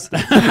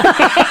disgusting.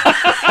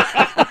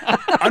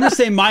 I'm just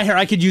saying, my hair,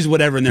 I could use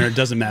whatever in there. It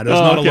doesn't matter. There's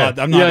Oh, not okay. a lot.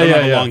 I don't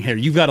have a long hair.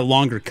 You've got a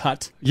longer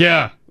cut.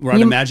 Yeah. Where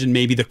I'd imagine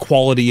maybe the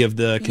quality of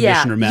the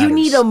conditioner matters. you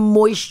need a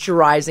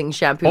moisturizing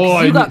shampoo because I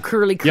you need- got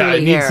curly Yeah,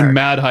 it hair. needs some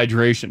mad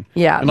hydration.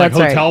 Yeah, and like that's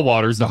right. hotel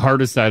water is the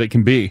hardest that it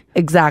can be.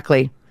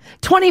 Exactly.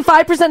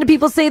 25% of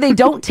people say they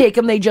don't take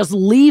them, they just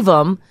leave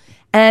them.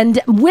 And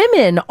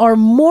women are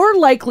more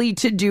likely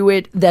to do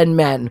it than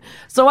men.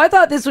 So I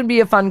thought this would be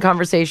a fun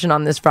conversation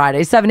on this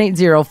Friday.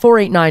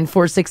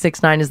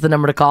 780-489-4669 is the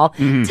number to call.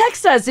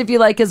 Text us if you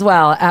like as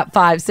well at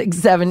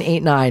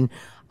 56789.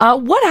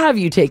 What have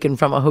you taken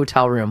from a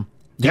hotel room?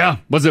 Yeah.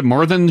 Was it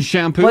more than the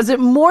shampoo? Was it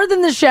more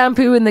than the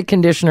shampoo and the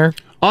conditioner?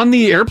 On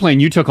the airplane,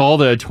 you took all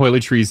the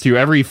toiletries to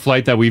every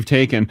flight that we've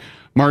taken.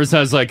 Mars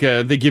has like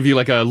they give you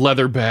like a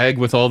leather bag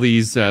with all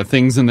these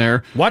things in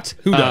there. What?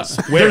 Who does?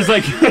 Where? There's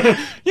like,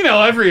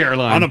 every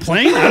airline. On a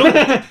plane? I don't,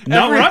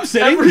 not where I'm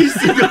sitting.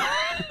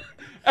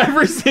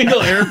 Every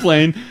single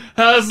airplane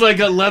has like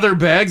a leather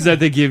bags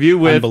that they give you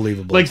with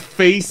like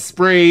face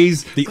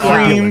sprays, creams,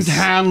 opulence.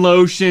 hand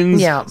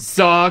lotions, Yeah.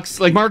 socks.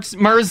 Like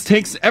Mars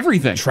takes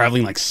everything.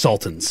 Traveling like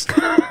sultans.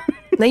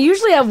 They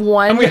usually have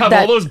one And we have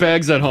that- all those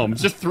bags at home.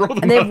 Just throw them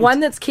And they have out. one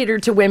that's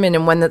catered to women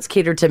and one that's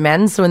catered to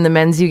men. So in the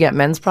men's, you get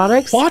men's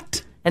products.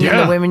 What? And in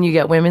Yeah. the women, you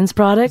get women's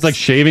products. It's like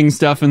shaving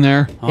stuff in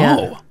there.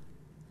 Yeah.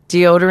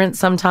 Deodorant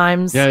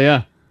sometimes. Yeah,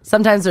 yeah.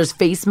 Sometimes there's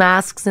face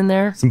masks in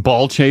there. Some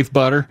ball chafe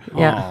butter.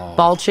 Yeah.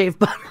 Ball shave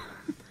butter.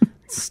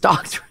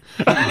 Stocked.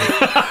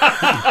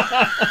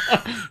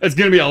 It's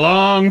going to be a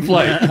long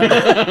flight.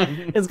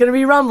 It's going to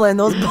be rumbling.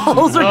 Those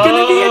balls are going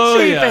to be Oh,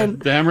 a yeah. chafing.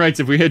 Damn right.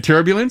 If we hit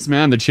turbulence,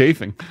 man, the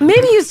chafing.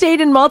 Maybe you stayed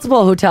in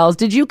multiple hotels.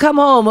 Did you come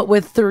home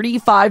with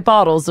 35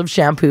 bottles of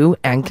shampoo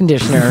and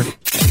conditioner?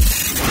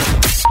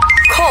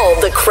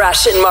 Call the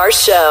Crash and Mars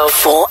Show.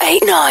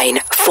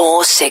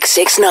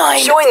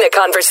 489-4669. Join the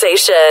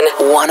conversation.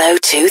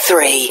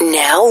 1023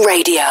 Now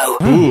Radio.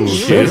 Ooh,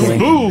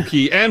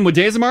 spooky. And what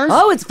day is it, Mars?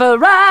 Oh, it's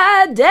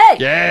Friday.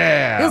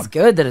 Yeah. Feels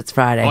good that it's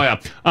Friday. Oh, yeah.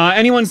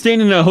 Anyone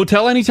staying in a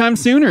hotel anytime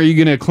soon, or are you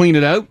going to clean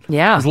it out?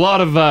 Yeah. There's a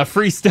lot of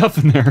free stuff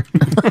in there.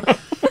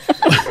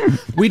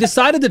 We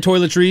decided the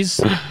toiletries,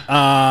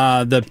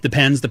 the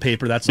pens, the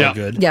paper, that's all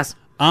good. Yes.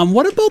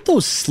 What about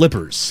those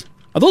slippers?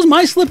 Are those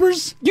my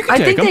slippers? You I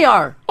think they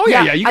are. Oh,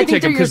 yeah. You I can think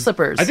take they're them your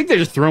slippers. I think they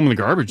just throw them in the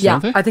garbage, Yeah,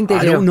 don't they? I think they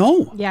I do. don't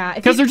know. Yeah.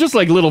 Because they're just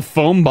like little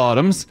foam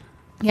bottoms.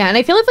 Yeah, and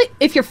I feel like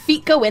if your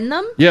feet go in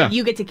them, Yeah.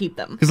 you get to keep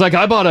them. Because like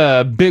I bought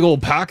a big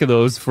old pack of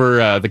those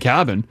for the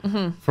cabin.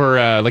 Mhm. For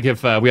like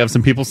if we have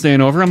some people staying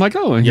over, I'm like,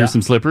 oh, here's Yeah.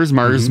 some slippers.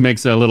 Mars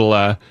makes a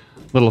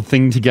little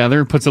thing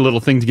together, puts a little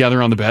thing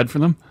together on the bed for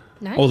them.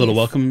 Nice. Oh, a little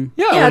welcome.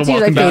 Yeah, a Yeah, little it's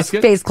usually welcome like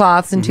basket. face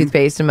cloths and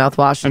toothpaste and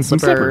mouthwash and And some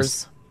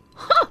slippers.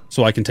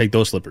 So I can take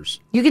those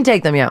slippers. You can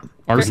take them, yeah.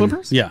 Our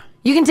slippers? Yeah.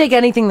 You can take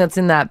anything that's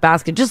in that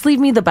basket. Just leave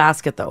me the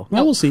basket, though.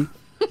 Well, we'll see.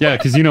 Yeah,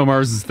 because you know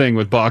Mars's thing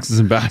with boxes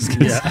and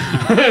baskets.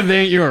 They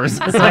ain't yours.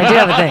 Listen, I do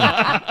have a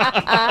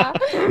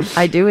thing.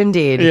 I do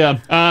indeed. Yeah.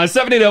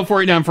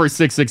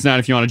 780-489-4669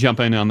 if you want to jump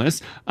in on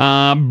this.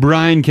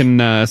 Brian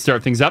can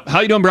start things up. How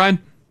you doing, Brian?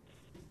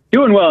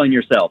 Doing well in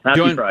yourself. Happy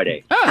Doing-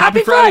 Friday. Ah, Happy to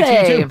you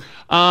Friday. too.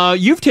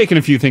 You've taken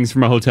a few things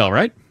from a hotel,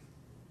 right?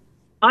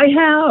 I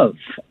have.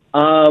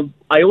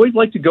 I always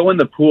like to go in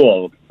the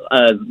pool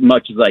as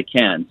much as I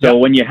can. So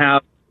when you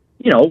have,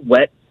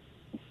 wet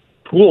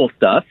pool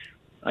stuff,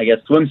 I guess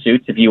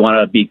swimsuits, if you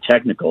want to be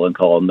technical and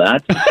call them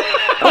that.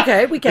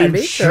 Okay, we can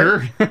be.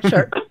 Sure.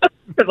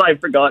 Because I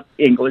forgot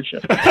English.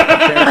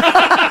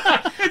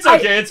 It's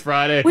okay. It's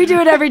Friday. We do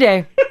it every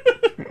day.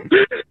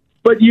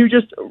 But you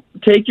just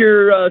take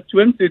your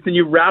swimsuits and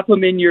you wrap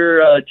them in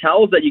your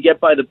towels that you get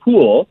by the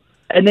pool,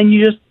 and then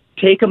you just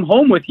take them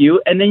home with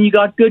you, and then you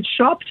got good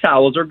shop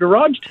towels or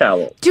garage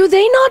towels. Do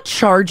they not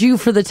charge you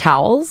for the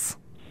towels?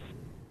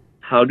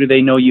 How do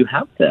they know you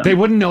have them? They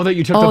wouldn't know that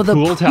you took the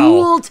pool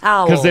towels.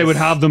 Because they would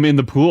have them in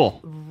the pool.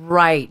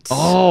 Right.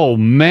 Oh,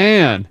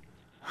 man.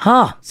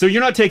 Huh. So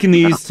you're not taking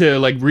these to,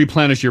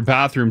 replenish your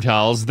bathroom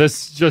towels.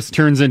 This just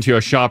turns into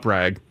a shop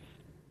rag.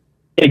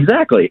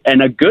 Exactly.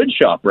 And a good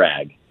shop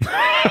rag.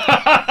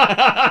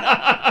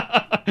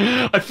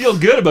 I feel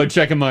good about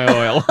checking my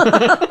oil.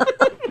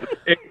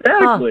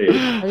 Exactly.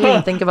 I didn't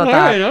even think about All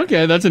that. right,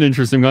 okay. That's an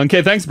interesting one.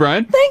 Okay, thanks,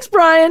 Brian. Thanks,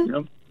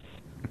 Brian.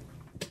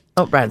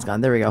 Oh, Brian's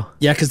gone. There we go.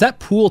 Yeah, because that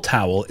pool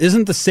towel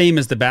isn't the same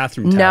as the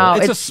bathroom No, towel.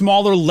 It's a it's-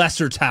 smaller,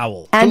 lesser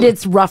towel. And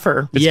it's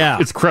rougher.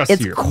 It's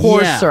crustier. It's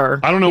coarser.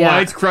 I don't know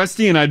why it's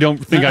crusty, and I don't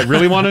think I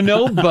really want to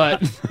know,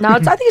 but... No, I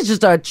think it's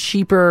just a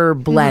cheaper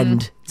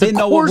blend. It's a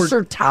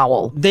coarser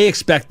towel. They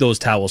expect those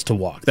towels to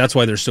walk. That's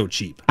why they're so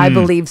cheap. I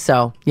believe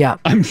so. Yeah.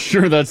 I'm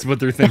sure that's what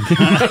they're thinking.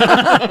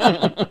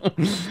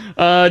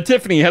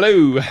 Tiffany,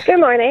 hello. Good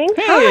morning.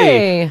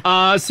 Hey.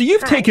 So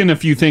you've taken a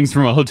few things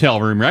from a hotel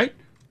room, right?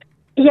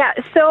 Yeah,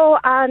 so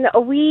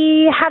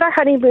we had our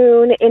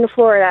honeymoon in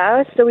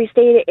Florida, so we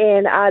stayed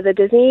in the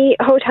Disney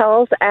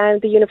hotels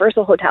and the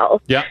Universal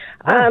hotels. Yeah.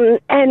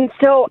 And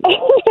so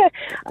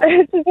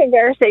this is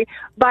embarrassing,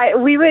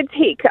 but we would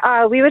take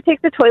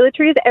the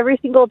toiletries every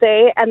single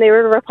day, and they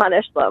would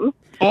replenish them.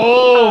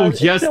 Oh,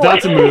 yes,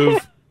 that's a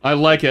move. I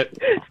like it.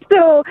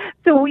 So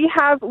we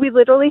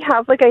literally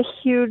have like a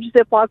huge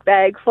Ziploc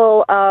bag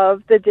full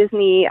of the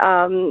Disney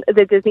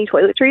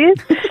toiletries,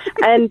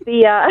 and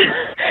the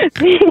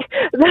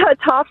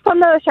tops on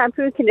the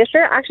shampoo and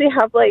conditioner actually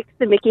have like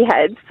the Mickey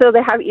heads, so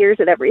they have ears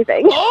and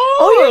everything.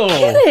 Oh,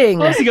 you're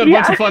kidding! Oh, so you got a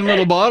bunch of fun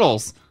little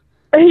bottles.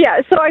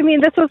 Yeah, so I mean,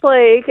 this was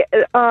like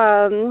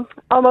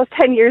almost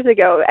 10 years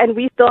ago, and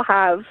we still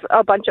have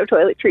a bunch of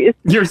toiletries.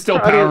 You're still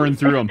powering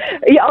through them.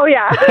 Yeah, oh,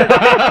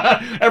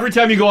 yeah. Every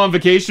time you go on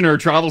vacation or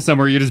travel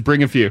somewhere, you just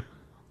bring a few.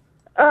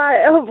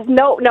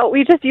 No,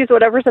 we just use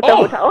whatever's at the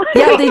hotel.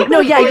 Yeah, you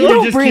You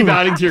don't just bring keep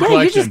adding to your You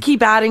collection. just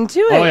keep adding to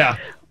it. Oh, yeah.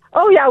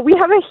 Oh, yeah, we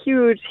have a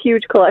huge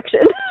collection.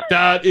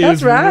 That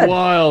That's is rad.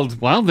 wild.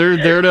 Well, they're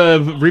there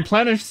to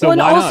replenish, so Well,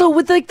 and why also not?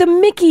 with like the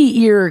Mickey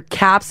ear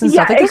caps and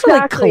stuff, Yeah, like those are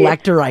like exactly.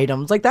 collector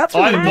items. Like that's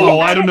I really don't know.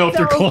 cool. I don't know if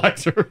they're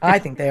collector. I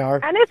think they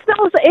are. And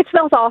it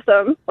smells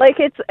awesome. Like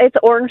it's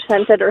orange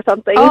scented or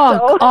something.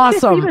 Oh, so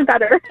awesome. It's even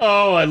better.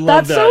 Oh, I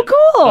love That's that. so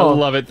cool. I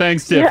love it.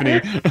 Thanks,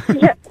 Tiffany.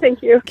 Yeah,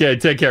 thank you. Okay,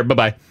 take care.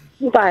 Bye-bye.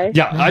 Bye.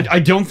 Yeah, I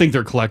don't think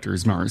they're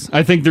collectors, Mars.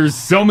 I think there's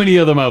so many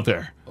of them out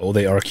there. Oh,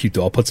 they are cute,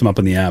 though. I'll put some up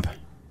in the app.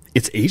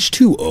 It's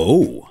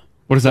H2O.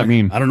 What does that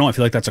mean? I don't know. I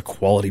feel like that's a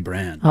quality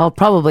brand. Oh, it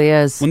probably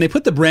is. When they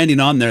put the branding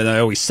on there, they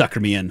always sucker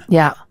me in.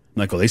 Yeah, I'm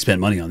like, oh, they spent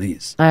money on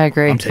these. I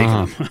agree. I'm taking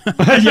them.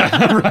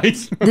 Yeah, right.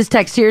 This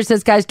text here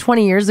says, guys,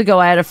 20 years ago,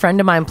 I had a friend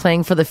of mine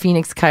playing for the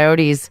Phoenix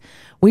Coyotes.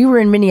 We were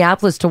in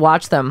Minneapolis to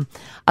watch them.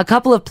 A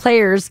couple of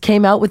players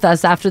came out with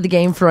us after the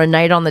game for a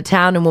night on the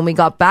town, and when we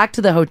got back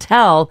to the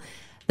hotel,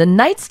 the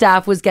night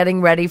staff was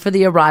getting ready for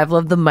the arrival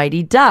of the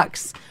Mighty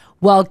Ducks.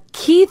 Well,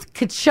 Keith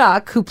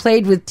Kachuk, who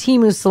played with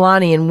Teemu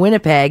Selanne in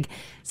Winnipeg,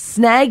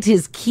 snagged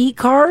his key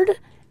card,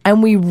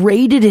 and we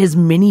raided his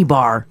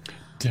minibar.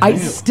 I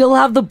still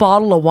have the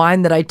bottle of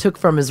wine that I took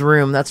from his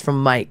room. That's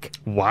from Mike.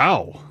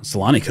 Wow.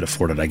 Solani could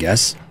afford it, I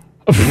guess.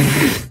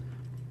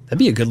 That'd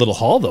be a good little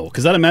haul, though,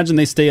 because I'd imagine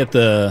they stay at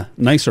the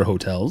nicer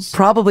hotels.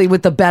 Probably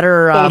with the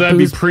better Oh, that'd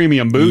booze. be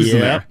premium booze in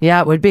there.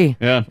 Yeah, it would be.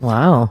 Yeah.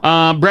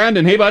 Wow.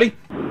 Brandon, hey, buddy.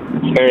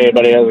 Hey,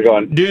 buddy. How's it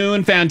going?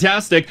 Doing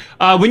fantastic.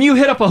 When you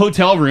hit up a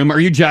hotel room, are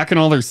you jacking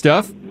all their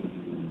stuff?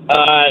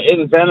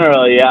 In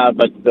general, yeah,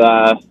 but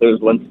there was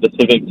one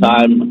specific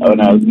time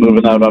when I was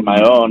moving out on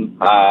my own.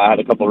 I had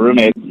a couple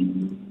roommates.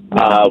 We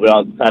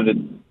all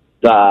decided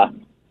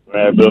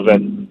we're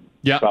moving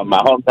from my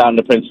hometown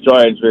to Prince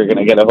George. We were going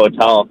to get a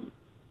hotel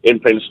in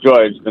Prince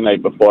George the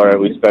night before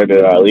we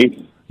started our lease.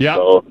 Yeah.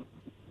 So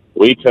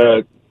we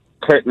took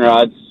curtain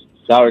rods,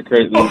 shower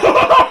curtains.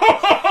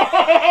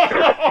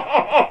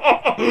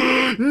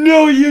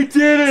 No, you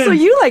didn't. So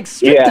you like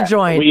stripped the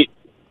joint.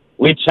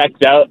 We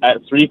checked out at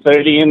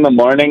 3:30 in the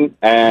morning,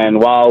 and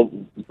while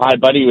my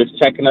buddy was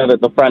checking out at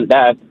the front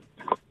desk,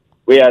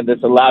 we had this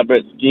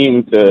elaborate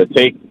scheme to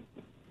take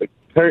the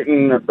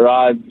curtain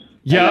rods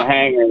and the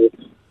hangers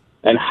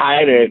and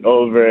hide it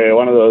over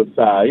one of those,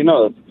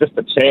 just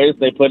the chairs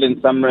they put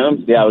in some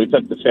rooms. Yeah, we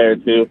took the chair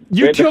too.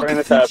 You we had took to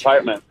furnish the our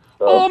apartment.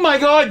 So. Oh my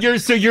God!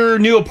 Your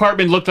new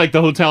apartment looked like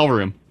the hotel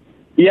room.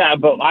 Yeah,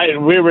 but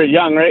we were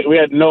young, right? We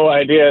had no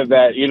idea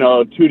that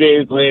 2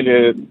 days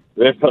later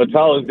this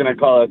hotel is going to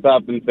call us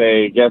up and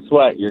say, guess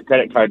what? Your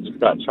credit card just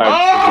got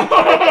charged.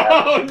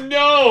 Oh,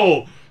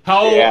 no.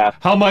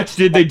 How much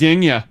did they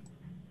ding you?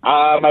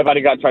 My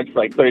buddy got charged for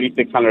like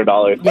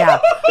 $3,600. Yeah,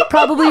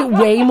 probably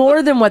way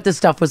more than what the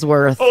stuff was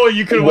worth. Oh,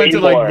 you could have went to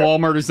like more.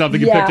 Walmart or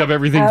something and Yeah, picked up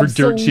everything for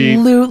dirt cheap.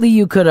 Absolutely,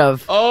 you could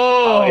have.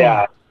 Oh,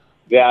 yeah.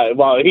 Yeah,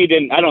 well, he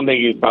didn't. I don't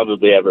think he's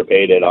probably ever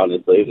paid it,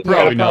 honestly.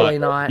 Probably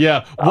not.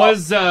 Yeah.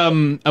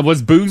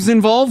 Was booze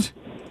involved?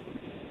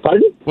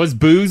 Pardon? Was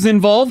booze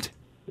involved?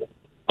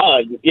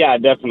 Yeah,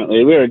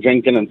 definitely. We were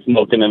drinking and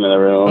smoking in the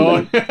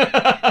room.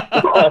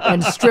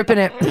 And stripping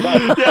it.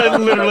 Yeah,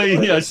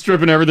 literally,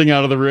 stripping everything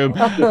out of the room.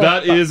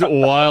 That is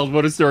wild.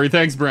 What a story.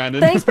 Thanks, Brandon.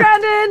 Thanks,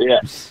 Brandon. Yeah.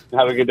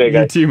 Have a good day, You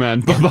guys. too,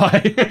 man.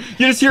 Bye-bye.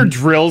 You just hear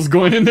drills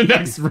going in the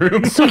next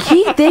room. So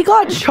they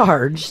got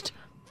charged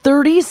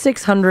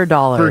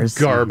 $3,600 For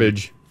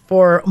garbage.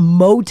 for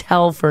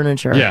motel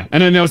furniture. Yeah,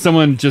 and I know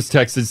someone just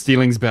texted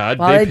stealing's bad.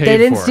 Well, they they paid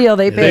didn't for it. steal,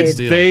 they paid.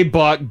 They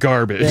bought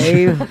garbage.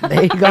 They And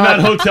that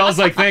hotel's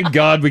like, thank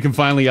God we can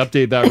finally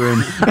update that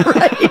room.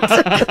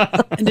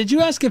 And did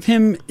you ask if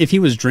he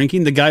was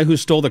drinking? The guy who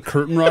stole the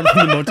curtain rod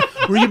from the motel.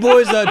 Were you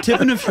boys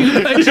tipping a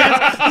few by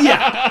chance?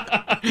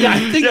 Yeah, I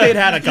think they'd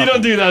had a couple. You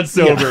don't do that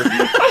sober.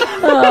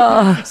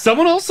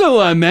 Someone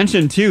also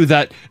mentioned too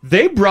that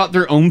they brought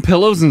their own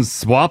pillows and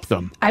swapped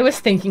them. I was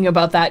thinking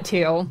about that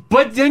too.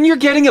 But then you're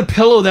getting a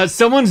pillow that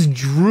someone's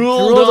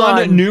drooled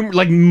on.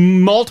 Like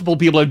multiple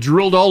people have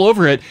drooled all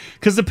over it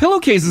because the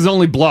pillowcases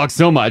only block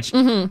so much.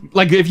 Mm-hmm.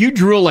 Like if you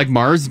drool like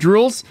Mars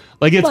drools,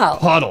 like it's Well,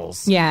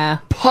 puddles. Yeah.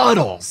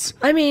 Puddles.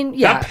 I mean,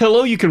 yeah. That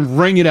pillow, you can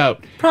wring it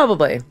out.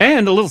 Probably.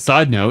 And a little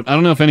side note, I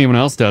don't know if anyone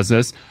else does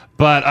this,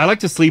 but I like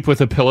to sleep with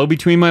a pillow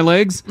between my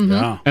legs. Mhm.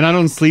 Yeah. And I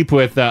don't sleep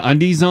with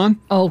undies on.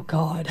 Oh,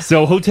 God.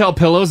 So hotel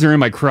pillows are in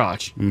my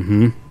crotch.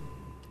 Mm-hmm.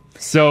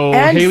 So,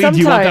 And Haley, do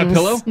you want that sometimes-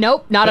 pillow?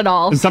 Nope, not at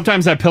all. And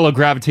sometimes that pillow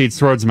gravitates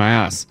towards my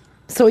ass.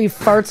 So he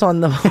farts on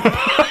the.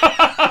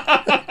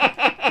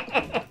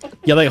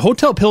 Yeah, like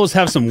hotel pillows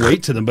have some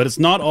weight to them, but it's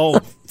not all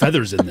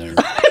feathers in there.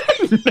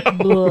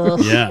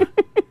 Yeah,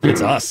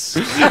 it's us.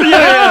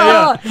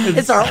 Yeah.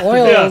 It's our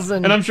oils. Yeah.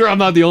 And I'm sure I'm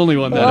not the only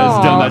one that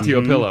has done that to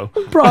a pillow.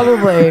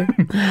 Probably.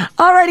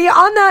 Alrighty,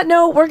 on that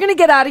note, we're going to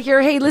get out of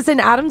here. Hey,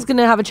 listen, Adam's going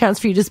to have a chance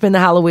for you to spin the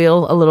Halloween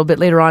a little bit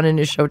later on in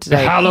his show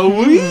today.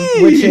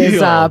 Halloween! Which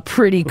is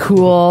pretty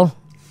cool.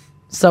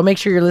 So make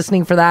sure you're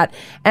listening for that.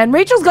 And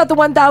Rachel's got the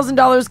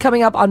 $1,000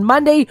 coming up on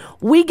Monday.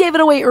 We gave it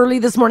away early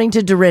this morning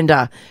to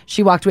Dorinda.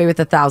 She walked away with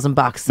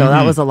 $1,000, so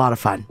that was a lot of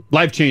fun.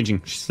 Life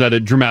changing. She said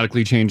it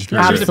dramatically changed her.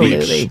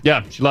 Absolutely.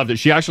 Yeah, she loved it.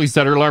 She actually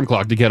set her alarm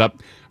clock to get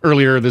up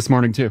earlier this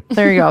morning, too.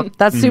 There you go.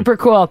 That's super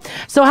cool.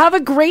 So have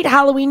a great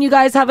Halloween, you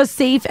guys. Have a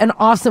safe and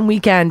awesome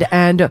weekend.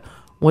 And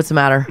what's the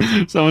matter?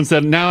 Someone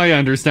said, now I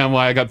understand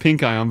why I got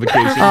pink eye on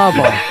vacation. Oh,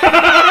 boy.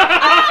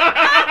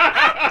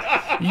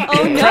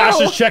 Oh, no.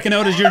 Crash is checking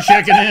out as you're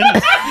checking in.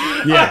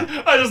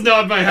 Yeah. I just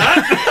nod my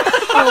hat.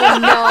 Oh,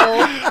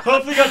 no.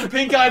 Hopefully got the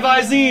pink eye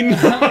Visine.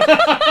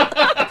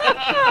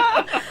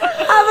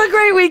 Have a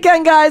great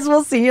weekend, guys.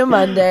 We'll see you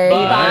Monday.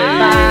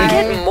 Bye.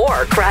 Get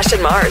more Crash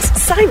and Mars.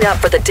 Sign up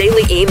for the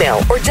daily email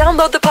or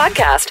download the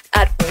podcast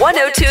at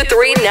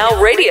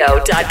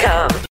 1023nowradio.com.